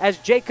as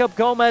Jacob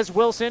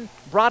Gomez-Wilson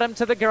brought him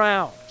to the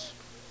ground.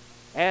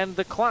 And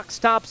the clock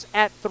stops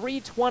at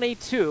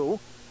 3:22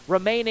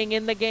 remaining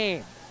in the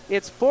game.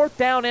 It's 4th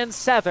down and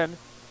 7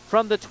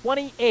 from the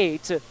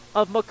 28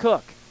 of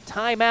McCook.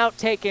 Timeout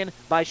taken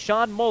by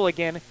Sean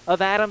Mulligan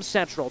of Adams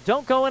Central.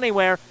 Don't go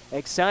anywhere.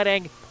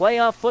 Exciting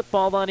playoff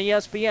football on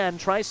ESPN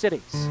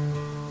Tri-Cities.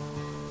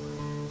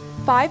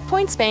 5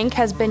 Points Bank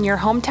has been your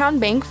hometown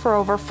bank for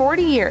over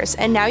 40 years,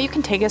 and now you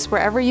can take us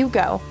wherever you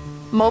go.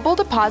 Mobile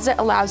Deposit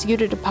allows you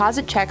to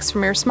deposit checks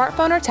from your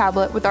smartphone or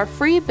tablet with our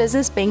free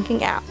business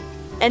banking app.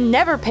 And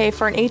never pay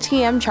for an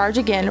ATM charge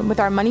again with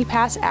our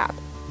MoneyPass app.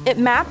 It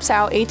maps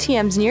out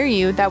ATMs near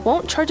you that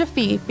won't charge a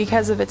fee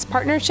because of its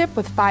partnership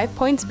with 5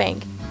 Points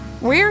Bank.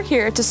 We're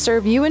here to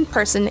serve you in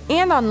person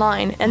and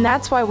online, and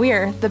that's why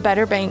we're the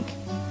better bank.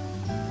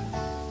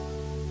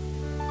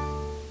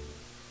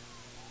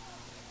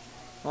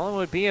 Well, it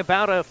would be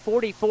about a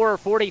 44 or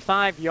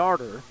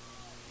 45-yarder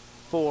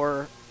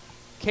for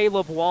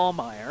Caleb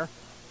Wallmeyer.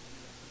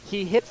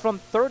 He hit from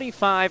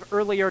 35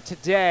 earlier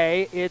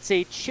today. It's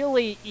a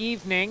chilly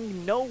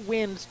evening, no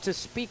wind to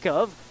speak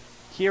of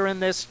here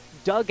in this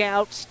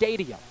dugout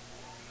stadium.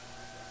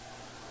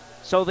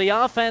 So the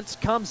offense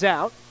comes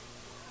out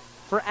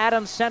for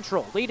Adams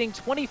Central, leading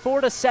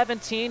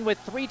 24-17 with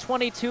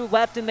 3:22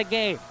 left in the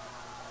game.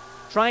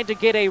 Trying to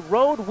get a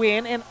road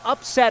win, an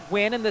upset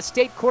win in the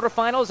state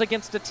quarterfinals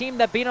against a team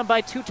that beat them by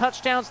 2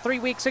 touchdowns 3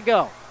 weeks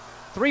ago.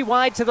 3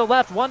 wide to the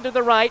left, 1 to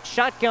the right,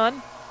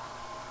 shotgun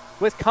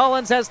with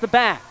Collins as the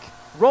back.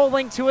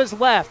 Rolling to his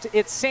left,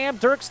 it's Sam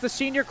Dirks, the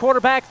senior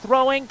quarterback,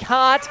 throwing,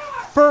 caught,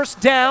 1st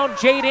down,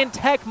 Jaden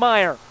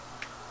Techmeyer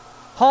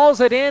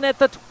hauls it in at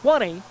the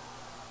 20,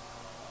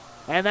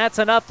 and that's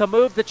enough to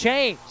move the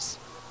chains.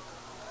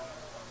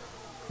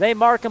 They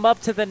mark him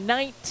up to the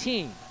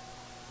 19.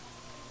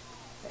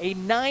 A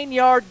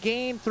 9-yard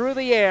gain through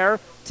the air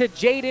to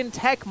Jaden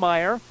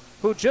Techmeyer,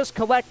 who just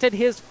collected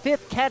his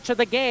 5th catch of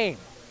the game.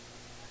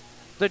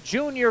 The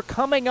junior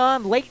coming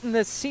on late in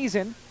this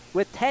season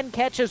with 10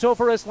 catches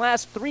over his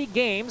last 3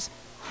 games,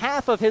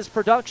 half of his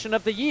production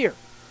of the year.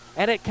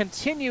 and it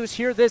continues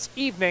here this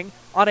evening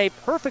on a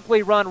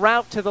perfectly run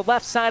route to the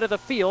left side of the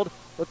field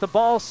with the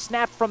ball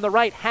snapped from the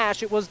right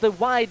hash. It was the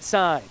wide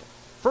side.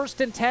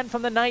 1st and 10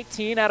 from the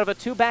 19 out of a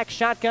two-back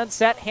shotgun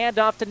set.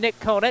 Handoff to Nick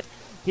Conant.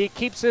 He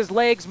keeps his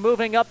legs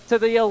moving up to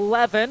the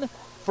 11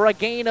 for a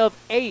gain of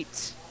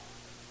 8.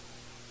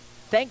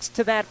 Thanks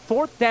to that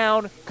 4th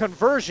down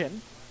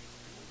conversion,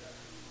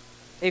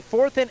 a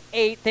 4th and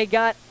 8, they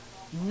got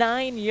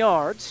 9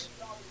 yards.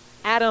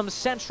 Adams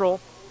Central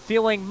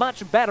feeling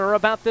much better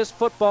about this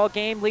football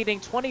game, leading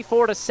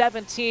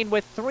 24-17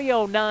 with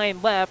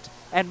 3:09 left,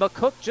 and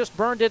McCook just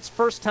burned its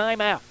first time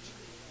out.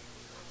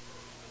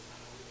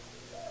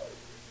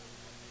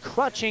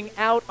 Crutching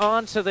out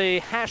onto the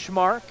hash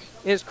mark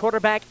is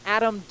quarterback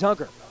Adam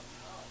Duggar.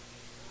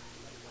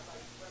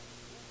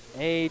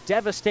 A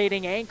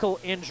devastating ankle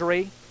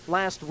injury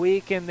last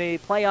week in the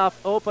playoff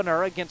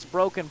opener against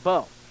Broken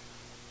Bow.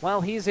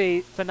 While he's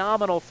a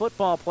phenomenal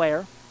football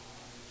player,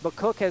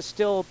 McCook has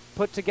still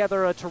put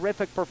together a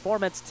terrific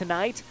performance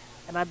tonight,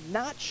 and I'm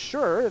not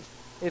sure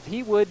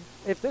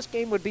if this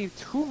game would be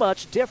too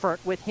much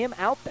different with him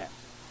out there.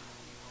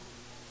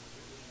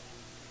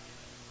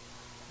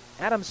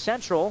 Adams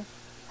Central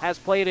has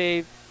played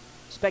a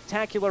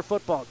spectacular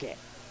football game.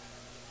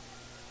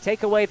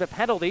 Take away the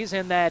penalties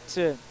in that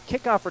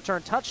kickoff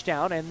return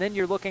touchdown, and then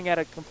you're looking at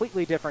a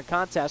completely different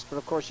contest, but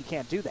of course you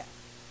can't do that.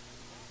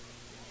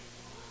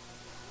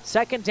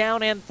 2nd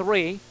down and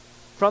 3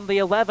 from the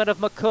 11 of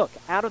McCook.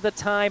 Out of the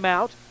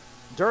timeout,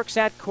 Dirks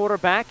at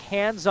quarterback,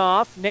 hands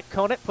off. Nick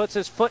Conant puts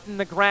his foot in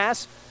the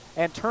grass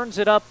and turns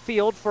it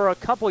upfield for a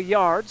couple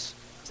yards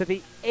to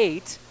the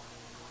 8.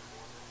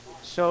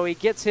 So he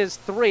gets his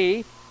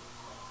 3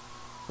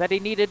 that he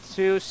needed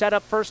to set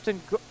up first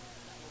and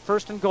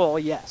goal,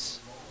 yes.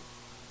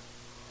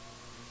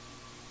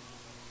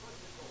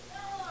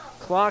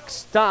 Clock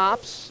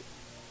stops.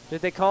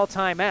 Did they call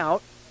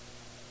timeout?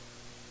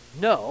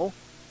 No.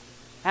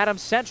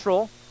 Adams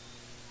Central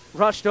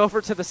rushed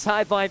over to the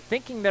sideline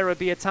thinking there would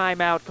be a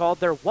timeout called.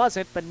 There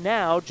wasn't, but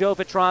now Joe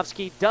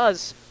Vetrovsky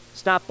does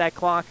stop that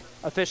clock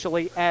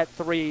officially at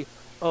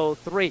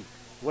 3:03.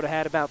 Would have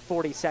had about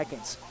 40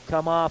 seconds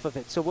come off of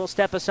it. So we'll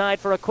step aside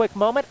for a quick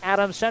moment.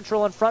 Adams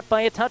Central in front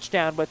by a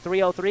touchdown with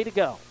 3:03 to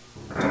go.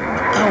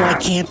 Oh, I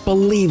can't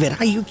believe it.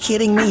 Are you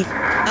kidding me?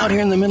 Out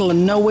here in the middle of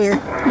nowhere?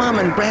 Mom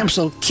and Bramps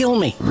will kill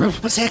me.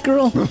 What's that,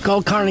 girl?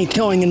 Call Kearney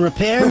Towing and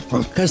Repair?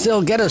 Because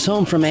they'll get us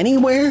home from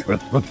anywhere?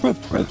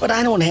 But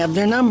I don't have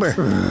their number.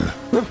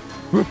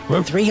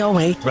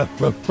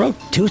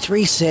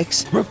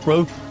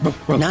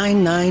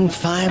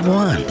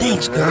 308-236-9951.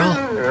 Thanks, girl.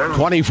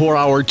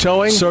 24-hour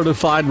towing,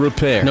 certified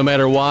repair. No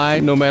matter why,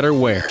 no matter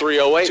where.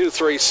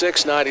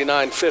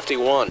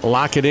 308-236-9951.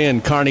 Lock it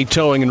in, Kearney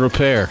Towing and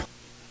Repair.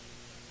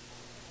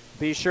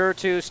 Be sure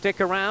to stick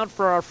around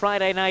for our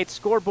Friday night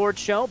scoreboard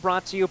show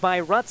brought to you by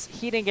Ruts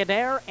Heating and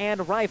Air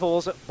and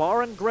Rivals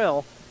Bar and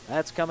Grill.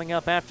 That's coming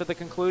up after the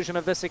conclusion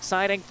of this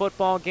exciting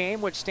football game,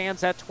 which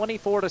stands at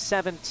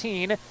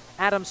 24-17.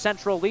 Adams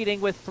Central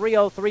leading with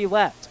 3:03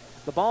 left.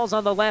 The ball's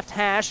on the left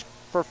hash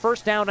for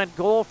 1st down and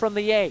goal from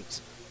the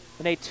 8.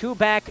 In a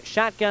two-back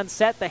shotgun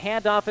set, the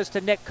handoff is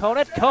to Nick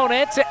Conant.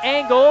 Conant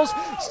angles,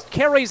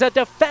 carries a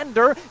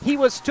defender. He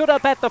was stood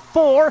up at the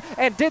 4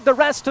 and did the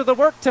rest of the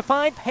work to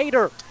find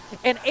Pater.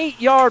 An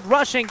 8-yard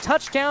rushing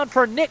touchdown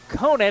for Nick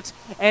Conant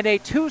and a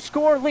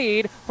 2-score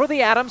lead for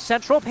the Adams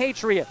Central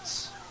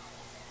Patriots.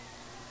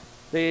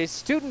 The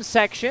student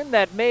section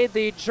that made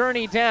the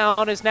journey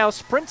down is now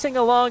sprinting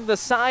along the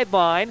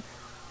sideline.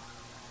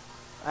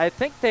 I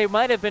think they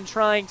might have been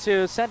trying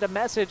to send a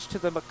message to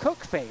the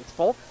McCook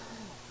faithful.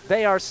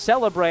 They are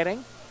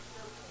celebrating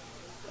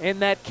in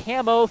that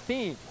camo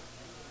theme.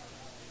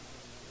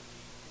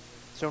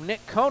 So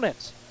Nick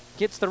Conant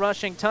gets the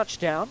rushing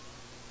touchdown.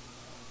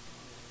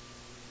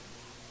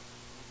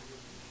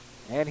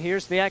 And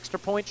here's the extra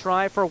point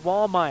try for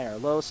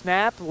Wallmeyer. Low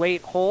snap,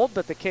 late hold,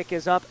 but the kick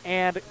is up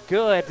and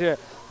good.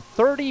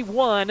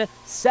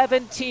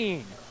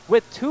 31-17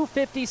 with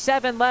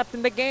 2:57 left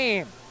in the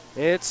game.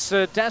 It's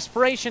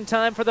desperation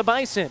time for the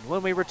Bison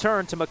when we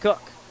return to McCook.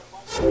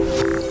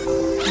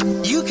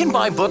 You can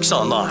buy books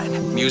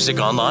online, music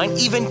online,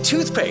 even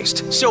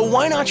toothpaste. So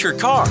why not your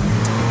car?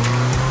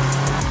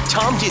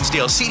 Tom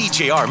Dinsdale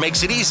CDJR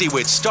makes it easy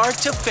with start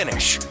to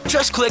finish.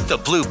 Just click the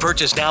blue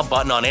Purchase Now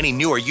button on any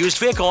new or used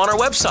vehicle on our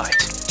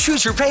website.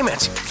 Choose your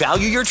payments,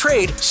 value your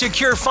trade,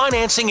 secure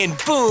financing, and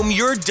boom,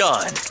 you're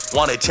done.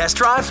 Want a test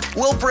drive?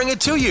 We'll bring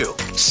it to you.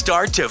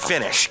 Start to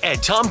finish at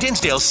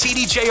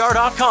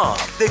TomDinsdaleCDJR.com.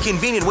 The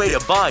convenient way to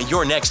buy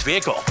your next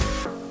vehicle.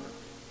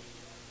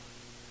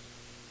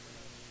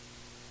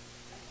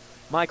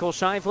 Michael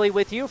Shively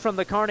with you from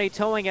the Kearney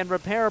Towing and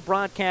Repair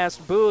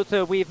broadcast booth.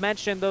 We've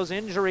mentioned those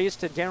injuries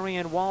to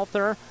Darian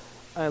Walther,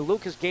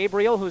 Lucas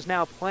Gabriel, who's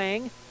now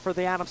playing for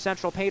the Adams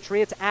Central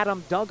Patriots,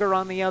 Adam Duggar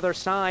on the other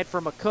side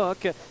for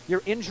McCook.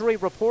 Your injury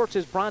report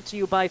is brought to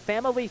you by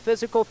Family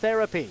Physical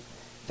Therapy.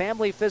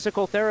 Family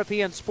Physical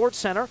Therapy and Sports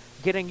Center,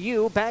 getting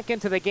you back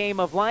into the game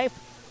of life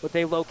with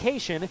a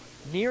location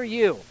near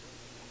you.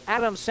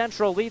 Adams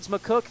Central leads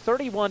McCook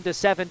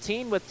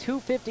 31-17 with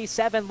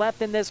 2:57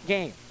 left in this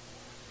game.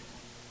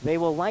 They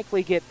will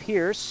likely get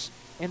Pierce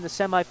in the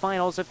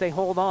semifinals if they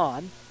hold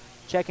on.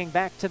 Checking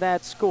back to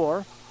that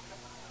score.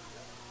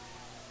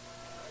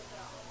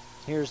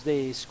 Here's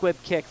the squib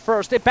kick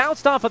first. It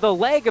bounced off of the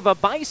leg of a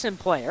Bison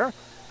player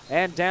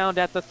and downed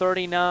at the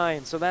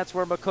 39. So that's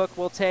where McCook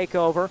will take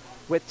over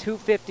with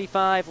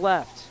 2:55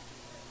 left.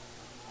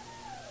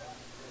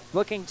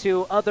 Looking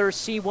to other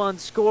C1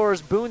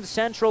 scores, Boone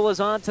Central is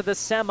on to the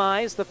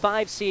semis. The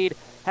 5 seed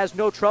has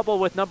no trouble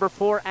with number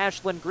 4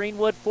 Ashland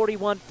Greenwood,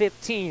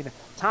 41-15.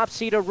 Top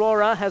seed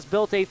Aurora has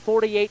built a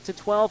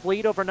 48-12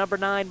 lead over number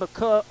 9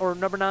 McCook or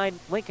number 9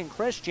 Lincoln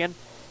Christian.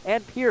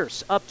 And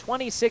Pierce up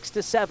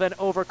 26-7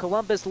 over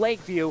Columbus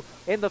Lakeview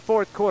in the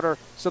fourth quarter.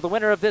 So the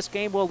winner of this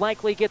game will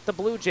likely get the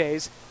Blue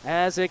Jays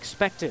as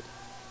expected.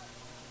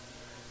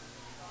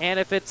 And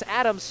if it's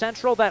Adams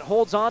Central that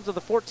holds on to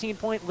the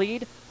 14-point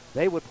lead,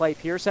 they would play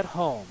Pierce at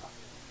home.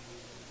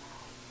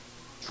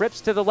 Trips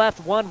to the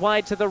left, one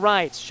wide to the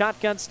right.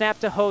 Shotgun snap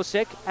to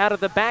Hosick. Out of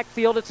the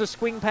backfield, it's a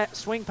swing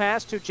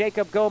pass to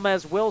Jacob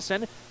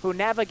Gomez-Wilson, who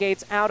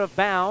navigates out of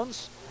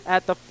bounds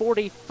at the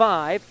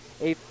 45.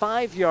 A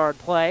 5-yard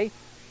play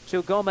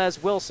to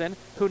Gomez-Wilson,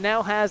 who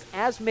now has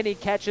as many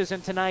catches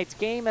in tonight's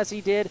game as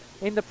he did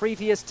in the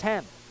previous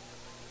 10.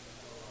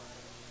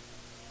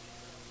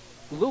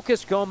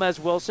 Lucas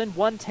Gomez-Wilson,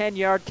 1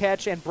 10-yard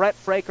catch, and Brett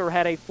Fraker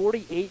had a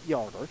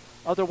 48-yarder.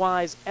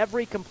 Otherwise,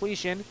 every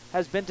completion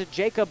has been to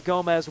Jacob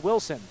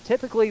Gomez-Wilson.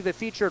 Typically, the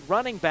featured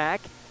running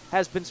back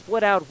has been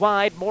split out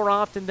wide more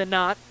often than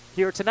not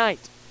here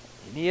tonight.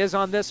 And he is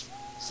on this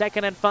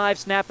 2nd and 5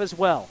 snap as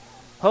well.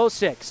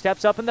 Hosick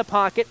steps up in the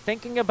pocket,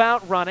 thinking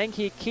about running.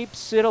 He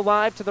keeps it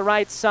alive to the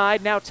right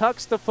side, now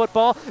tucks the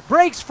football,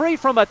 breaks free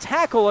from a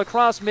tackle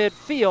across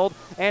midfield,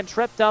 and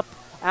tripped up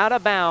out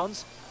of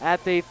bounds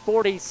at the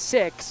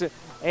 46,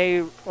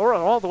 or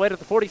all the way to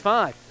the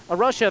 45. A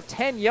rush of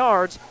 10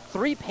 yards,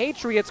 3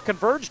 Patriots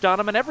converged on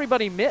him, and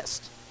everybody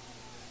missed.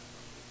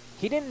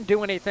 He didn't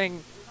do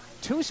anything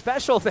too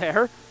special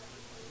there.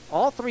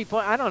 All 3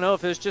 points, I don't know if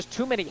there's just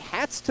too many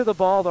hats to the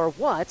ball or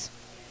what.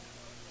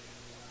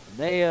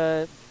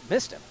 They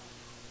missed him.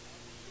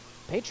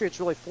 Patriots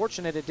really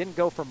fortunate it didn't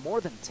go for more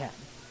than 10.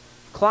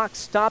 Clock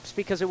stops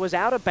because it was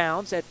out of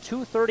bounds at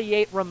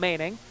 2:38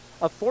 remaining.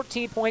 A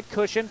 14-point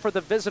cushion for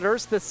the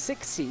visitors, the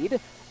 6 seed,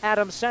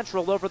 Adams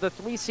Central over the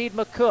 3 seed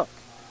McCook.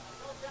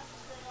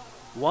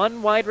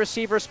 1 wide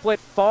receiver split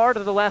far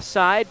to the left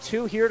side,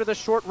 2 here to the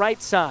short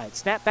right side.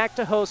 Snap back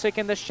to Hosick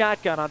in the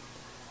shotgun on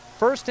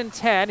 1st and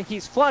 10.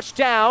 He's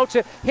flushed out,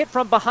 hit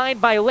from behind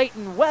by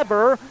Leighton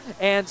Weber,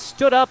 and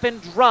stood up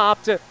and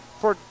dropped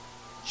for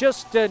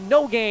just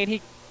no gain.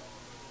 He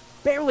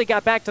barely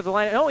got back to the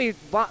line. Oh, he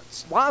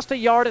lost a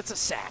yard. It's a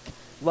sack.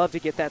 Love to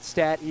get that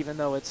stat, even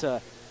though it's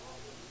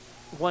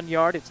 1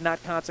 yard. It's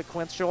not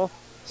consequential.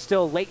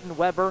 Still, Leighton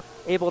Weber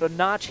able to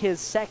notch his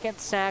 2nd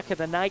sack of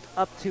the night,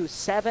 up to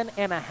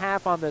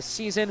 7.5 on the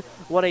season.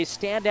 What a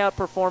standout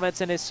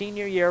performance in his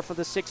senior year for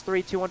the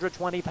 6'3",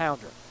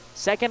 220-pounder.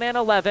 2nd and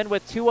 11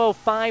 with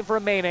 2:05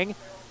 remaining.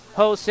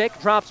 Hosick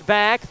drops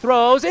back,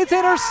 throws. It's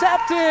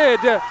intercepted!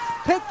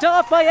 Picked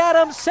off by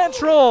Adams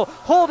Central.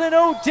 Holden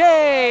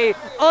O'Day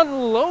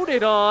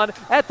unloaded on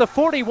at the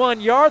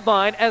 41-yard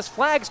line as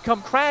flags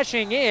come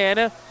crashing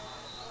in.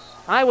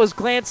 I was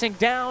glancing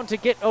down to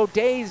get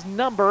O'Day's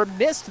number,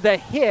 missed the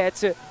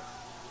hit,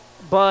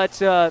 but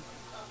the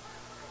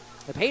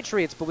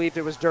Patriots believed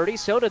it was dirty,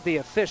 so did the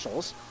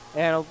officials.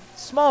 And a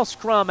small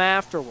scrum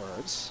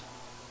afterwards.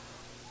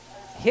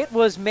 Hit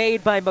was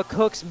made by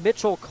McCook's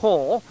Mitchell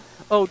Cole.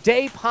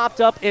 O'Day popped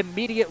up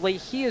immediately.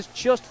 He is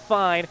just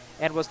fine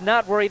and was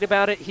not worried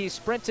about it. He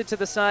sprinted to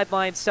the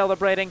sideline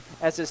celebrating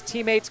as his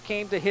teammates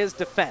came to his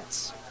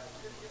defense.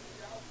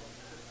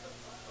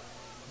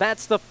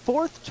 That's the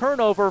 4th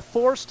turnover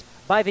forced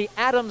by the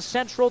Adams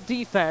Central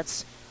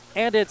defense,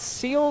 and it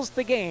seals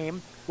the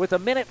game with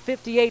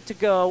 1:58 to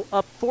go,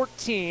 up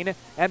 14,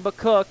 and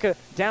McCook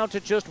down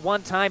to just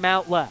 1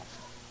 timeout left.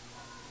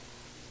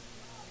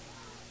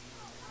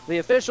 The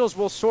officials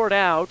will sort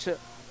out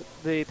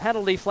the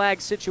penalty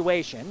flag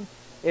situation.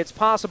 It's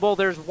possible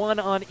there's 1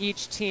 on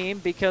each team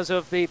because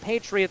of the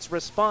Patriots'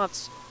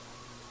 response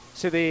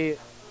to the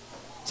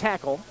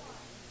tackle.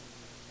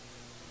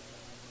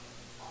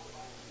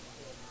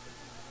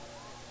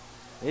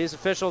 These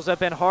officials have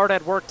been hard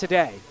at work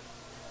today,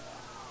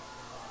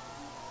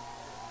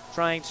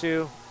 trying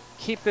to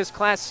keep this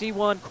Class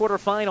C1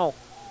 quarterfinal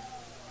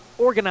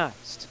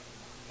organized.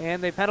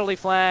 And the penalty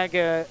flag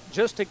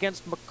just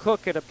against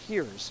McCook, it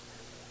appears.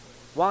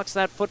 Walks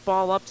that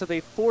football up to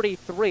the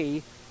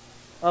 43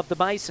 of the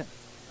Bison.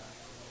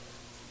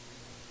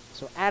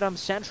 So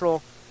Adams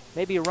Central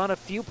maybe run a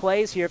few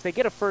plays here. If they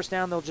get a first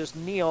down, they'll just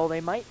kneel.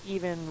 They might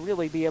even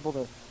really be able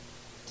to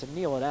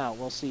kneel it out.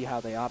 We'll see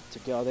how they opt to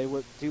go. They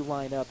do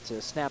line up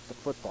to snap the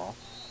football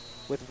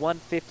with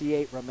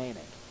 1:58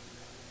 remaining.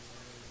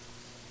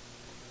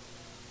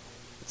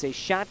 It's a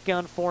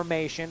shotgun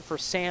formation for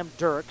Sam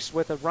Dirks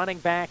with a running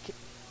back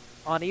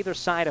on either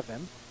side of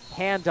him.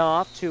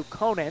 handoff to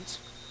Conant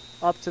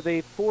up to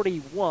the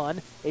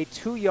 41, a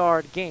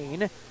 2-yard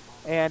gain,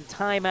 and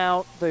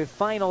timeout, the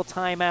final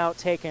timeout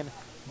taken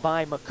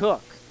by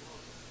McCook.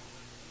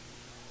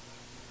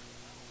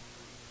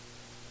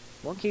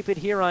 We'll keep it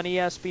here on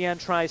ESPN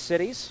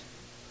Tri-Cities.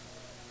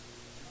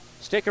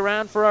 Stick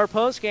around for our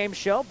post-game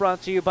show,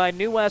 brought to you by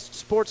New West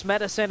Sports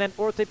Medicine and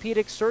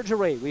Orthopedic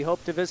Surgery. We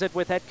hope to visit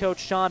with head coach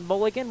Sean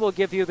Mulligan. We'll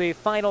give you the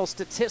final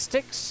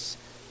statistics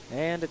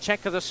and a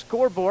check of the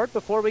scoreboard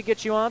before we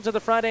get you on to the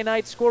Friday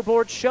night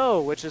scoreboard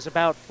show, which is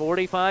about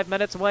 45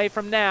 minutes away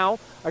from now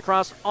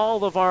across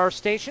all of our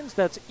stations.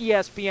 That's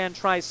ESPN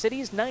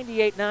Tri-Cities,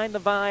 98.9 The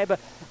Vibe,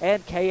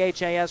 and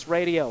KHAS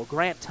Radio.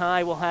 Grant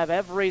Ty will have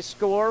every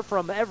score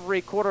from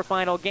every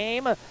quarterfinal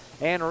game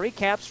and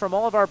recaps from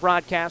all of our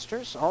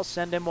broadcasters. I'll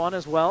send him one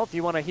as well if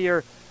you want to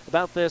hear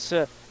about this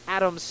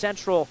Adams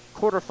Central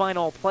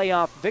quarterfinal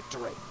playoff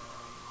victory.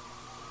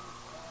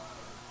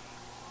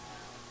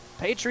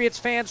 Patriots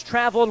fans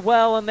traveled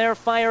well, and they're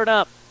fired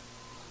up.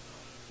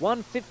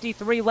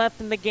 1:53 left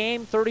in the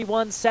game,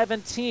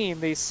 31-17.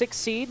 The 6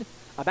 seed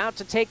about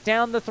to take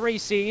down the 3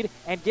 seed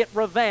and get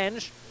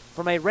revenge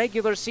from a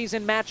regular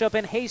season matchup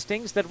in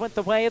Hastings that went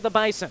the way of the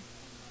Bison.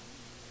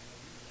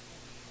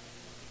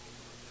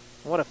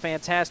 What a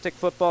fantastic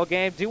football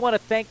game. Do want to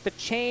thank the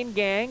Chain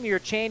Gang. Your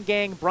Chain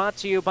Gang brought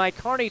to you by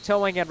Kearney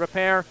Towing and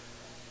Repair.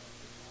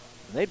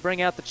 They'd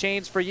bring out the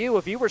chains for you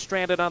if you were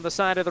stranded on the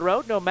side of the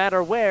road. No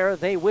matter where,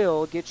 they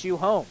will get you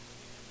home.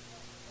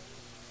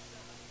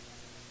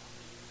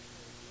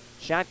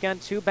 Shotgun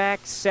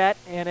 2-back set,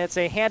 and it's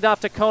a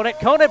handoff to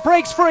Conant. Conant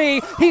breaks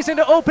free. He's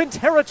into open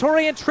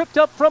territory and tripped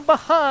up from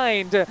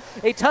behind.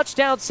 A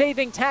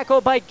touchdown-saving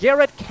tackle by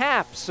Garrett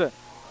Capps.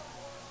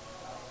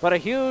 But a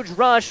huge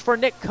rush for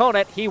Nick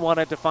Conant. He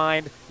wanted to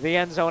find the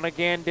end zone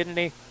again, didn't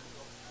he?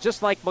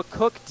 Just like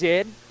McCook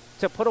did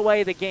to put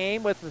away the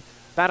game with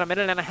about a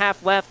minute and a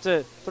half left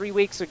 3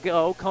 weeks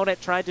ago.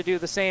 Conant tried to do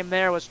the same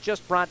there, was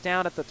just brought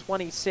down at the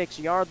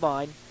 26-yard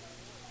line.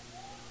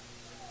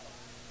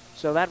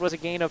 So that was a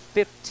gain of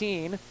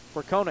 15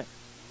 for Conant.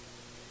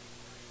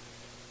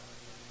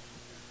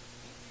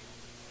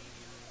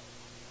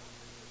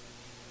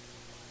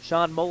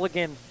 Sean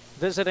Mulligan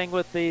visiting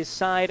with the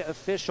side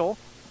official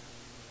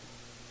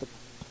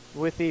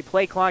with the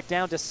play clock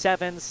down to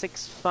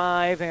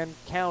 7:65 and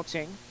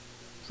counting.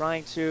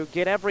 Trying to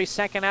get every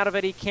second out of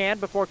it he can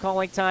before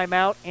calling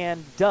timeout,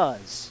 and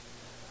does.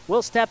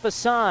 We'll step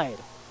aside.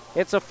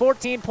 It's a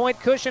 14-point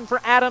cushion for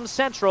Adams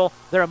Central.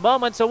 They're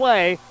moments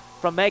away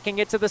from making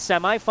it to the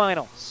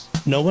semifinals.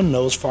 No one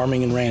knows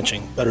farming and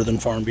ranching better than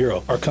Farm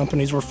Bureau. Our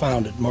companies were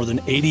founded more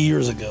than 80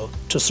 years ago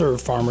to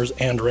serve farmers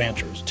and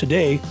ranchers.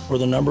 Today, we're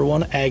the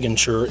 #1 ag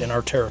insurer in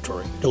our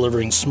territory,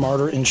 delivering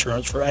smarter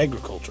insurance for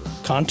agriculture.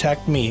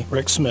 Contact me,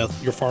 Rick Smith,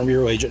 your Farm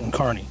Bureau agent in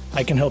Kearney.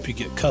 I can help you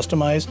get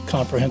customized,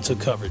 comprehensive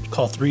coverage.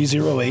 Call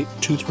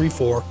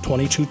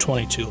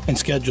 308-234-2222 and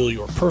schedule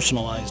your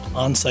personalized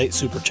on-site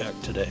super check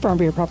today. Farm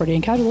Bureau Property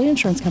and Casualty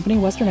Insurance Company,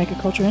 Western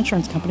Agriculture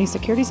Insurance Company.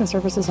 Securities and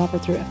services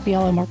offered through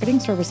FBLO Marketing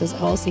Services,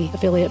 LLC,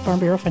 affiliate Farm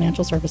Bureau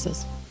Financial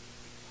Services.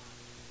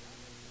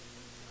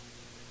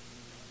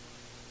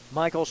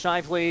 Michael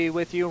Shively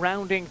with you,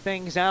 rounding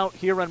things out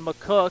here in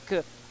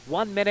McCook.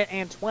 1 minute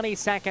and 20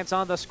 seconds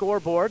on the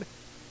scoreboard.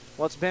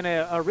 Well, it's been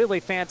a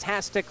really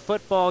fantastic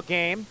football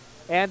game,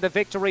 and the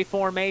victory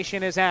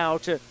formation is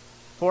out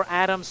for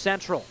Adams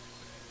Central.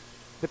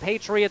 The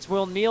Patriots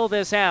will kneel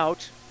this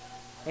out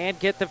and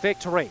get the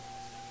victory.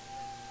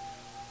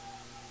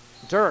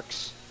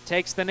 Dirks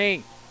takes the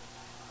knee.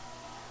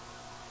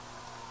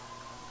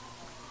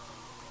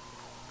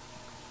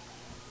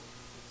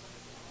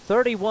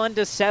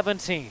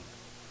 (31-17).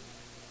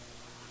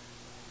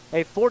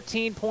 A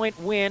 14-point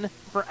win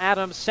for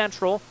Adams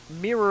Central,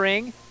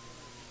 mirroring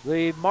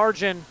the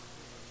margin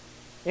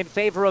in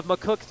favor of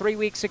McCook 3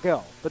 weeks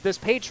ago. But this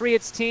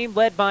Patriots team,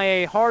 led by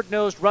a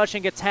hard-nosed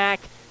rushing attack,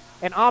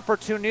 an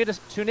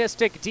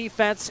opportunistic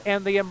defense,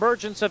 and the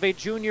emergence of a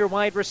junior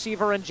wide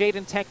receiver in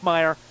Jaden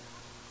Techmeyer,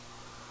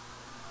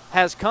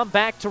 has come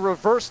back to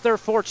reverse their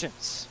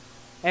fortunes.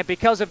 And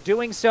because of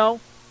doing so,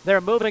 they're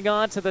moving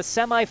on to the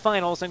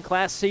semifinals in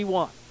Class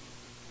C1.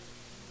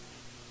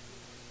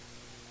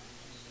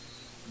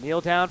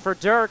 Kneel down for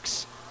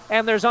Dirks,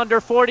 and there's under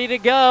 40 to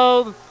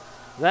go.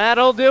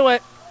 That'll do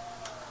it.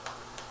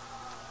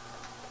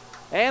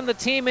 And the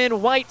team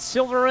in white,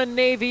 silver, and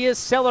navy is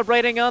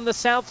celebrating on the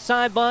south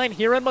sideline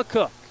here in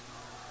McCook.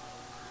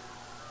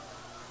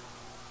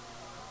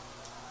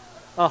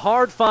 A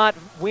hard-fought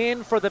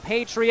win for the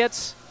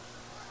Patriots.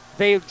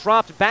 They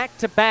dropped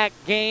back-to-back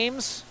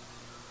games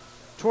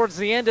towards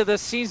the end of the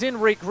season,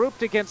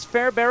 regrouped against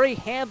Fairbury,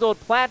 handled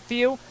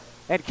Platteview,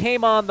 and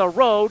came on the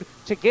road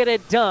to get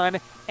it done,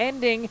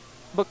 ending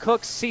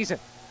McCook's season.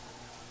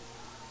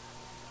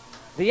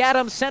 The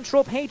Adams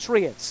Central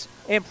Patriots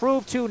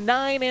improved to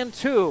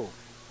 9-2,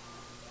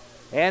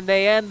 and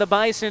they end the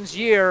Bison's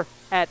year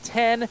at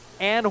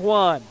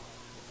 10-1.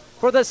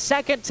 For the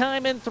second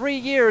time in 3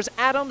 years,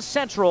 Adams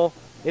Central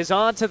is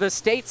on to the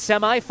state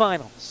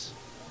semifinals.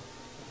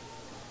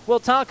 We'll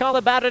talk all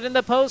about it in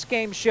the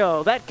postgame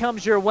show. That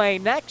comes your way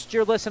next.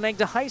 You're listening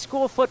to high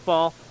school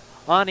football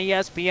on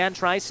ESPN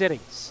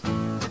Tri-Cities.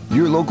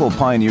 Your local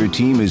Pioneer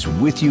team is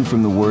with you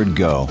from the word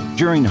go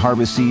during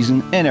harvest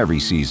season and every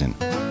season.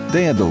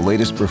 They have the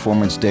latest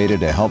performance data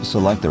to help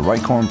select the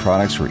right corn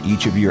products for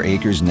each of your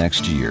acres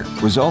next year.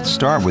 Results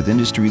start with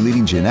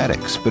industry-leading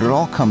genetics, but it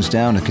all comes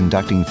down to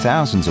conducting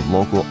thousands of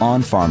local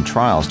on-farm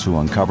trials to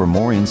uncover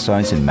more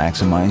insights and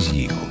maximize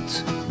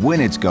yields. When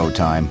it's go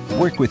time,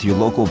 work with your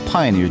local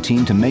Pioneer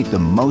team to make the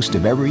most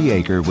of every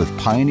acre with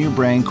Pioneer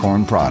brand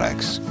corn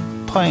products.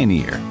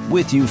 Pioneer,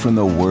 with you from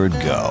the word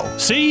go.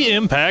 See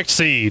Impact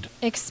Seed.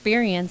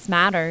 Experience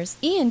matters.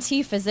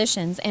 ENT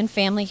Physicians and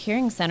Family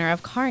Hearing Center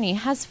of Kearney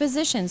has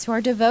physicians who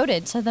are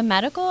devoted to the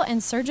medical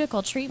and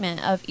surgical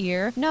treatment of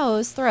ear,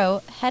 nose,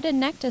 throat, head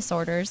and neck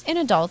disorders in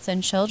adults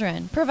and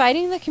children,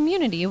 providing the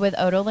community with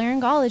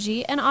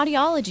otolaryngology and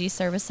audiology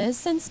services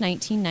since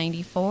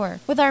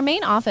 1994. With our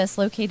main office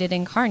located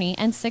in Kearney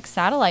and 6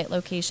 satellite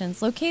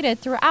locations located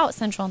throughout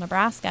central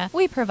Nebraska,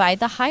 we provide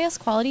the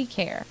highest quality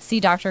care. See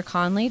Dr.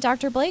 Conley,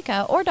 Dr.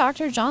 Blaka, or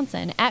Dr.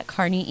 Johnson at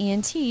Kearney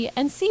ENT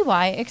and see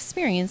why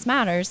experience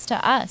matters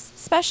to us,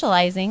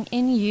 specializing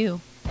in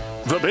you.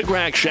 The Big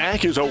Rack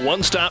Shack is a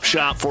one-stop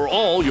shop for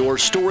all your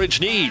storage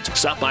needs.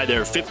 Stop by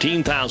their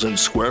 15,000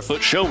 square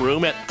foot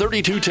showroom at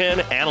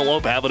 3210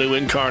 Antelope Avenue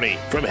in Kearney.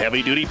 From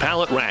heavy-duty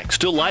pallet racks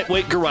to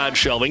lightweight garage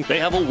shelving, they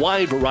have a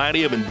wide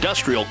variety of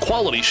industrial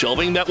quality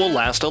shelving that will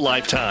last a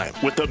lifetime.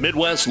 With the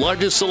Midwest's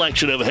largest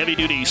selection of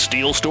heavy-duty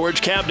steel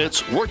storage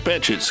cabinets,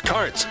 workbenches,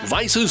 carts,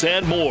 vices,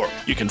 and more.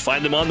 You can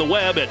find them on the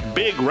web at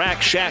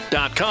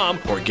BigRackShack.com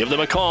or give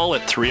them a call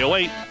at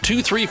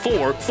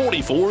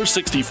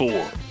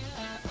 308-234-4464.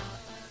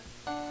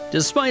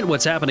 Despite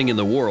what's happening in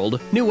the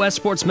world, New West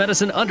Sports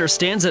Medicine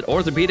understands that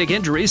orthopedic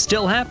injuries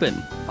still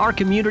happen. Our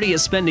community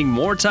is spending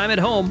more time at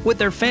home with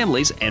their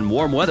families, and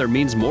warm weather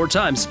means more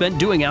time spent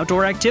doing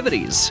outdoor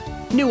activities.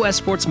 New West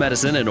Sports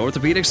Medicine and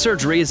Orthopedic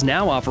Surgery is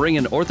now offering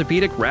an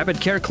orthopedic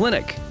rapid care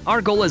clinic.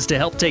 Our goal is to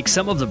help take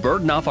some of the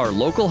burden off our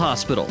local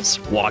hospitals.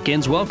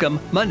 Walk-ins welcome,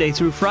 Monday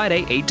through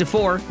Friday, 8 to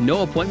 4,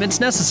 no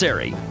appointments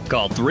necessary.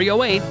 Call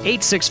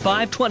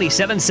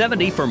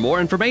 308-865-2770 for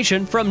more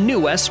information from New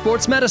West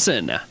Sports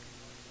Medicine.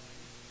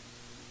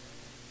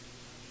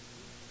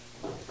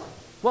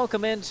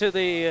 Welcome into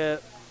the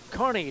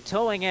Kearney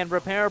Towing and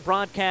Repair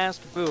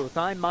broadcast booth.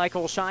 I'm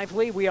Michael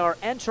Shively. We are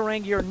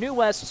entering your New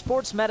West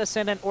Sports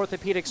Medicine and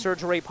Orthopedic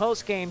Surgery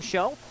postgame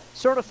show.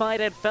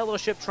 Certified and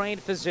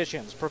fellowship-trained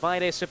physicians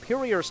provide a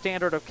superior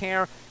standard of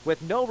care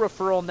with no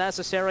referral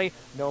necessary.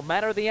 No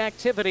matter the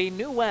activity,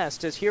 New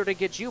West is here to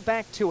get you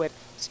back to it.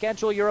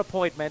 Schedule your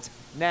appointment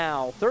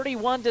now.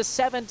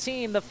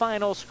 31-17, the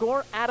final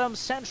score. Adams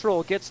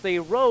Central gets the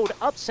road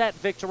upset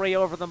victory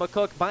over the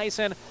McCook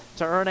Bison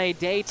to earn a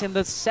date in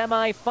the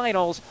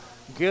semifinals.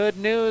 Good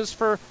news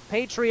for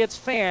Patriots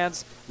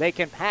fans. They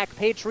can pack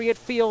Patriot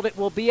Field. It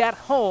will be at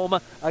home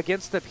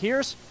against the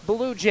Pierce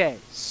Blue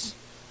Jays.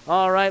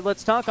 All right,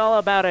 let's talk all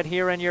about it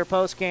here in your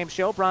post-game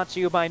show, brought to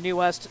you by New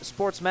West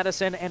Sports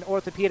Medicine and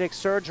Orthopedic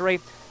Surgery.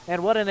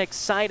 And what an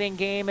exciting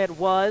game it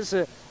was.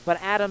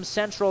 But Adams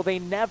Central, they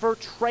never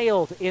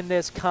trailed in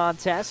this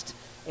contest,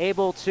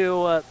 able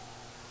to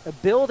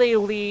build a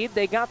lead.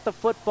 They got the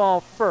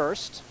football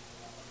first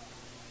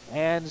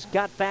and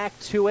got back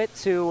to it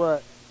to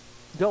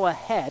go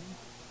ahead.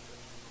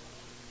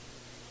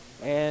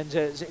 And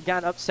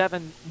got up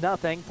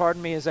 7-0.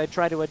 Pardon me as I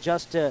try to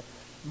adjust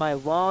my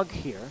log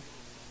here.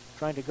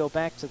 Trying to go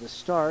back to the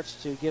start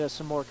to get us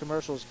some more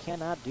commercials.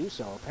 Cannot do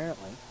so,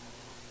 apparently.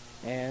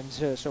 And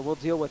so we'll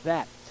deal with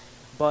that.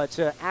 But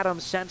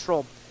Adams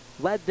Central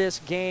led this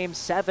game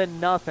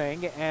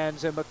 7-0, and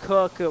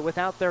McCook,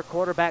 without their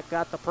quarterback,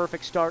 got the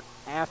perfect start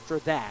after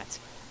that.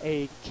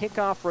 A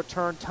kickoff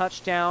return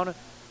touchdown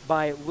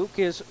by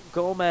Lucas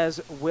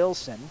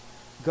Gomez-Wilson.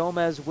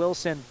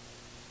 Gomez-Wilson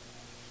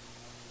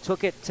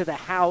took it to the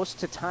house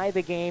to tie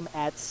the game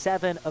at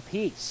 7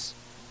 apiece.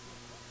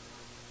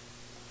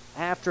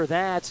 After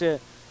that,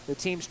 the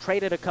teams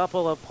traded a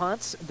couple of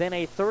punts. Then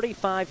a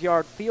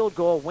 35-yard field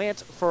goal went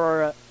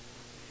for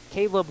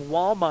Caleb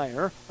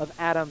Wallmeyer of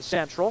Adams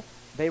Central.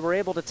 They were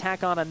able to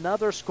tack on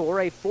another score,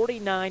 a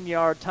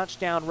 49-yard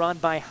touchdown run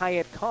by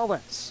Hyatt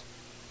Collins.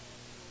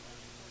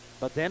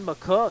 But then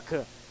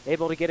McCook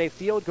able to get a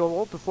field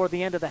goal before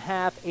the end of the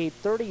half, a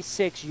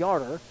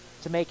 36-yarder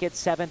to make it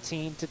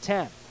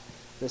 17-10.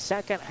 The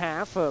second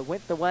half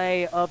went the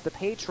way of the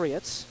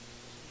Patriots.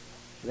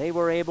 They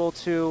were able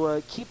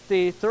to keep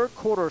the third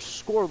quarter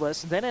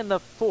scoreless. Then in the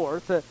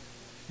fourth,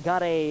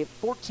 got a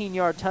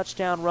 14-yard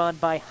touchdown run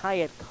by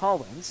Hyatt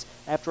Collins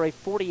after a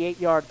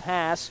 48-yard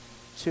pass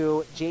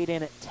to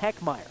Jaden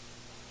Techmeyer.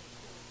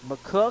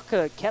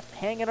 McCook kept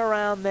hanging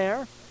around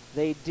there.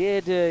 They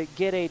did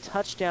get a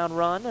touchdown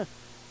run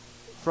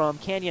from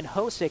Canyon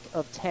Hosick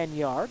of 10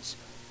 yards.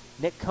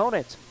 Nick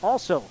Conant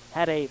also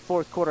had a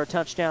fourth quarter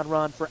touchdown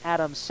run for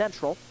Adams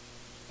Central,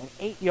 an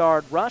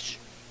 8-yard rush.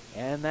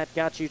 And that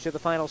got you to the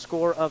final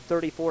score of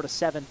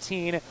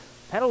 34-17.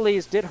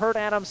 Penalties did hurt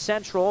Adams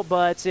Central,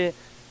 but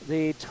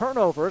the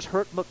turnovers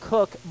hurt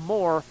McCook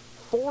more,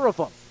 4 of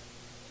them.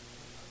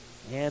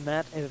 And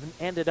that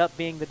ended up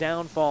being the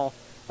downfall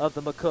of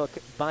the McCook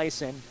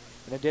Bison,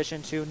 in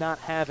addition to not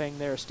having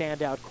their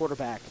standout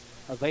quarterback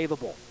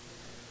available.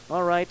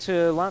 All right,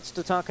 lots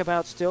to talk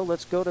about still.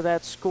 Let's go to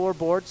that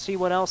scoreboard, see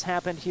what else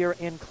happened here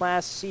in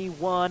Class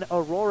C1.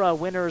 Aurora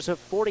winners of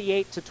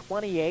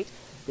 48-28.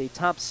 The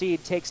top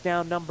seed takes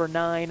down number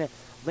 9,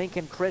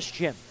 Lincoln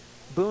Christian.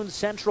 Boone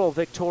Central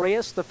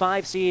victorious, the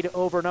 5 seed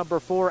over number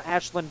 4,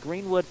 Ashland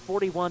Greenwood,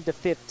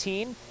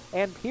 41-15.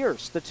 And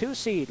Pierce, the 2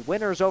 seed,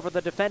 winners over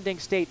the defending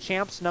state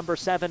champs, number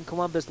 7,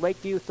 Columbus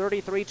Lakeview,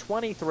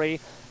 33-23.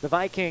 The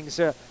Vikings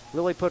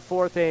really put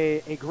forth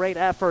a great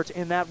effort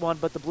in that one,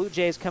 but the Blue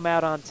Jays come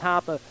out on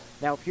top.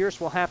 Now Pierce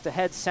will have to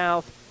head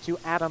south to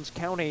Adams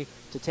County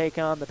to take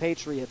on the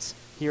Patriots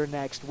here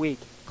next week.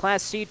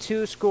 Class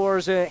C2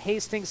 scores,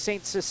 Hastings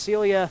St.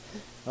 Cecilia,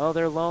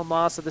 their lone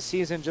loss of the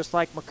season, just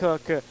like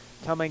McCook,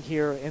 coming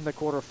here in the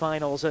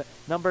quarterfinals.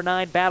 Number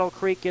 9, Battle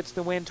Creek gets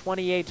the win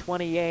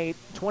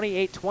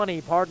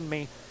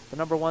 28-20, The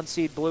number 1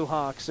 seed Blue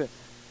Hawks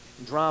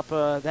drop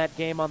that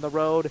game on the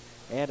road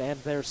and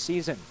end their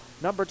season.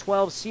 Number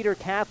 12, Cedar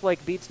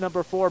Catholic beats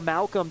number 4,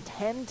 Malcolm,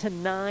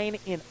 10-9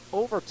 in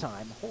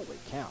overtime. Holy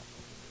cow.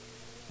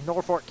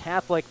 Norfolk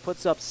Catholic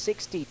puts up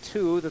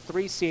 62. The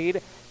 3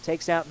 seed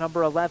takes out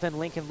number 11,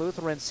 Lincoln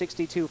Lutheran,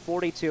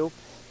 62-42.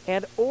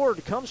 And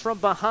Ord comes from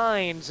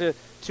behind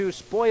to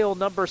spoil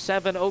number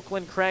 7,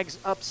 Oakland Craig's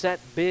upset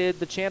bid.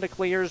 The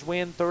Chanticleers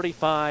win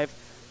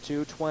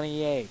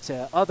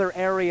 35-28. Other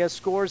area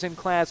scores in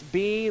Class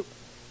B.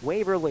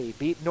 Waverly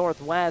beat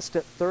Northwest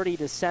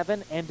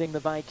 30-7, ending the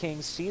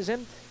Vikings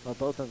season. Well,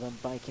 both of them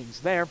Vikings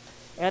there.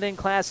 And in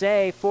Class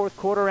A, fourth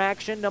quarter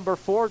action, number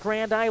 4,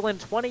 Grand Island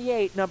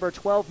 28, number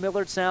 12,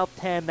 Millard South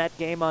 10. That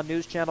game on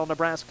News Channel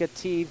Nebraska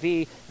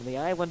TV. And the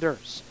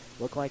Islanders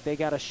look like they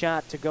got a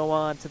shot to go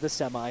on to the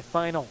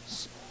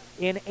semifinals.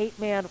 In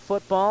 8-man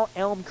football,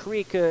 Elm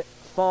Creek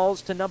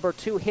falls to number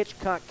 2,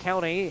 Hitchcock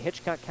County.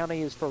 Hitchcock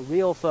County is for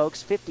real,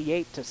 folks,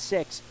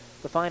 58-6.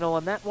 The final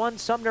on that one,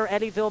 Sumner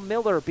Eddyville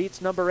Miller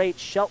beats number 8,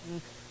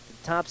 Shelton. The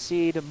top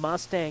seed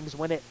Mustangs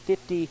win it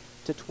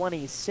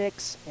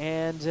 50-26,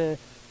 and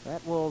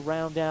that will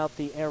round out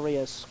the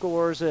area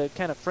scores.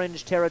 Kind of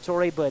fringe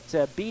territory, but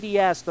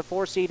BDS, the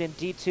 4 seed in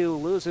D2,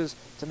 loses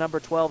to number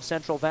 12,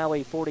 Central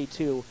Valley,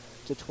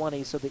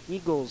 42-20. So the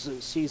Eagles'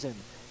 season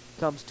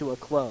comes to a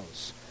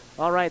close.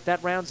 All right,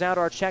 that rounds out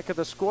our check of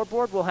the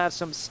scoreboard. We'll have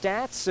some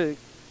stats,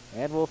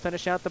 and we'll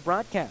finish out the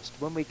broadcast.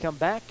 When we come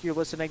back, you're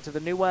listening to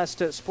the New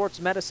West Sports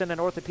Medicine and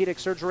Orthopedic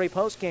Surgery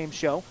postgame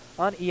show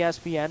on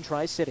ESPN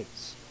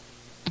Tri-Cities.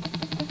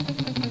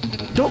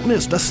 Don't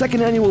miss the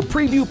second annual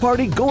preview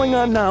party going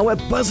on now at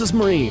Buzz's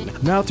Marine.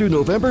 Now through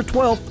November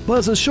 12th,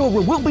 Buzz's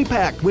showroom will be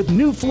packed with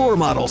new floor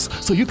models,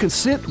 so you can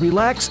sit,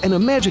 relax, and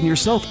imagine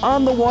yourself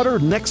on the water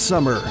next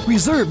summer.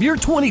 Reserve your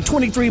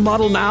 2023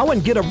 model now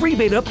and get a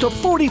rebate up to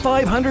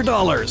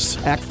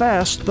 $4,500. Act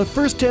fast. The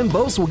first 10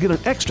 boats will get an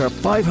extra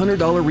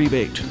 $500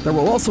 rebate. There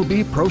will also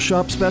be pro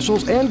shop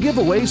specials and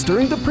giveaways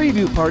during the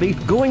preview party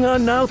going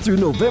on now through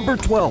November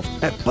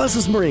 12th at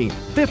Buzz's Marine,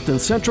 5th and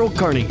Central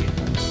Kearney.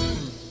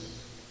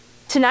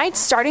 Tonight's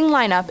starting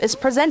lineup is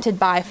presented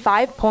by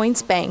 5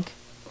 Points Bank.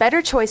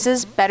 Better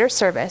choices, better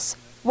service.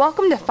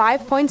 Welcome to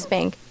 5 Points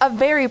Bank, a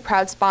very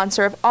proud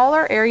sponsor of all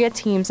our area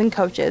teams and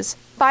coaches.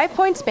 5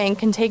 Points Bank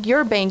can take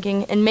your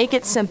banking and make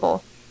it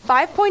simple.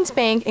 5 Points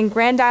Bank in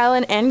Grand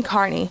Island and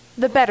Kearney,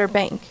 the better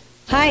bank.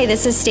 Hi,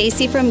 this is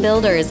Stacy from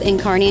Builders in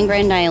Kearney and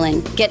Grand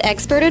Island. Get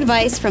expert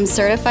advice from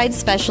certified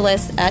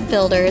specialists at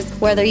Builders.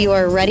 Whether you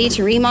are ready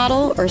to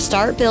remodel or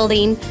start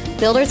building,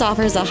 Builders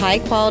offers a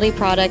high-quality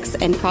products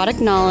and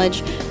product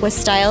knowledge with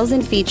styles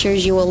and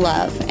features you will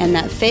love and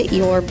that fit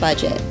your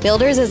budget.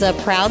 Builders is a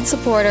proud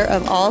supporter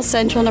of all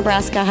Central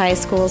Nebraska high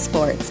school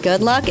sports.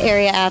 Good luck,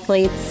 area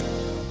athletes.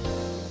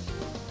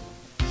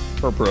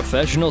 For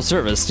professional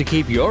service to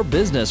keep your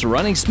business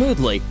running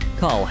smoothly,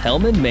 call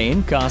Hellman,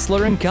 Maine,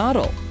 Kostler, and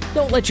Cottle.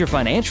 Don't let your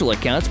financial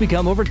accounts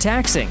become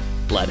overtaxing.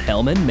 Let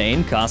Hellman,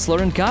 Maine, Kostler,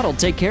 and Cottle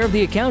take care of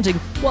the accounting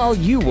while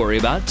you worry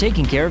about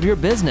taking care of your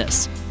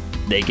business.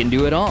 They can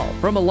do it all,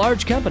 from a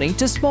large company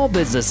to small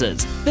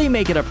businesses. They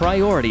make it a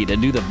priority to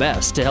do the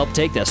best to help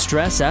take the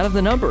stress out of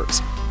the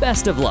numbers.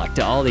 Best of luck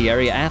to all the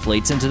area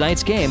athletes in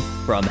tonight's game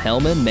from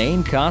Hellman,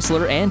 Maine,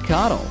 Kostler, and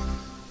Cottle.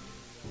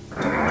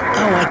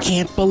 Oh, I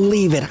can't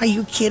believe it. Are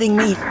you kidding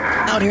me?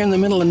 Out here in the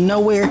middle of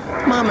nowhere,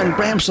 Mom and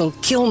Bramps will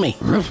kill me.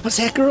 What's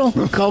that, girl?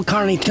 Call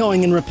Kearney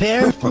Towing and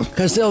Repair?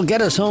 Because they'll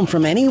get us home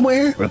from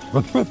anywhere?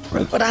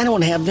 But I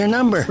don't have their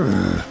number.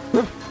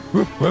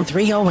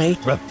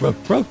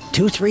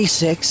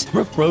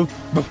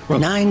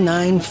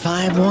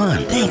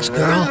 308-236-9951. Thanks,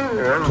 girl.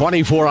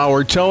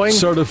 24-hour towing,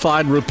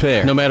 certified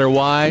repair. No matter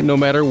why, no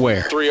matter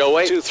where.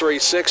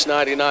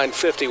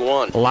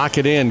 308-236-9951. Lock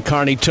it in,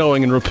 Kearney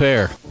Towing and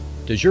Repair.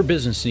 Does your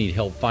business need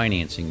help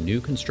financing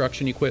new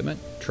construction equipment,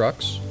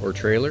 trucks, or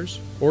trailers?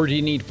 Or do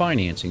you need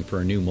financing for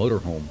a new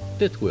motorhome,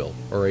 fifth wheel,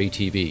 or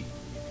ATV?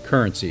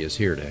 Currency is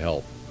here to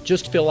help.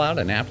 Just fill out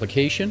an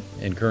application,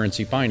 and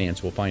Currency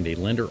Finance will find a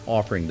lender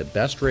offering the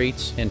best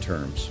rates and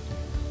terms.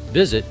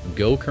 Visit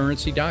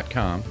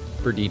gocurrency.com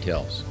for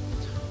details.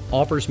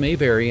 Offers may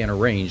vary and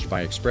arranged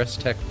by Express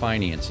Tech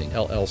Financing,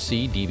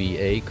 LLC,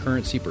 DBA,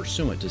 currency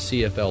pursuant to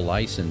CFL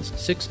license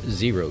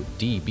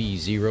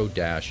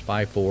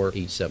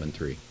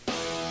 60DB0-54873.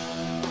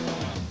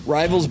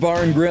 Rivals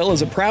Bar and Grill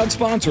is a proud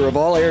sponsor of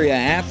all area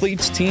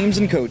athletes, teams,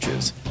 and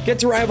coaches. Get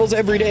to Rivals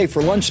every day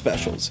for lunch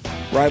specials.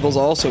 Rivals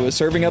also is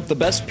serving up the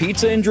best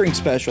pizza and drink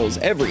specials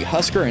every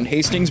Husker and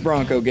Hastings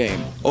Bronco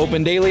game.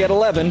 Open daily at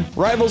 11,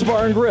 Rivals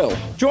Bar and Grill.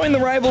 Join the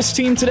Rivals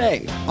team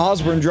today.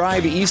 Osborne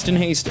Drive, East and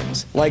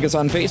Hastings. Like us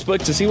on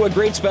Facebook to see what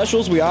great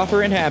specials we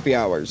offer in happy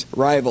hours.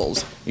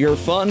 Rivals, your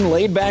fun,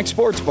 laid-back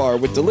sports bar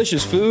with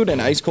delicious food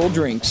and ice-cold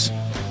drinks.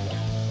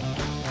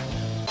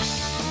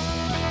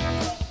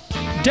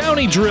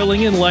 Downey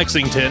Drilling in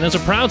Lexington is a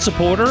proud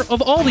supporter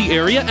of all the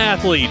area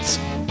athletes.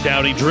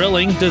 Downey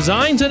Drilling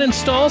designs and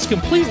installs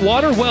complete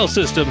water well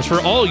systems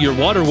for all your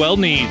water well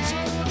needs.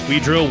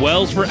 We drill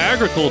wells for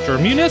agriculture,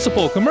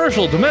 municipal,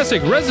 commercial,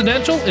 domestic,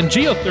 residential, and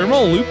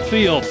geothermal loop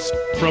fields.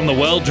 From the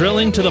well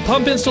drilling to the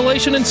pump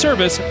installation and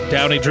service,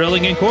 Downey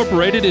Drilling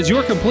Incorporated is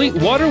your complete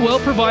water well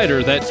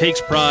provider that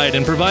takes pride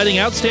in providing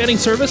outstanding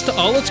service to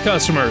all its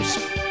customers.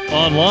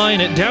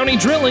 Online at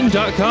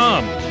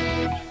downeydrilling.com.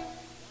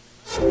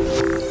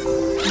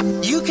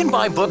 You can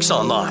buy books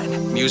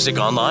online, music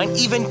online,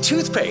 even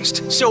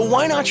toothpaste. So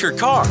why not your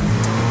car?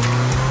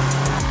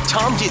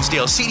 Tom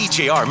Dinsdale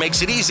CDJR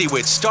makes it easy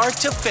with start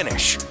to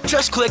finish.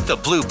 Just click the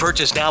blue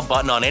Purchase Now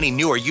button on any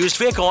new or used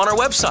vehicle on our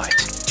website.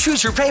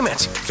 Choose your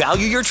payments,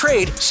 value your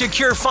trade,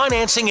 secure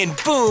financing, and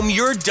boom,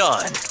 you're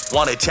done.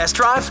 Want a test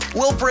drive?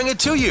 We'll bring it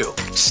to you.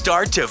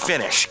 Start to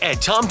finish at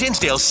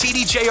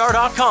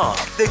TomDinsdaleCDJR.com,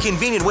 the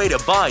convenient way to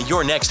buy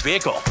your next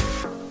vehicle.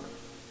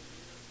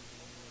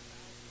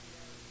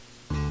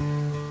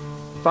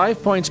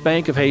 5 Points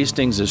Bank of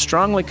Hastings is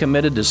strongly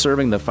committed to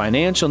serving the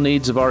financial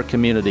needs of our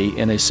community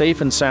in a safe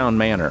and sound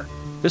manner.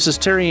 This is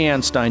Terry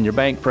Anstein, your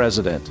bank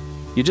president.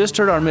 You just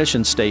heard our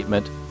mission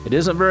statement. It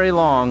isn't very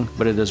long,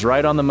 but it is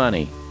right on the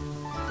money.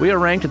 We are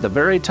ranked at the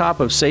very top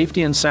of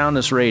safety and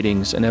soundness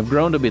ratings and have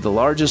grown to be the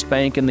largest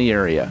bank in the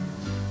area.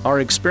 Our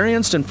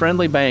experienced and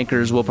friendly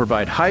bankers will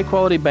provide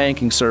high-quality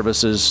banking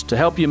services to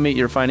help you meet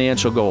your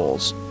financial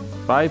goals.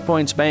 5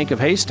 Points Bank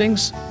of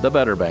Hastings, the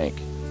better bank.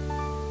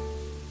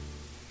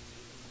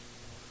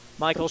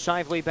 Michael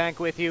Shively back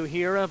with you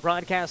here,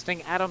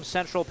 broadcasting Adams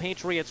Central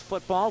Patriots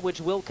football, which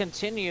will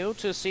continue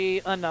to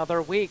see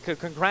another week.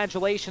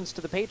 Congratulations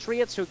to the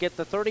Patriots who get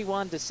the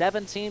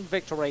 31-17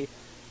 victory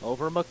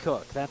over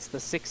McCook. That's the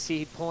 6th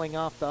seed pulling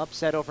off the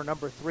upset over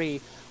number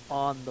 3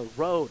 on the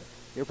road.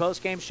 Your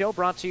post-game show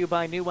brought to you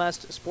by New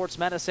West Sports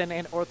Medicine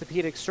and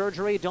Orthopedic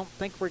Surgery. Don't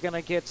think we're going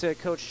to get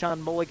Coach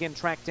Sean Mulligan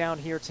tracked down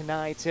here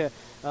tonight,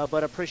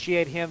 but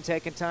appreciate him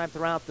taking time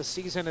throughout the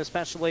season,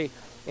 especially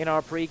in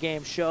our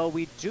pregame show.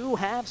 We do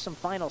have some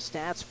final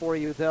stats for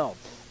you, though.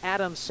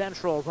 Adams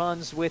Central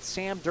runs with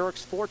Sam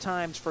Dirks 4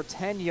 times for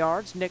 10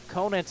 yards. Nick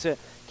Conant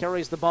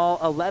carries the ball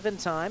 11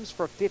 times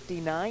for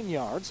 59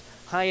 yards.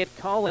 Hyatt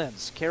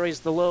Collins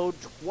carries the load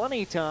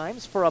 20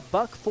 times for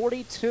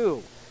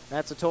 $142.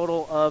 That's a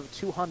total of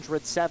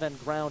 207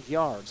 ground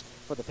yards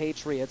for the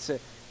Patriots.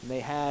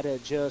 They had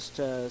just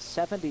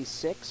 97,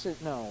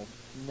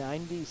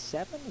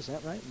 is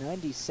that right?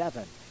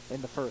 97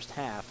 in the first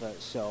half.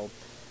 So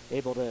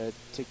able to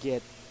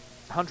get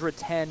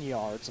 110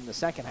 yards in the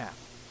second half.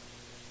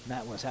 And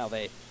that was how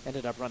they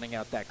ended up running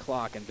out that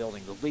clock and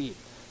building the lead.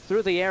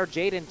 Through the air,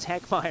 Jaden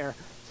Techmeyer,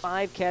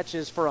 5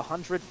 catches for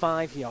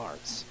 105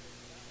 yards.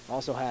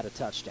 Also had a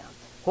touchdown.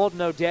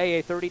 Holden O'Day,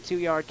 a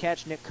 32-yard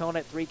catch. Nick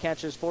Conant, 3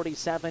 catches,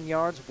 47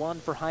 yards. 1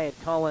 for Hyatt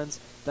Collins.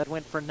 That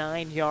went for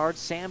 9 yards.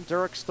 Sam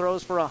Dirks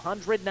throws for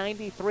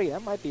 193.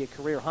 That might be a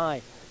career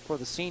high for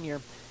the senior.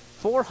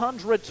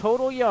 400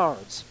 total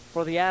yards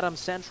for the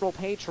Adams Central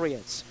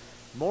Patriots.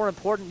 More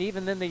important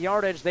even than the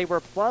yardage, they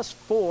were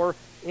 +4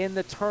 in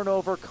the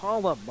turnover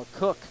column.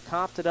 McCook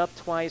coughed it up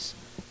twice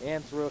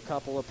and threw a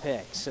couple of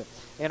picks.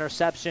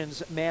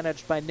 Interceptions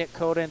managed by Nick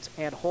Conant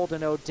and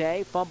Holden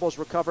O'Day. Fumbles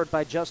recovered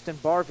by Justin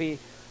Barbie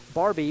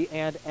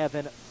and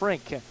Evan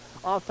Frink.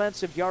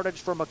 Offensive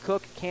yardage for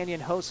McCook,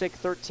 Canyon Hosick,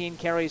 13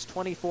 carries,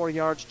 24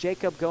 yards.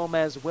 Jacob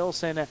Gomez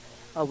Wilson,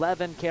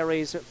 11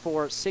 carries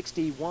for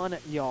 61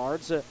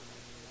 yards.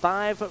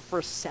 5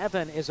 for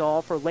 7 is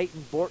all for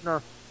Leighton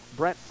Bortner.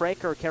 Brett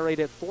Fraker carried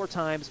it 4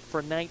 times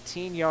for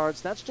 19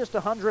 yards. That's just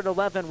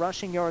 111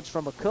 rushing yards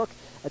from McCook,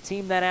 a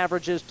team that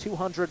averages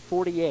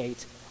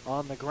 248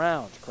 on the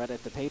ground.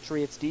 Credit the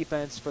Patriots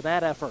defense for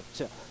that effort.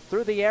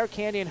 Through the air,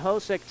 Canyon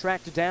Hosick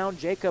tracked down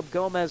Jacob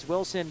Gomez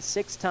Wilson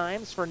 6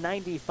 times for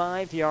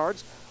 95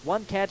 yards.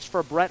 1 catch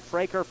for Brett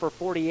Fraker for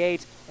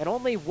 48, and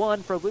only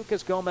 1 for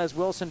Lucas Gomez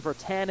Wilson for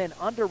 10. An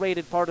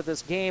underrated part of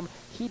this game,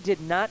 he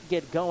did not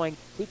get going.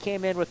 He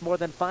came in with more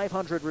than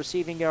 500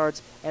 receiving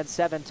yards and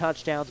 7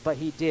 touchdowns, but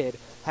he did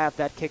have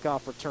that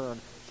kickoff return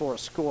for a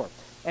score.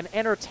 an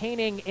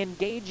entertaining,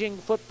 engaging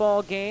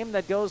football game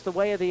that goes the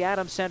way of the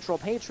Adams Central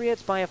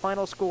Patriots by a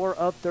final score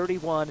of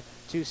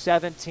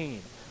 31-17.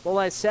 Well,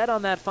 I said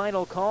on that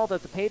final call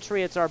that the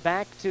Patriots are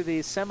back to the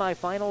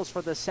semifinals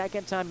for the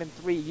second time in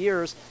 3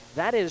 years.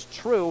 That is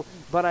true,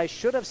 but I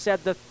should have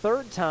said the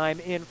third time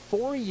in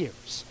 4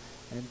 years.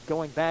 And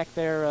going back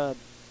there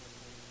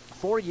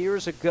 4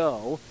 years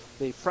ago,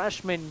 the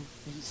freshman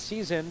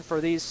season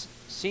for these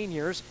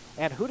seniors,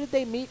 and who did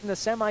they meet in the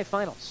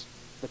semifinals?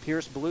 The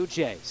Pierce Blue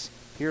Jays.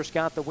 Pierce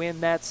got the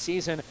win that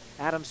season.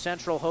 Adams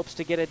Central hopes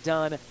to get it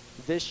done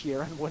this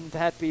year, and wouldn't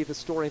that be the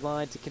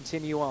storyline to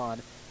continue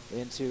on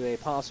into a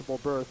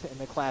possible berth in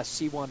the Class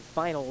C1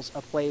 Finals,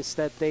 a place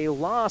that they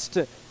lost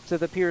to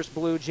the Pierce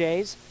Blue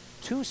Jays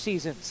 2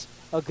 seasons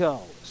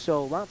ago.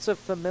 So lots of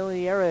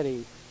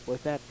familiarity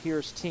with that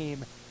Pierce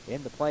team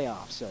in the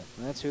playoffs.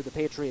 That's who the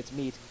Patriots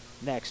meet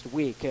next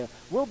week.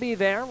 We'll be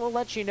there. We'll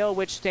let you know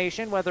which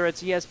station, whether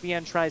it's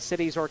ESPN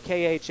Tri-Cities or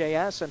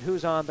KHAS, and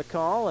who's on the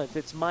call. If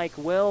it's Mike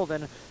Will,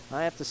 then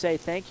I have to say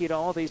thank you to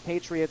all these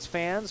Patriots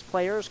fans,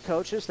 players,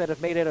 coaches that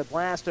have made it a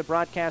blast of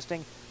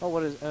broadcasting,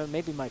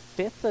 maybe my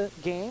 5th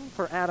game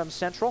for Adams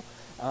Central.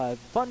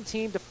 Fun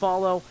team to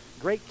follow.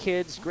 Great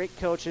kids, great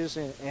coaches,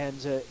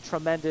 and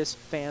tremendous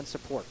fan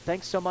support.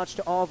 Thanks so much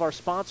to all of our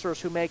sponsors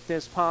who make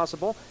this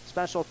possible.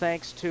 Special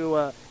thanks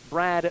to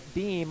Brad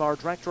Beam, our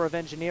Director of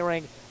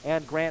Engineering,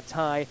 and Grant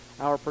Ty,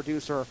 our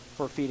producer,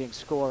 for feeding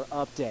score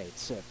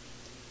updates.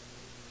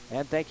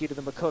 And thank you to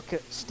the McCook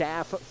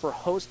staff for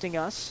hosting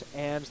us,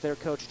 and their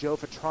coach Joe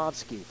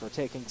Petrovsky for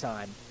taking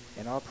time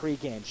in our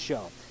pregame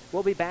show.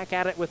 We'll be back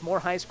at it with more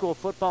high school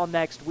football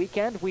next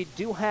weekend. We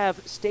do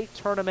have state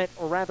tournament,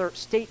 or rather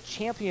state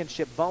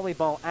championship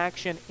volleyball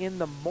action in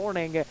the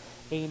morning,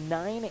 a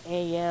 9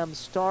 a.m.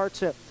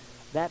 start.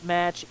 That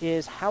match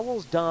is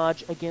Howells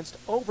Dodge against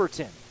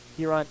Overton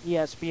here on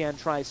ESPN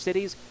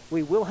Tri-Cities.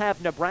 We will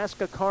have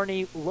Nebraska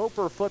Kearney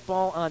Loper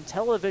football on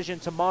television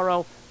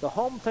tomorrow. The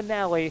home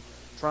finale,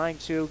 trying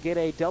to get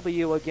a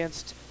W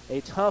against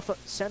a tough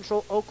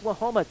Central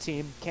Oklahoma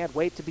team. Can't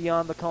wait to be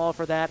on the call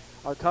for that.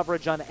 Our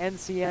coverage on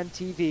NCN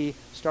TV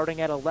starting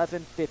at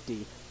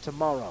 11:50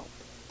 tomorrow.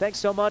 Thanks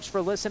so much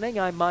for listening.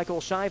 I'm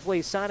Michael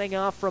Shively signing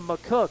off from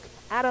McCook.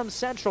 Adams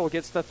Central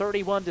gets the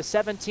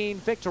 31-17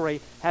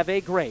 victory. Have a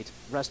great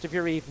rest of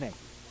your evening.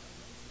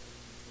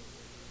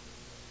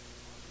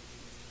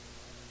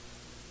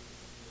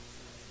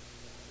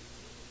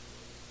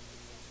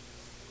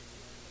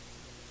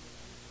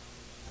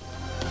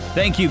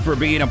 Thank you for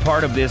being a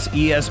part of this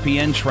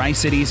ESPN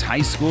Tri-Cities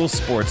High School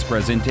sports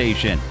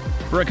presentation.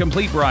 For a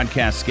complete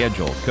broadcast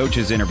schedule,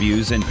 coaches'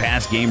 interviews, and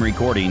past game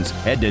recordings,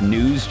 head to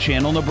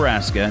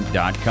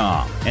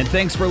newschannelnebraska.com. And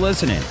thanks for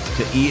listening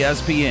to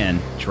ESPN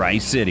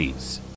Tri-Cities.